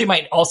 So Ashley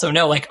might also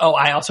know, like, oh,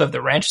 I also have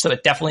the wrench, so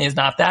it definitely is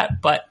not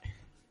that. But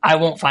I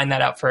won't find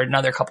that out for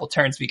another couple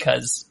turns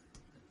because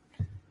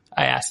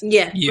I asked.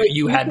 Yeah,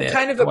 you had to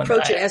kind of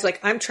approach it as like,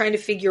 I'm trying to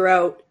figure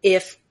out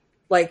if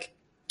like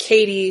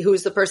Katie,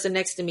 who's the person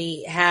next to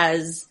me,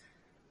 has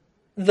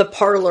the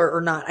parlor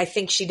or not. I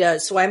think she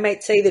does. So I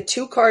might say the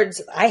two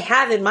cards I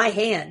have in my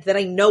hand that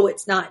I know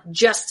it's not,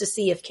 just to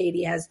see if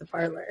Katie has the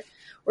parlor.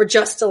 Or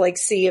just to like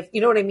see if, you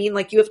know what I mean?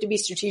 Like you have to be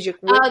strategic.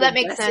 Oh, that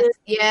makes sense.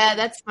 Yeah,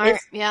 that's smart.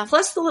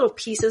 Plus the little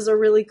pieces are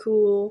really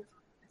cool.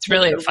 It's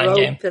really a fun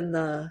game. And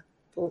the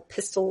little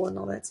pistol and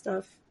all that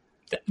stuff.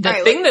 The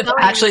thing that's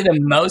actually the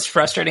most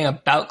frustrating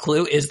about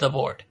Clue is the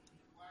board.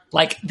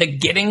 Like the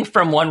getting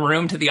from one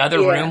room to the other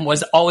room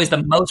was always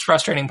the most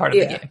frustrating part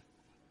of the game.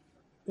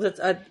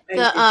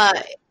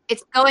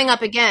 It's going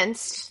up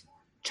against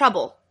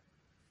Trouble,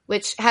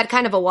 which had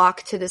kind of a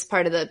walk to this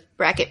part of the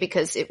bracket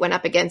because it went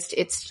up against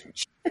its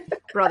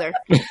brother.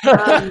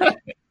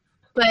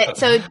 But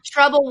so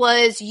Trouble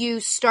was,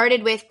 you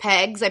started with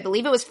pegs. I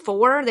believe it was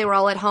 4. They were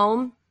all at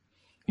home.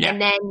 Yeah.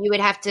 And then you would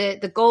have to,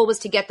 the goal was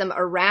to get them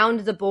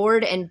around the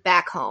board and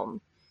back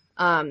home.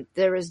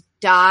 There was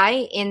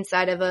dice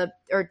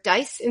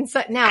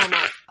inside, now I'm all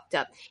fucked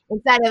up,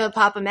 inside of a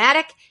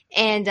Pop-O-Matic,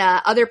 and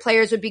other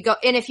players would be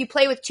and if you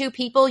play with 2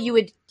 people, you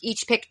would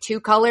each pick 2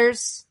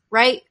 colors.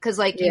 Right? Because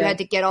like you had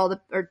to get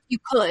or you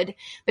could,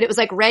 but it was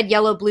like red,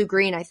 yellow, blue,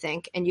 green, I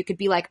think. And you could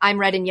be like, I'm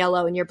red and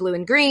yellow and you're blue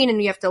and green.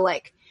 And you have to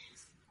like,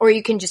 or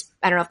you can just,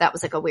 I don't know if that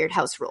was like a weird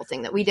house rule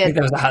thing that we did. I think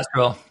that was a house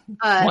rule.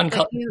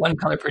 One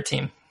color per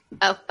team.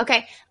 Oh,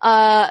 okay.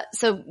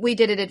 So we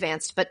did it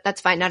advanced, but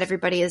that's fine. Not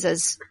everybody is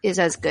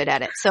as good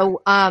at it.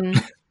 So,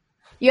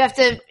 you have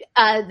to,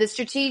 the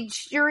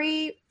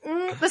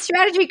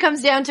strategy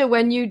comes down to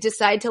when you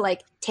decide to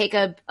like take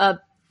a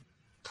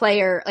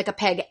player, like a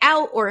peg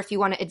out, or if you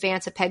want to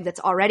advance a peg that's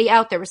already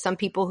out. There were some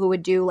people who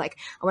would do like,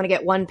 I want to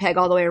get one peg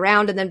all the way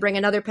around and then bring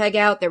another peg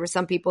out. There were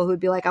some people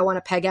who'd be like, I want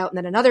to peg out and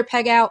then another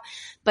peg out.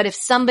 But if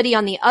somebody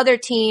on the other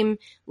team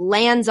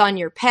lands on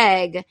your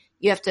peg,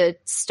 you have to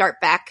start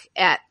back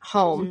at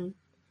home.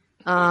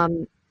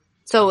 Mm-hmm.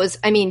 So it was,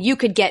 I mean, you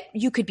could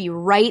be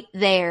right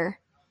there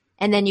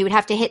and then you would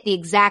have to hit the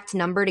exact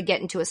number to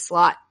get into a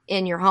slot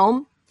in your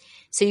home.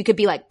 So you could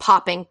be like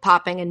popping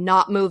and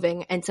not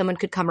moving, and someone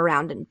could come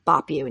around and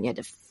bop you and you had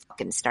to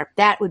fucking start.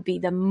 That would be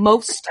the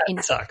most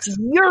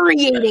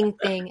infuriating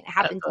thing. It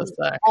happens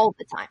all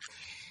the time.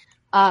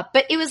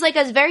 But it was like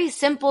a very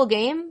simple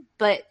game,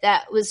 but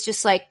that was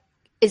just like,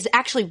 is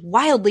actually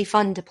wildly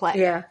fun to play.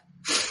 Yeah.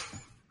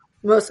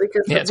 Mostly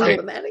because it's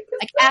problematic.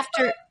 Like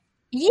after,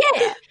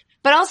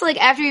 but also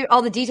like after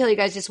all the detail you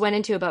guys just went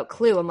into about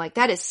Clue, I'm like,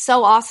 that is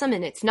so awesome.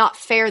 And it's not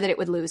fair that it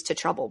would lose to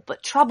Trouble,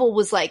 but Trouble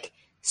was like,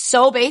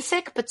 so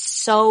basic, but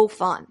so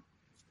fun.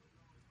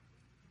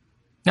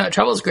 No,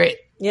 Trouble's great.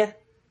 Yeah.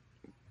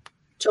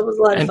 Trouble's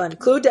a lot of fun.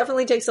 Clue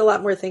definitely takes a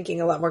lot more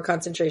thinking, a lot more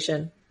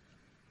concentration.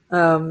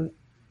 And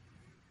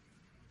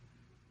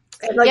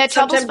like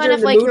Trouble's fun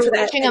if like you're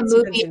watching a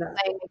movie and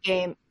playing a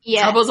game.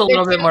 Yeah. Trouble's a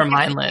little bit more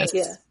mindless.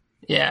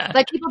 Yeah.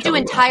 Like people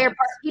do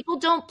people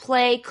don't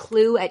play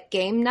Clue at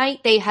game night.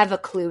 They have a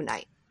Clue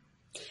night.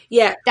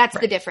 Yeah. That's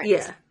the difference.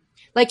 Yeah.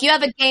 Like you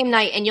have a game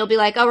night and you'll be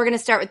like, oh, we're going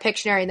to start with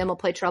Pictionary and then we'll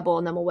play Trouble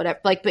and then we'll whatever.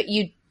 Like, but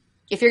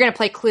if you're going to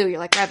play Clue, you're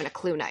like, we're having a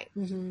Clue night,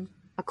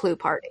 a Clue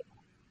party.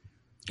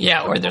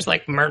 Yeah, or there's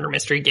like murder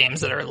mystery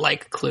games that are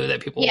like Clue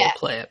that people will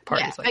play at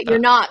parties like but that. you're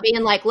not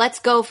being like, let's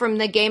go from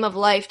the game of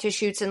life to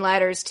Chutes and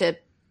Ladders to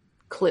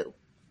Clue.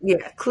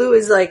 Yeah, Clue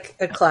is like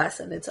a class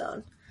in its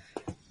own.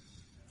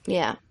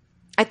 Yeah.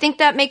 I think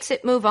that makes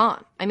it move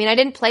on. I mean, I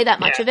didn't play that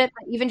much of it,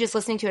 but even just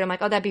listening to it, I'm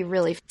like, oh, that'd be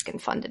really fucking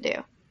fun to do.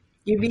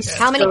 You'd be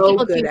How many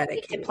people do you at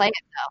think it, could play it,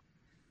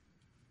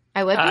 though?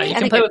 I would be. You I can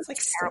think play it's with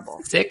like terrible.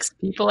 6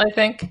 people, I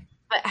think.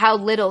 But how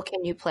little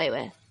can you play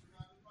with?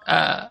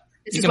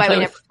 This is why we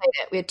never played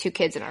it. We had 2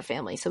 kids in our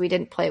family, so we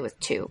didn't play with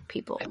 2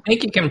 people. I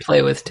think you can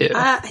play with 2.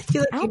 I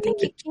feel like I don't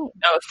think you can.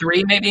 No,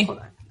 3 maybe?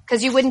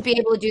 Because you wouldn't be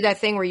able to do that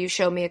thing where you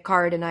show me a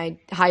card and I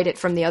hide it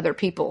from the other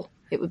people.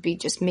 It would be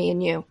just me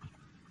and you.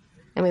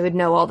 And we would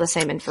know all the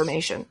same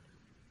information.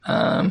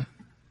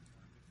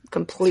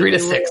 Completely. 3 to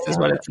 6 is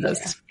what it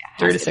says. Yeah,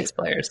 3 to 6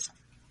 players.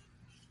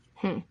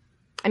 I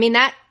mean,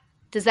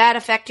 does that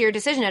affect your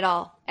decision at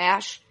all,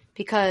 Ash?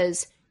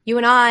 Because you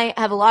and I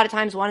have a lot of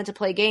times wanted to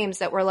play games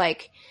that were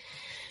like,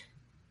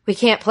 we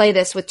can't play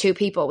this with 2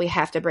 people. We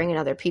have to bring in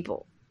other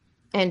people.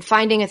 And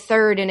finding a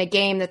third in a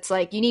game that's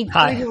like, you need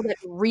 3 people that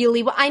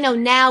really, I know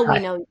now we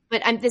know,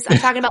 but I'm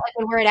talking about like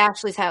when we're at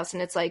Ashley's house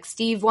and it's like,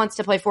 Steve wants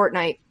to play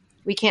Fortnite.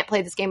 We can't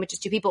play this game with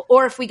just 2 people.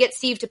 Or if we get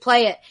Steve to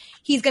play it,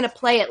 he's going to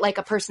play it like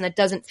a person that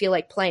doesn't feel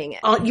like playing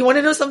it. You want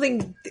to know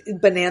something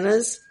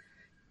bananas?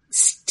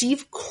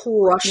 Steve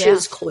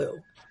crushes Clue.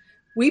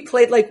 We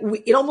played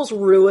it almost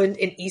ruined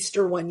an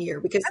Easter one year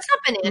because that's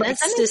not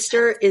bananas. My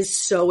sister is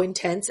so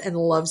intense and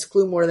loves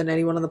Clue more than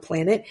anyone on the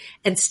planet.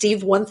 And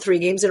Steve won 3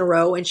 games in a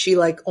row and she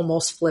like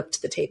almost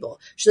flipped the table.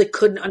 She like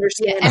couldn't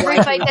understand. Every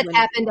fight that's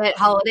happened at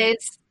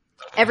holidays.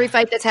 Every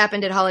fight that's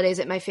happened at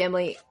holidays at my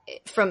family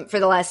for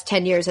the last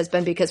 10 years has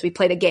been because we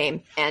played a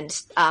game and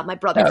my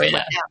brother flipped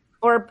out.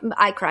 Or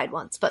I cried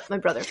once, but my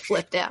brother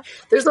flipped out.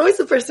 There's always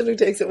the person who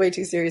takes it way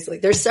too seriously.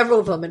 There's several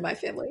of them in my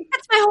family.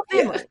 That's my whole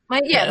family. My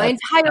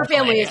entire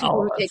family is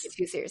people who take it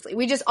too seriously.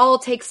 We just all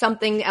take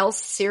something else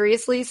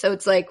seriously. So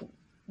it's like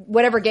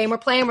whatever game we're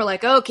playing, we're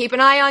like, oh, keep an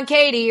eye on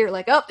Katie. Or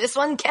like, oh, this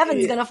one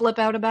Kevin's going to flip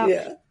out about.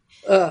 Yeah.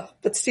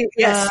 But Steve,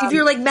 Steve,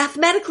 you're like,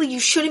 mathematically, you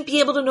shouldn't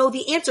be able to know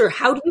the answer.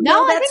 How do you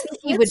know that's the answer?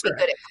 He would be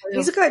good at Clue.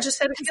 He's a guy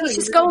just had a feeling. He's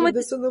just going with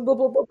this and then blah,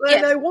 blah, blah,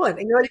 and I won.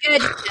 And you're like,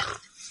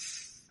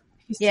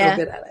 he's so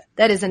good at it.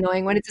 That is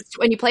annoying. When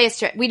you play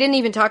we didn't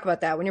even talk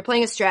about that. When you're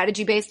playing a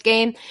strategy-based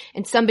game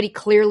and somebody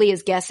clearly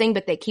is guessing,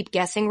 but they keep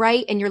guessing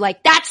right, and you're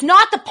like, that's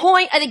not the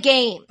point of the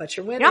game. But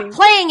you're winning. You're not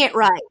playing it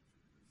right.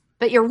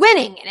 But you're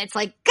winning, and it's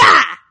like,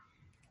 gah!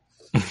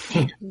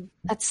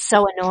 That's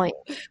so annoying.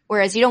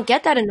 Whereas you don't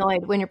get that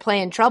annoyed when you're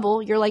playing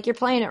Trouble. You're like, you're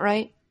playing it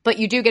right. But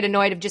you do get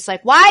annoyed of just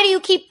like, why do you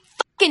keep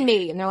fucking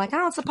me? And they're like,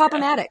 oh, it's the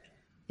Pop-O-Matic.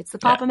 It's the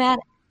Pop-O-Matic.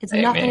 It's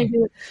nothing to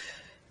do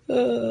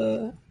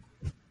with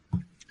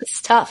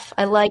It's tough.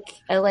 I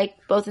like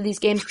both of these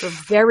games for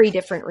very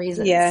different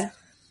reasons. Yeah.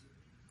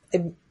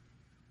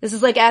 This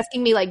is like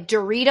asking me like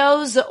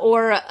Doritos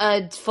or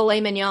a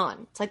filet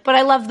mignon. It's like, but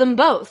I love them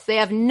both. They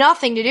have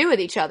nothing to do with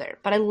each other,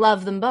 but I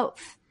love them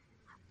both.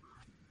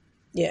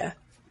 Yeah.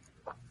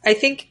 I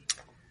think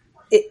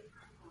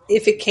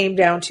if it came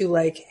down to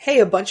like, hey,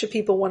 a bunch of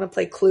people want to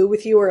play Clue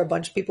with you or a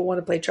bunch of people want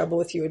to play Trouble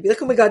with you, it'd be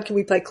like, oh my God, can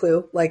we play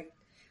Clue? Like,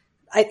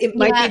 it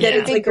might be that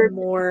it's like a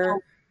more...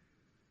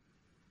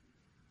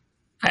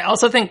 I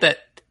also think that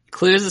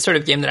Clue is the sort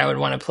of game that I would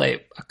want to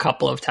play a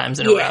couple of times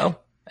in a row.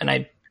 And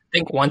I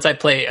think once I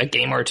play a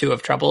game or 2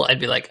 of Trouble,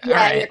 I'd be like, all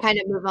right. You kind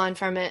of move on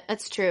from it.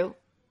 That's true.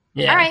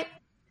 Yeah. All right.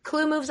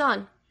 Clue moves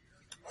on.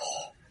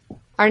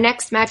 Our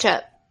next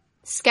matchup.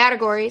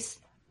 Categories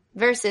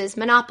versus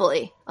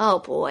Monopoly. Oh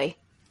boy.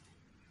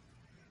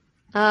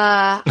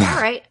 All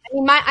right. I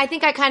mean, I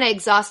think I kind of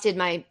exhausted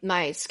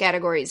my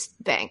categories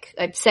bank.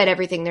 I've said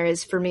everything there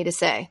is for me to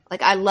say.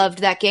 Like, I loved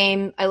that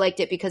game. I liked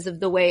it because of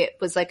the way it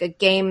was like a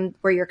game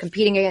where you're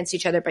competing against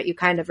each other, but you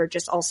kind of are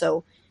just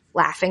also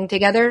laughing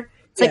together.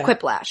 It's like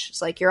Quiplash.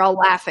 It's like you're all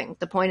laughing.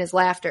 The point is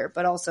laughter,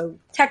 but also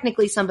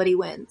technically somebody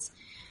wins.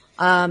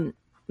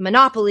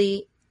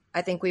 Monopoly,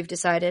 I think we've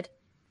decided,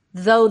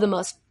 though the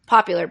most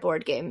popular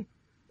board game,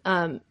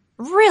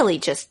 really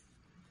just,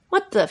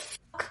 what the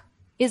fuck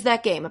is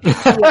that game?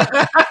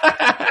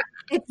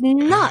 It's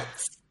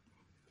nuts.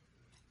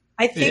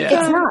 I think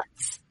it's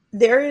nuts.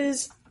 There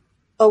is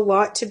a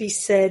lot to be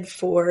said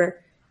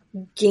for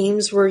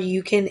games where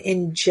you can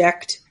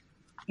inject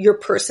your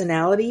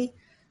personality.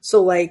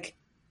 So like,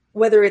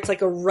 whether it's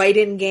like a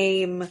write-in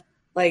game,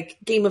 like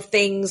Game of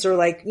Things, or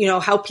like, you know,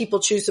 how people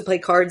choose to play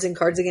cards in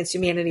Cards Against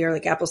Humanity, or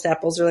like Apples to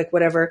Apples, or like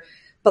whatever.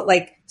 But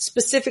like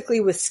specifically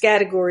with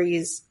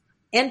categories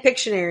and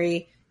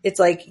Pictionary, it's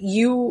like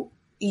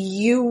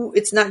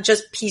it's not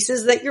just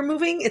pieces that you're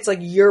moving. It's like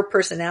your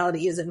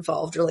personality is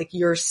involved, or like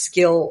your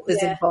skill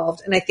is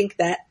involved. And I think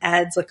that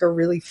adds like a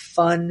really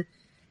fun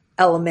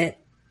element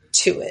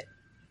to it.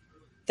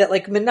 That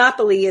like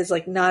Monopoly is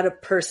like not a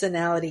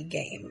personality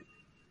game.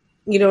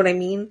 You know what I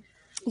mean?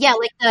 Yeah,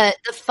 like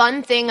the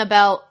fun thing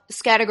about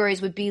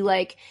categories would be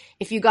like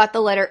if you got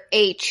the letter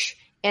H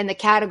and the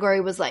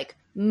category was like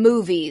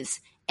movies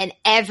and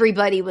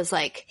everybody was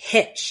like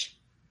Hitch.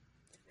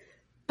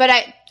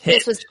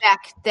 this was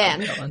back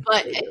then.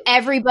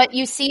 But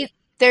you see,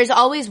 there's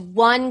always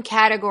one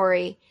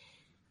category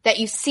that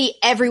you see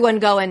everyone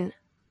going,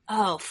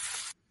 oh,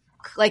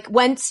 like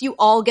once you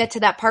all get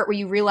to that part where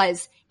you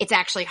realize it's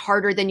actually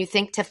harder than you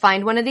think to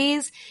find one of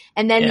these.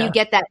 And then you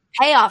get that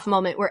payoff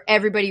moment where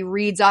everybody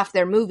reads off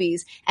their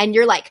movies and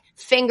you're like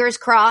fingers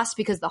crossed,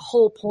 because the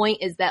whole point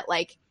is that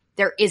like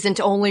there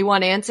isn't only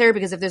one answer,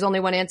 because if there's only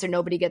one answer,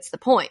 nobody gets the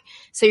point.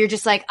 So you're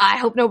just like, I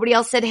hope nobody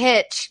else said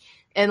Hitch,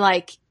 and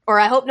like, or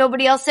I hope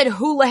nobody else said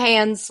Hula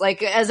Hands,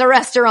 like as a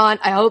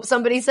restaurant. I hope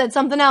somebody said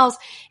something else.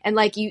 And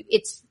like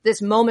it's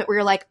this moment where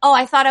you're like, oh,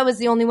 I thought I was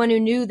the only one who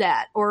knew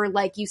that. Or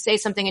like you say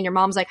something and your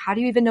mom's like, how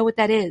do you even know what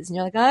that is? And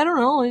you're like, I don't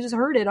know. I just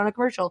heard it on a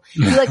commercial.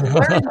 You like learn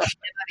shit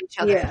about each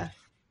other. Yeah.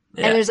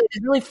 And there's like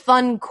this really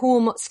fun,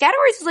 cool.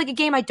 Scatterways is like a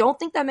game I don't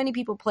think that many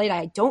people played.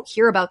 I don't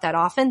hear about that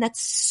often.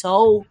 That's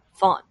so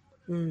fun.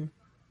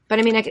 But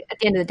I mean, at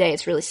the end of the day,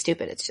 it's really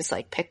stupid. It's just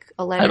like pick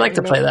a letter. I'd like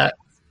to play that.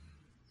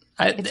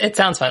 It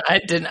sounds fun. I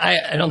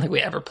don't think we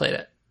ever played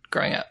it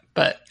growing up,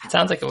 but it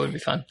sounds like it would be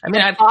fun. I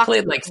mean, I've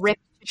played like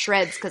ripped to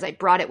shreds because I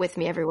brought it with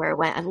me everywhere I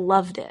went. I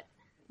loved it.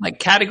 Like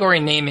category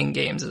naming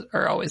games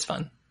are always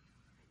fun.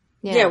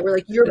 Yeah, we're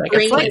like your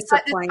brain is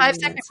supplying the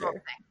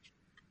answer.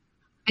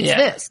 It's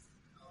this,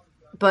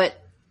 but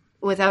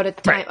without a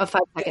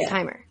 5-second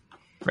timer.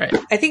 Right.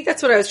 I think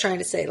that's what I was trying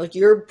to say. Like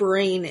your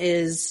brain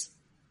is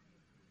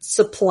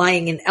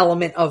supplying an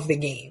element of the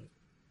game.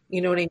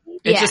 You know what I mean?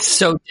 It's just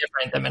so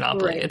different than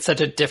Monopoly. Right. It's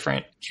such a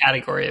different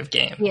category of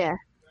game. Yeah.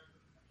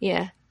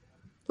 Yeah.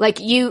 Like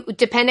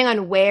depending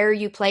on where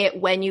you play it,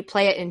 when you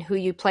play it, and who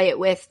you play it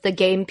with, the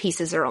game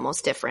pieces are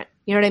almost different.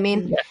 You know what I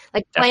mean? Yeah,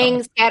 like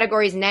playing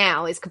categories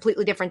now is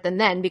completely different than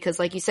then, because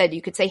like you said,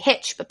 you could say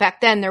Hitch, but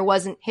back then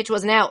Hitch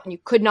wasn't out, and you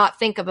could not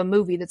think of a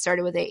movie that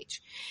started with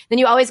H. Then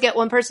you always get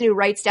one person who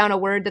writes down a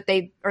word that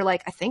they are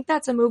like, I think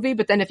that's a movie,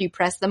 but then if you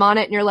press them on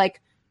it and you're like,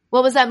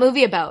 what was that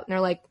movie about? And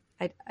they're like,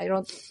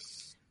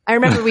 I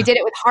remember we did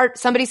it with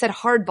somebody said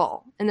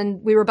Hardball, and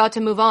then we were about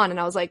to move on, and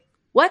I was like,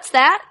 what's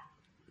that?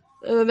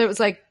 And it was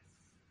like,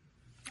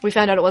 we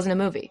found out it wasn't a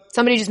movie.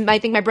 I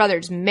think my brother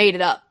just made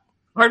it up.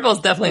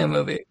 Hardball's definitely a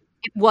movie.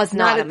 It was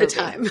not at the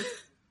time.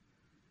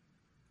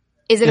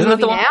 Is it a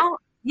movie now?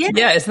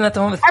 Yeah, isn't that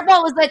the one with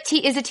Hardball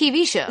is a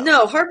TV show?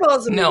 No, Hardball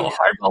is a movie. No,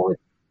 Hardball with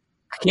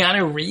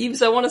Keanu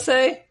Reeves, I want to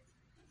say.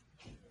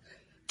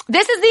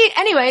 This is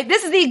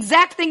the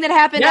exact thing that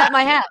happened at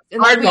my house.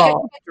 And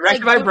Hardball,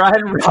 directed by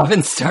Brian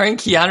Robbins, starring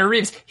Keanu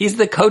Reeves. He's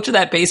the coach of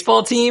that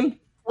baseball team.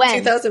 When?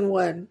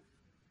 2001.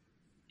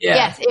 Yeah.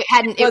 Yes,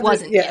 it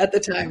wasn't. Yeah, at the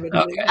time.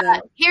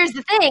 Okay. Here's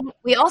the thing.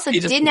 We also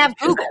didn't have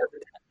Google.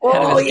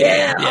 Oh,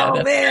 yeah.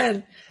 Oh,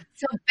 man.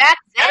 So back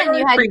then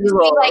you had to be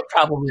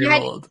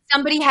like,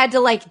 somebody had to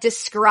like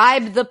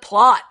describe the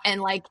plot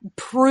and like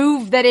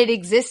prove that it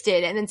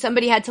existed. And then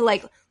somebody had to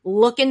like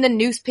look in the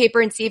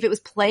newspaper and see if it was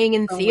playing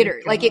in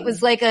theater. Like it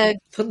was like it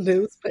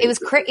was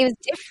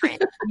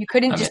different. You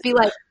couldn't just be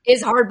like,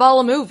 is Hardball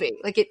a movie?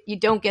 Like you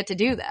don't get to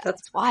do that.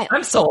 That's wild.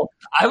 I'm sold.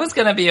 I was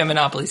going to be a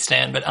Monopoly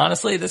stan, but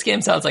honestly, this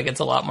game sounds like it's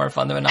a lot more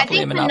fun than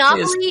Monopoly.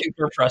 Monopoly is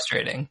super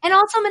frustrating. And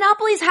also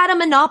Monopoly's had a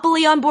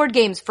monopoly on board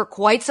games for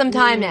quite some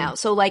time now.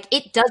 So like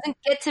it doesn't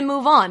get to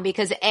move on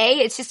because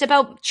it's just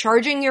about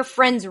charging your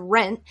friends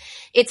rent.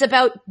 It's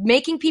about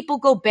making people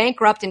go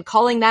bankrupt and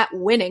calling that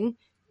winning.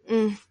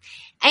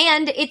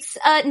 And it's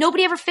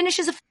nobody ever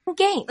finishes a fucking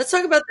game. Let's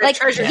talk about that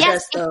treasure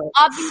chest, though.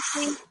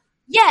 Obviously,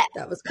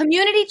 that was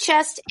Community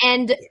Chest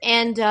and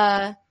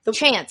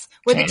Chance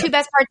were the two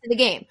best parts of the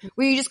game,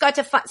 where you just got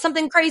to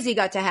something crazy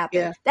got to happen.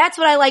 Yeah. That's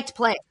what I liked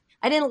playing.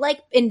 I didn't like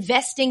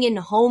investing in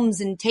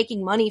homes and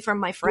taking money from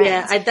my friends.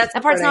 Yeah, that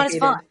part's not as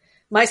fun.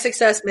 My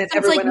success meant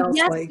everyone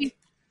else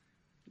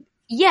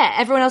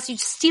everyone else you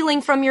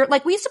stealing from your,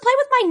 like we used to play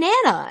with my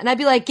Nana and I'd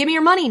be like, give me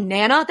your money,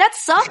 Nana. That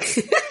sucks.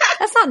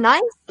 That's not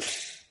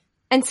nice.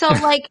 And so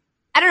like,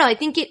 I don't know. I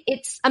think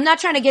I'm not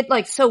trying to get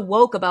like so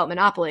woke about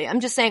Monopoly.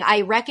 I'm just saying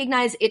I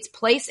recognize its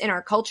place in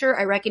our culture.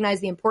 I recognize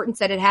the importance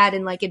that it had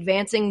in like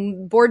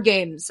advancing board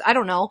games. I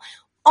don't know.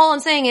 All I'm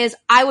saying is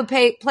I would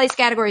place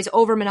categories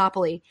over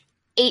Monopoly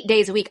 8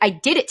 days a week. I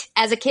did it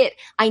as a kid.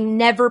 I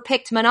never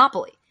picked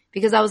Monopoly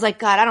because I was like,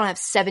 God, I don't have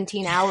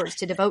 17 hours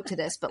to devote to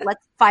this, but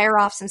let's fire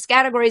off some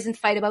categories and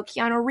fight about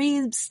Keanu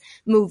Reeves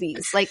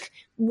movies. Like,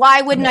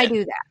 why wouldn't I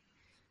do that?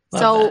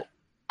 That.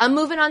 I'm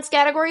moving on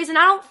categories and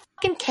I don't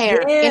fucking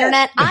care. Yeah.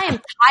 Internet, I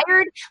am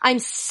tired. I'm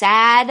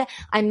sad.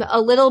 I'm a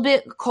little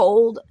bit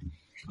cold.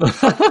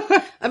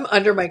 I'm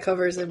under my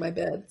covers in my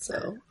bed,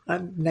 so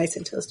I'm nice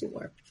and toasty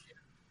warm.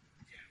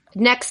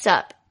 Next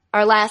up,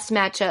 our last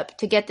matchup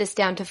to get this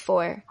down to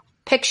 4.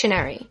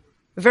 Pictionary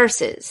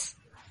versus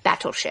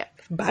Battleship.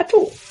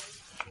 Battle.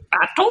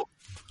 What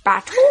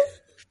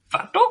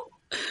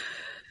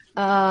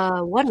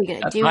are we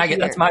gonna do here?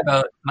 That's my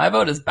vote. My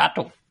vote is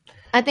Battle.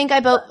 I think I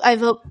vote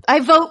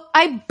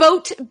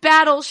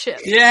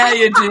Battleship. Yeah,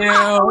 you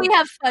do. We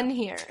have fun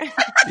here.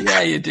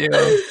 Yeah, you do.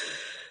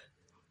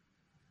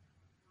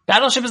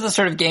 Battleship is the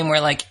sort of game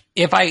where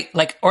if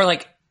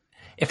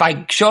if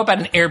I show up at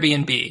an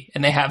Airbnb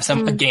and they have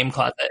a game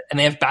closet and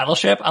they have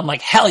Battleship, I'm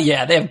like, hell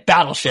yeah, they have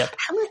Battleship.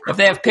 If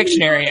they have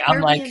Pictionary, I'm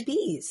like,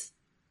 Airbnbs?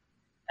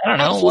 I don't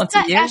know, once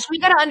a year. Ash, we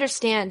got to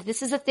understand.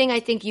 This is a thing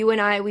I think you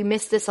and we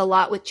miss this a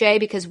lot with Jay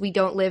because we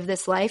don't live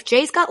this life.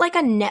 Jay's got like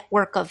a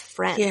network of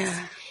friends.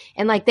 Yeah.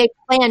 And like they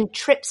plan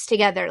trips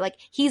together. Like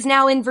he's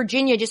now in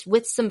Virginia just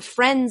with some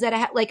friends that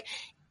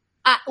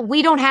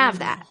we don't have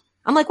that.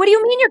 I'm like, what do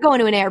you mean you're going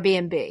to an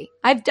Airbnb?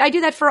 I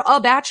do that for a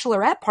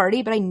bachelorette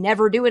party, but I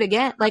never do it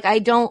again. Like I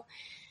don't.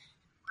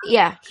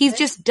 Yeah, he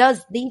just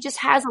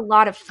has a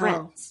lot of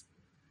friends.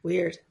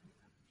 Weird.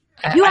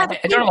 I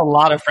don't have a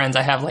lot of friends.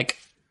 I have like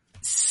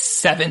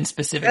 7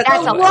 specific.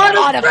 That's a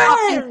lot of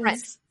fucking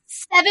friends.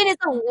 7 is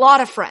a lot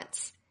of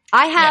friends.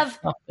 I have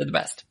they're the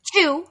best.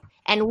 2,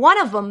 and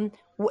one of them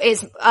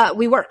is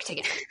we work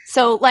together.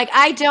 So like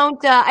I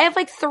don't. I have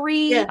like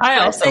 3. Yeah,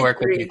 I also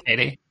work 3. with you,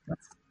 Katie.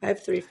 I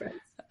have 3 friends.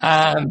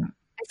 I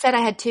said I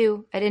had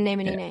 2. I didn't name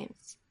any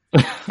names.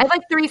 I have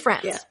like 3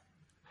 friends. Yeah.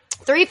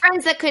 3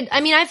 friends that I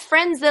have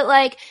friends that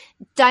like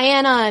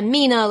Diana and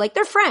Mina, like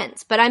they're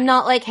friends, but I'm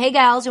not like, hey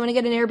gals, you want to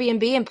get an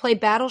Airbnb and play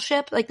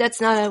Battleship? Like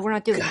we're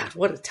not doing God, that.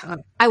 what a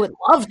time. I would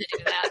love to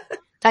do that.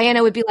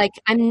 Diana would be like,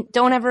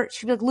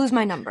 she'd be like, lose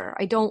my number.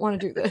 I don't want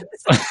to do this.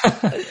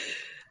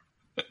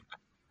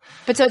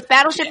 But so it's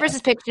Battleship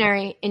versus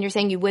Pictionary, and you're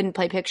saying you wouldn't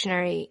play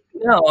Pictionary.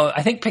 No,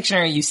 I think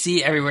Pictionary you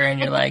see everywhere and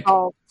you're like,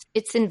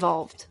 it's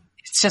involved.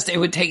 It's just,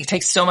 it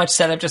takes so much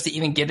setup just to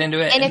even get into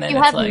it. And if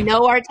you have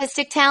no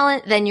artistic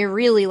talent, then you're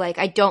really like,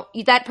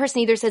 that person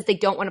either says they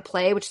don't want to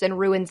play, which then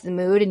ruins the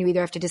mood. And you either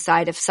have to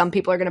decide if some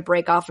people are going to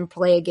break off and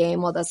play a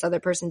game while this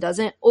other person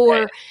doesn't,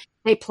 or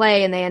they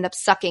play and they end up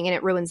sucking and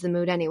it ruins the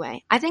mood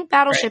anyway. I think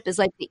Battleship is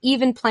like the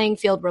even playing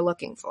field we're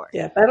looking for.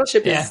 Yeah.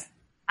 Battleship is.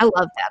 I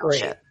love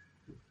Battleship.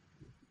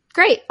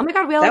 Great. Oh my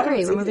God. We all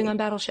agree. We're moving on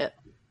Battleship.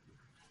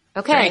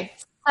 Okay. Great.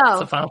 So it's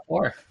the final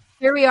 4.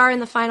 Here we are in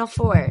the final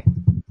 4.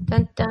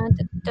 Dun, dun,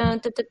 dun, dun,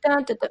 dun,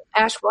 dun, dun, dun.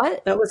 Ash,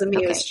 what? That was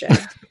Amia's check.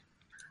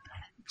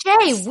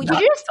 Jay, did you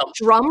just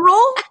drum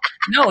roll?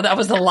 No, that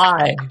was a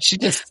lie. She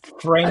just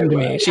framed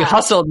me. She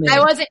hustled me. I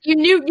wasn't.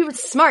 You were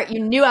smart. You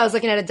knew I was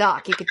looking at a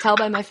doc. You could tell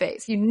by my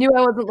face. You knew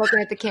I wasn't looking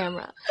at the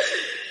camera.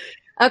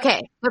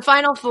 Okay, the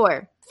final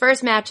 4.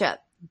 First matchup.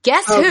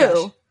 Guess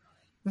who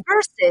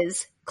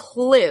versus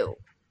Clue.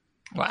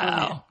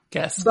 Wow.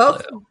 Guess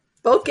both Clue.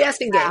 Both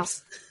guessing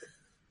games.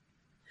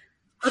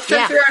 Let's try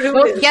to figure out who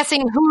both it is.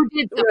 guessing who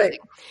did something. Right.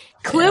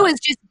 Clue is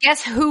just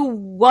guess who,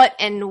 what,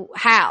 and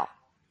how.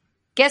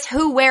 Guess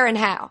who, where, and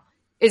how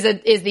is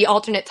the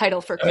alternate title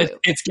for Clue.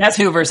 It's guess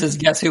who versus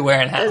guess who, where,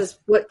 and how. That is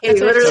what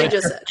Katie literally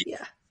just said.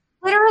 Yeah.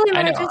 Literally what I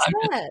I know, just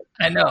said.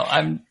 I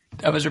know.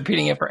 I was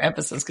repeating it for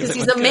emphasis because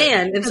He's a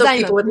man, and so I'm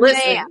people a would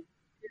listen. man.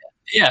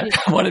 Yeah,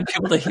 I wanted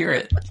people to hear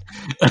it.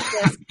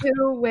 Guess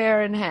who,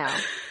 where, and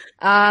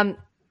how.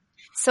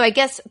 So I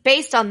guess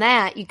based on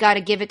that, you got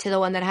to give it to the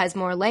one that has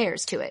more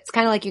layers to it. It's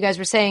kind of like you guys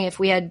were saying, if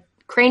we had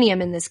Cranium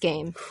in this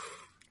game,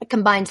 it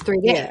combines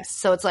 3 games. Yeah.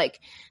 So it's like,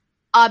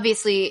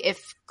 obviously,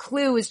 if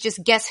Clue is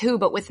just guess who,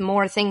 but with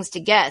more things to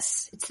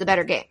guess, it's the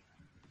better game.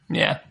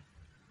 Yeah,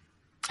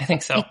 I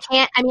think so.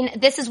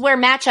 This is where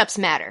matchups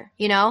matter,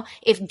 you know?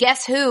 If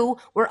Guess Who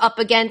were up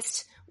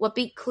against, what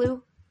beat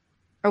Clue?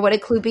 Or what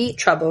did Clue beat?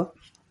 Trouble.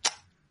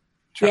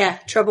 Yeah,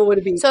 Trouble would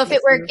have been. So if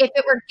it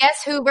were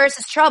Guess Who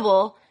versus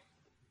Trouble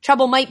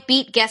might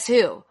beat Guess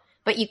Who,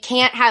 but you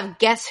can't have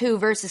Guess Who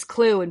versus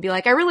Clue and be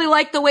like, I really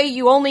like the way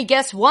you only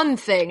guess one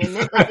thing.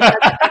 And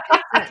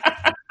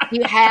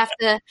you have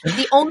to,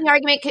 the only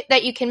argument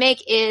that you can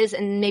make is,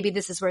 and maybe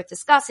this is worth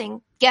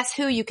discussing, Guess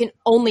Who you can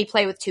only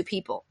play with 2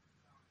 people.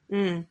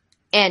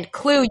 And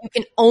Clue you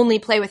can only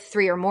play with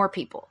 3 or more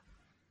people.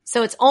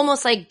 So it's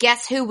almost like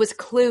Guess Who was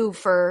Clue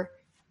for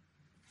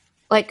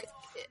like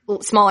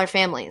smaller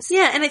families.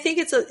 Yeah, and I think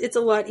it's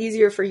a lot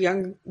easier for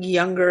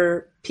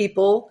younger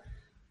people.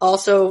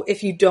 Also,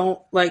 if you don't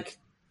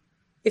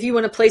if you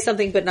want to play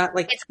something but not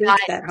think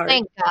that hard.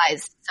 Playing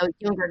guys, so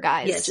younger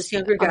guys. Yeah, just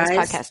younger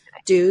guys,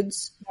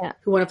 dudes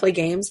who want to play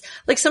games.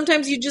 Like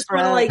sometimes you just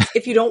want to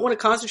if you don't want to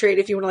concentrate,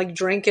 if you want to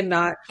drink and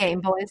not Game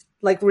Boys,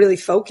 really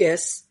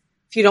focus.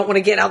 If you don't want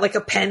to get out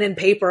a pen and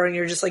paper and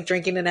you're just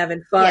drinking and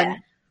having fun,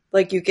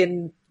 you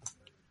can.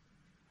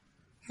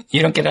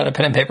 You don't get out a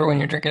pen and paper when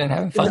you're drinking and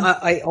having fun?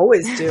 I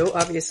always do,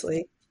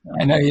 obviously.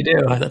 I know you do.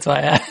 That's why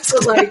I asked. So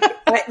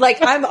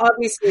I'm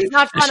obviously it's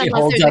not fun she unless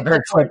holds there's up a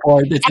her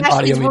clipboard. That's an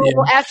audio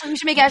medium. Ashley, we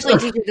should make Ashley a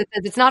teacher that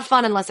says it's not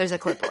fun unless there's a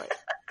clipboard.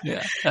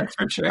 Yeah, that's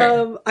for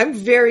sure. I'm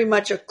very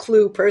much a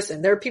Clue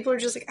person. There are people who are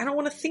just I don't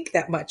want to think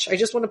that much. I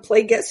just want to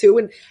play Guess Who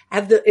and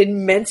have the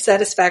immense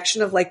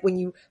satisfaction of when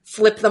you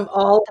flip them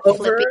all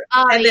over,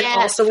 and then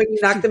also when you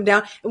knock them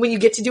down, and when you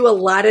get to do a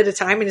lot at a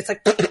time, and it's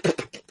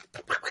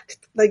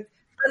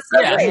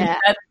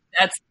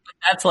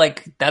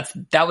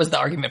that was the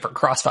argument for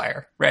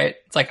Crossfire, right?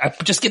 It's I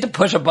just get to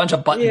push a bunch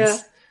of buttons. Yeah.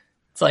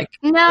 It's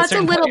no, it's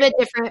a little bit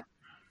different.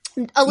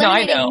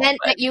 Eliminating meant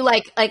that you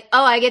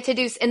I get to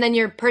do, and then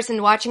your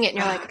person watching it, and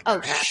you're like,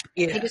 oh,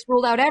 they just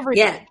ruled out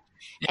everything.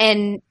 Yeah.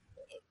 And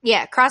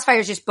Yeah, Crossfire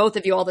is just both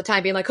of you all the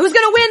time being like, who's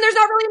going to win? There's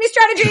not really any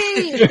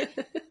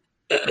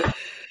strategy.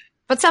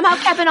 But somehow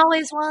Kevin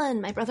always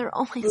won. My brother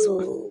always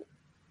won.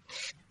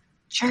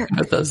 Sure.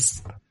 With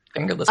those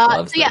fingerless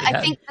gloves. So yeah,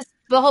 I think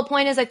the whole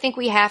point is I think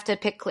we have to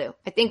pick Clue.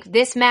 I think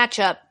this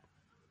matchup,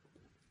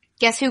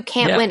 guess who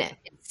can't win it?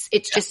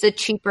 It's just a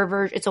cheaper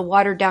version. It's a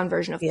watered down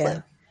version of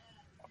Clue.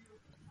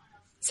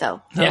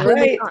 So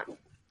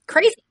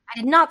crazy. I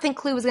did not think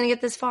Clue was going to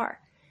get this far.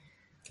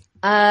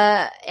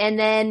 And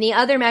then the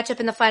other matchup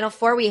in the final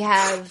four, we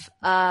have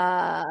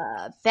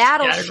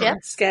Battleship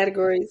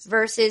categories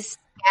versus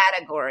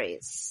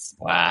Categories.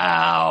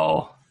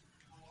 Wow.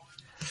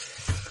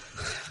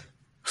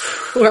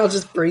 We're all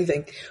just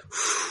breathing.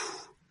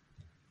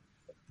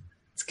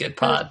 It's good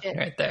pod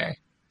right there.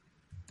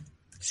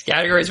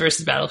 Categories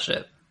versus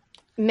Battleship.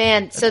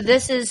 Man, so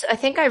this is, I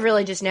think I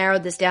really just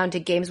narrowed this down to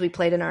games we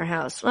played in our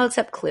house. Well,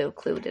 except Clue.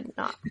 Clue did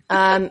not.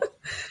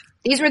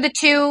 These were the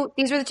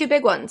two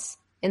big ones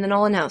in the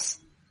Nolan house.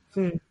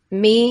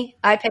 Me,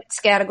 I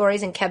picked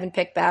Categories, and Kevin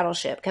picked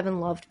Battleship. Kevin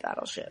loved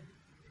Battleship.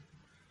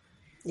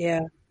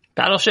 Yeah.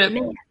 Battleship.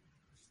 Man.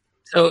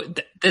 So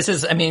this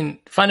is, I mean,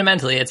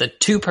 fundamentally, it's a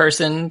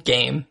 2-person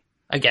game,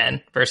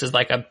 again, versus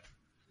like a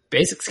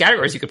basic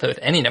Categories you could play with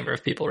any number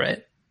of people,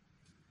 right?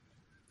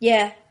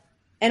 Yeah.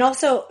 And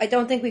also, I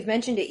don't think we've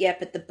mentioned it yet,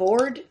 but the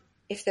board,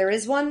 if there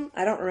is one,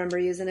 I don't remember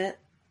using it.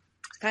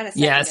 It's kind of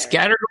secondary. Yeah,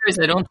 Categories,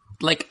 I don't,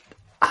 like,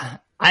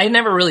 I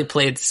never really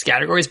played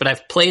Categories, but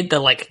I've played the,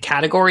 like,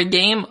 category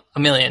game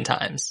a million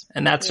times.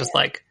 And that's just,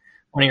 like,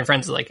 one of your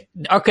friends is like,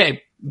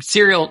 okay,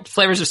 cereal,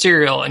 flavors of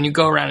cereal, and you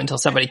go around until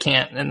somebody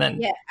can't, and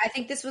then... Yeah, I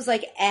think this was,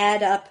 like,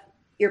 add up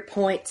your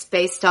points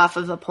based off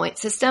of a point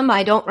system.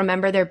 I don't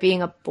remember there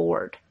being a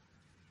board.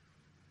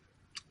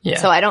 Yeah.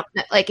 So I don't,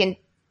 like,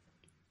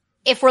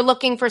 if we're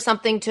looking for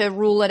something to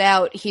rule it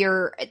out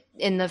here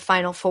in the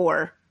final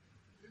four,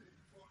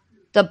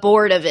 the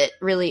board of it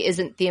really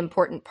isn't the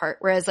important part.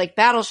 Whereas like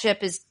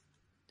Battleship is,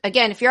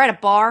 again, if you're at a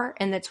bar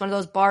and it's one of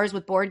those bars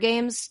with board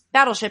games,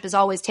 Battleship is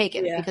always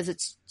taken because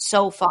it's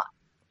so fun.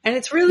 And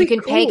it's really you can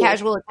cool. pay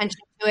casual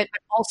attention to it,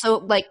 but also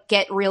like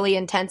get really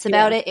intense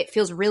about it. It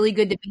feels really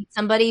good to beat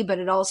somebody, but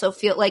it also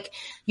feel like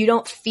you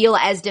don't feel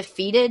as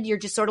defeated. You're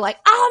just sort of like,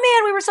 oh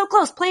man, we were so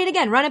close. Play it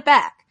again. Run it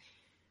back.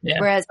 Yeah.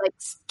 Whereas like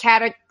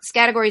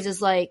Categories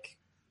is like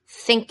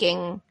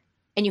thinking,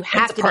 and you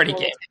have it's to a party be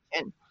game.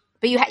 attention.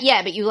 But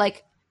you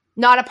like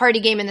not a party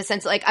game in the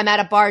sense that, like I'm at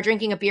a bar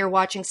drinking a beer,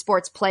 watching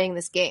sports, playing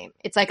this game.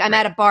 It's like I'm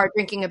at a bar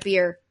drinking a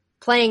beer,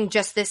 playing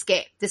just this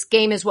game. This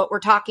game is what we're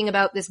talking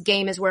about. This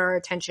game is where our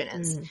attention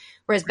is.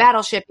 Whereas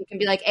Battleship, you can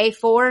be like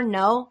A4,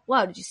 no,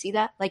 whoa, did you see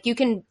that? Like you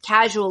can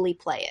casually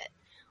play it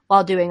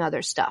while doing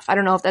other stuff. I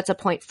don't know if that's a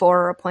point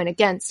for or a point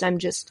against. I'm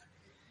just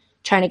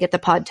trying to get the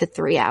pod to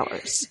 3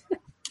 hours.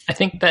 I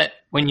think that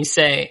when you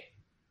say,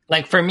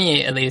 like for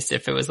me at least,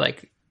 if it was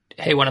like,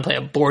 hey, want to play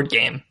a board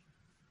game,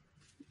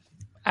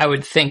 I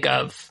would think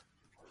of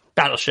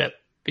Battleship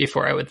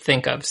before I would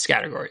think of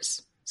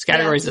Categories.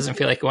 Categories doesn't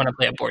feel like you want to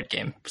play a board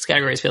game.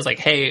 Categories feels like,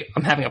 hey,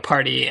 I'm having a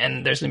party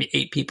and there's going to be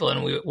 8 people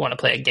and we want to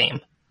play a game.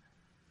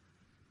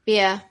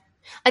 Yeah.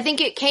 I think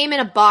it came in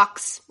a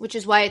box, which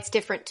is why it's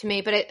different to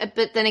me.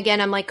 But then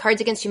again, I'm like Cards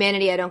Against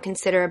Humanity, I don't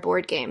consider a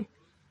board game.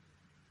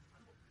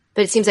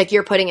 But it seems like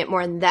you're putting it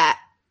more in that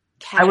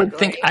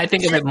category. I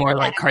think of it more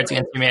like Cards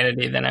Against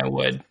Humanity than I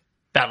would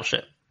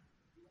Battleship.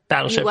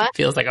 Battleship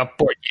feels like a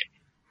board game.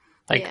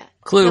 Like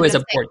Clue is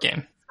a board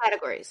game.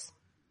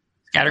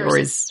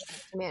 Categories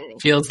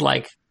feels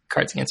like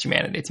Cards Against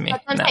Humanity to me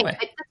in that way.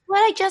 That's what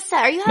I just said.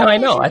 Are you? No, I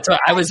know. That's what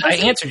I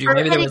answered you.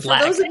 Maybe there was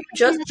lag. For those of you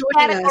just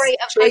joining us,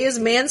 Jay is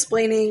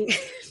mansplaining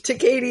to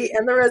Katie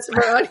and the rest of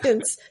our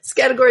audience.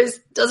 Categories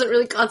doesn't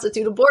really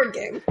constitute a board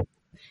game.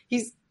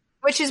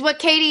 Which is what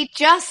Katie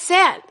just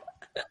said.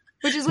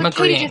 Katie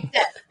just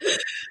said.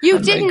 You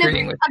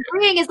didn't.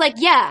 Agreeing is like,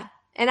 yeah.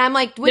 And I'm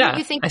like, wouldn't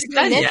you think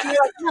you're doing this? And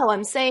you're like, no,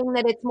 I'm saying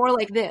that it's more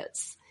like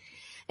this.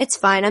 It's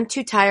fine. I'm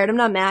too tired. I'm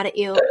not mad at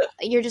you.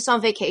 You're just on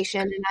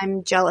vacation, and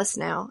I'm jealous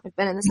now. I've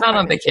been in this. Not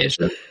on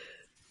vacation.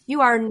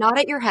 You are not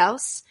at your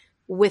house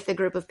with a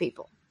group of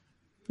people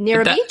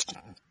near a beach.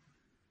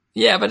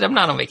 Yeah, but I'm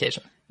not on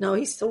vacation. No,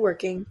 he's still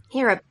working.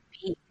 Near a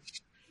beach.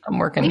 I'm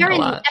working You're a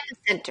in lot.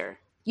 the epicenter.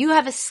 You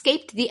have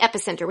escaped the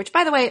epicenter, which,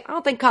 by the way, I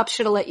don't think cops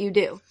should have let you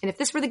do. And if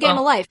this were the game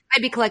of life,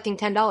 I'd be collecting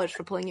 $10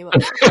 for pulling you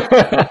up.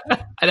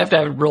 I'd have to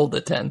have rolled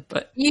a 10,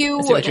 but you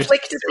would.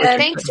 Click to 10,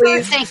 Thanks,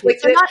 please. Thank you.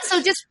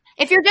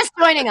 If you're just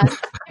joining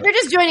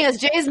us,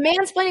 Jay is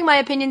mansplaining my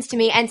opinions to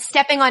me and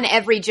stepping on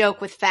every joke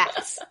with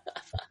facts.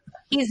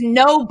 He's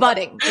no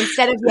butting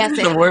instead of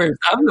yesing.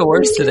 I'm the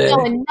worst today.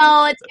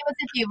 No, it was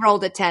if you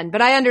rolled a 10,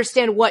 but I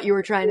understand what you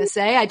were trying to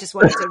say. I just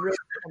wanted to really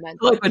comment.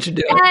 I like what you're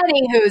doing.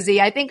 Anywhoozy,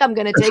 I think I'm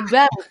going to take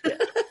that.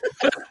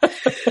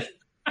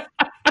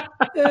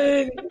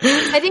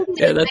 I think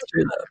that's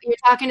true, though. You're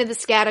talking to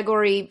this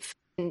category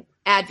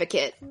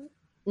advocate.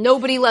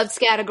 Nobody loves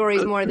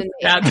categories more than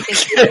me. I'm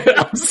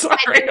sorry.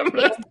 I think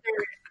the answer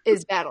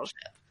is Battleship.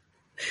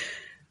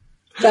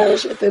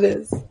 Battleship it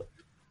is.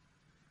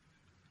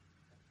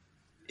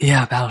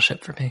 Yeah,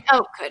 Battleship for me.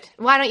 Oh, good.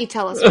 Why don't you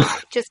tell us why?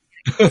 Just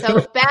so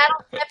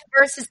Battleship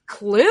versus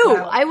Clue.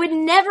 Wow. I would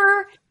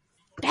never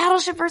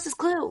Battleship versus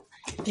Clue.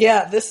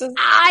 Yeah, this is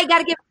I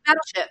gotta give it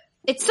Battleship.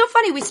 It's so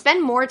funny. We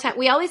spend more time.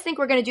 We always think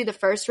we're going to do the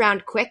first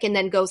round quick and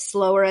then go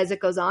slower as it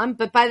goes on.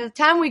 But by the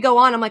time we go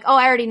on, I'm like, oh,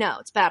 I already know.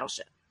 It's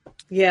Battleship.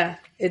 yeah,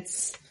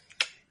 it's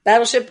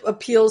Battleship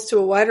appeals to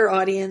a wider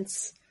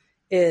audience.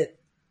 It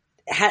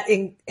has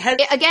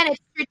Again, it's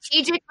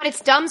strategic, but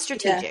it's dumb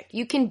strategic.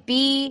 You can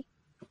be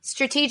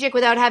strategic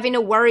without having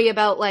to worry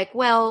about like,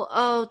 well,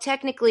 oh,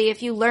 technically,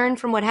 if you learn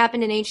from what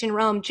happened in ancient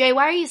Rome, Jay,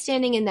 why are you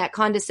standing in that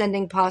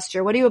condescending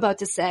posture? What are you about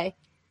to say?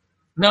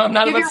 No, I'm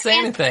not Your about to say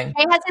hands- anything.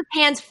 Jay has his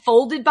hands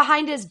folded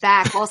behind his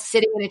back while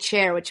sitting in a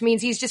chair, which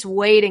means he's just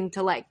waiting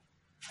to like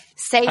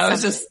say I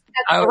was something. just-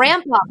 That's I was-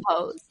 grandpa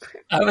pose.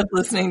 I was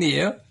listening to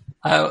you.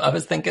 I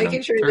was thinking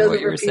Making sure he through doesn't what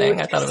you were repeat saying.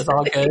 what I thought you it was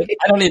all said. good.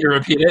 I don't need to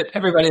repeat it.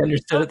 Everybody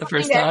understood it the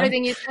first Listening to time.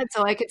 everything you said,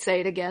 so I could say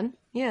it again.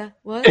 Yeah,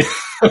 what?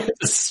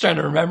 Just trying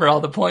to remember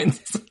all the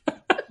points.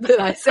 That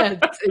I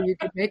said so you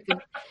could make them.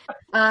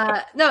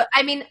 No,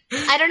 I mean,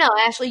 I don't know.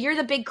 Ashley, you're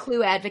the big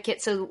Clue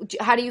advocate, so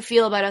how do you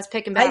feel about us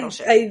picking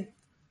Battleship?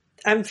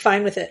 I'm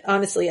fine with it,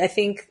 honestly. I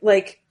think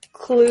like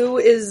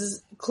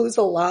Clue's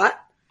a lot.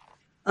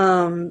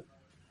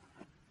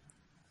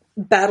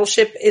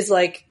 Battleship is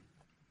like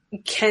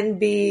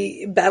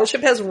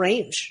Battleship has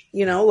range,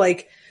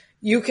 like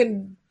you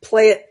can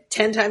play it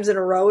 10 times in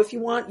a row if you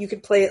want. You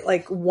could play it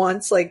like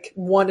once, like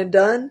one and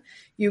done.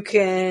 You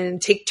can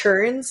take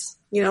turns,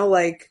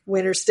 like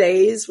winner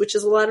stays, which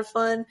is a lot of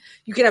fun.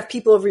 You can have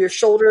people over your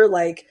shoulder,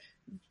 like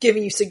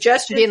giving you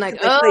suggestions. Being like, They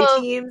play oh,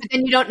 teams. but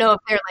then you don't know if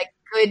they're like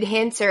good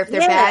hints or if they're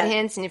Yeah. bad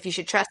hints and if you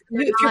should trust them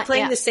or If you're not.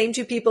 playing Yeah. the same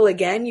two people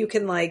again, you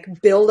can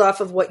like build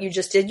off of what you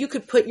just did. You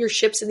could put your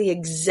ships in the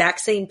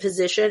exact same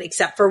position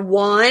except for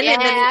one, and then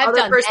Yeah, the I've other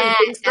done person that.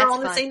 thinks they're That's on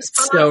the fun. same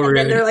spot. So and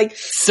then rude. they're like,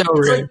 So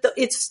it's rude. like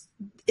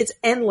it's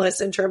endless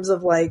in terms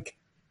of like,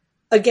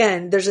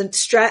 again, there's a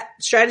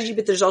strategy,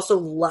 but there's also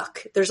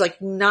luck. There's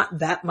like not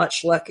that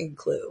much luck in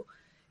Clue.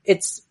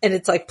 It's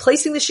like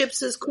placing the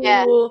ships is cool.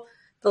 Yeah.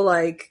 The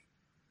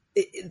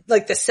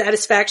like the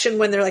satisfaction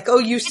when they're like, oh,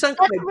 you sunk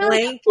that's my a really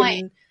blank. good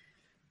point.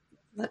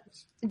 And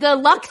The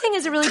luck thing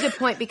is a really good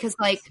point because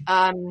like,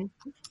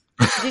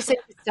 did you say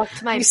you stuck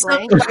to my you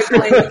blank? sunk my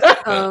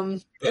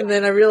blank. And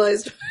then I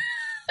realized.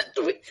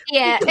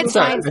 Yeah, it's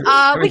Sorry. fine. We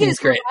can Everything's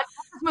just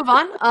move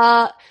on. Let's move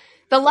on.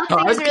 The luck Oh,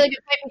 thing I is a was- really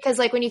good point because,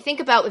 like, when you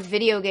think about with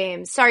video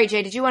games. Sorry,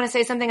 Jay, did you want to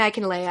say something? I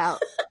can lay out.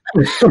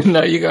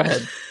 No, you go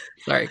ahead.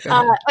 Sorry, go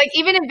ahead. Like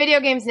even in video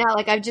games now,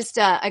 like I've just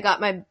I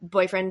got my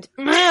boyfriend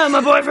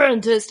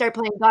to start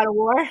playing God of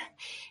War,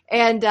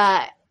 and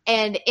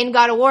in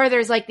God of War,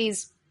 there's like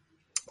these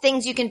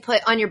things you can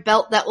put on your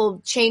belt that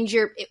will change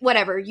your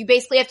whatever. You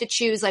basically have to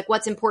choose like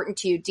what's important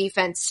to you: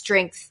 defense,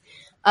 strength,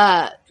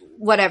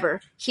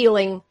 whatever,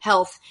 healing,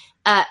 health,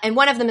 and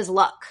one of them is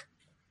luck.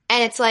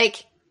 And it's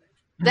like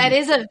that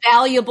is a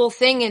valuable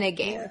thing in a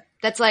game. Yeah.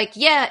 That's like,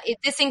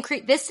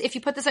 this if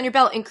you put this on your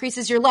belt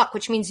increases your luck,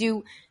 which means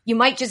you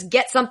might just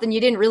get something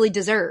you didn't really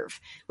deserve,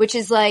 which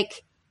is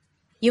like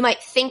you might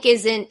think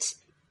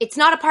it's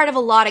not a part of a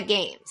lot of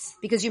games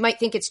because you might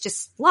think it's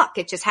just luck.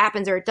 It just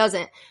happens or it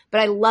doesn't. But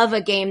I love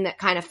a game that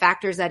kind of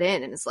factors that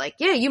in and it's like,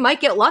 yeah, you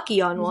might get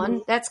lucky on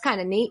one. That's kind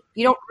of neat.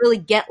 You don't really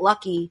get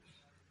lucky.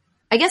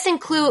 I guess in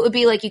Clue it would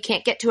be like you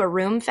can't get to a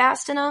room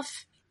fast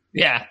enough.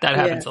 Yeah, that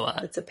happens a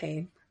lot. It's a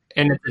pain.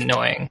 And it's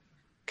annoying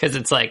because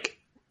it's like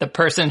the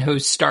person who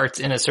starts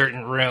in a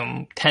certain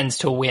room tends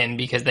to win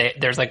because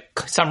there's like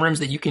some rooms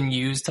that you can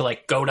use to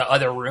like go to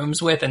other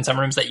rooms with and some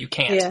rooms that you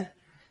can't. Yeah.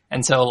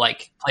 And so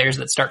like players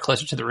that start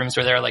closer to the rooms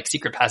where there are like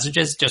secret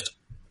passages just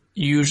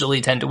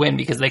usually tend to win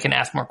because they can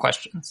ask more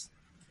questions.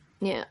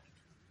 Yeah.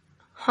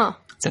 Huh.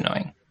 It's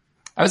annoying.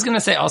 I was going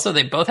to say also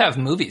they both have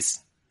movies.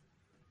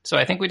 So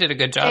I think we did a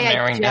good job Hey,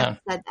 narrowing I down.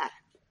 just said that.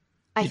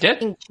 I You did?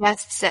 fucking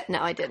just said no,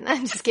 I didn't.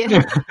 I'm just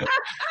kidding.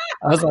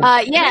 I was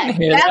like, Yeah, I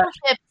didn't hear that.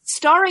 Battleship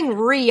starring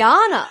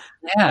Rihanna,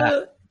 Yeah.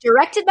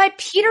 directed by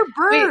Peter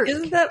Berg. Wait,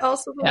 isn't that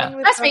also the Yeah. one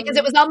with Trust me, because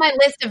it was on my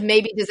list of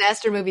maybe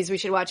disaster movies we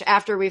should watch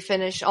after we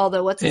finish all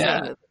the what's his Yeah.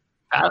 name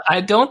movie.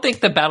 I don't think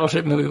the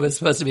Battleship movie was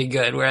supposed to be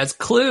good, whereas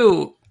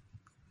Clue,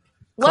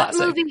 What classic.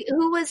 movie?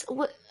 Who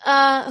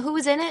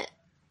was in it?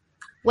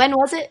 When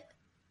was it?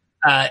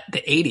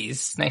 The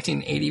 80s,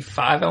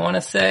 1985, I want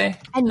to say.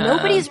 And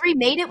nobody's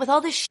remade it with all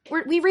this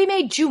shit. We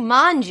remade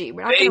Jumanji.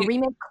 We're not going to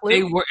remake Clue.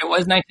 It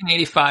was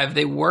 1985.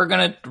 They were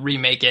going to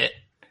remake it.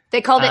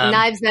 They called it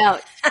Knives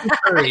Out.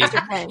 Hurry.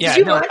 Yeah, Did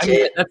you no, watch I mean,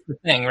 it? that's the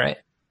thing, right?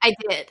 I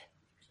did.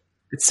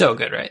 It's so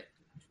good, right?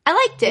 I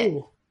liked it.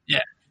 Ooh. Yeah.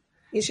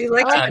 You should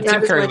like it Tim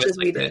not as Curry much was as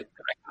we like did.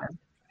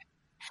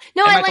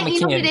 No, And I Michael like, you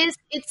know what McKean. it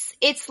is?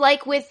 It's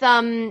like with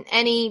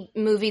any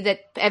movie that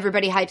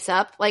everybody hypes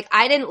up. Like,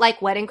 I didn't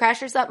like Wedding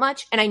Crashers that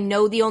much, and I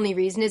know the only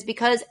reason is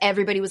because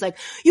everybody was like,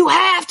 you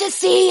have to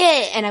see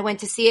it! And I went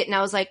to see it, and I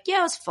was like,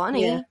 yeah, it was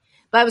funny. Yeah.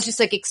 But I was just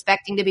like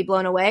expecting to be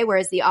blown away,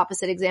 whereas the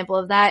opposite example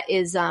of that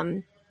is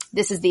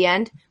This Is the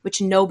End,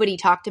 which nobody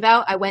talked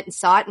about. I went and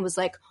saw it and was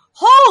like,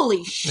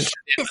 holy shit,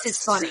 this is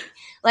funny.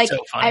 Like, So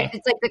funny.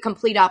 it's like the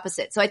complete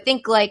opposite. So I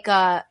think like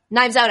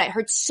Knives Out, I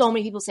heard so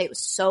many people say it was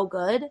so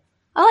good.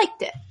 I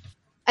liked it.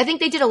 I think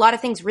they did a lot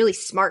of things really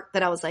smart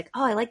that I was like,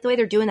 oh, I like the way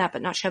they're doing that,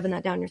 but not shoving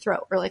that down your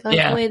throat. Or like, I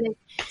like the way they,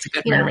 it's a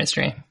good you murder know.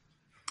 mystery.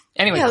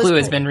 Anyway, Yeah, it was Clue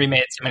has good. been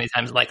remade so many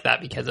times like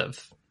that because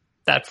of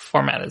that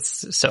format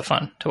is so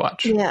fun to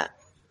watch. Yeah.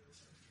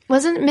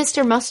 Wasn't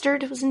Mr.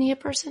 Mustard? Wasn't he a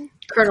person?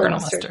 Colonel Colonel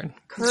Mustard.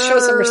 Mustard. Show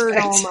some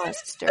respect. Colonel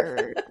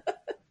Mustard.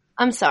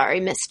 I'm sorry,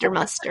 Mr.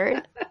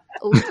 Mustard.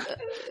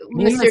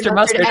 Mr.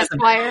 Mustard is a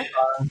Esquire.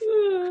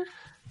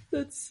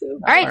 That's so. All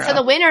right, so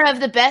the winner of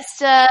the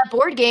best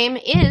board game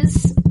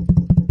is.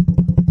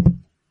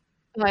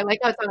 Oh, I like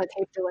how it's on a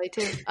tape delay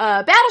too.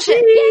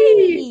 Battleship.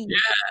 Yay!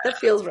 That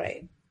feels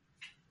right.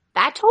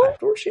 Battle?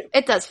 Battleship.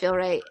 It does feel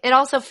right. It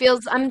also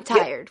feels. I'm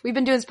tired. We've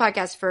been doing this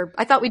podcast for.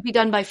 I thought we'd be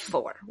done by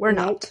 4. We're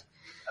not.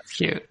 That's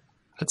cute.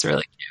 That's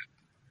really cute.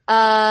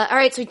 All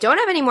right, so we don't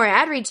have any more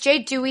ad reads. Jay,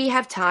 do we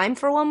have time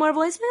for one more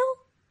voicemail?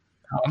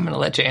 Oh, I'm going to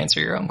let you answer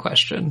your own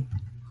question.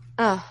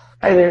 Oh,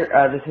 Hi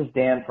there, this is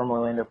Dan from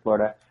Orlando,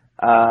 Florida.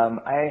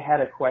 I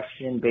had a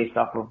question based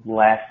off of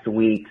last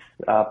week's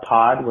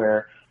pod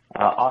where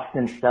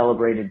Austin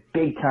celebrated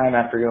big time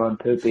after going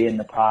poopy in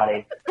the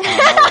potty.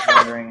 I was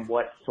wondering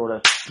what sort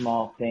of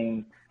small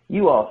things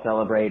you all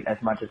celebrate as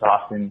much as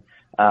Austin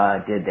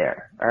did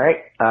there. All right?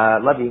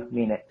 Love you.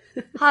 Mean it.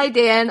 hi,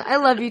 Dan. I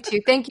love you too.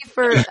 Thank you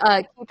for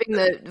keeping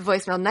the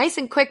voicemail nice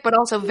and quick, but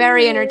also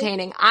very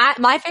entertaining.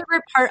 My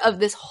favorite part of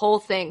this whole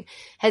thing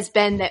has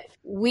been that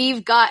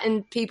we've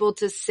gotten people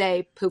to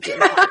say poopy.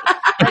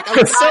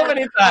 Like, So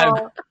many times.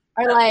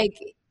 Are like,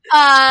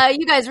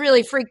 you guys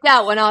really freaked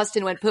out when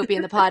Austin went poopy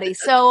in the potty.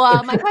 So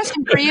my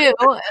question for you,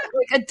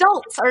 like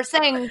adults are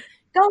saying,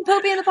 go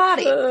poopy in the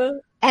potty.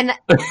 And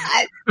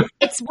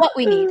it's what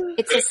we need.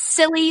 It's a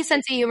silly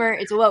sense of humor.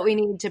 It's what we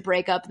need to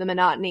break up the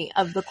monotony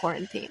of the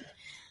quarantine.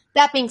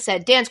 That being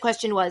said, Dan's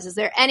question was, are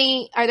there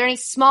any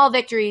small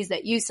victories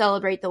that you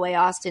celebrate the way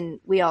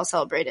we all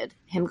celebrated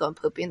him going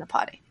poopy in the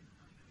potty?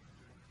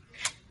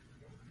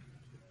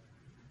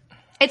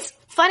 It's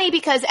funny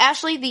because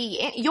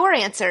Ashley, your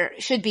answer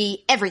should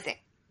be everything.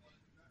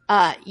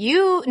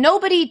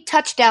 Nobody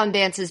touchdown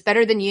dances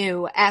better than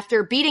you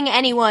after beating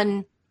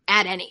anyone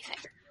at anything.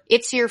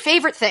 It's your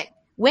favorite thing.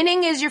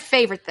 Winning is your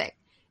favorite thing.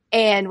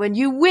 And when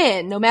you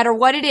win, no matter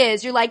what it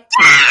is, you're like,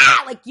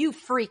 ah! Like you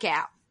freak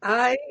out.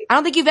 I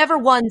don't think you've ever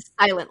won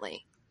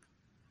silently.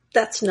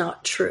 That's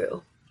not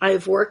true.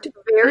 I've worked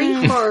very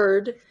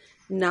hard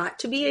not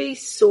to be a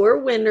sore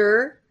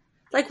winner.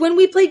 Like when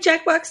we played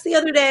Jackbox the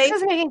other day,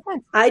 Doesn't make any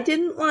sense. I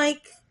didn't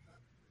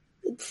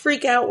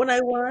freak out when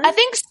I won. I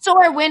think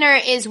sore winner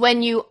is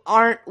when you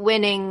aren't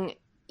winning,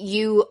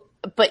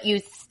 but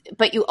you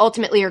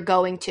ultimately are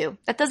going to.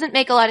 That doesn't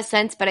make a lot of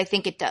sense, but I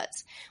think it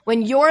does.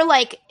 When you're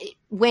like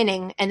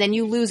winning and then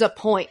you lose a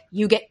point,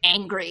 you get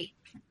angry.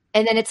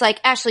 And then it's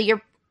like, Ashley,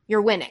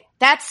 you're winning.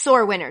 That's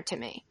sore winner to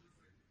me.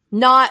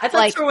 Not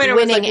like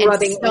winning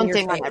and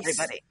stunting on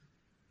everybody.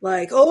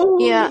 Like, oh.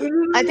 Yeah.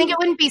 I think it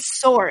wouldn't be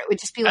sore. It would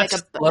just be like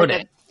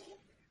gloating.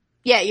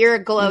 Yeah, you're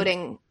a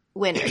gloating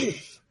winner.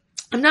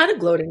 I'm not a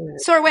gloating winner.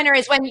 Sore winner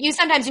is when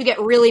sometimes you get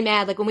really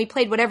mad. Like when we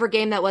played whatever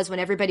game that was when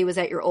everybody was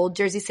at your old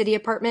Jersey City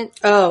apartment.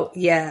 Oh,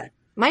 yeah.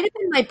 Might have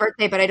been my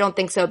birthday, but I don't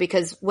think so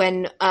because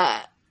when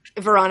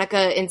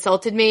Veronica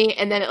insulted me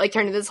and then it like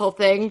turned into this whole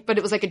thing, but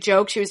it was like a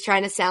joke. She was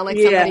trying to sound like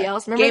somebody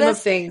else. Remember Game this?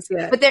 of Things,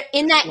 yeah. But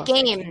in that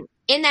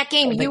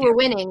game, you were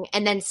winning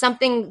and then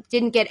something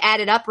didn't get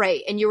added up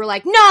right. And you were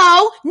like,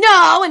 no.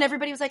 And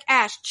everybody was like,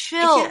 Ash,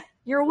 chill. Yeah.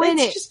 You're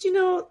winning. It's just,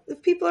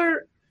 if people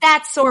are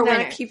That's sore not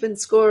winner. keeping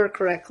score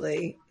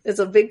correctly. It's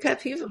a big pet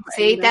peeve of mine.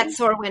 See, that's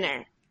sore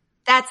winner.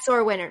 That's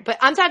sore winner. But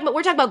we're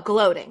talking about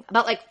gloating,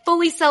 about like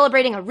fully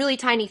celebrating a really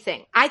tiny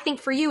thing. I think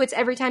for you, it's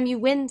every time you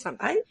win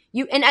something.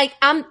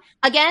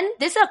 Again,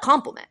 this is a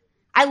compliment.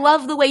 I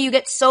love the way you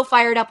get so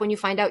fired up when you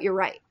find out you're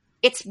right.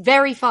 It's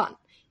very fun.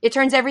 It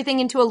turns everything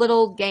into a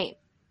little game.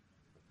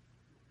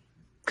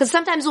 Because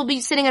sometimes we'll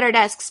be sitting at our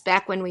desks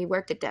back when we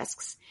worked at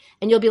desks,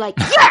 and you'll be like,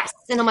 yes!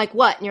 And I'm like,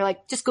 what? And you're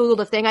like, just Googled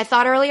a thing I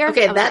thought earlier.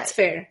 Okay, I'm that's like,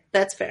 fair.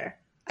 That's fair.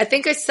 I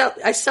think I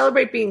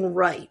celebrate being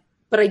right,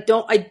 but I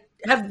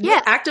have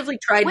actively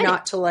tried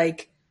not to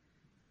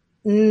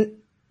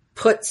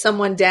put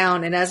someone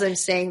down. And as I'm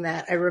saying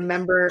that, I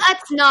remember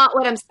that's not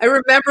what I'm saying. I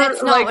remember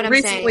That's not what I'm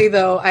recently saying.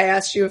 though, I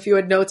asked you if you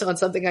had notes on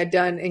something I'd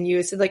done and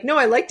you said like, no,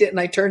 I liked it. And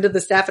I turned to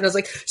the staff and I was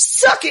like,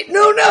 suck it,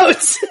 no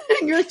notes.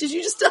 And you're like, did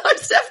you just tell our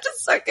staff to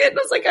suck it? And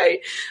I was like,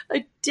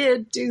 I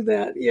did do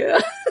that. Yeah.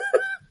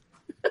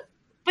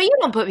 But you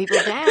don't put people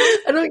down.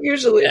 I don't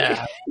usually.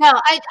 Yeah. No,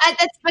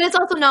 but it's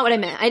also not what I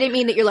meant. I didn't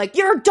mean that you're like,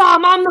 you're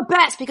dumb, I'm the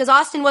best, because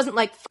Austin wasn't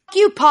like, fuck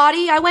you,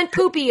 potty, I went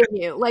poopy in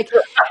you. Like,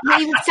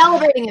 he was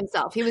celebrating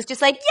himself. He was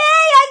just like, yay,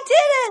 I did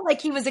it!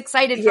 Like, he was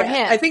excited for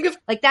him. I think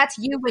like, that's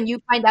you when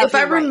you find out if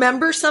I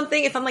remember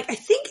something, if I'm like, I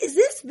think, is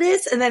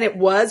this? And then it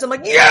was, I'm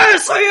like,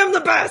 yes, I am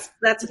the best.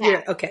 That's,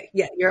 okay.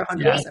 Yeah, you're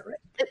 100% right.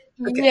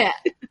 Okay. Yeah.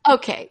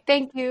 Okay,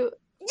 thank you.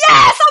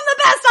 Yes, I'm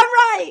the best, I'm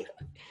right!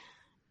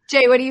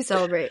 Jay, what do you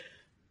celebrate?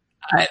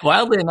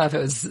 Wildly enough, it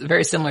was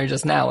very similar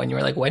just now when you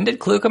were like, when did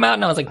Clue come out?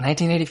 And I was like,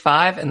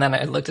 1985. And then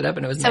I looked it up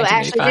and it was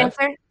 1985.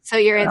 Ashley's answer? So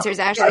your answer is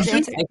Ashley's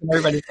answer? Taking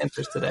everybody's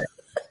answers today.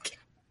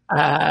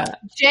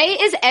 Jay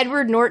is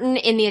Edward Norton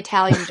in The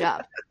Italian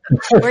Job,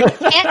 where he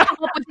can't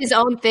come up with his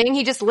own thing.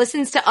 He just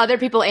listens to other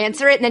people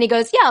answer it, and then he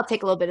goes, yeah, I'll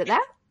take a little bit of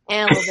that,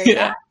 and a little bit of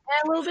that,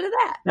 and a little bit of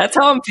that. That's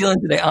how I'm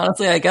feeling today.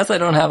 Honestly, I guess I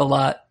don't have a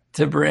lot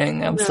to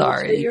bring. I'm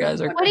sorry. You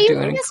guys are what do you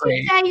doing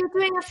great. Say? You're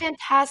doing a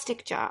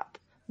fantastic job.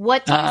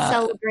 What do you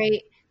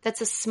celebrate? That's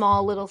a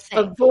small little thing.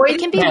 Avoid it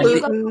can be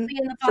gluten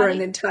for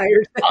an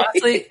entire day.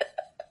 Honestly,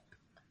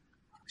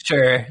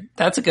 sure.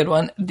 That's a good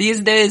one. These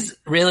days,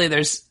 really,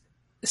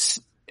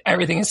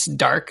 everything is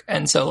dark.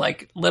 And so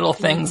like little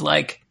things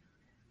like,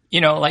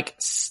 like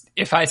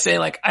if I say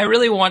like, I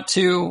really want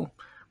to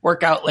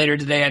work out later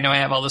today. I know I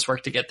have all this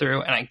work to get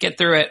through, and I get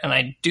through it and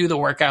I do the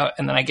workout,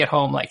 and then I get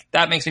home. Like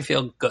that makes me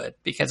feel good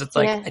because it's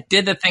like, I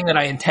did the thing that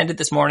I intended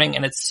this morning,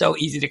 and it's so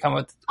easy to come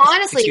up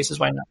with excuses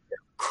why not.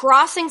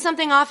 Crossing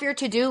something off your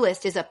to-do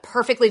list is a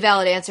perfectly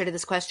valid answer to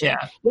this question.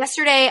 Yeah.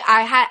 Yesterday,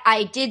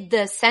 I did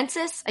the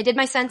census. I did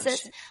my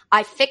census.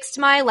 I fixed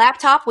my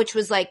laptop, which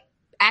was like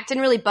acting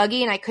really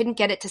buggy, and I couldn't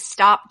get it to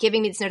stop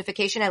giving me this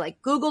notification. I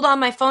like Googled on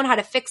my phone how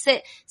to fix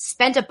it,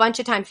 spent a bunch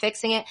of time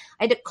fixing it.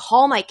 I had to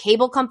call my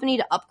cable company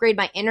to upgrade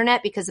my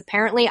internet because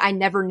apparently I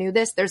never knew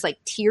this. There's like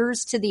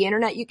tiers to the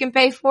internet you can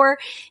pay for.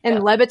 And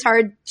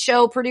Levitard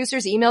show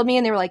producers emailed me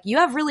and they were like, you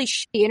have really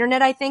shitty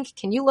internet, I think.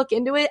 Can you look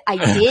into it? I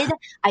did.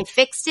 I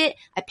fixed it.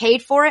 I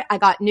paid for it. I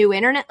got new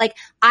internet.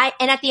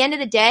 And at the end of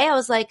the day, I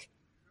was like,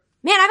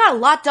 man, I got a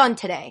lot done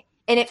today.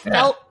 And it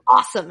felt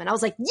awesome. And I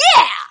was like,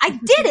 yeah, I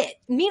did it.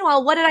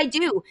 Meanwhile, what did I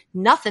do?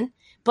 Nothing.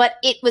 But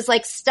it was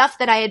like stuff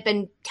that I had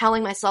been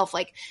telling myself,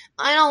 like,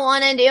 I don't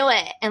want to do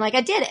it. And like,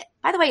 I did it.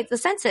 By the way, the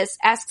census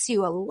asks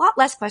you a lot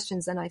less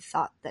questions than I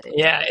thought that it did.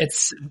 Yeah,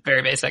 it's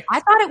very basic.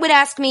 I thought it would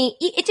ask me,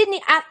 it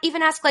didn't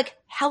even ask like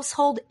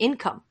household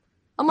income.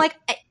 I'm like,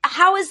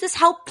 how is this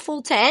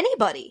helpful to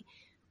anybody?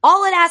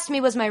 All it asked me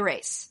was my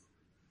race.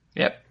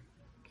 Yep.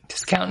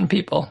 Just counting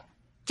people.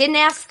 Didn't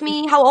ask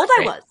me how old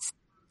I was.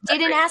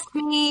 It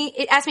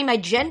asked me my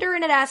gender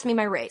and it asked me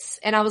my race.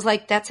 And I was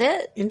like, that's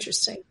it.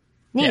 Interesting.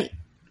 Neat.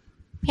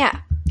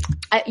 Yeah.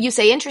 You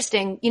say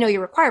interesting,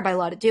 you're required by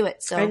law to do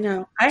it. So I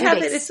know. I have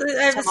it.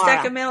 I have a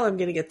stack of mail I'm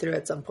going to get through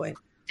at some point.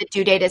 The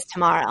due date is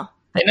tomorrow.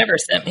 They never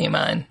sent me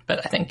mine,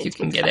 but I think you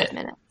can get it.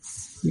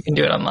 Minutes. You can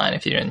do it online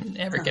if you didn't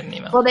ever get an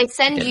email. Well, they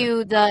send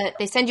you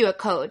a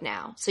code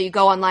now. So you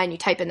go online, you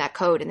type in that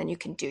code, and then you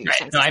can do your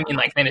census. No, I mean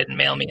like they didn't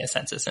mail me a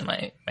census in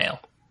my mail.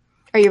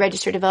 Are you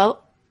registered to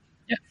vote?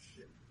 Yeah.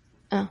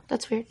 Oh,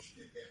 that's weird.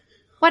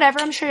 Whatever.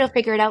 I'm sure you'll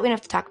figure it out. We don't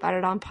have to talk about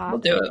it on pod.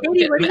 We'll do it.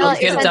 We'll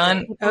get it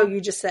done. Oh,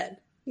 you just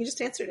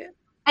answered it.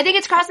 I think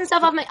it's crossing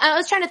stuff off. I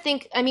was trying to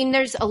think. I mean,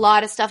 there's a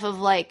lot of stuff of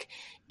like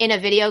in a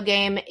video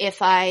game.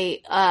 If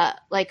I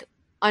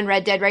on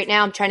Red Dead right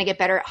now, I'm trying to get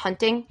better at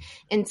hunting,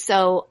 and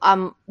so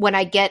when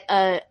I get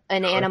an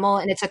animal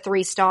and it's a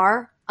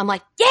 3-star, I'm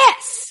like,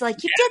 yes,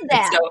 like you did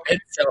that.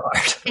 It's so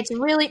hard. It's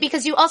really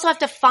because you also have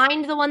to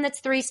find the one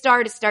that's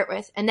 3-star to start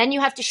with, and then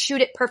you have to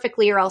shoot it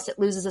perfectly or else it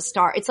loses a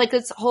star. It's like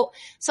this whole.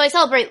 So I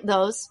celebrate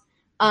those,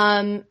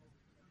 and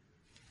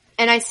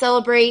I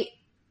celebrate.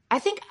 I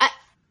think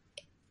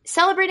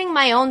celebrating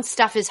my own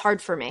stuff is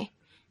hard for me.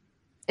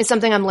 It's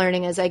something I'm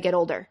learning as I get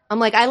older. I'm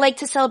like, I like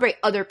to celebrate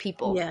other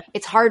people. Yeah.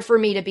 It's hard for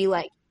me to be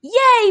like,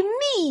 yay,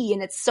 me.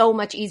 And it's so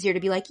much easier to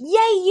be like, yay,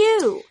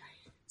 you.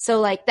 So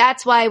like,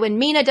 that's why when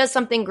Mina does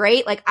something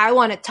great, like I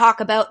want to talk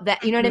about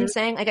that. You know what I'm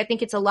saying? Like, I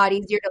think it's a lot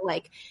easier to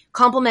like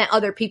compliment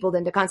other people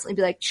than to constantly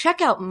be like, check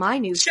out my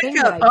new thing.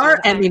 Check out our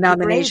Emmy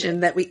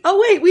nomination that we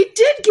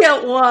did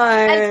get one.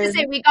 I was going to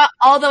say, we got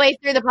all the way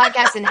through the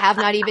podcast and have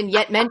not even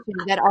yet mentioned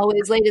that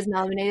Always Late is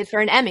nominated for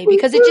an Emmy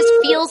because it just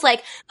feels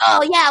like,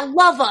 oh yeah,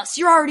 love us.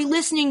 You're already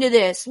listening to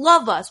this.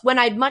 Love us. When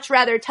I'd much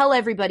rather tell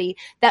everybody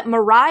that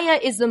Mariah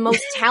is the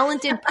most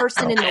talented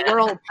person in the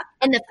world.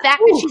 And the fact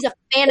that she's a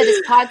fan of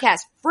this podcast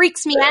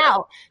freaks me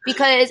out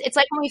because it's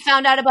like when we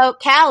found out about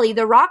Callie,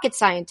 the rocket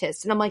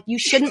scientist. And I'm like, you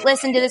shouldn't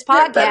listen to this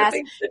podcast.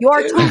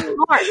 You're too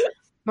smart.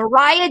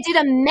 Mariah did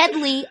a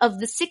medley of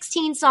the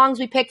 16 songs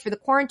we picked for the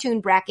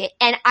quarantine bracket.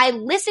 And I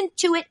listened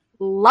to it,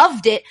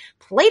 loved it,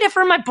 played it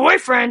for my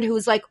boyfriend who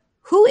was like,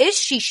 who is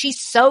she?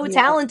 She's so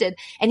talented.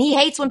 And he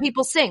hates when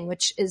people sing,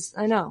 which is,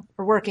 I know,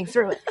 we're working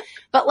through it.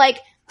 But like,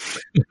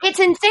 it's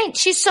insane.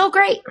 She's so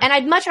great. And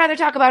I'd much rather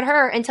talk about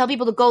her and tell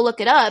people to go look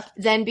it up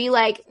than be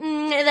like,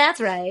 that's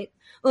right.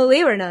 Well,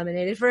 we were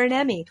nominated for an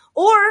Emmy.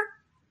 Or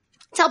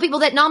tell people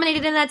that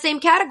nominated in that same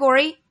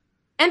category,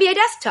 NBA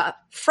Desktop,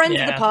 friends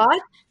of the pod,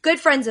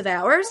 good friends of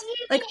ours,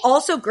 like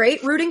also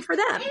great, rooting for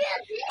them.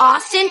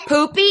 Austin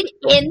poopied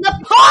in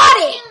the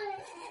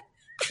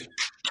potty.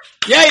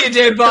 Yeah, you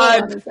did,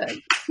 bud. He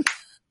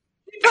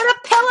put a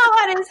pillow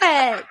on his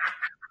head.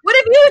 What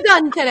have you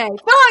done today?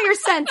 Fill out your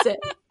census.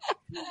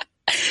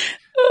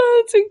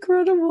 Oh, it's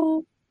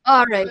incredible.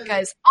 All right,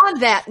 guys. On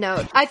that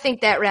note, I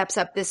think that wraps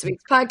up this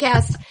week's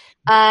podcast.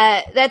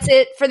 That's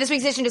it for this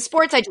week's edition of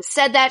sports. I just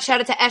said that.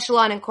 Shout out to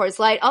Echelon and Coors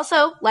Light.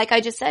 Also, like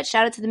I just said,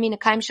 shout out to the Mina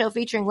Kimes Show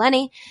featuring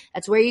Lenny.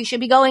 That's where you should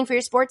be going for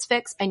your sports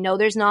fix. I know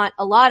there's not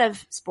a lot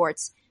of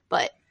sports,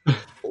 but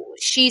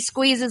she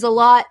squeezes a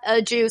lot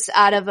of juice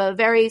out of a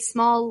very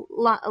small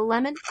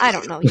lemon. I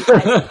don't know, you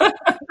guys.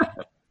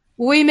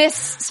 We miss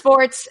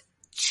sports.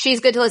 She's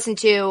good to listen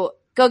to.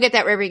 Go get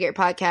that wherever you get your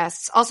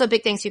podcasts. Also,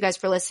 big thanks to you guys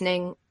for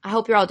listening. I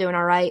hope you're all doing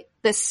all right.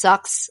 This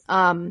sucks,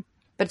 but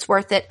it's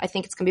worth it. I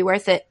think it's going to be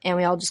worth it. And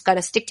we all just got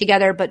to stick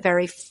together, but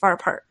very far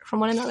apart from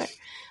one another.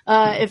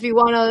 If you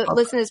want to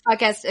listen to this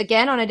podcast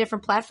again on a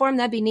different platform,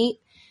 that'd be neat.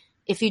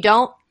 If you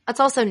don't, that's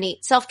also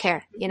neat.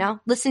 Self-care,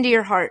 listen to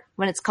your heart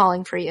when it's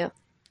calling for you.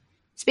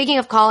 Speaking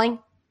of calling,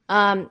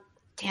 damn,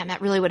 that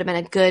really would have been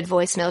a good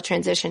voicemail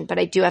transition. But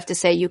I do have to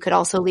say, you could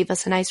also leave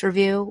us a nice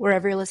review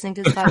wherever you're listening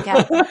to this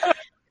podcast.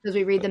 Because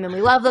we read them and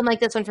we love them, like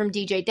this one from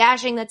DJ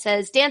Dashing that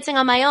says, dancing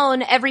on my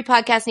own, every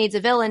podcast needs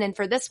a villain, and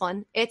for this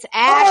one, it's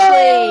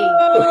Ashley.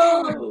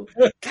 Oh!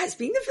 Guys,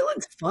 being the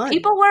villain's fun.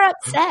 People were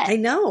upset. I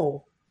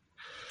know.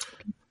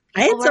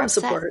 I had some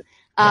support.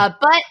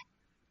 But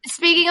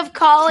speaking of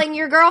calling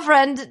your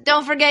girlfriend,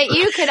 don't forget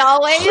you can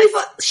always...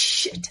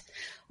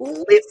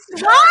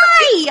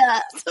 Why?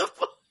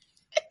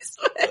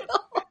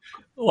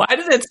 Why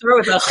does it start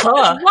with a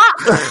huh?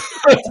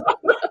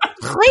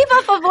 Leave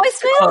up a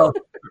voicemail? Oh,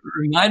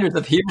 reminders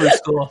of Hebrew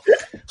school.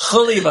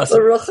 Leave us.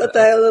 What?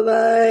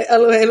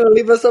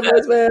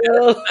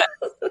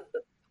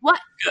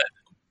 Good.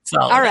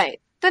 Solid. All right.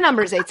 The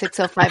number is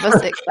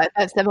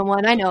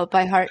 860-506-5571. I know it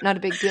by heart. Not a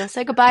big deal.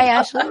 Say goodbye,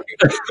 Ashley.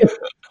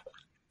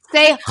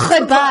 Say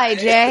goodbye,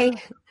 Jay.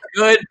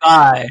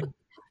 Goodbye.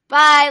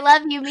 Bye.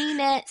 Love you. Mean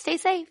it. Stay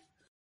safe.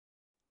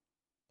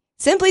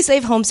 Simply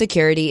Safe Home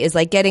Security is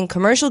like getting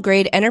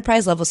commercial-grade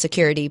enterprise-level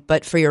security,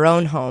 but for your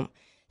own home.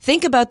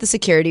 Think about the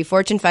security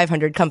Fortune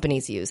 500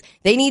 companies use.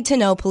 They need to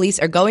know police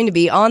are going to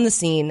be on the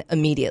scene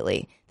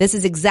immediately. This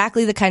is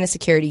exactly the kind of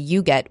security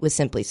you get with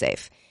Simply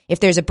Safe. If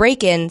there's a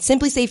break-in,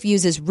 Simply Safe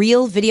uses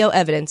real video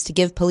evidence to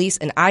give police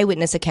an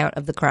eyewitness account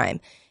of the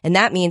crime. And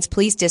that means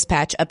police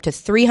dispatch up to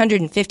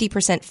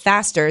 350%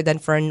 faster than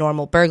for a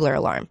normal burglar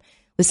alarm.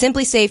 With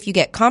Simply Safe, you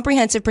get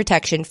comprehensive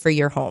protection for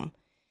your home.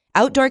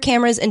 Outdoor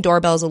cameras and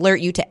doorbells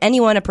alert you to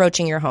anyone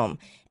approaching your home.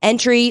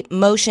 Entry,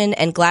 motion,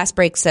 and glass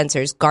break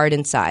sensors guard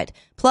inside.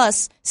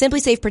 Plus, Simply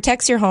Safe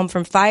protects your home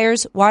from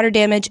fires, water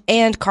damage,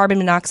 and carbon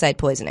monoxide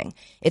poisoning.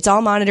 It's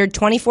all monitored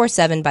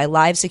 24/7 by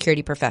live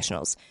security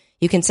professionals.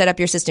 You can set up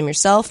your system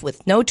yourself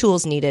with no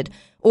tools needed,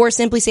 or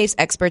Simply Safe's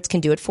experts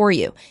can do it for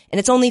you. And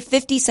it's only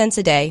 50 cents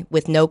a day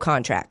with no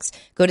contracts.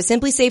 Go to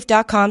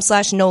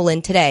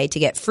simplysafe.com/Nolan today to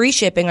get free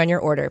shipping on your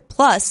order,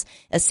 plus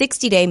a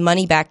 60-day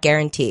money-back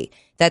guarantee.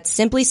 That's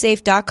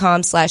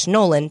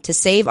simplysafe.com/Nolan to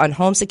save on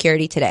home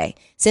security today.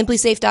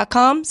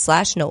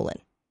 simplysafe.com/Nolan.